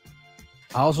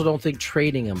also don't think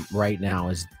trading him right now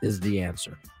is the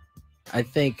answer. I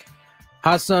think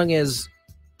Ha-Seong is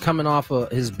coming off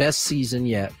of his best season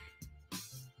yet.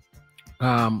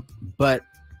 But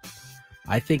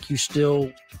I think you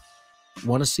still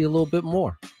want to see a little bit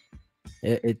more.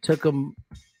 It took him,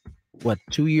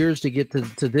 2 years to get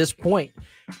to this point.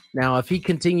 Now, if he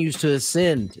continues to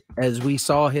ascend as we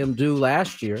saw him do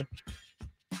last year,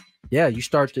 yeah, you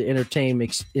start to entertain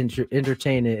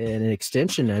an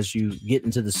extension as you get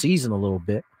into the season a little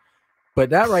bit.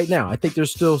 But not right now. I think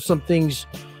there's still some things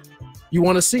you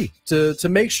want to see to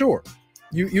make sure.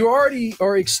 You already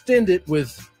are extended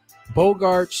with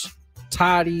Bogarts,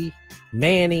 Toddy,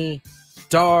 Manny,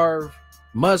 Darv,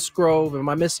 Musgrove. Am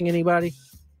I missing anybody?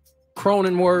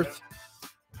 Cronenworth.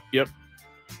 Yep.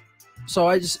 So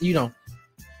I just,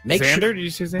 make Xander? sure. Did you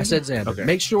say Xander? I said Xander. Okay.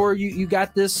 Make sure you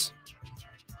got this,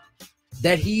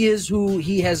 that he is who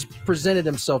he has presented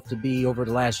himself to be over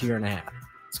the last year and a half.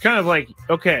 It's kind of like,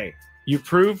 okay, you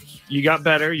proved you got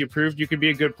better. You proved you could be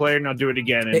a good player. Now do it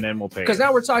again, and then we'll pay. Because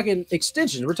now we're talking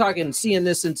extensions. We're talking seeing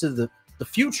this into the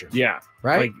future. Yeah.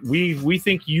 Right? Like we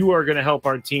think you are going to help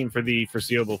our team for the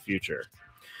foreseeable future.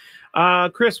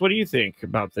 Chris, what do you think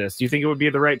about this? Do you think it would be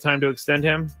the right time to extend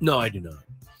him? No, I do not.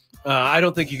 I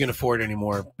don't think you can afford any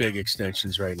more big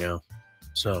extensions right now.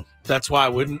 So that's why I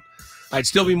wouldn't. I'd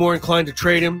still be more inclined to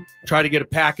trade him, try to get a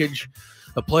package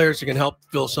of players that can help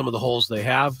fill some of the holes they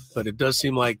have. But it does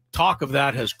seem like talk of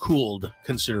that has cooled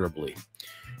considerably.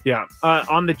 Yeah.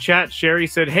 On the chat, Sherry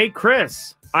said, "Hey,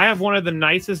 Chris, I have one of the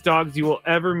nicest dogs you will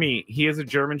ever meet. He is a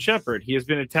German Shepherd. He has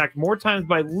been attacked more times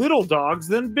by little dogs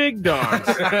than big dogs.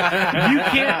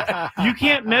 You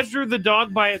can't measure the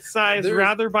dog by its size,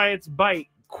 rather by its bite.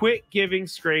 Quit giving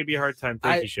Skraby a hard time.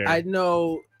 Thank you, Sharon. I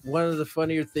know one of the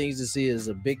funnier things to see is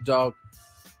a big dog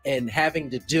and having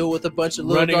to deal with a bunch of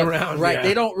little dogs. Around, right? Yeah.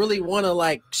 They don't really want to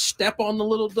like step on the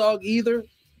little dog either,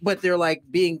 but they're like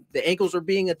the ankles are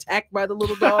being attacked by the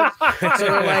little dog, so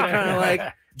they're like kind of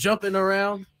like jumping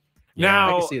around.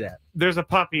 Now, I can see that. There's a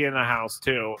puppy in the house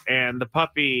too, and the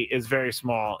puppy is very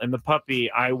small. And the puppy,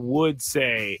 I would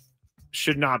say,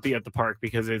 should not be at the park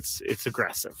because it's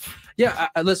aggressive. Yeah,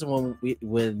 listen.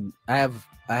 When I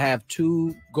have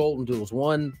 2 golden doodles,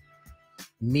 one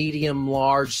medium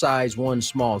large size, one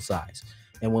small size,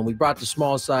 and when we brought the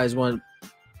small size one,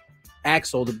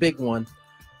 Axel, the big one,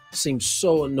 seemed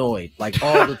so annoyed, like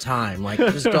all the time. Like,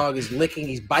 this dog is licking,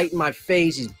 he's biting my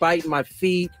face, he's biting my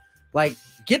feet. Like,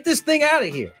 get this thing out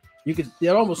of here. You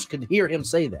almost could hear him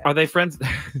say that. Are they friends?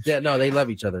 Yeah, no, they love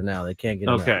each other now. They can't get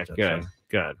okay,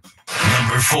 good.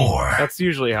 Number 4. That's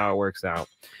usually how it works out.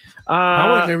 I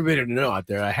want everybody to know out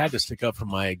there, I had to stick up for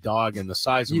my dog and the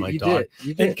size of my dog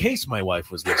in case my wife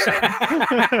was listening.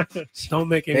 Don't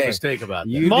make any mistake about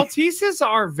that. Malteses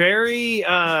are very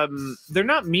they're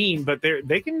not mean, but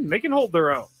they can hold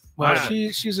their own. Well,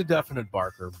 she's a definite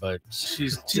barker, but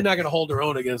she's not going to hold her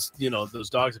own against those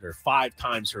dogs that are 5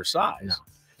 times her size.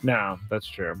 No, that's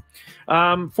true.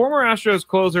 Former Astros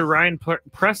closer Ryan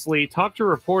Presley talked to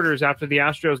reporters after the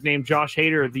Astros named Josh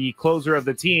Hader the closer of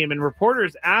the team, and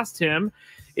reporters asked him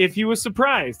if he was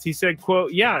surprised. He said,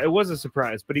 quote, "Yeah, it was a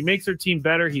surprise, but he makes our team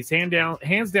better. He's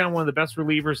hands down one of the best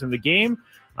relievers in the game.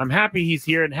 I'm happy he's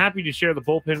here and happy to share the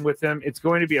bullpen with him. It's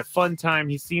going to be a fun time.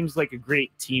 He seems like a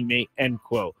great teammate," end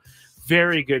quote.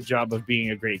 Very good job of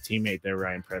being a great teammate there,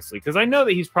 Ryan Presley, because I know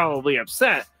that he's probably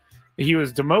upset he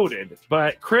was demoted.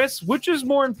 But Chris, which is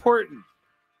more important,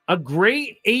 a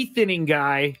great 8th inning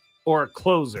guy or a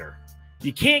closer?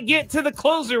 You can't get to the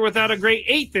closer without a great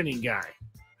 8th inning guy.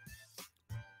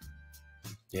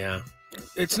 Yeah,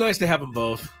 it's nice to have them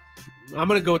both. I'm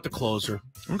going to go with the closer.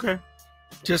 Okay.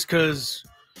 Just because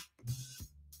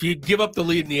if you give up the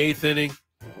lead in the 8th inning,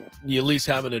 you at least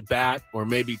have an at bat or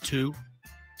maybe 2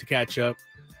 to catch up.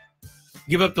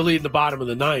 Give up the lead in the bottom of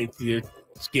the 9th,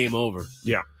 it's game over.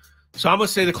 Yeah. So I'm going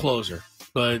to say the closer,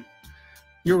 but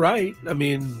you're right. I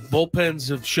mean, bullpens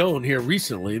have shown here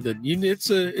recently that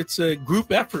it's a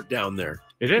group effort down there.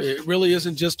 It is. It really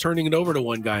isn't just turning it over to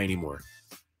one guy anymore.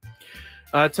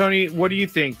 Tony, what do you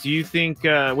think? Do you think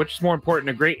which is more important,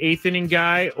 a great 8th inning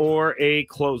guy or a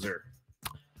closer?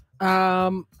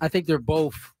 I think they're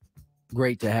both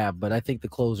great to have, but I think the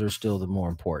closer is still the more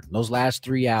important. Those last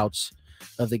 3 outs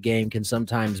of the game can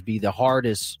sometimes be the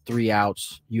hardest 3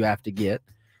 outs you have to get.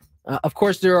 Of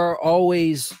course, there are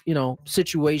always,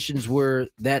 situations where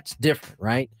that's different,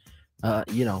 right?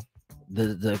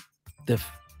 The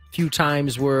few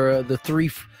times where the 3,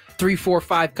 4,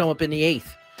 5 come up in the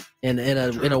 8th in a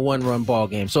 1-run ball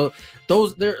game. So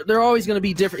those they're always going to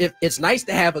be different. It's nice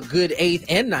to have a good 8th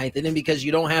and 9th inning because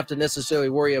you don't have to necessarily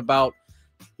worry about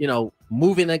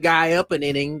moving a guy up an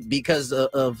inning because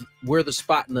of where the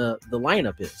spot in the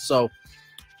lineup is. So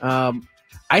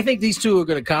I think these two are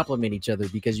going to complement each other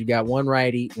because you got one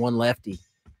righty, one lefty,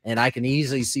 and I can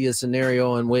easily see a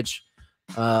scenario in which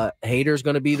Hader's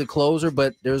going to be the closer,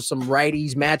 but there's some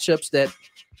righties matchups that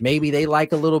maybe they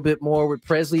like a little bit more with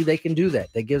Presley. They can do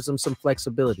that. That gives them some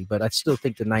flexibility, but I still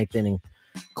think the 9th inning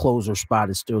closer spot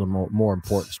is still the more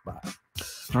important spot.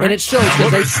 Right. And it shows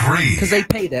because they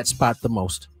pay that spot the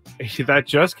most. That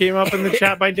just came up in the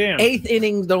chat by Dan. 8th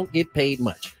innings don't get paid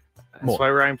much. That's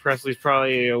why Ryan Presley's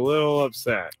probably a little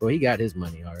upset. Well, he got his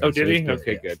money already. Oh, did he?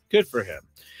 Okay, good. Good for him.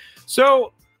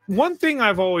 So one thing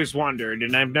I've always wondered,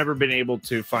 and I've never been able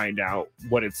to find out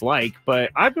what it's like, but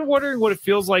I've been wondering what it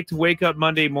feels like to wake up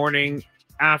Monday morning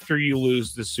after you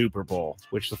lose the Super Bowl,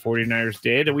 which the 49ers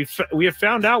did. And we have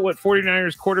found out what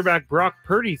 49ers quarterback Brock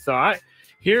Purdy thought.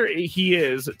 Here he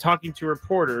is talking to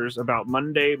reporters about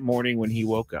Monday morning when he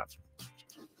woke up.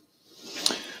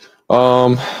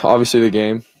 Obviously the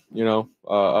game.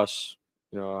 Us,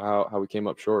 how we came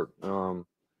up short.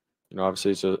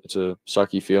 Obviously it's a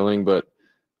sucky feeling, but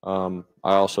I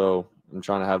also am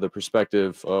trying to have the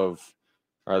perspective of,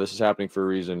 all right, this is happening for a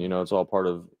reason. It's all part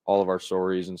of all of our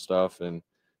stories and stuff and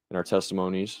our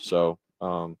testimonies. So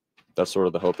that's sort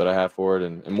of the hope that I have for it.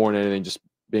 And more than anything, just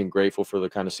being grateful for the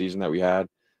kind of season that we had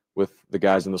with the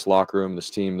guys in this locker room, this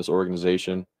team, this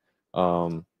organization.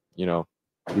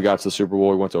 We got to the Super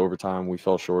Bowl. We went to overtime. We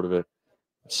fell short of it.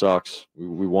 It sucks.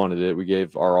 We wanted it. We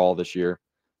gave our all this year,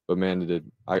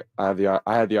 man, I had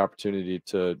the opportunity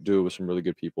to do it with some really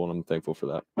good people, and I'm thankful for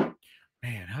that.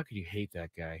 Man, how could you hate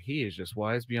that guy? He is just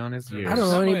wise beyond his years. I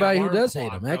don't know anybody who does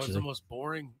hate him. That Actually, was the most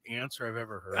boring answer I've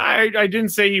ever heard. I didn't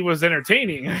say he was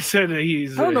entertaining. I said that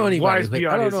he's I don't know anybody. wise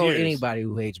beyond his years. Anybody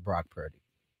who hates Brock Purdy.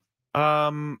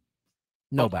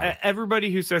 Nobody. Everybody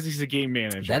who says he's a game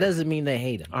manager. That doesn't mean they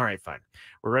hate him. All right, fine.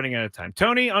 We're running out of time.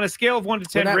 Tony, on a scale of 1 to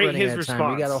 10, rate his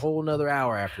response. We got a whole nother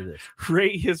hour after this.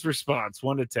 Rate his response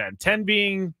 1 to 10. 10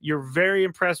 being you're very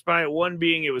impressed by it. 1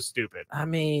 being it was stupid. I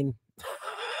mean,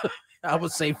 I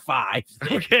would say 5.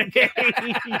 Okay.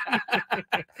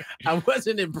 I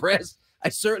wasn't impressed. I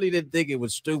certainly didn't think it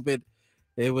was stupid.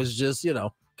 It was just,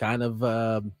 kind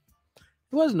of.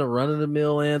 It wasn't a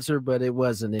run-of-the-mill answer, but it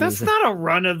wasn't anything. That's not a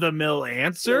run-of-the-mill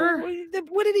answer.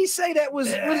 What did he say that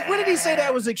was? What did he say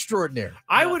that was extraordinary?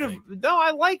 I would have. No,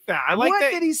 I like that. I like what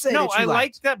that. Did he say? No, I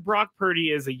like that Brock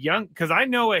Purdy is a young. Because I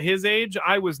know at his age,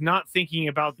 I was not thinking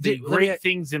about the great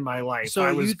things in my life. So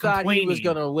I was you thought complaining. He was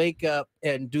going to wake up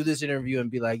and do this interview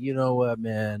and be like, you know what,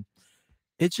 man,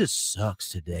 it just sucks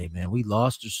today, man. We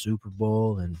lost the Super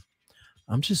Bowl, and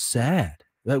I'm just sad.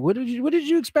 Like, what did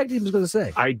you expect he was going to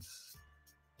say?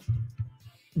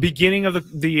 Beginning of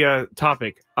the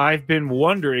topic, I've been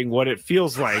wondering what it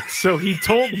feels like. So he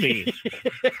told me.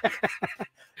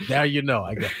 Now you know.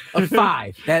 I got a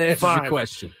 5. That answers your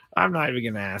question. I'm not even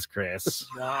going to ask Chris.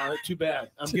 No, too bad.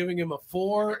 I'm giving him a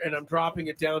 4, and I'm dropping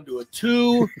it down to a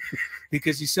 2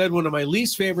 because he said one of my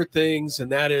least favorite things, and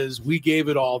that is we gave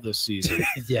it all this season.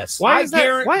 Yes. Why is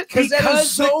that? What?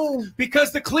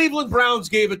 Because the Cleveland Browns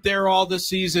gave it there all this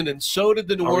season, and so did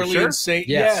the New Orleans Saints.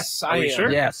 Yes, I am. Sure?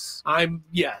 Yes.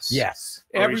 Yes.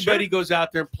 Everybody goes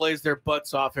out there and plays their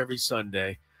butts off every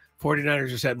Sunday. 49ers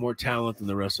just had more talent than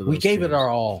the rest of those. We gave teams. it our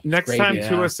all. Next time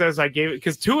Tua says I gave it,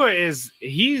 because Tua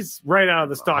he's right out of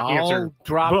the stock answer. I'll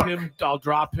drop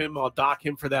him. I'll dock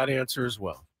him for that answer as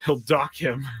well. He'll dock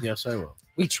him. Yes, I will.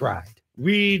 We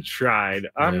tried.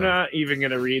 I'm not even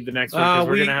going to read the next one because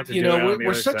we're going to have to do it on the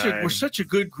other side. We're such a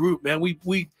good group, man.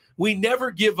 We never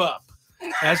give up,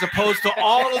 as opposed to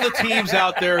all of the teams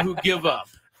out there who give up.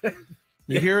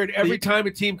 You hear it every time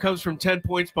a team comes from 10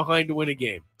 points behind to win a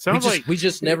game. We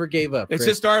just never gave up. It's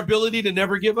just our ability to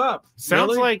never give up.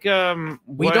 Sounds like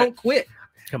we don't quit.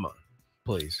 Come on,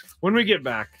 please. When we get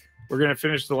back, we're going to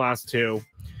finish the last 2.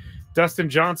 Dustin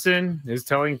Johnson is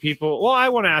telling people, well, I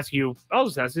want to ask you, I'll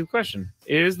just ask you the question.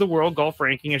 Is the world golf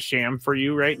ranking a sham for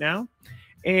you right now?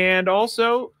 And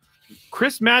also,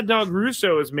 Chris Mad Dog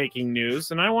Russo is making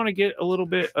news, and I want to get a little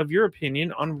bit of your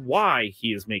opinion on why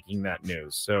he is making that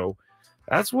news. So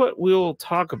that's what we'll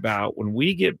talk about when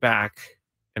we get back,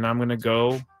 and I'm going to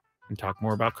go and talk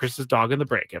more about Chris's dog in the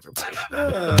break, everybody.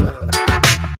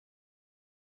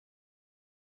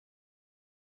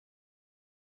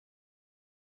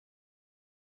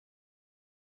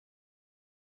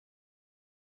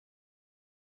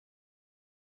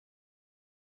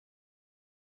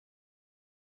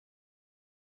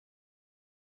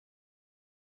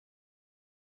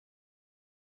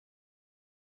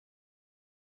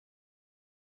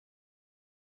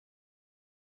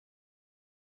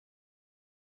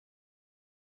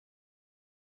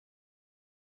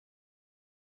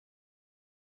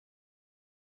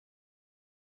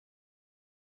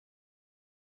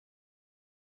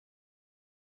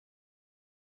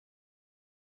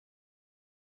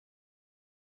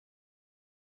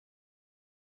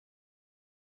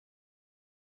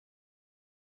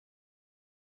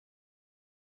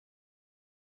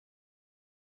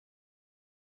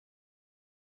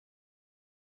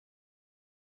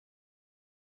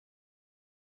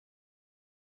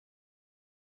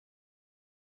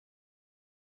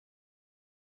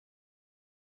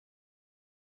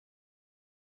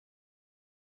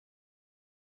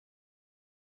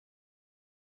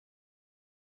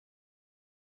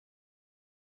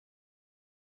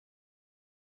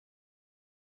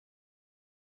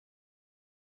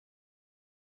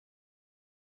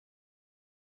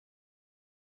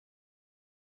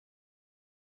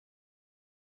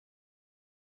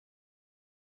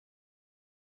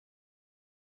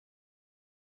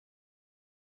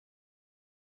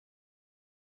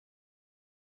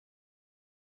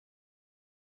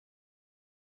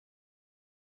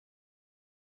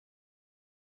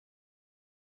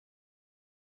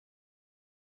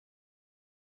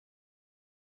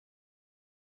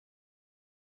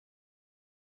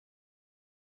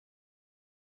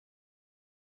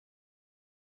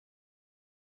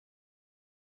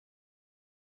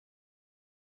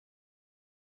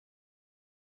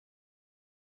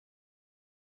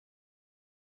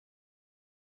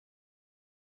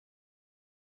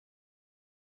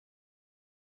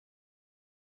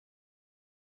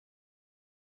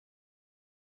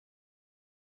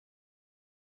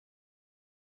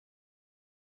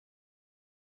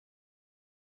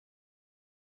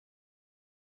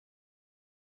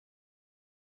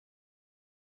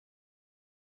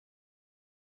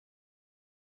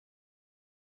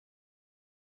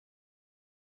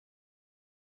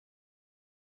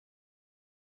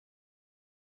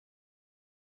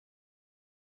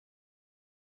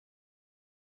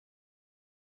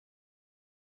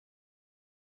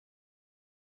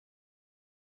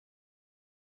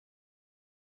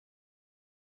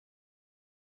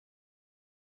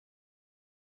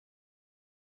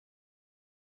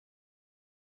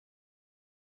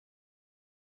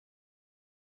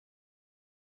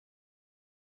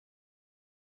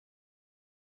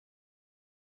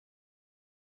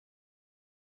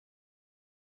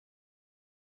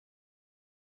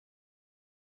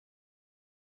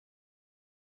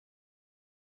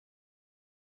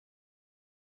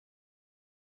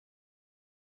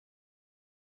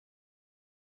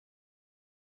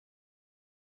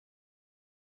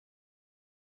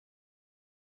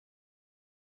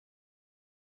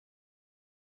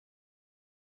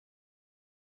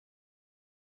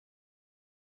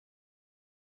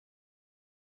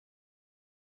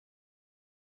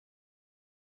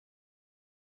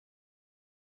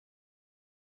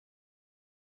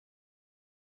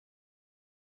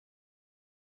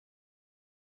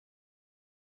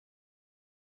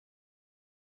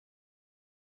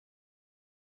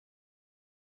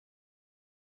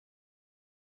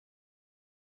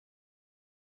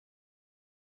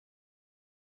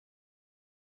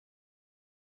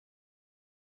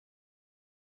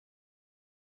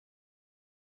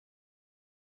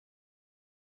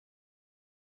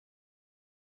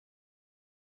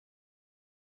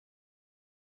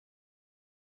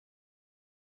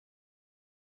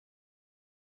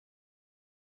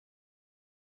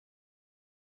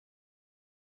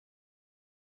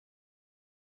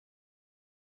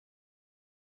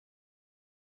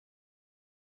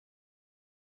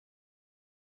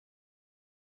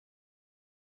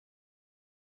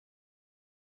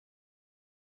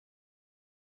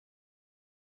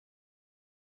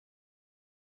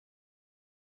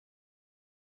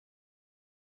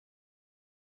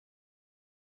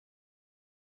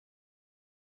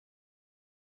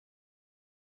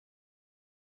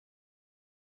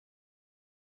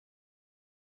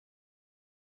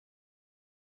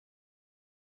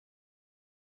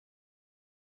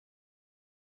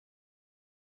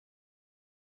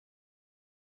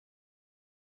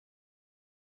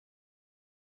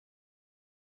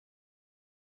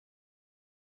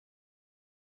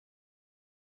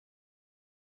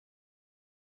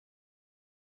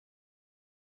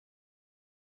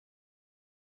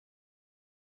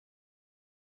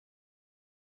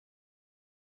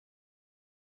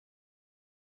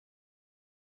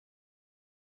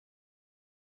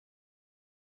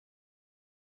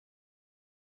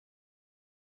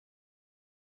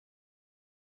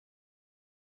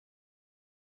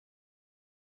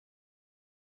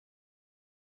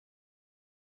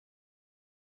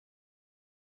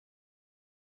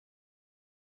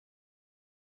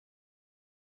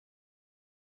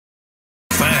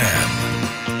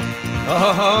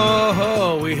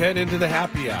 head into the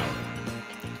happy hour.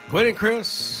 Gwynn and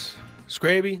Chris,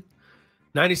 Skraby,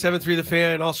 97.3 The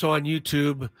Fan, also on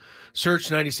YouTube. Search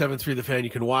 97.3 The Fan. You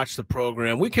can watch the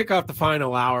program. We kick off the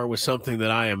final hour with something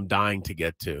that I am dying to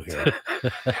get to here.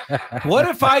 What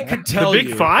if I could tell you? The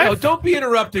Big Five? Oh, don't be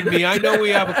interrupting me. I know we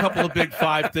have a couple of Big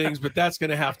Five things, but that's going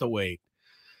to have to wait.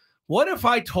 What if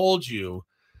I told you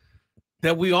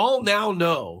that we all now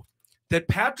know that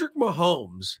Patrick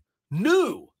Mahomes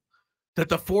knew that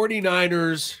the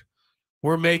 49ers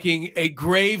were making a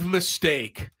grave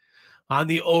mistake on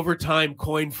the overtime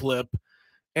coin flip,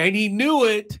 and he knew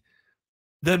it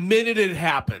the minute it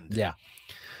happened? Yeah.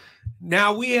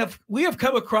 Now we have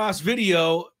come across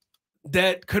video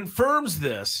that confirms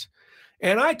this.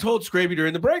 And I told Skraby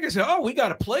during the break, I said, "Oh, we got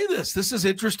to play this. This is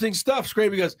interesting stuff."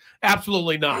 Skraby goes,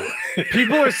 "Absolutely not."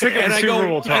 People are sick of the Super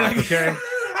Bowl talk, okay?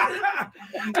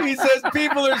 He says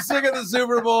people are sick of the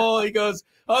Super Bowl. He goes,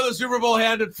 "Oh, the Super Bowl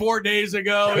ended 4 days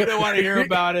ago. We don't want to hear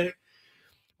about it."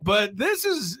 But this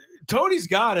is Tony's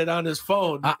got it on his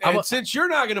phone. And since you're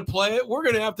not going to play it, we're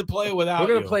going to have to play it without you.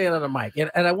 We're going to play it on a mic.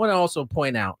 And I want to also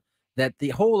point out that the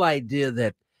whole idea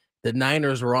that the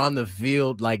Niners were on the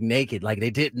field like naked, like they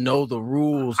didn't know the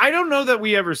rules. I don't know that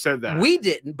we ever said that. We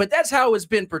didn't, but that's how it's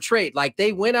been portrayed. Like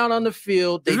they went out on the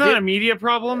field. Isn't that a media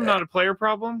problem, not a player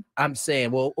problem? I'm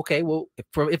saying, well, okay, well,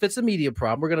 if it's a media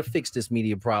problem, we're going to fix this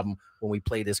media problem when we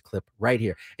play this clip right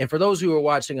here. And for those who are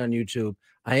watching on YouTube,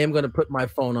 I am going to put my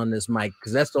phone on this mic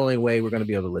because that's the only way we're going to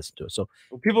be able to listen to it. So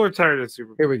people are tired of Super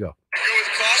Bowl. Here we go.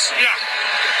 Yeah.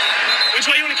 Which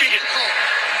way you want to kick it?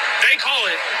 They call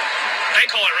it. They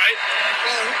call it, right?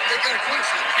 Well, they got a coin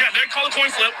flip. Yeah, they call a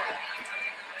coin flip.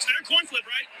 It's their coin flip,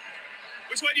 right?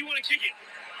 Which way do you want to kick it?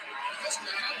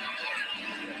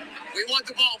 We want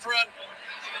the ball, Fred.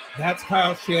 That's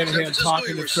Kyle Shanahan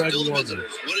talking to Fred Warner. What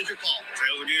did you call?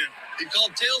 Tails again. He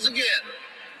called tails again.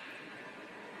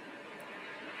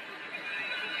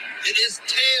 It is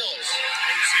tails.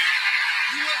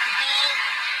 You want the ball?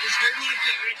 Which way do you want to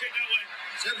kick? We're going to kick that way.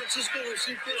 San Francisco will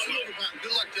receive first and overtime.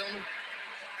 Good luck, gentlemen.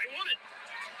 They want it.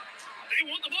 They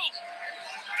want the ball.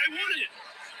 They wanted it.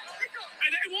 Hey,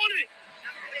 they wanted it.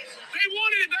 They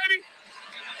wanted it, baby.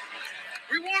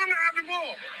 We want them to have the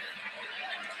ball.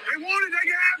 They want it, they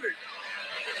can have it.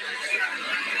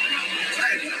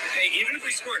 Hey, even if we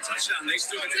score a touchdown, they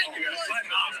still have to flag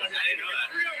off. I didn't know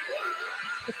that.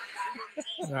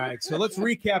 All right, so let's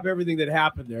recap everything that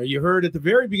happened there. You heard at the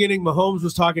very beginning, Mahomes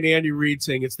was talking to Andy Reid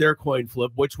saying it's their coin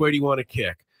flip. Which way do you want to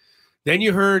kick? Then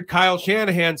you heard Kyle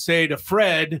Shanahan say to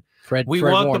Fred we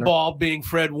want Warner. the ball, being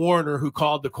Fred Warner, who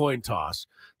called the coin toss.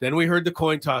 Then we heard the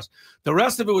coin toss. The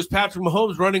rest of it was Patrick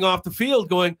Mahomes running off the field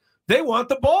going, they want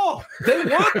the ball. They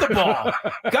want the ball.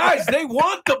 Guys, they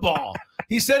want the ball.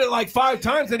 He said it like 5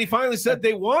 times, then he finally said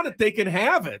they want it. They can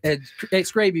have it. And hey,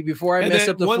 Skraby, before I mess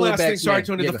up the one last fullback, thing, sorry,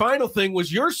 Tony. The final thing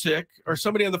was you're sick, or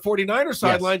somebody on the 49ers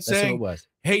sideline saying,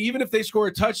 hey, even if they score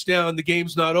a touchdown, the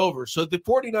game's not over. So the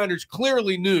 49ers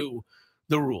clearly knew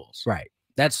the rules. Right.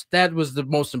 That was the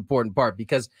most important part,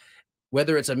 because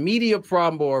whether it's a media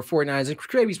problem or 49ers, and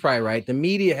Skraby's probably right, the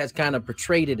media has kind of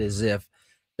portrayed it as if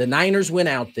the Niners went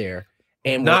out there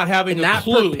and not having a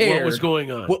clue what was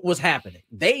going on, what was happening.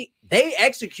 They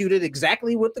executed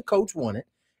exactly what the coach wanted,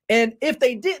 and if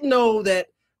they didn't know that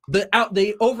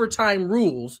the overtime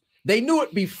rules, they knew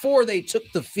it before they took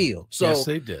the field. So yes,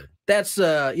 they did. That's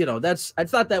I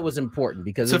thought that was important,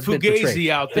 because it's a fugazi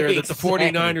out there that the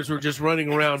 49ers were just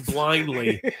running around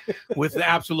blindly with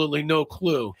absolutely no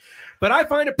clue. But I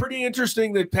find it pretty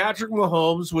interesting that Patrick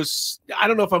Mahomes was, I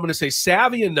don't know if I'm going to say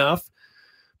savvy enough,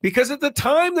 because at the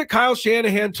time that Kyle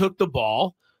Shanahan took the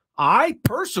ball, I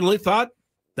personally thought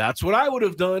that's what I would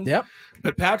have done. Yep.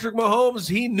 But Patrick Mahomes,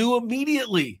 he knew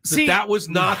immediately that was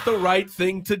not the right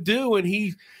thing to do, and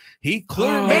he made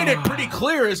it pretty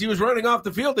clear as he was running off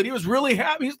the field that he was really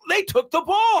happy. They took the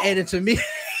ball. And to me,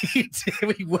 he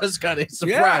was kind of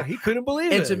surprised. Yeah, he couldn't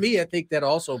believe it. And to me, I think that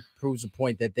also proves a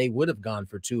point that they would have gone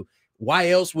for 2. Why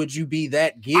else would you be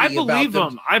that giddy? I believe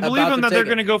them. I believe them that they're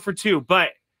going to go for 2. But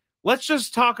let's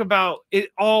just talk about it.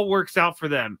 All works out for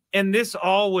them. And this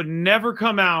all would never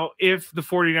come out if the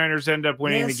 49ers end up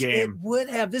winning the game. It would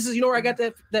have. This is, where I got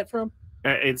that from?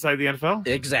 Inside the NFL?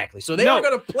 Exactly. So they are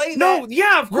going to play that. No,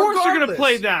 yeah, of course they're going to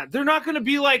play that. They're not going to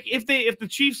be like, if the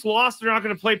Chiefs lost, they're not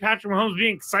going to play Patrick Mahomes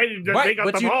being excited that they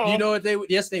got the ball. You know what they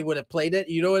would have played it.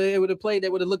 You know what they would have played? They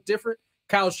would have looked different.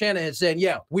 Kyle Shanahan said,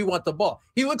 yeah, we want the ball.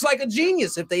 He looks like a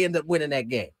genius if they end up winning that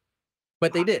game.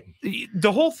 But they didn't.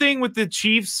 The whole thing with the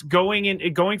Chiefs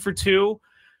going for 2,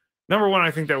 number one,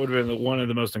 I think that would have been one of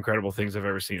the most incredible things I've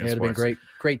ever seen in sports. It would have been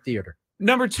great theater.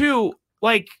 Number 2,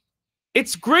 like,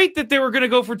 it's great that they were going to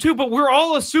go for 2, but we're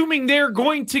all assuming they're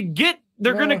going to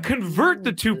convert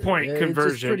the 2-point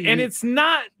conversion, and it's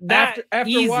not that after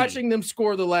easy. watching them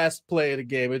score the last play of the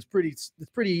game. It's pretty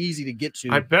easy to get to.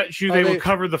 I bet you they would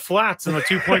cover the flats in the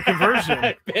 2-point conversion.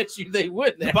 I bet you they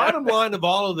would. The bottom line of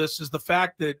all of this is the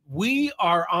fact that we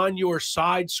are on your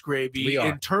side, Skraby,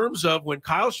 in terms of when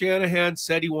Kyle Shanahan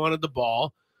said he wanted the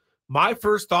ball. My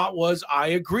first thought was I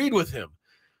agreed with him,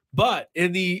 but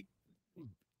in the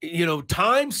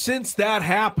time since that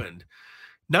happened.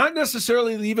 Not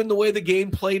necessarily even the way the game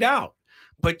played out,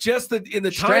 but just that in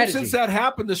the time since that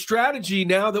happened, the strategy,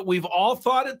 now that we've all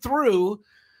thought it through,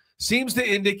 seems to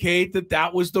indicate that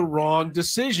that was the wrong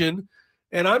decision.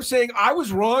 And I'm saying I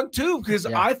was wrong too, because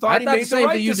I thought he made the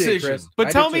right decision.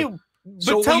 But tell me,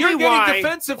 so tell you're me why. getting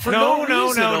defensive for no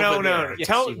reason. No.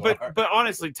 Yes, but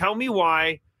honestly, tell me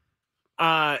why.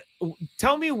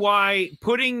 Tell me why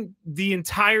putting the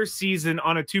entire season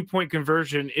on a 2-point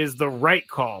conversion is the right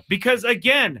call. Because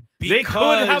again, they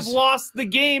could have lost the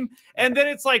game, and then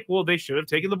it's like, well, they should have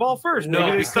taken the ball first.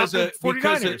 No, because the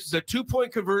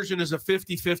 2-point conversion is a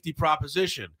 50-50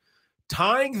 proposition.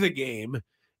 Tying the game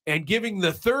and giving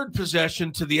the third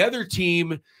possession to the other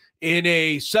team in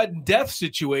a sudden death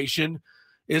situation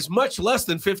is much less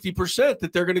than 50%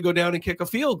 that they're going to go down and kick a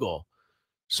field goal.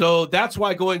 So that's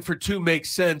why going for 2 makes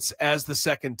sense as the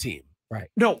second team. Right.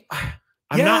 No,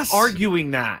 I'm not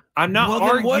arguing that. I'm not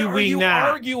arguing what are you that.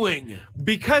 Arguing?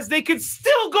 Because they could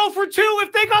still go for 2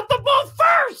 if they got the ball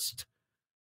first.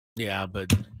 Yeah,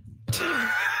 but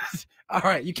all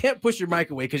right, you can't push your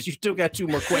mic away because you still got 2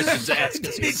 more questions to ask.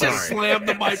 He just slammed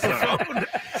the microphone.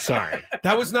 Sorry.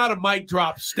 That was not a mic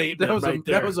drop statement. That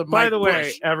was a mic By the way,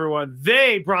 push. everyone,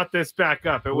 they brought this back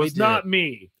up. It was not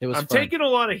me. I'm taking a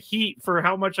lot of heat for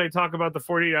how much I talk about the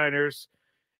 49ers.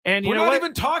 And we're not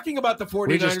even talking about the 49ers.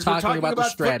 We're just talking about the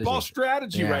strategy. Football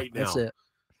strategy right now. That's it.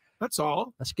 That's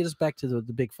all. Let's get us back to the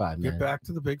Big 5, man. Get back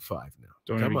to the Big 5 now.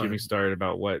 Don't even get me started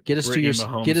about what. Get us to your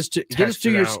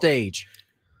stage.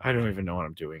 I don't even know what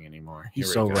I'm doing anymore.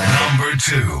 He's so rad. Number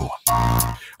 2.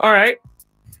 All right.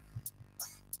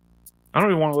 I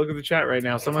don't even want to look at the chat right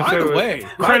now. Someone said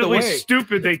incredibly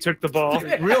stupid they took the ball.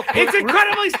 It's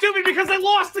incredibly stupid because they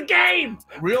lost the game.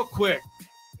 Real quick,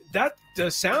 that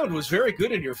sound was very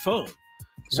good in your phone.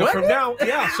 So from now,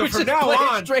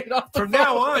 on,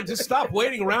 just stop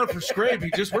waiting around for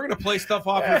Skraby. We're gonna play stuff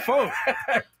off your phone.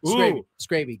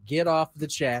 Skraby, get off the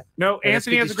chat. No,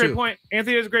 Anthony has a great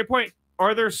point.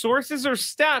 Are there sources or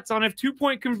stats on if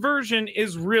 2-point conversion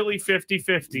is really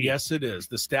 50-50? Yes, it is.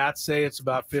 The stats say it's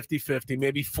about 50-50,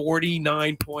 maybe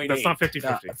 49.8. That's not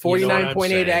 50-50.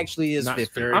 49.8 actually is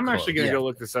 50. I'm actually going to go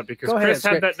look this up because Chris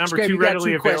had that number 2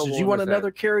 readily available. You want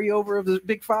another carryover of the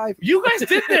Big 5? You guys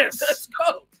did this. Let's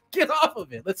go. Get off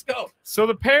of it. Let's go. So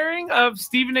the pairing of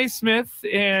Stephen A. Smith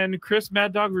and Chris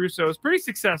Mad Dog Russo is pretty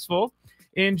successful.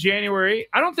 In January,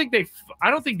 I don't think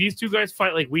these 2 guys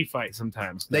fight like we fight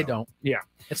sometimes. They don't. Yeah.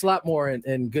 It's a lot more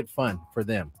and good fun for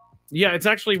them. Yeah, it's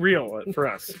actually real for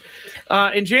us.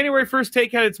 In January, First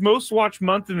Take had its most watched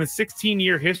month in the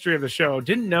 16-year history of the show.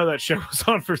 Didn't know that show was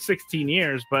on for 16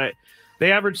 years, but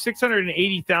they averaged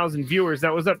 680,000 viewers.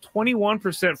 That was up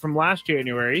 21% from last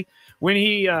January. When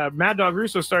Mad Dog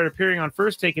Russo started appearing on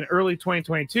First Take in early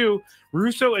 2022,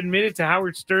 Russo admitted to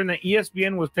Howard Stern that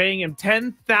ESPN was paying him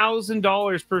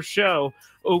 $10,000 per show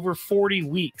over 40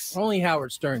 weeks. Only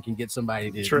Howard Stern can get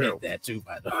somebody to admit that too,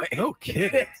 by the way. No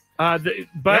kidding. But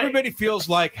everybody feels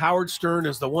like Howard Stern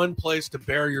is the one place to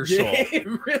bare your soul. Yeah,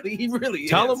 he really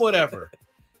Tell him whatever.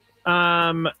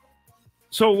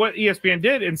 So what ESPN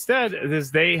did instead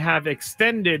is they have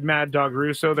extended Mad Dog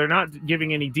Russo. They're not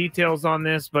giving any details on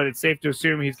this, but it's safe to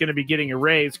assume he's going to be getting a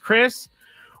raise. Chris,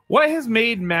 what has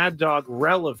made Mad Dog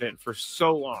relevant for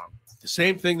so long? The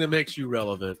same thing that makes you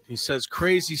relevant. He says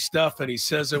crazy stuff, and he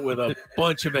says it with a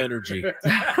bunch of energy.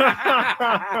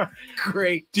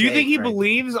 Great. Do you think he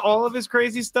believes all of his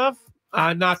crazy stuff?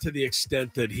 Not to the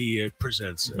extent that he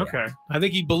presents it. Okay. I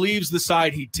think he believes the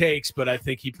side he takes, but I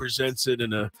think he presents it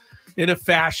in a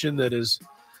fashion that is,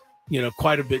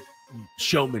 quite a bit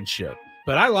showmanship.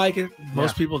 But I like it.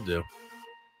 Most people do.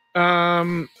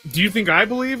 Do you think I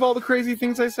believe all the crazy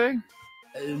things I say?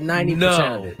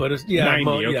 90% of it. But it's 90.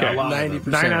 Okay. 90%.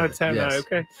 9 out of 10. Yes.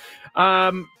 Okay.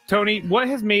 Tony, what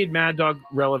has made Mad Dog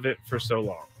relevant for so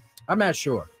long? I'm not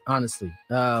sure, honestly.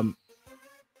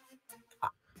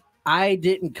 I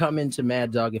didn't come into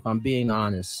Mad Dog, if I'm being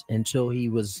honest, until he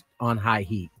was on High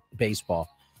Heat baseball.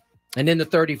 And then the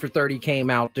 30 for 30 came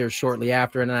out there shortly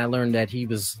after, and I learned that he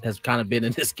has kind of been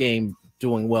in this game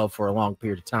doing well for a long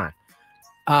period of time.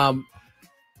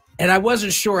 And I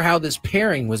wasn't sure how this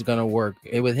pairing was going to work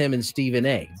with him and Stephen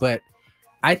A. But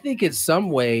I think in some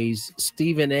ways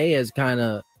Stephen A has kind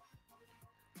of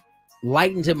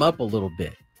lightened him up a little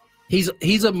bit.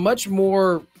 He's a much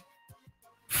more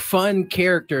fun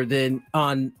character than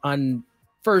on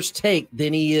First Take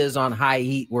than he is on High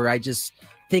Heat, where I just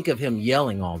think of him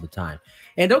yelling all the time.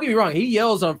 And don't get me wrong, he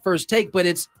yells on First Take, but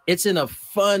it's in a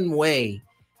fun way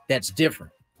that's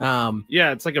different.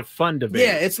 Yeah, it's like a fun debate.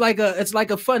 Yeah, it's like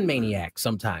a fun maniac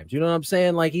sometimes. You know what I'm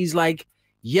saying? Like he's like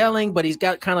yelling, but he's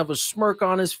got kind of a smirk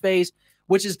on his face,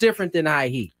 which is different than High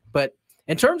Heat. But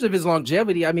in terms of his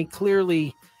longevity, I mean,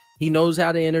 clearly he knows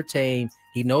how to entertain.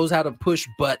 He knows how to push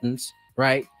buttons,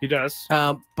 right? He does.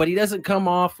 But he doesn't come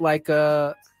off like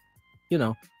arrogant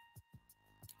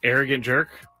jerk.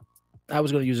 I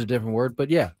was going to use a different word, but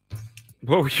yeah.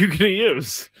 What were you going to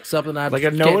use? Something like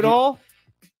a know-it-all?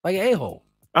 Like an a-hole.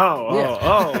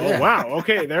 Oh, wow.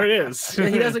 Okay, there it is.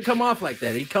 He doesn't come off like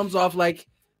that. He comes off like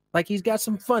he's got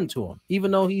some fun to him,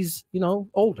 even though he's,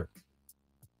 older.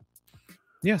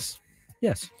 Yes.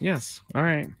 All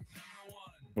right.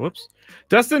 Whoops.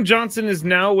 Dustin Johnson is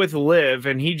now with Liv,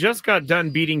 and he just got done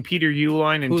beating Peter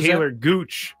Uline and Taylor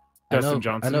Gooch. Dustin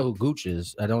Johnson. I know who Gooch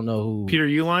is. I don't know who Peter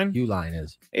Uline? Uline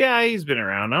is. Yeah, he's been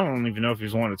around. I don't even know if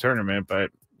he's won a tournament,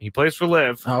 but he plays for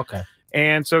Liv. Oh, okay.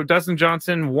 And so Dustin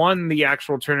Johnson won the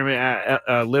actual tournament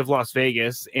at Liv Las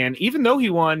Vegas. And even though he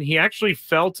won, he actually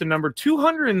fell to number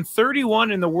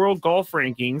 231 in the world golf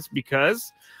rankings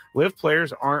because Liv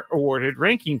players aren't awarded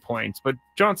ranking points. But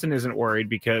Johnson isn't worried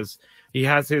because he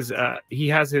has his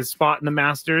spot in the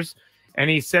Masters. And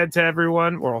he said to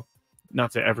everyone, well,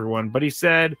 not to everyone, but he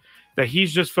said that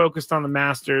he's just focused on the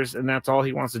Masters, and that's all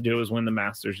he wants to do is win the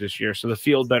Masters this year. So the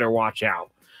field better watch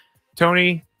out.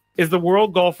 Tony, is the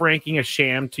world golf ranking a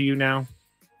sham to you now?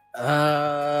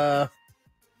 I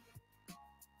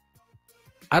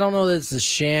don't know that it's a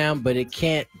sham, but it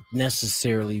can't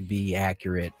necessarily be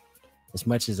accurate, as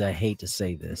much as I hate to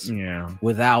say this. Yeah.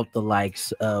 Without the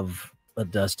likes of a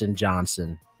Dustin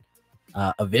Johnson.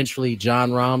 Eventually,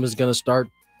 John Rahm is going to start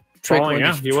trickling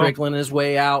his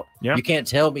way out. Yeah. You can't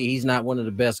tell me he's not one of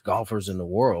the best golfers in the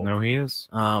world. No, he is.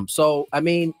 So, I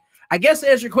mean, I guess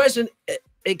to answer your question,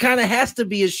 it kind of has to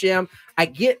be a sham. I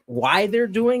get why they're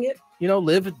doing it.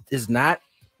 Liv is not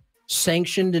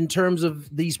sanctioned in terms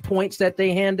of these points that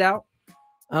they hand out.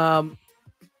 But,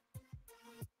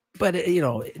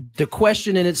 the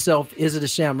question in itself, is it a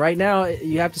sham? Right now,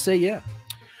 you have to say, yeah.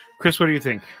 Chris, what do you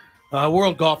think?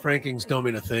 World golf rankings don't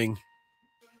mean a thing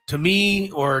to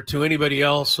me or to anybody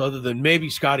else other than maybe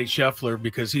Scotty Scheffler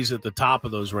because he's at the top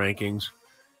of those rankings.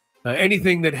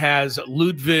 Anything that has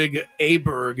Ludwig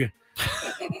Aberg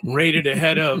rated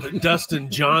ahead of Dustin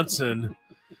Johnson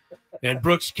and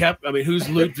Brooks Koepka. I mean, who's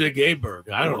Ludwig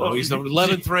Aberg? I don't know. He's the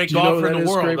 11th ranked golfer in the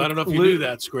world. Scrape? I don't know if you knew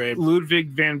that, Skraby. Ludwig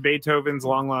van Beethoven's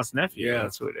long-lost nephew. Yeah.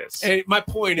 That's who it is. And my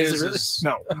point is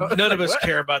no, none of us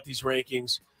care about these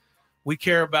rankings. We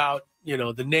care about,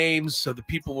 the names of the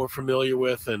people we're familiar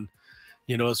with. And,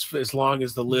 as long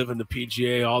as the Liv and the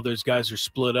PGA, all those guys are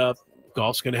split up,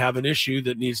 golf's going to have an issue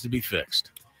that needs to be fixed.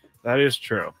 That is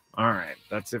true. All right.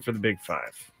 That's it for the Big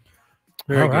Five.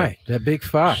 All right. That Big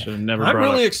Five. I'm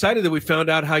really excited that we found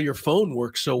out how your phone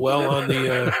works so well on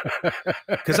the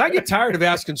because I get tired of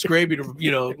asking Skraby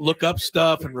to look up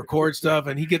stuff and record stuff,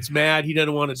 and he gets mad. He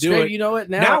doesn't want to do it. You know what?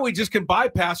 Now we just can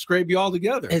bypass Skraby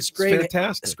altogether. It's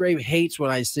fantastic. Skraby hates when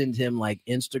I send him like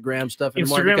Instagram stuff.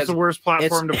 Instagram's the worst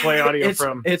platform to play audio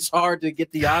from. It's hard to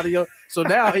get the audio. So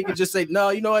now he can just say, no,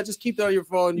 you know what? Just keep that on your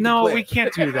phone. No, we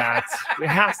can't do that. It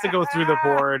has to go through the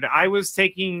board. I was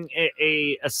taking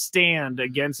a stand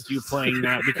against you playing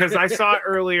that because I saw it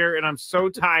earlier and I'm so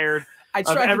tired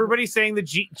of everybody saying the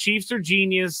Chiefs are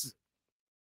genius.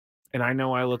 And I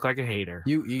know I look like a hater.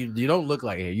 You don't look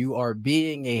like a hater. You are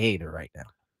being a hater right now.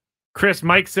 Chris,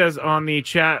 Mike says on the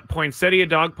chat, Poinsettia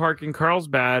Dog Park in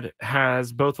Carlsbad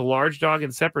has both a large dog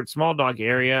and separate small dog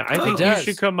area. I think you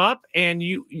should come up, and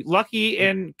Lucky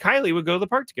and Kylie would go to the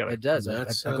park together. It does. I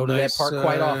go to that park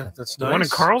quite often. That's the nice. one in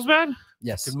Carlsbad?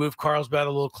 Yes. Could move Carlsbad a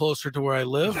little closer to where I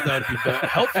live. That'd be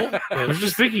helpful. I was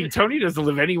just thinking, Tony doesn't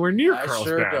live anywhere near Carlsbad.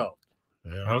 Sure don't.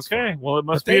 Yeah, okay, well, it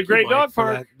must be a great dog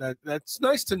park. That's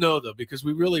nice to know, though, because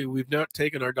we've not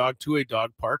taken our dog to a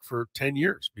dog park for 10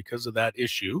 years because of that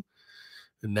issue.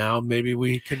 And now maybe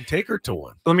we can take her to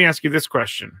one. Let me ask you this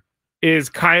question. Is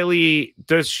Kylie,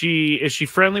 is she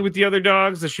friendly with the other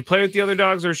dogs? Does she play with the other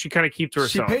dogs, or does she kind of keep to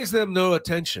herself? She pays them no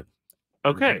attention.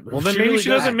 Okay. Well, then maybe she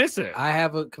doesn't miss it. I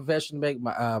have a confession to make.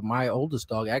 My oldest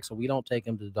dog, Axel, we don't take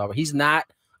him to the dog. He's not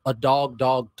a dog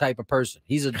type of person.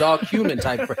 He's a dog human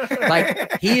type of person.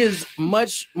 Like, he is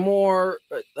much more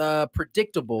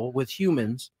predictable with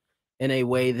humans in a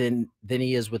way than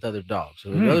he is with other dogs.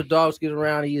 So when other dogs get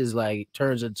around, he is like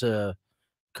turns into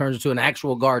an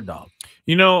actual guard dog.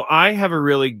 You know, I have a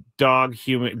really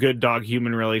good dog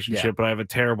human relationship, but I have a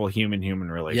terrible human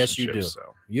relationship. Yes, you do.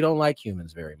 So. You don't like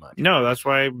humans very much. No, that's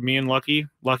why me and Lucky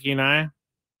and I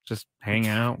just hang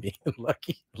out.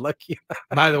 Lucky.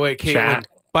 By the way,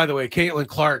 Caitlin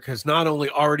Clark has not only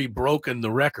already broken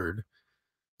the record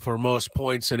for most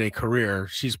points in a career,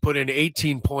 she's put in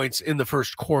 18 points in the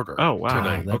first quarter. Oh wow!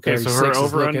 Tonight. Okay, so her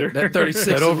over under that 36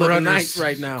 that over under nice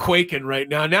right now, quaking right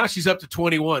now. Now she's up to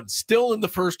 21, still in the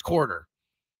first quarter.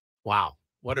 Wow,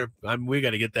 we got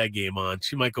to get that game on.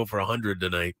 She might go for 100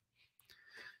 tonight.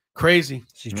 Crazy.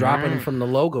 She's dropping from the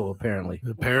logo apparently.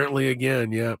 Apparently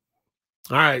again, yeah.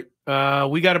 All right,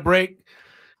 we got a break.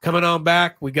 Coming on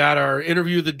back, we got our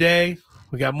interview of the day.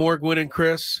 We got more Gwynn and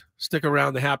Chris. Stick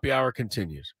around. The happy hour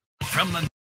continues. From the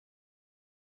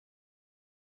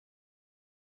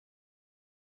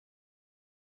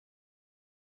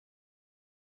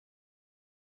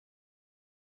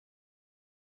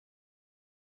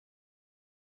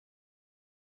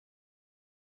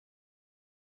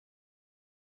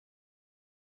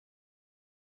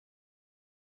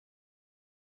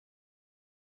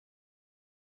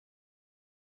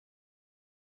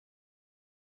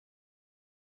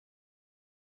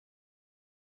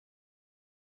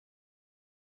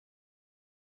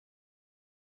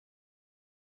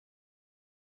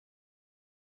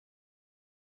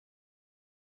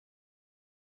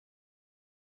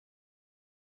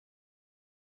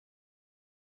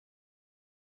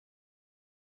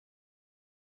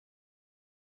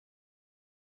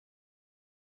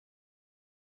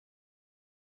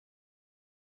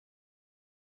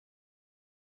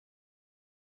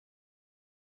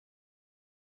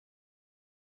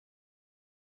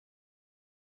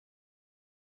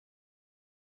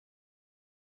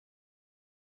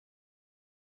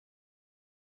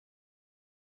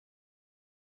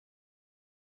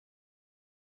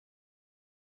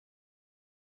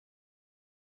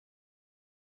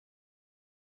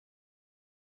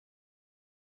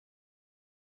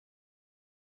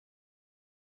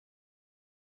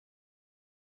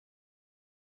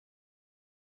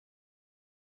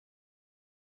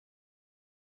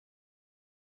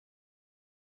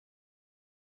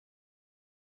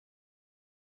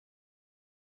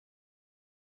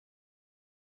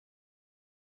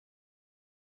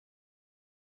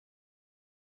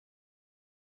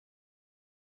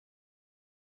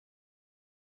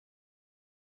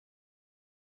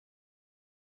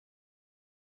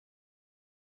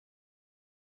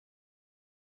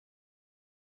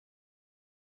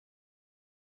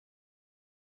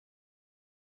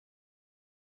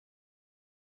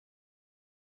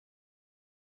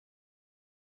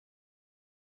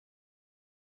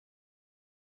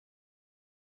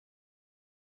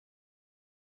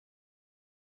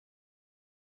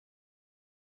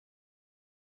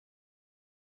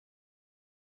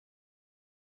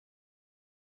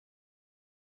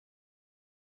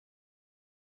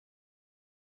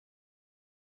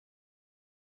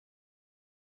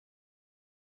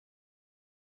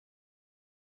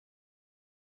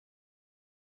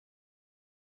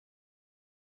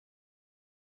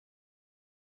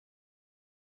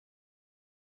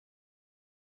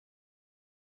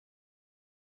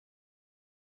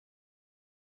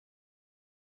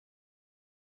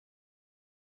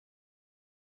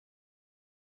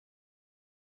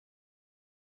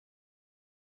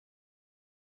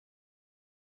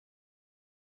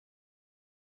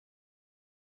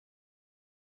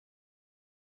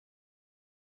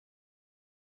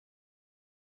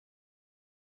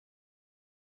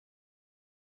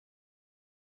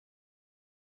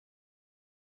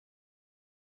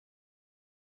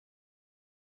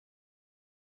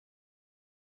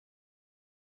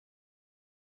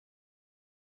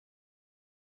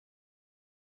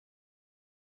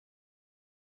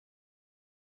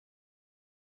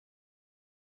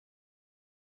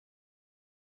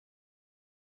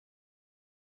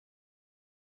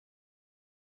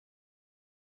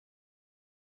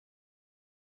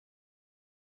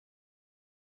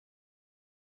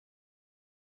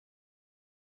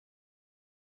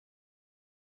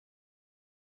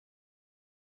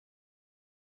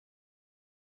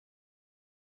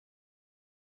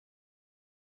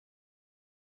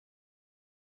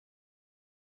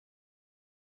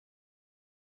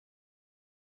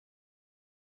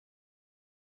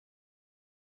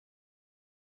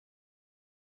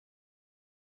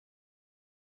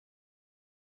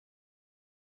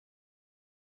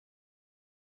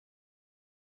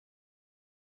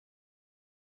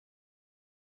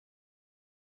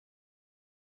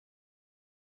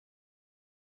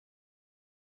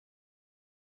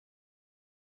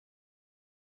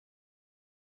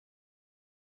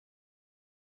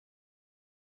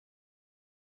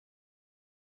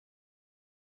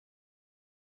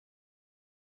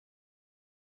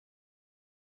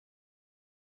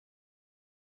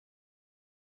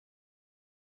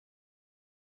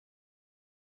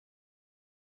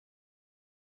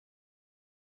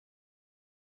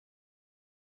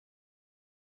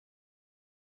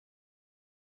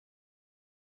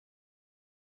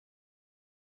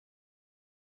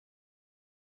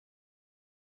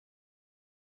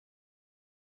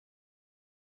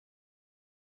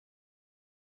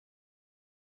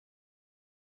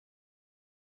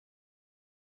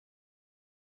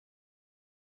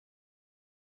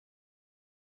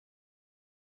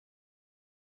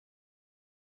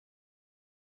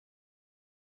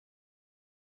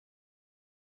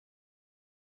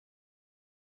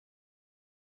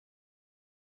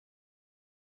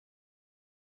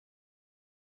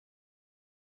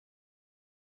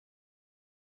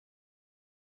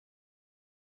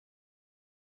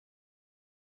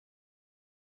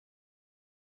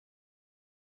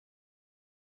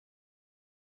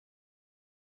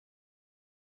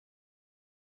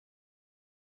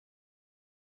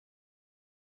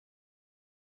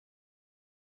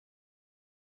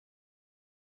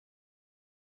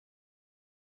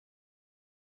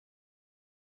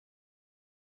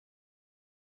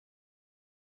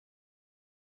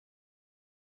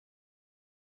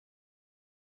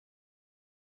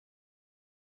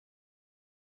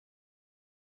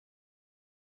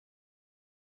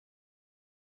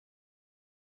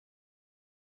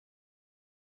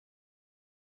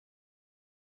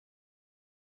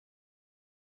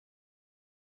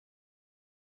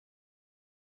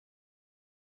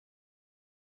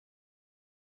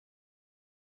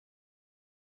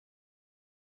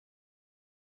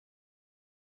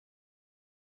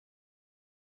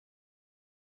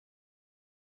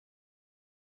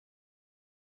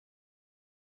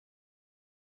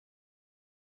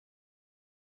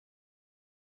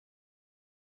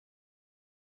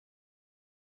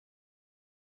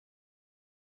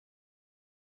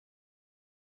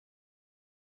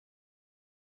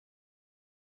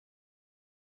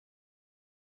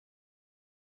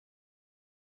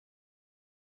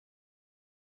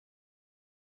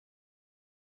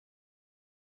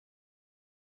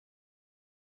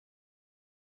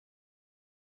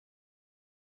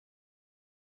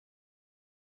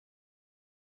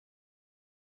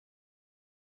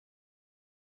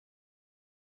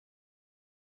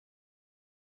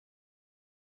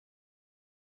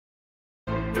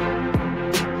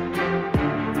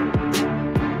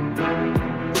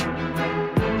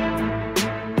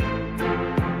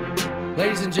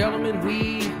Ladies and gentlemen,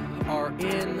 we are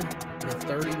in the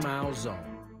 30-mile zone.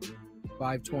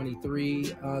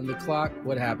 5:23 on the clock.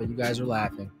 What happened? You guys are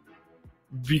laughing.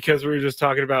 Because we were just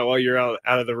talking about while you're out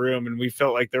of the room, and we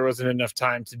felt like there wasn't enough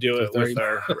time to do it with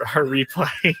our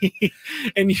replay.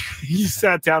 And you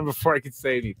sat down before I could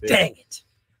say anything. Dang it.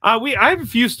 I have a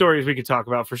few stories we could talk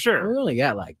about for sure. We only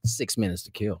got like 6 minutes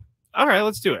to kill. All right,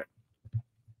 let's do it.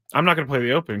 I'm not going to play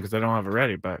the open because I don't have it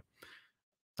ready, but...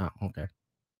 Oh, okay.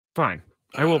 Fine.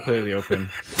 I will play the open.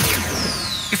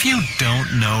 If you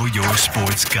don't know your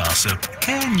sports gossip,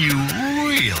 can you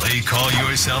really call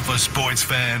yourself a sports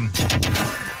fan?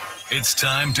 It's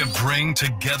time to bring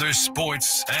together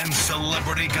sports and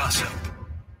celebrity gossip.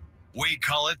 We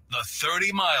call it the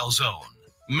 30-mile zone,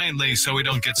 mainly so we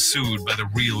don't get sued by the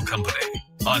real company.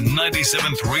 On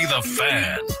 97.3 The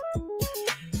Fan.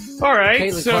 All right.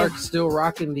 Caitlin Clark still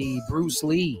rocking the Bruce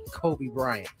Lee Kobe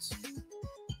Bryant's.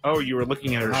 Oh, you were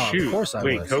looking at her shoes. Of course I was.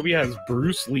 Wait, Kobe has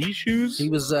Bruce Lee shoes? He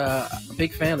was a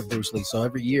big fan of Bruce Lee, so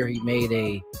every year he made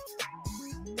a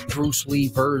Bruce Lee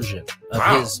version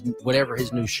of whatever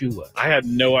his new shoe was. I had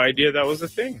no idea that was a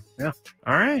thing. Yeah.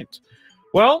 All right.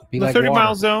 Well, the like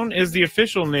 30-mile zone is the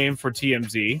official name for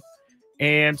TMZ.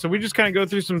 And so we just kind of go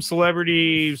through some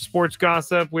celebrity sports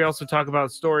gossip. We also talk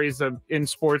about stories in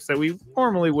sports that we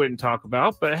normally wouldn't talk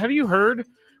about. But have you heard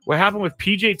what happened with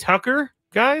PJ Tucker?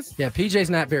 Guys? Yeah, PJ's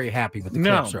not very happy with the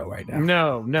Clips show right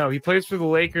now. No. He plays for the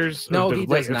Lakers. No, he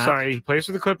does not. Sorry, he plays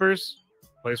for the Clippers.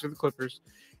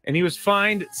 And he was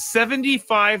fined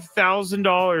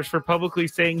 $75,000 for publicly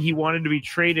saying he wanted to be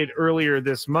traded earlier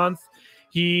this month.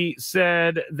 He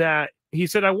said, I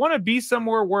want to be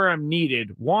somewhere where I'm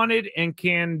needed, wanted, and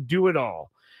can do it all.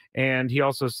 And he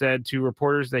also said to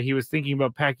reporters that he was thinking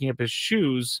about packing up his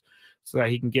shoes so that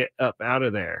he can get up out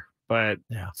of there. But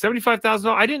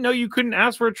 $75,000, I didn't know you couldn't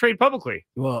ask for a trade publicly.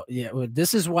 Well, yeah,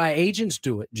 this is why agents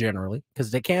do it generally,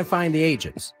 because they can't find the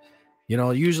agents. You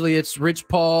know, usually it's Rich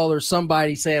Paul or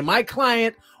somebody saying, my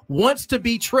client wants to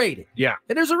be traded. Yeah.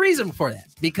 And there's a reason for that,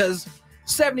 because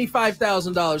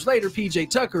 $75,000 later, PJ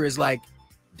Tucker is like,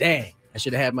 dang, I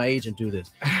should have had my agent do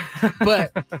this.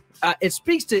 But it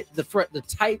speaks to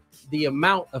the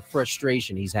amount of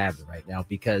frustration he's having right now,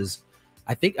 because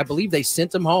I believe they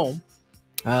sent him home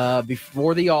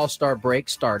before the All-Star break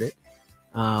started.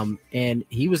 And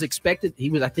he was expected.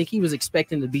 I think he was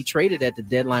expecting to be traded at the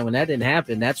deadline. When that didn't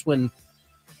happen, that's when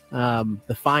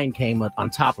the fine came up on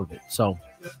top of it. So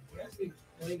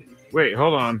wait,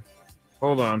 hold on.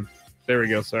 There we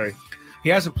go. Sorry. He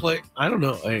hasn't played. I don't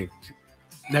know. Hey,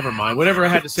 never mind. Whatever I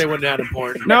had to say wasn't that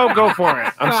important. No, go for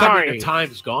it. I'm sorry. I mean, the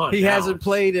time's gone. He hasn't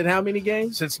played in how many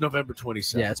games? Since November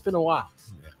 27th. Yeah, it's been a while.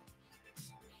 Yeah.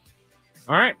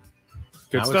 All right.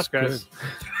 Good stuff, guys.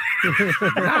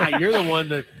 Nah, you're the one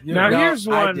that. Here's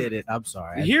one. I did it. I'm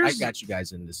sorry. I got you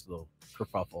guys in this little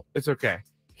kerfuffle. It's okay.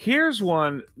 Here's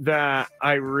one that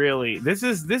I really. This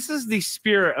is the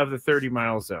spirit of the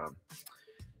 30-mile zone.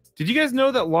 Did you guys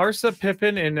know that Larsa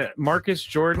Pippen and Marcus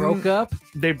Jordan broke up?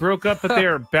 They broke up, but they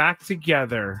are back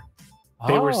together.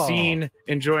 They were seen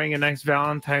enjoying a nice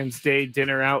Valentine's Day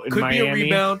dinner out in Miami.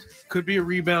 Could be a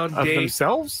rebound of date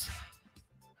themselves.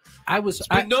 It's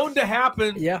been known to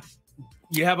happen. Yeah.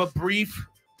 You have a brief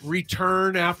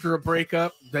return after a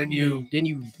breakup, then you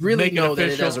really know that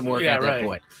it doesn't work at that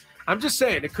point. I'm just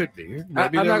saying it could be.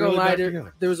 I'm not gonna lie.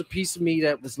 There was a piece of me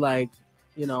that was like,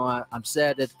 I'm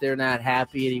sad that they're not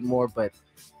happy anymore, but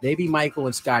maybe Michael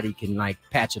and Scotty can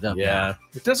patch it up. Yeah, now.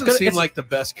 It doesn't seem like the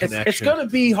best connection. It's gonna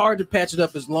be hard to patch it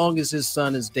up as long as his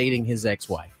son is dating his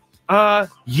ex-wife.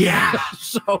 Yeah.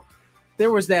 So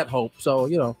there was that hope.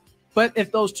 So but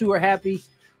if those two are happy,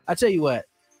 I tell you what.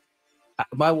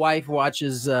 My wife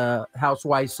watches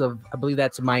Housewives of, I believe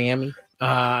that's Miami.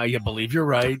 You believe you're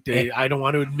right. I don't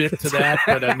want to admit to that,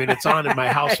 but I mean, it's on in my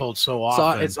household so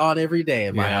often. It's on every day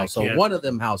in my house. So one of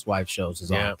them housewife shows is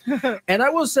on. And I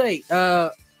will say,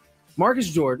 Marcus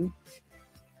Jordan,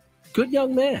 good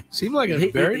young man. Seemed like a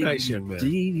very nice young man.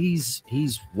 He's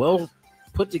well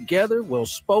put together, well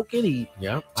spoken.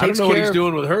 I don't know what he's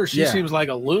doing with her. She seems like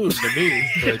a loon to me.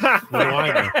 But what do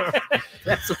I know?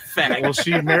 That's a fact. Well,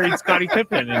 she married Scottie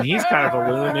Pippen, and he's kind of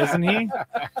a loon, isn't he?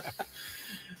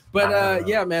 But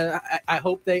yeah, man, I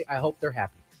hope they're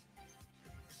happy.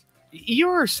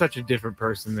 You're such a different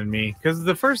person than me, because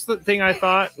the first thing I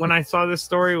thought when I saw this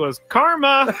story was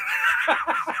karma.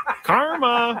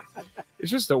 Karma. It's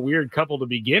just a weird couple to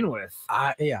begin with.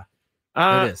 Yeah.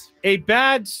 It is. A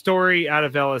bad story out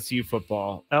of LSU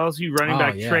football. LSU running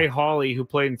back Trey Hawley, who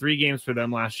played in 3 games for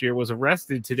them last year, was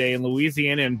arrested today in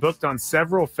Louisiana and booked on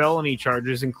several felony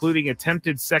charges, including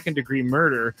attempted second-degree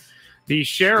murder. The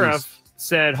sheriff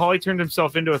said Hawley turned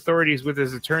himself into authorities with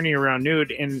his attorney around noon.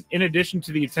 And in addition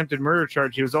to the attempted murder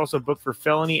charge, he was also booked for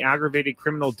felony aggravated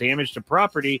criminal damage to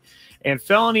property and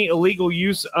felony illegal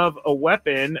use of a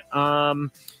weapon.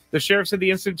 The sheriff said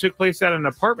the incident took place at an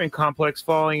apartment complex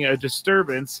following a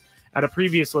disturbance at a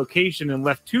previous location and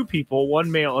left 2 people,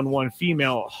 1 male and 1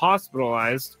 female,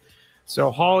 hospitalized. So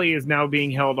Hawley is now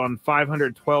being held on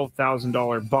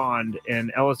 $512,000 bond.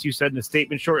 And LSU said in a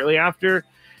statement shortly after,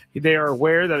 they are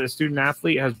aware that a student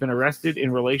athlete has been arrested in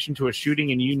relation to a shooting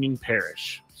in Union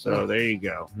Parish. So there you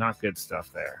go. Not good stuff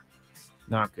there.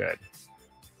 Not good.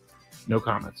 No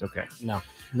comments. Okay. No,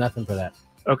 nothing for that.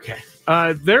 Okay.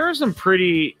 There are some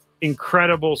pretty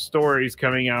incredible stories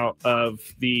coming out of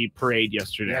the parade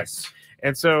yesterday. Yes.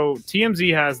 And so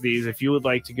TMZ has these if you would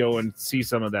like to go and see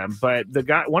some of them. But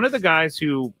one of the guys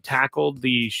who tackled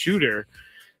the shooter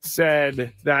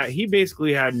said that he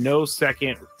basically had no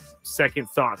second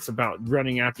thoughts about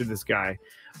running after this guy.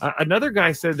 Another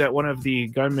guy said that one of the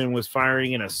gunmen was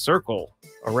firing in a circle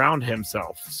around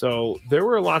himself. So there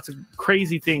were lots of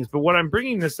crazy things. But what I'm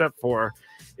bringing this up for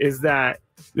is that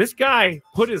this guy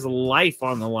put his life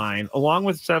on the line along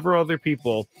with several other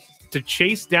people to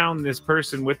chase down this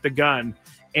person with the gun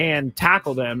and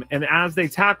tackle them. And as they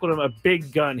tackled him, a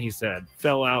big gun, he said,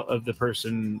 fell out of the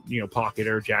person, pocket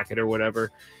or jacket or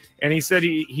whatever. And he said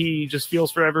he just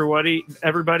feels for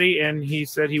everybody, and he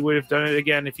said he would have done it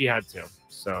again if he had to.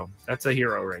 So that's a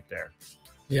hero right there.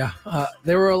 Yeah,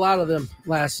 there were a lot of them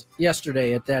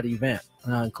yesterday at that event,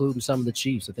 including some of the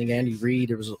Chiefs. I think Andy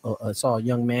Reid. I saw a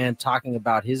young man talking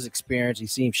about his experience. He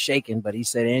seemed shaken, but he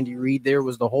said Andy Reid there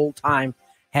was the whole time,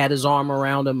 had his arm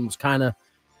around him, was kind of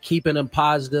keeping him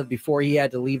positive before he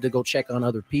had to leave to go check on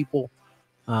other people.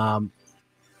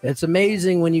 It's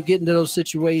amazing when you get into those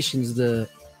situations, the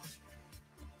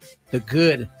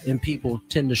good in people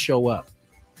tend to show up.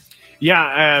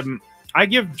 Yeah, I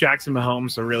give Jackson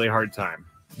Mahomes a really hard time.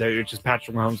 They're just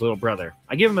Patrick Mahomes' little brother.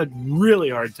 I give him a really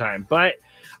hard time. But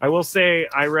I will say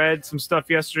I read some stuff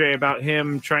yesterday about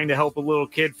him trying to help a little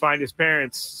kid find his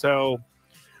parents. So,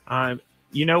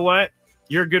 you know what?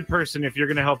 You're a good person if you're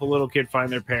going to help a little kid find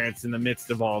their parents in the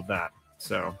midst of all of that.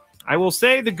 So I will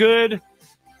say the good,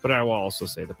 but I will also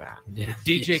say the bad. Did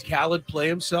DJ Khaled play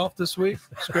himself this week?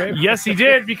 Yes, he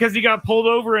did, because he got pulled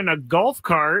over in a golf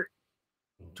cart.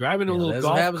 Driving a little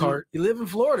golf cart. You live in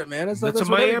Florida, man. That's a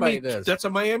Miami. That's a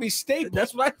Miami staple.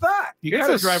 That's what I thought. You got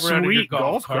to drive around in your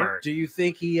golf cart. Do you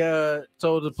think he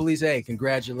told the police, "Hey,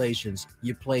 congratulations,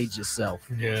 you played yourself"?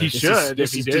 Yeah. He should.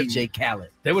 This is DJ Khaled.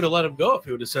 They would have let him go if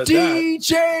he would have said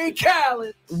DJ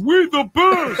Khaled, we're the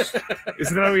best.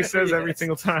 Isn't that what he says every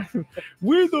single time?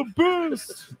 We're the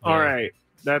best. Yeah. All right.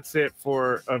 That's it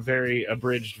for a very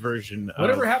abridged version.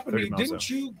 Whatever happened to you? Didn't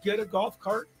you get a golf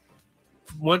cart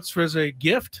once as a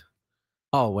gift?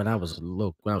 Oh, when I was a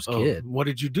kid. What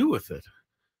did you do with it?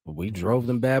 We drove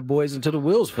them bad boys until the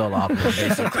wheels fell off.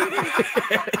 Basically,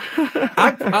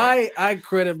 I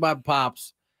credit my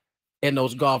pops and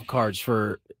those golf carts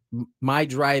for my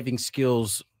driving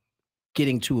skills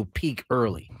getting to a peak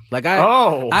early. Like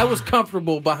I was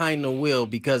comfortable behind the wheel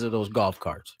because of those golf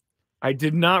carts. I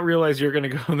did not realize you were going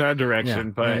to go in that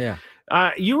direction,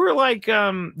 you were like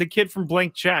the kid from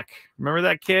Blank Check. Remember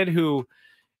that kid who?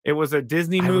 It was a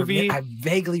Disney movie. I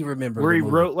vaguely remember where he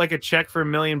wrote like a check for $1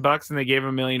 million and they gave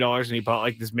him $1 million and he bought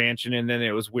like this mansion. And then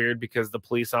it was weird because the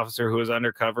police officer who was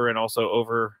undercover and also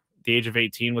over the age of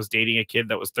 18 was dating a kid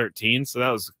that was 13. So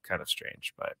that was kind of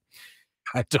strange, but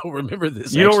I don't remember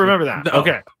this. You don't remember that? No.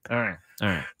 Okay. All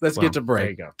right. Let's get to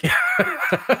break. There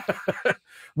you go.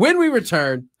 When we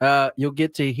return, you'll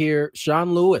get to hear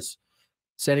Sean Lewis,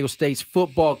 San Diego State's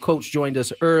football coach, joined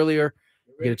us earlier.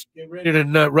 Get ready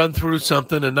to run through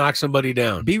something and knock somebody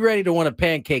down. Be ready to want to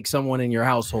pancake someone in your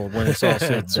household when it's all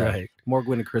said. That's right. More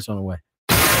Gwynn and Chris on the way.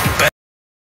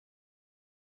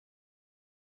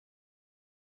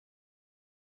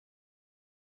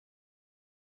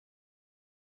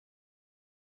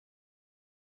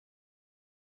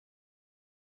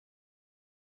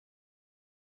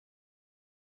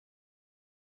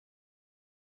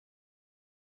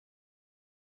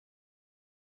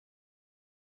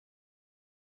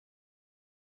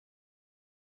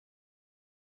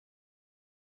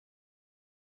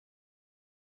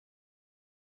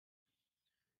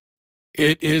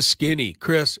 It is Skinny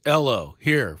Chris Ello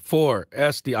here for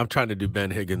SD. I'm trying to do Ben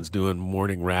Higgins doing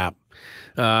morning rap.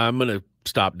 I'm going to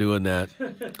stop doing that.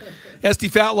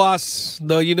 SD Fat Loss,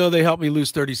 though, they helped me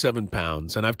lose 37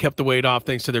 pounds, and I've kept the weight off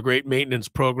thanks to their great maintenance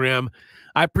program.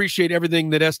 I appreciate everything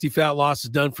that SD Fat Loss has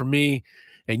done for me,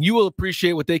 and you will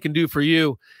appreciate what they can do for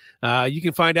you. You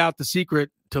can find out the secret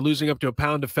to losing up to a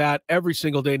pound of fat every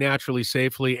single day naturally,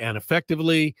 safely, and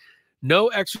effectively. No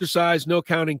exercise, no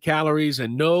counting calories,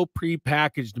 and no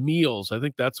prepackaged meals. I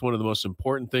think that's one of the most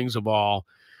important things of all.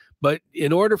 But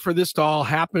in order for this to all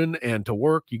happen and to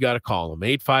work, you got to call them.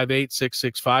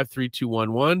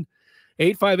 858-665-3211.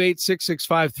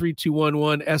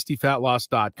 858-665-3211,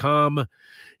 sdfatloss.com.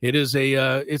 It is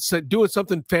it's doing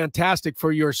something fantastic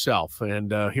for yourself.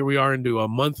 And here we are into a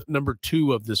month number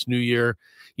 2 of this new year.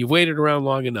 You've waited around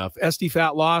long enough. SD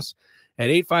Fat Loss at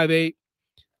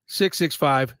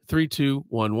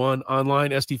 858-665-3211. Online,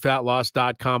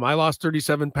 sdfatloss.com. I lost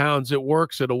 37 pounds. It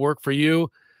works. It'll work for you.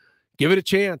 Give it a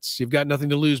chance. You've got nothing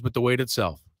to lose but the weight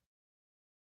itself.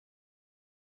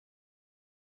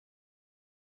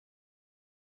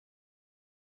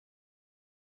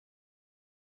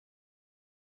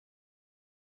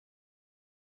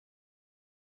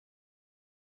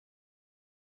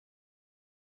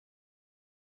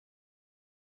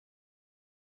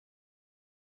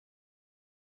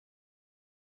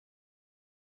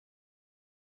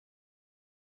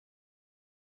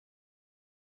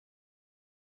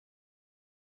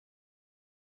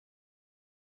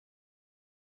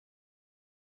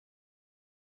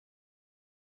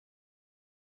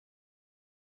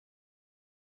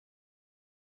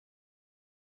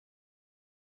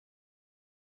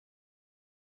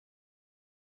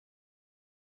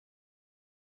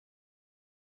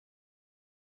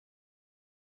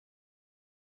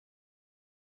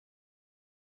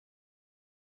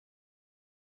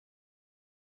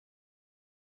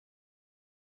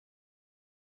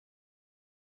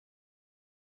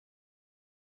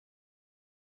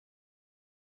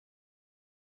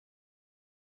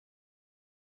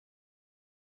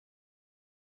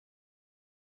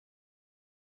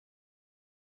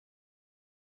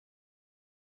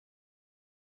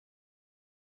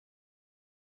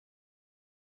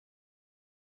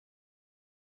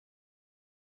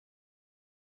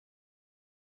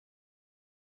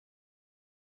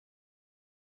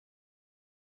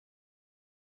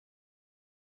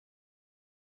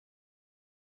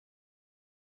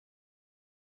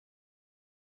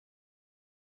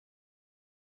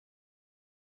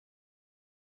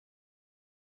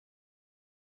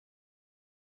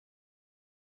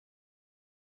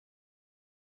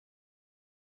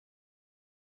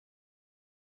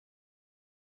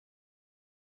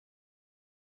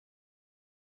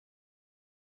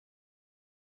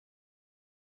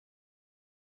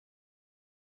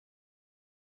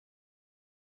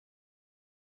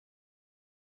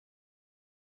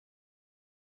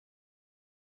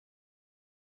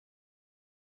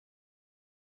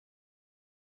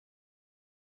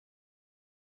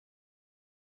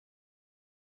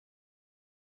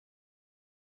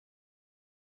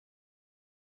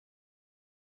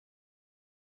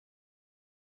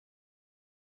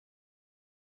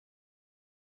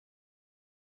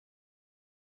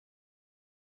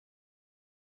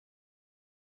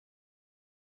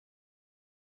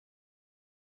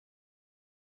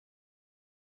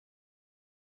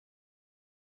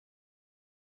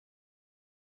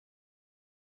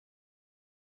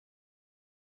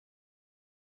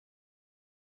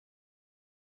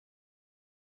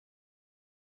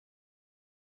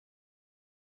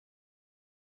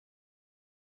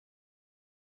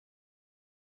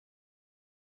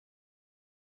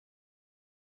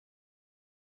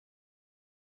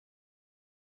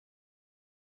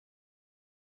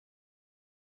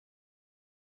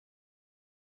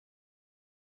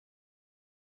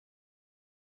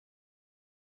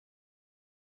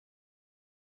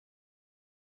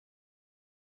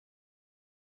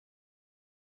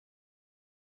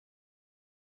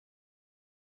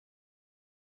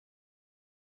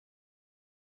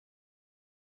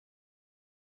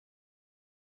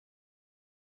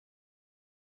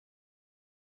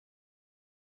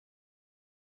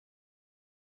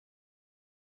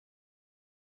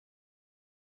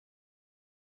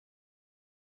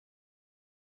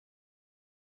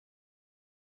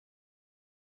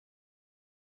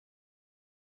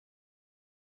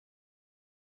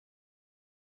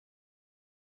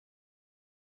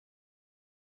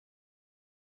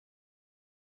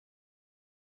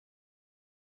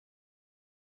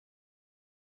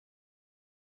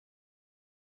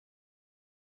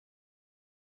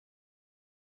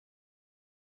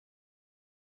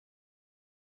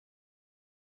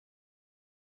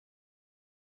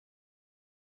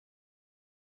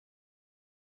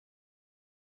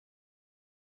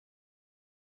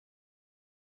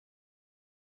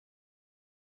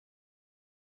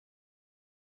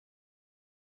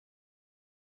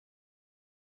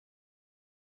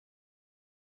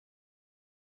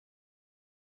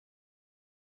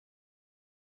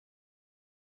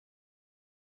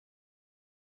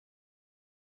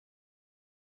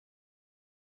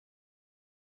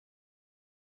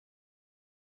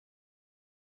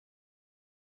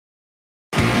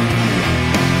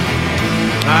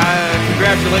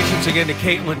 Once again to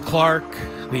Caitlin Clark,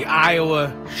 the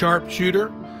Iowa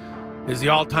sharpshooter, is the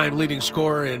all-time leading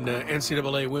scorer in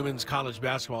NCAA women's college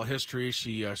basketball history.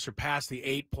 She surpassed the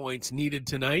 8 points needed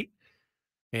tonight,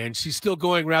 and she's still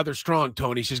going rather strong,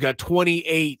 Tony. She's got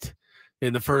 28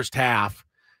 in the first half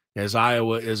as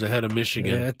Iowa is ahead of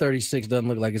Michigan. Yeah, that 36 doesn't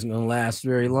look like it's going to last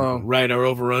very long. Right, our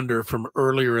over-under from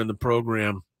earlier in the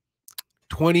program.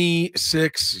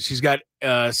 26. She's got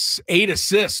 8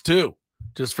 assists, too,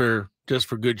 just for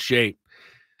good shape.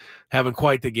 Having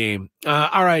quite the game.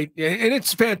 All right. And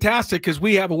it's fantastic because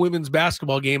we have a women's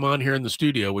basketball game on here in the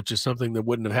studio, which is something that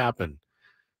wouldn't have happened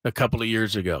a couple of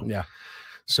years ago. Yeah.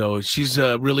 So she's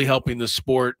really helping the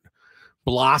sport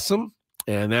blossom,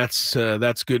 and that's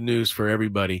good news for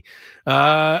everybody.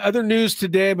 Other news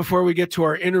today before we get to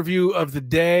our interview of the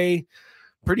day,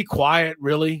 pretty quiet,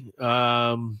 really.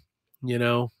 In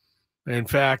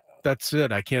fact, that's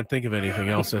it. I can't think of anything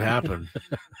else that happened.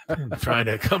 I'm trying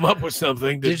to come up with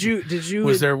something. Did you?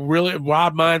 Was there really?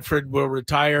 Rob Manfred will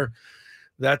retire.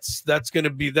 That's going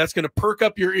to perk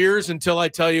up your ears until I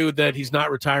tell you that he's not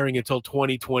retiring until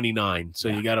 2029. So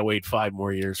you got to wait 5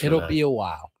 more years. It'll be a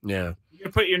while. Yeah. You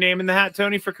gonna put your name in the hat,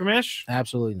 Tony, for commish?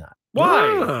 Absolutely not.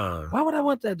 Why? Why would I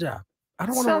want that job? I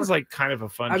don't want. Sounds like kind of a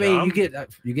fun. I mean,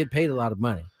 you get paid a lot of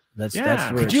money. That's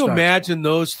where Could you imagine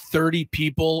those 30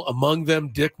 people, among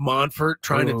them Dick Monfort,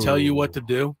 trying to tell you what to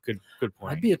do? Good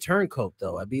point. I'd be a turncoat,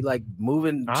 though. I'd be like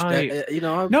moving,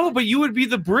 No, but you would be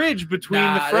the bridge between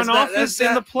the front office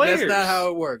and the players. That's not how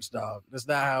it works, dog. That's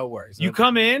not how it works. You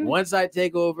come in. Once I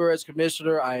take over as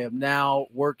commissioner, I am now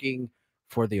working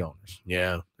for the owners.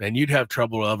 Yeah, and you'd have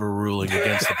trouble overruling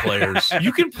against the players.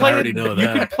 You can play. I already know that.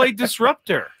 You can play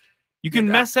disruptor. You can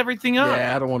mess everything up.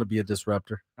 Yeah, I don't want to be a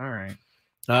disruptor. All right.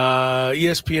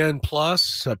 ESPN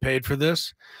Plus, I paid for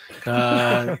this,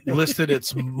 listed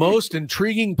its most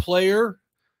intriguing player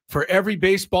for every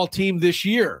baseball team this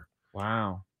year.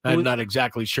 Wow. I'm not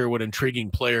exactly sure what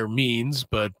intriguing player means,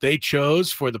 but they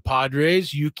chose for the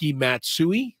Padres Yuki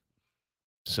Matsui.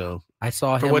 So I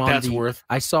saw him for what that's worth.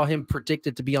 I saw him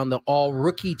predicted to be on the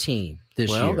all-rookie team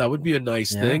this year. Well, that would be a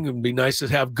nice thing. It would be nice to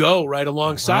have Go right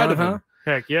alongside of him.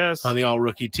 Heck yes. On the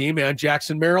all-rookie team, and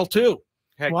Jackson Merrill, too.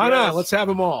 Heck Why not? Let's have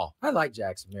them all. I like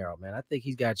Jackson Merrill, man. I think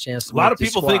he's got a chance to A lot of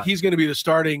people think he's going to be the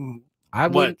starting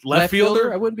left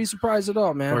fielder? I wouldn't be surprised at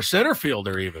all, man. Or center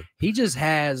fielder even. He just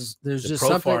has there's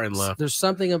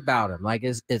something about him. Like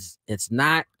it's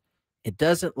not, it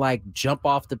doesn't like jump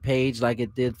off the page like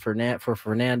it did for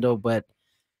Fernando, but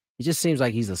it just seems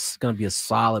like he's going to be a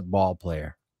solid ball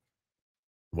player.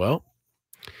 Well,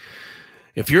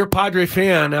 if you're a Padre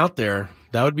fan out there,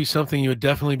 that would be something you would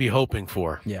definitely be hoping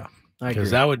for. Yeah.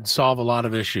 Because that would solve a lot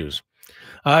of issues.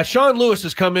 Sean Lewis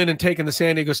has come in and taken the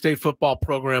San Diego State football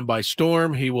program by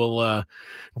storm. He will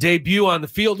debut on the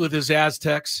field with his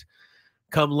Aztecs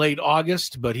come late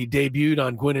August, but he debuted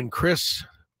on Gwynn and Chris,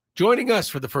 joining us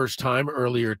for the first time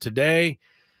earlier today.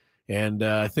 And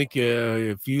I think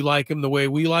if you like him the way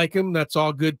we like him, that's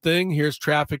all good thing. Here's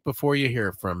traffic before you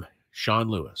hear from Sean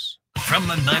Lewis. From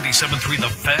the 97.3 The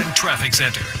Fan Traffic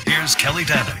Center, here's Kelly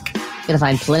Danick. Going to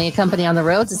find plenty of company on the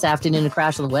roads this afternoon. A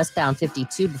crash on the westbound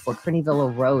 52 before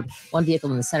Prinnyville Road. One vehicle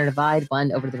in the center divide,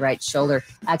 one over to the right shoulder.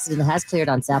 Accident has cleared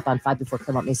on southbound 5 before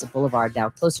Claremont Mesa Boulevard.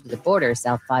 Now closer to the border,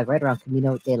 south 5, right around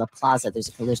Camino de la Plaza. There's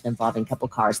a collision involving a couple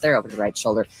cars there over to the right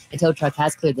shoulder. A tow truck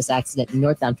has cleared this accident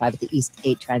northbound 5 at the east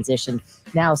 8 transition.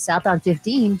 Now southbound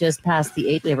 15, just past the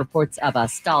 8, we have reports of a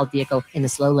stalled vehicle in the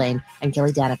slow lane. And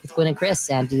Kelly Danick with Gwynn and Chris,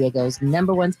 San Diego's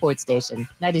 #1 sports station,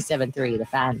 97.3 The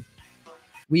Fan.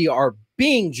 We are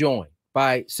being joined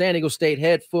by San Diego State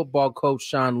head football coach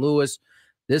Sean Lewis.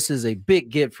 This is a big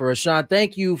get for us. Sean,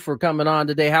 thank you for coming on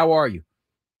today. How are you?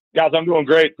 Guys, I'm doing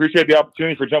great. Appreciate the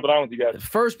opportunity for jumping on with you guys.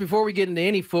 First, before we get into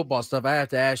any football stuff, I have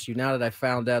to ask you, now that I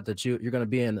found out that you're going to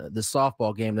be in the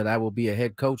softball game that I will be a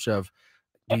head coach of,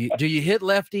 do you hit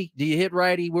lefty? Do you hit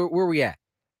righty? Where are we at?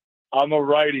 I'm a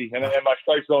righty, and my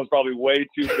strike zone is probably way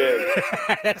too big.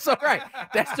 That's all right.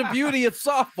 That's the beauty of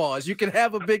softball, is you can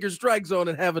have a bigger strike zone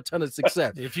and have a ton of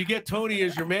success. If you get Tony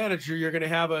as your manager, you're going to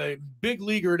have a big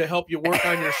leaguer to help you work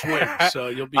on your swing. So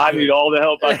you'll be. I need all the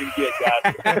help I can get,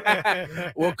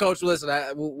 guys. Well, Coach, listen,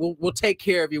 we'll take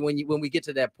care of you when we get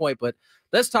to that point. But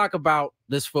let's talk about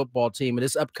this football team and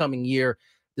this upcoming year.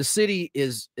 The city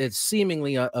it's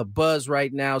seemingly a buzz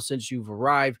right now since you've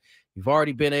arrived. You've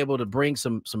already been able to bring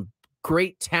some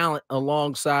great talent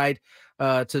alongside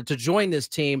to join this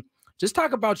team. Just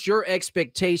talk about your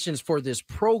expectations for this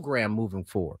program moving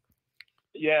forward.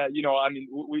 Yeah, I mean,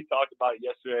 we talked about it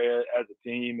yesterday as a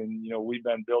team, and we've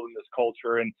been building this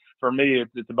culture. And for me,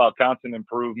 it's about constant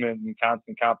improvement and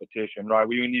constant competition, right?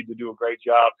 We need to do a great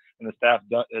job, and the staff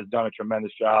has done a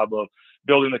tremendous job of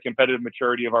building the competitive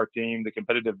maturity of our team, the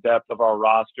competitive depth of our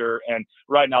roster. And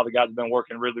right now, the guys have been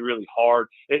working really, really hard.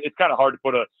 It's kind of hard to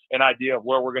put an idea of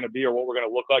where we're going to be or what we're going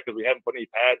to look like because we haven't put any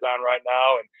pads on right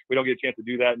now, and we don't get a chance to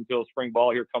do that until spring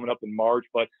ball here coming up in March.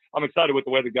 But I'm excited with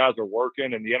the way the guys are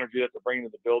working and the energy that they're bringing to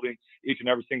the building each and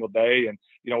every single day. And,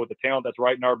 with the talent that's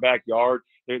right in our backyard,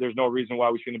 there's no reason why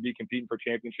we shouldn't be competing for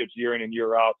championships year in and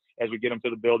year out as we get them to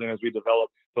the building, as we develop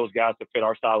those guys to fit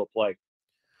our style of play.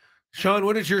 Sean,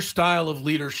 what is your style of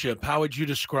leadership? How would you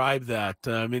describe that?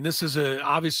 I mean, this is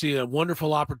obviously a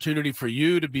wonderful opportunity for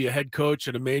you to be a head coach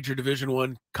at a major Division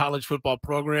I college football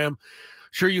program.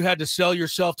 Sure, you had to sell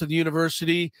yourself to the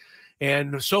university.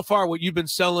 And so far, what you've been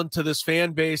selling to this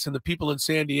fan base and the people in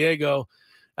San Diego,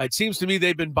 it seems to me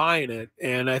they've been buying it.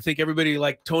 And I think everybody,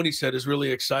 like Tony said, is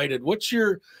really excited.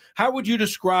 How would you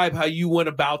describe how you went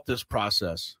about this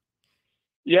process?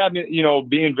 Yeah, I mean,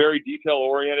 being very detail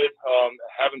oriented,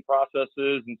 having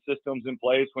processes and systems in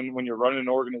place when you're running an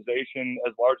organization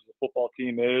as large as the football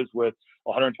team is with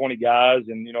 120 guys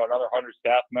and, another 100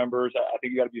 staff members. I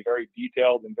think you got to be very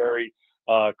detailed and very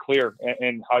clear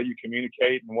in how you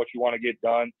communicate and what you want to get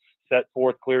done, set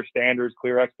forth clear standards,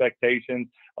 clear expectations.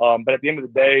 But at the end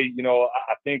of the day,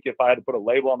 I think if I had to put a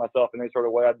label on myself in any sort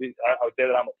of way, I would say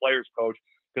that I'm a player's coach,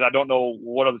 because I don't know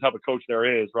what other type of coach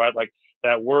there is, right? Like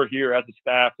that we're here as a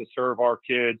staff to serve our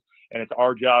kids, and it's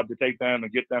our job to take them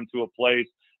and get them to a place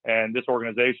and this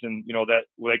organization, that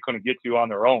they couldn't get to on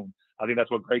their own. I think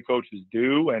that's what great coaches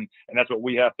do, and that's what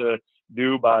we have to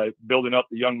do by building up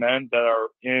the young men that are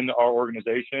in our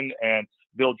organization and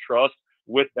build trust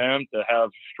with them to have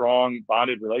strong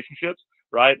bonded relationships,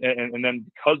 right? And then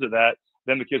because of that,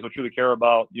 then the kids will truly care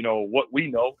about, what we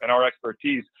know and our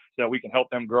expertise so that we can help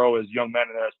them grow as young men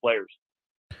and as players.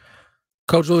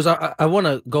 Coach Lewis, I want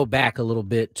to go back a little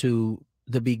bit to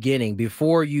the beginning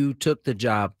before you took the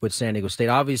job with San Diego State.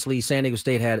 Obviously, San Diego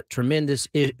State had tremendous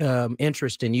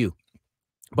interest in you.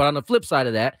 But on the flip side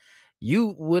of that,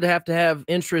 you would have to have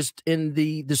interest in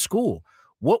the school.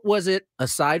 What was it,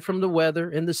 aside from the weather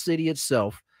and the city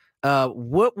itself,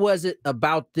 what was it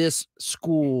about this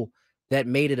school that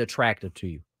made it attractive to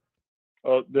you?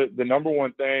 The number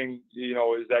one thing,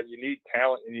 is that you need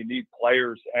talent and you need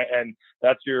players, and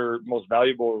that's your most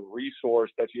valuable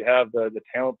resource, that you have the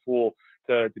talent pool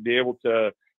to be able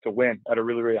to win at a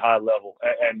really, really high level.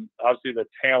 And obviously the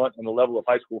talent and the level of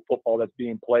high school football that's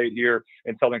being played here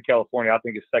in Southern California, I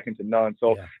think is second to none.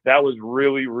 So that was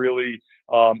really, really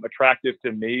attractive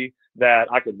to me,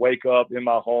 that I could wake up in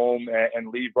my home and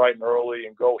leave bright and early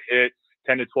and go hit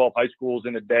 10 to 12 high schools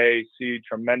in a day, see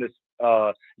tremendous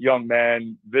young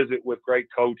men, visit with great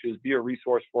coaches, be a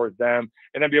resource for them,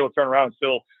 and then be able to turn around and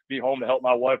still be home to help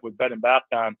my wife with bed and bath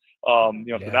time.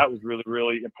 So that was really,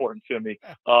 really important to me,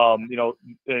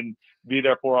 and be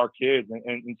there for our kids.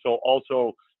 And so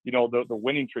also, the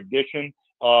winning tradition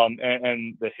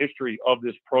and the history of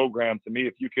this program, to me,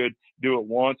 if you could do it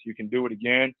once, you can do it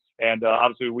again. And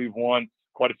obviously we've won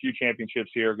quite a few championships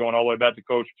here, going all the way back to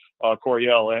Coach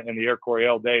Coryell and the Air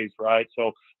Coryell days, right?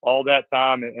 So all that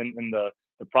time and the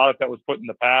product that was put in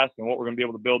the past and what we're going to be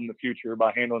able to build in the future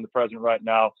by handling the present right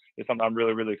now is something I'm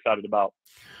really, really excited about.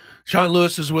 Sean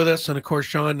Lewis is with us, and of course,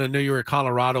 Sean, I know you were at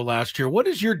Colorado last year. What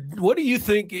do you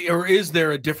think, or is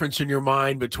there a difference in your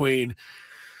mind between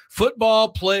football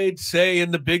played, say,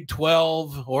 in the Big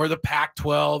 12 or the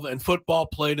Pac-12 and football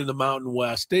played in the Mountain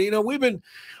West? We've been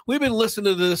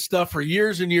listening to this stuff for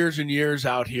years and years and years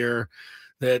out here,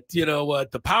 that,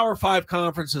 the Power 5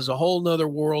 conference is a whole nother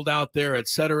world out there, et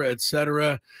cetera, et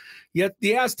cetera. Yet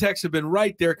the Aztecs have been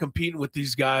right there competing with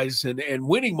these guys and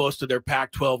winning most of their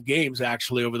Pac-12 games,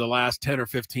 actually, over the last 10 or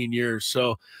 15 years.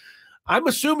 So I'm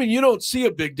assuming you don't see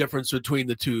a big difference between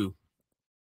the two.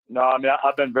 No, I mean,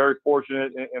 I've been very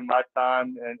fortunate in my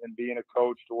time and being a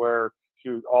coach to where,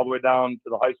 all the way down to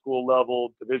the high school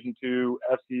level, Division II,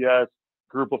 FCS,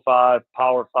 Group of 5,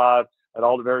 Power 5, at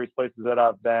all the various places that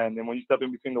I've been. And when you step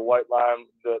in between the white line,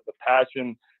 the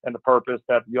passion and the purpose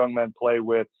that the young men play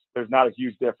with, there's not a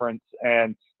huge difference.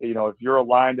 And, if you're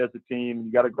aligned as a team,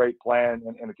 you got a great plan,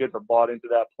 and the kids are bought into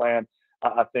that plan,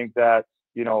 I think that,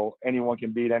 anyone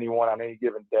can beat anyone on any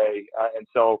given day. And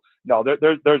so, no,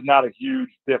 there's not a huge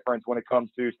difference when it comes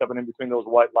to stepping in between those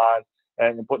white lines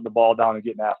and putting the ball down and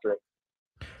getting after it.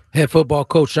 Head football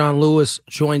coach Sean Lewis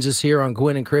joins us here on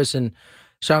Gwynn and Chris. And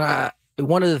Sean,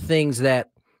 one of the things that,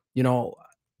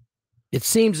 it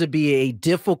seems to be a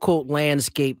difficult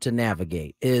landscape to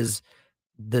navigate is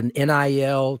the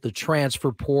NIL, the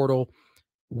transfer portal.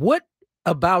 What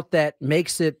about that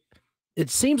makes it? It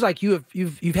seems like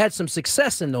you've had some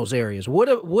success in those areas.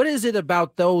 What is it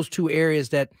about those two areas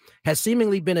that has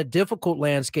seemingly been a difficult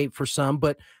landscape for some,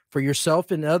 but for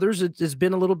yourself and others, it's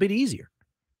been a little bit easier?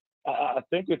 I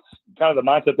think it's kind of the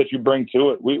mindset that you bring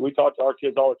to it. We talk to our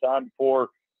kids all the time before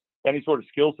any sort of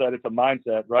skill set. It's a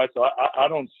mindset, right? So I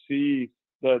don't see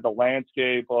the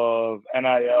landscape of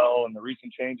NIL and the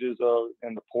recent changes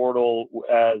in the portal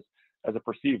as a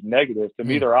perceived negative. To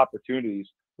me, they're opportunities,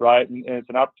 right? And it's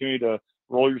an opportunity to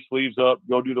roll your sleeves up,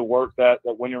 go do the work that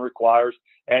winning requires.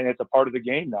 And it's a part of the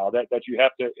game now that you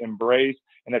have to embrace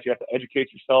and that you have to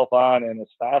educate yourself on. And as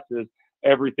fast as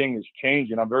everything is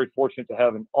changing, I'm very fortunate to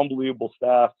have an unbelievable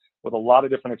staff with a lot of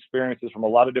different experiences from a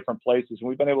lot of different places. And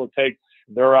we've been able to take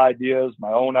their ideas,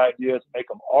 my own ideas, make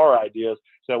them our ideas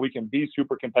so that we can be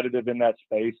super competitive in that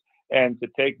space, and to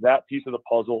take that piece of the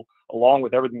puzzle along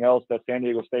with everything else that San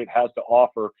Diego State has to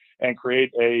offer and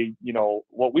create a,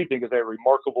 what we think is a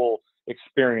remarkable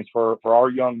experience for our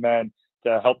young men,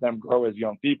 to help them grow as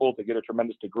young people, to get a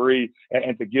tremendous degree,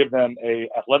 and to give them a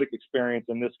athletic experience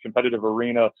in this competitive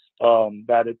arena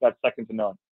that's second to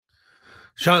none.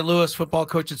 Sean Lewis, football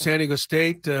coach at San Diego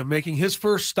State, making his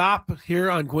first stop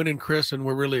here on Gwynn and Chris, and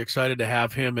we're really excited to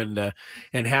have him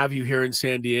and have you here in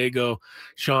San Diego.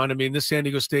 Sean, I mean, this San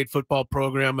Diego State football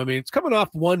program, I mean, it's coming off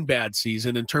one bad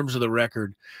season in terms of the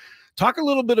record. Talk a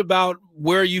little bit about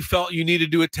where you felt you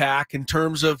needed to attack in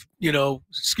terms of,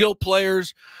 skill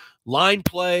players, line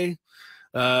play,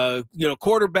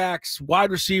 quarterbacks,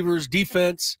 wide receivers,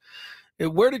 defense.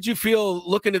 Where did you feel,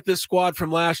 looking at this squad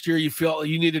from last year, you felt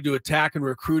you needed to attack in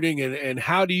recruiting, and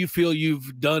how do you feel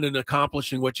you've done in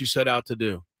accomplishing what you set out to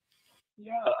do?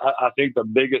 Yeah, I think the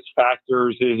biggest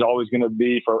factors is always going to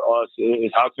be for us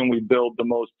is how can we build the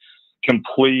most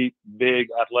complete, big,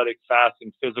 athletic, fast,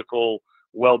 and physical,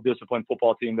 well-disciplined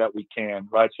football team that we can,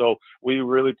 right? So we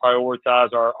really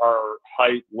prioritize our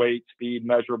height, weight, speed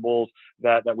measurables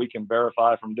that we can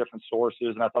verify from different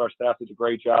sources. And I thought our staff did a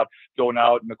great job going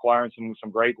out and acquiring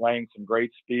some great length, some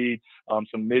great speed,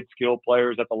 some mid-skill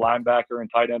players at the linebacker and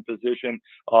tight end position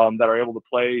that are able to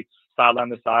play sideline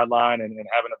to sideline, and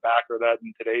having a backer that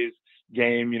in today's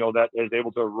game, that is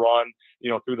able to run,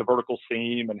 through the vertical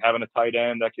seam, and having a tight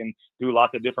end that can do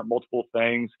lots of different multiple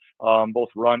things, both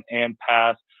run and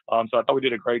pass. So I thought we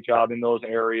did a great job in those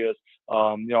areas.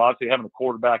 Obviously having a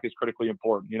quarterback is critically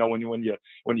important.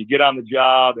 When you get on the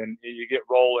job and you get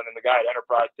rolling, and the guy at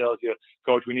Enterprise tells you,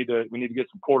 Coach, we need to get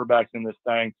some quarterbacks in this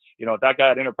thing. If that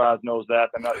guy at Enterprise knows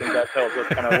that, then I think that tells us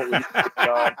kind of what we need to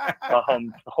get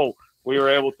done. So we were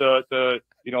able to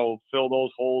fill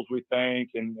those holes, we think.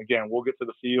 And again, we'll get to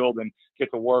the field and get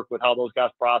to work with how those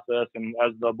guys process. And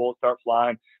as the bullets start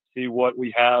flying, see what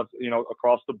we have,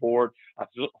 across the board. I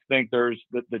think there's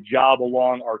the job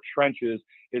along our trenches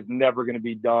is never going to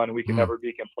be done. We can never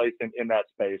be complacent in that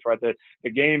space, right? The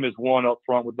game is won up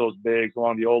front with those bigs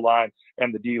along the O-line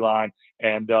and the D-line.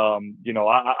 And,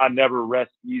 I never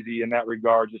rest easy in that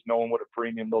regard, just knowing what a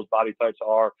premium those body types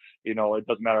are. It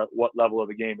doesn't matter what level of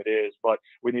the game it is, but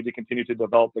we need to continue to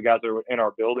develop the guys that are in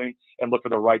our building and look for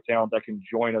the right talent that can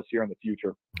join us here in the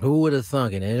future. Who would have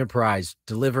thunk an Enterprise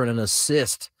delivering an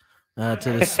assist to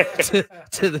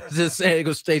the San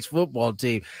Diego State's football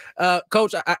team?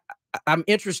 Coach, I'm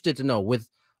interested to know, with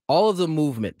all of the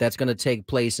movement that's going to take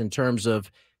place in terms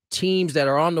of teams that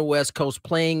are on the West Coast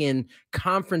playing in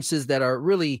conferences that are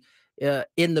really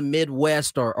in the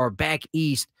Midwest or back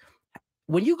East,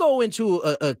 when you go into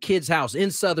a kid's house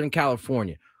in Southern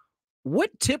California,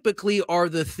 what typically are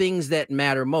the things that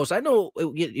matter most? I know,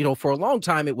 for a long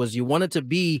time it was you wanted to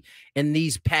be in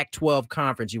these Pac-12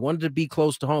 conference. You wanted to be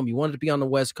close to home. You wanted to be on the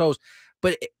West Coast.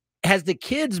 But has the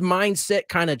kids' mindset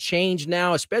kind of changed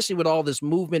now, especially with all this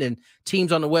movement and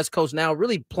teams on the West Coast now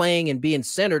really playing and being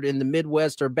centered in the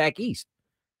Midwest or back East?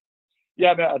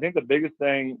 Yeah, I think the biggest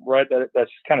thing, right,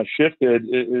 that's kind of shifted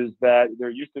is that there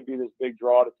used to be this big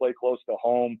draw to play close to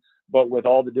home, but with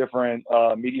all the different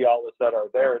media outlets that are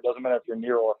there, it doesn't matter if you're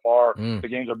near or far. The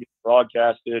games are being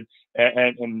broadcasted,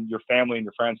 and your family and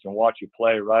your friends can watch you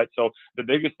play, right? So the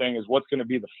biggest thing is what's going to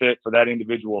be the fit for that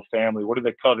individual family. What do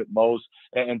they covet most?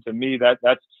 And to me,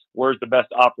 that's where's the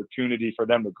best opportunity for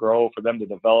them to grow, for them to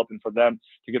develop, and for them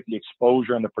to get the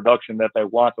exposure and the production that they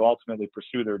want to ultimately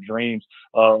pursue their dreams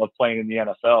of playing in the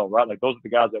NFL, right? Like, those are the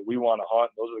guys that we want to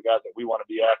hunt. Those are the guys that we want to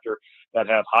be after, that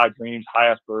have high dreams,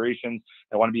 high aspirations,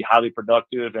 that want to be highly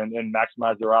productive and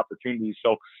maximize their opportunities.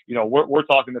 So, we're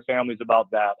talking to families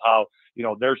about that, how,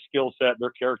 their skill set,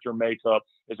 their character makeup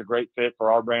is a great fit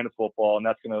for our brand of football. And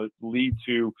that's going to lead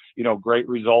to, great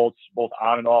results both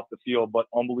on and off the field, but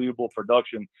unbelievable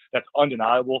production that's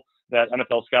undeniable, that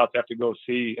NFL scouts have to go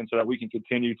see, and so that we can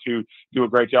continue to do a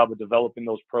great job of developing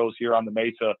those pros here on the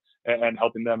Mesa and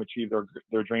helping them achieve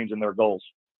their dreams and their goals.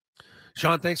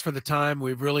 Sean, thanks for the time.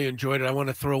 We've really enjoyed it. I want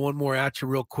to throw one more at you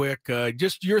real quick.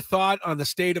 Just your thought on the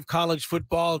state of college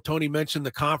football. Tony mentioned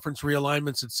the conference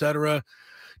realignments, et cetera.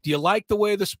 Do you like the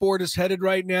way the sport is headed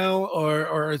right now, or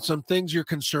are some things you're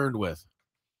concerned with?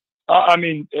 I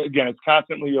mean, again, it's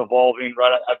constantly evolving,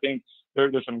 right? I think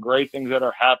there's some great things that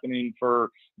are happening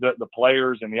for the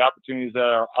players and the opportunities that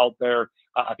are out there.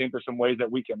 I think there's some ways that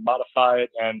we can modify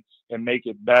it and make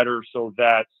it better so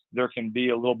that there can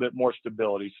be a little bit more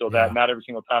stability, so that not every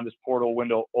single time this portal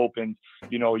window opens,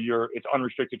 it's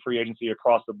unrestricted free agency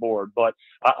across the board. But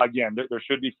again, there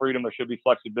should be freedom, there should be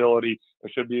flexibility, there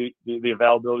should be the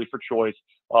availability for choice.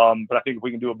 But I think if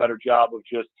we can do a better job of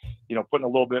just, putting a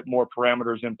little bit more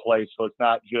parameters in place, so it's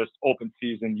not just open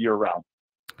season year round.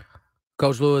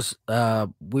 Coach Lewis,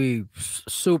 we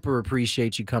super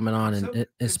appreciate you coming on and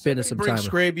spending some time. Bring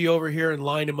Skraby over here and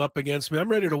line him up against me. I'm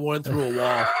ready to run through a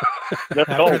wall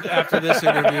after this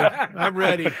interview. I'm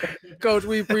ready. Coach,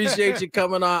 we appreciate you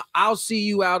coming on. I'll see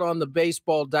you out on the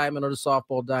baseball diamond or the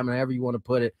softball diamond, however you want to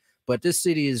put it. But this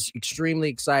city is extremely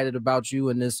excited about you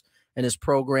and this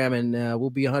program, and we'll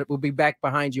be back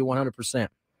behind you 100%.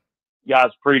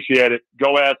 Guys, appreciate it.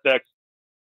 Go Aztecs.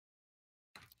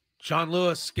 Sean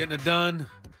Lewis getting it done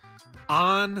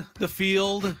on the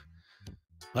field.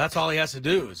 That's all he has to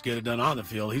do is get it done on the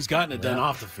field. He's gotten it done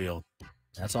off the field.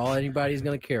 That's all anybody's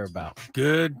going to care about.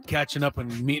 Good catching up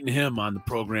and meeting him on the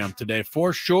program today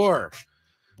for sure.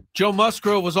 Joe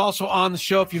Musgrove was also on the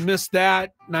show. If you missed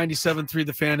that,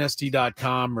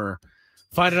 97.3thefanst.com, or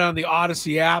find it on the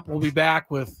Odyssey app. We'll be back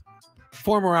with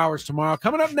 4 more hours tomorrow.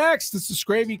 Coming up next, it's the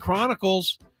Skraby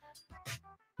Chronicles.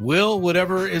 Will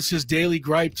whatever is his daily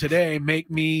gripe today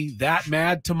make me that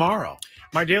mad tomorrow?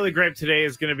 My daily gripe today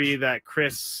is going to be that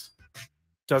Chris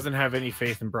doesn't have any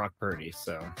faith in Brock Purdy.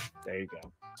 So there you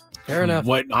go. Fair enough.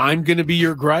 What, I'm going to be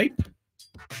your gripe?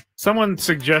 Someone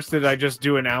suggested I just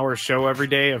do an hour show every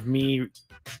day of me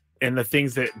and the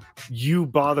things that you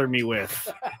bother me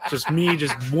with. Just me,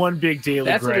 just one big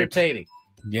daily gripe. That's entertaining.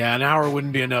 Yeah, an hour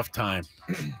wouldn't be enough time.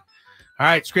 All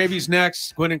right, Skraby's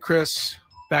next. Gwynn and Chris,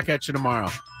 back at you tomorrow.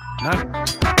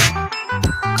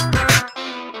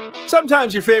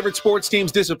 Sometimes your favorite sports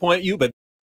teams disappoint you, but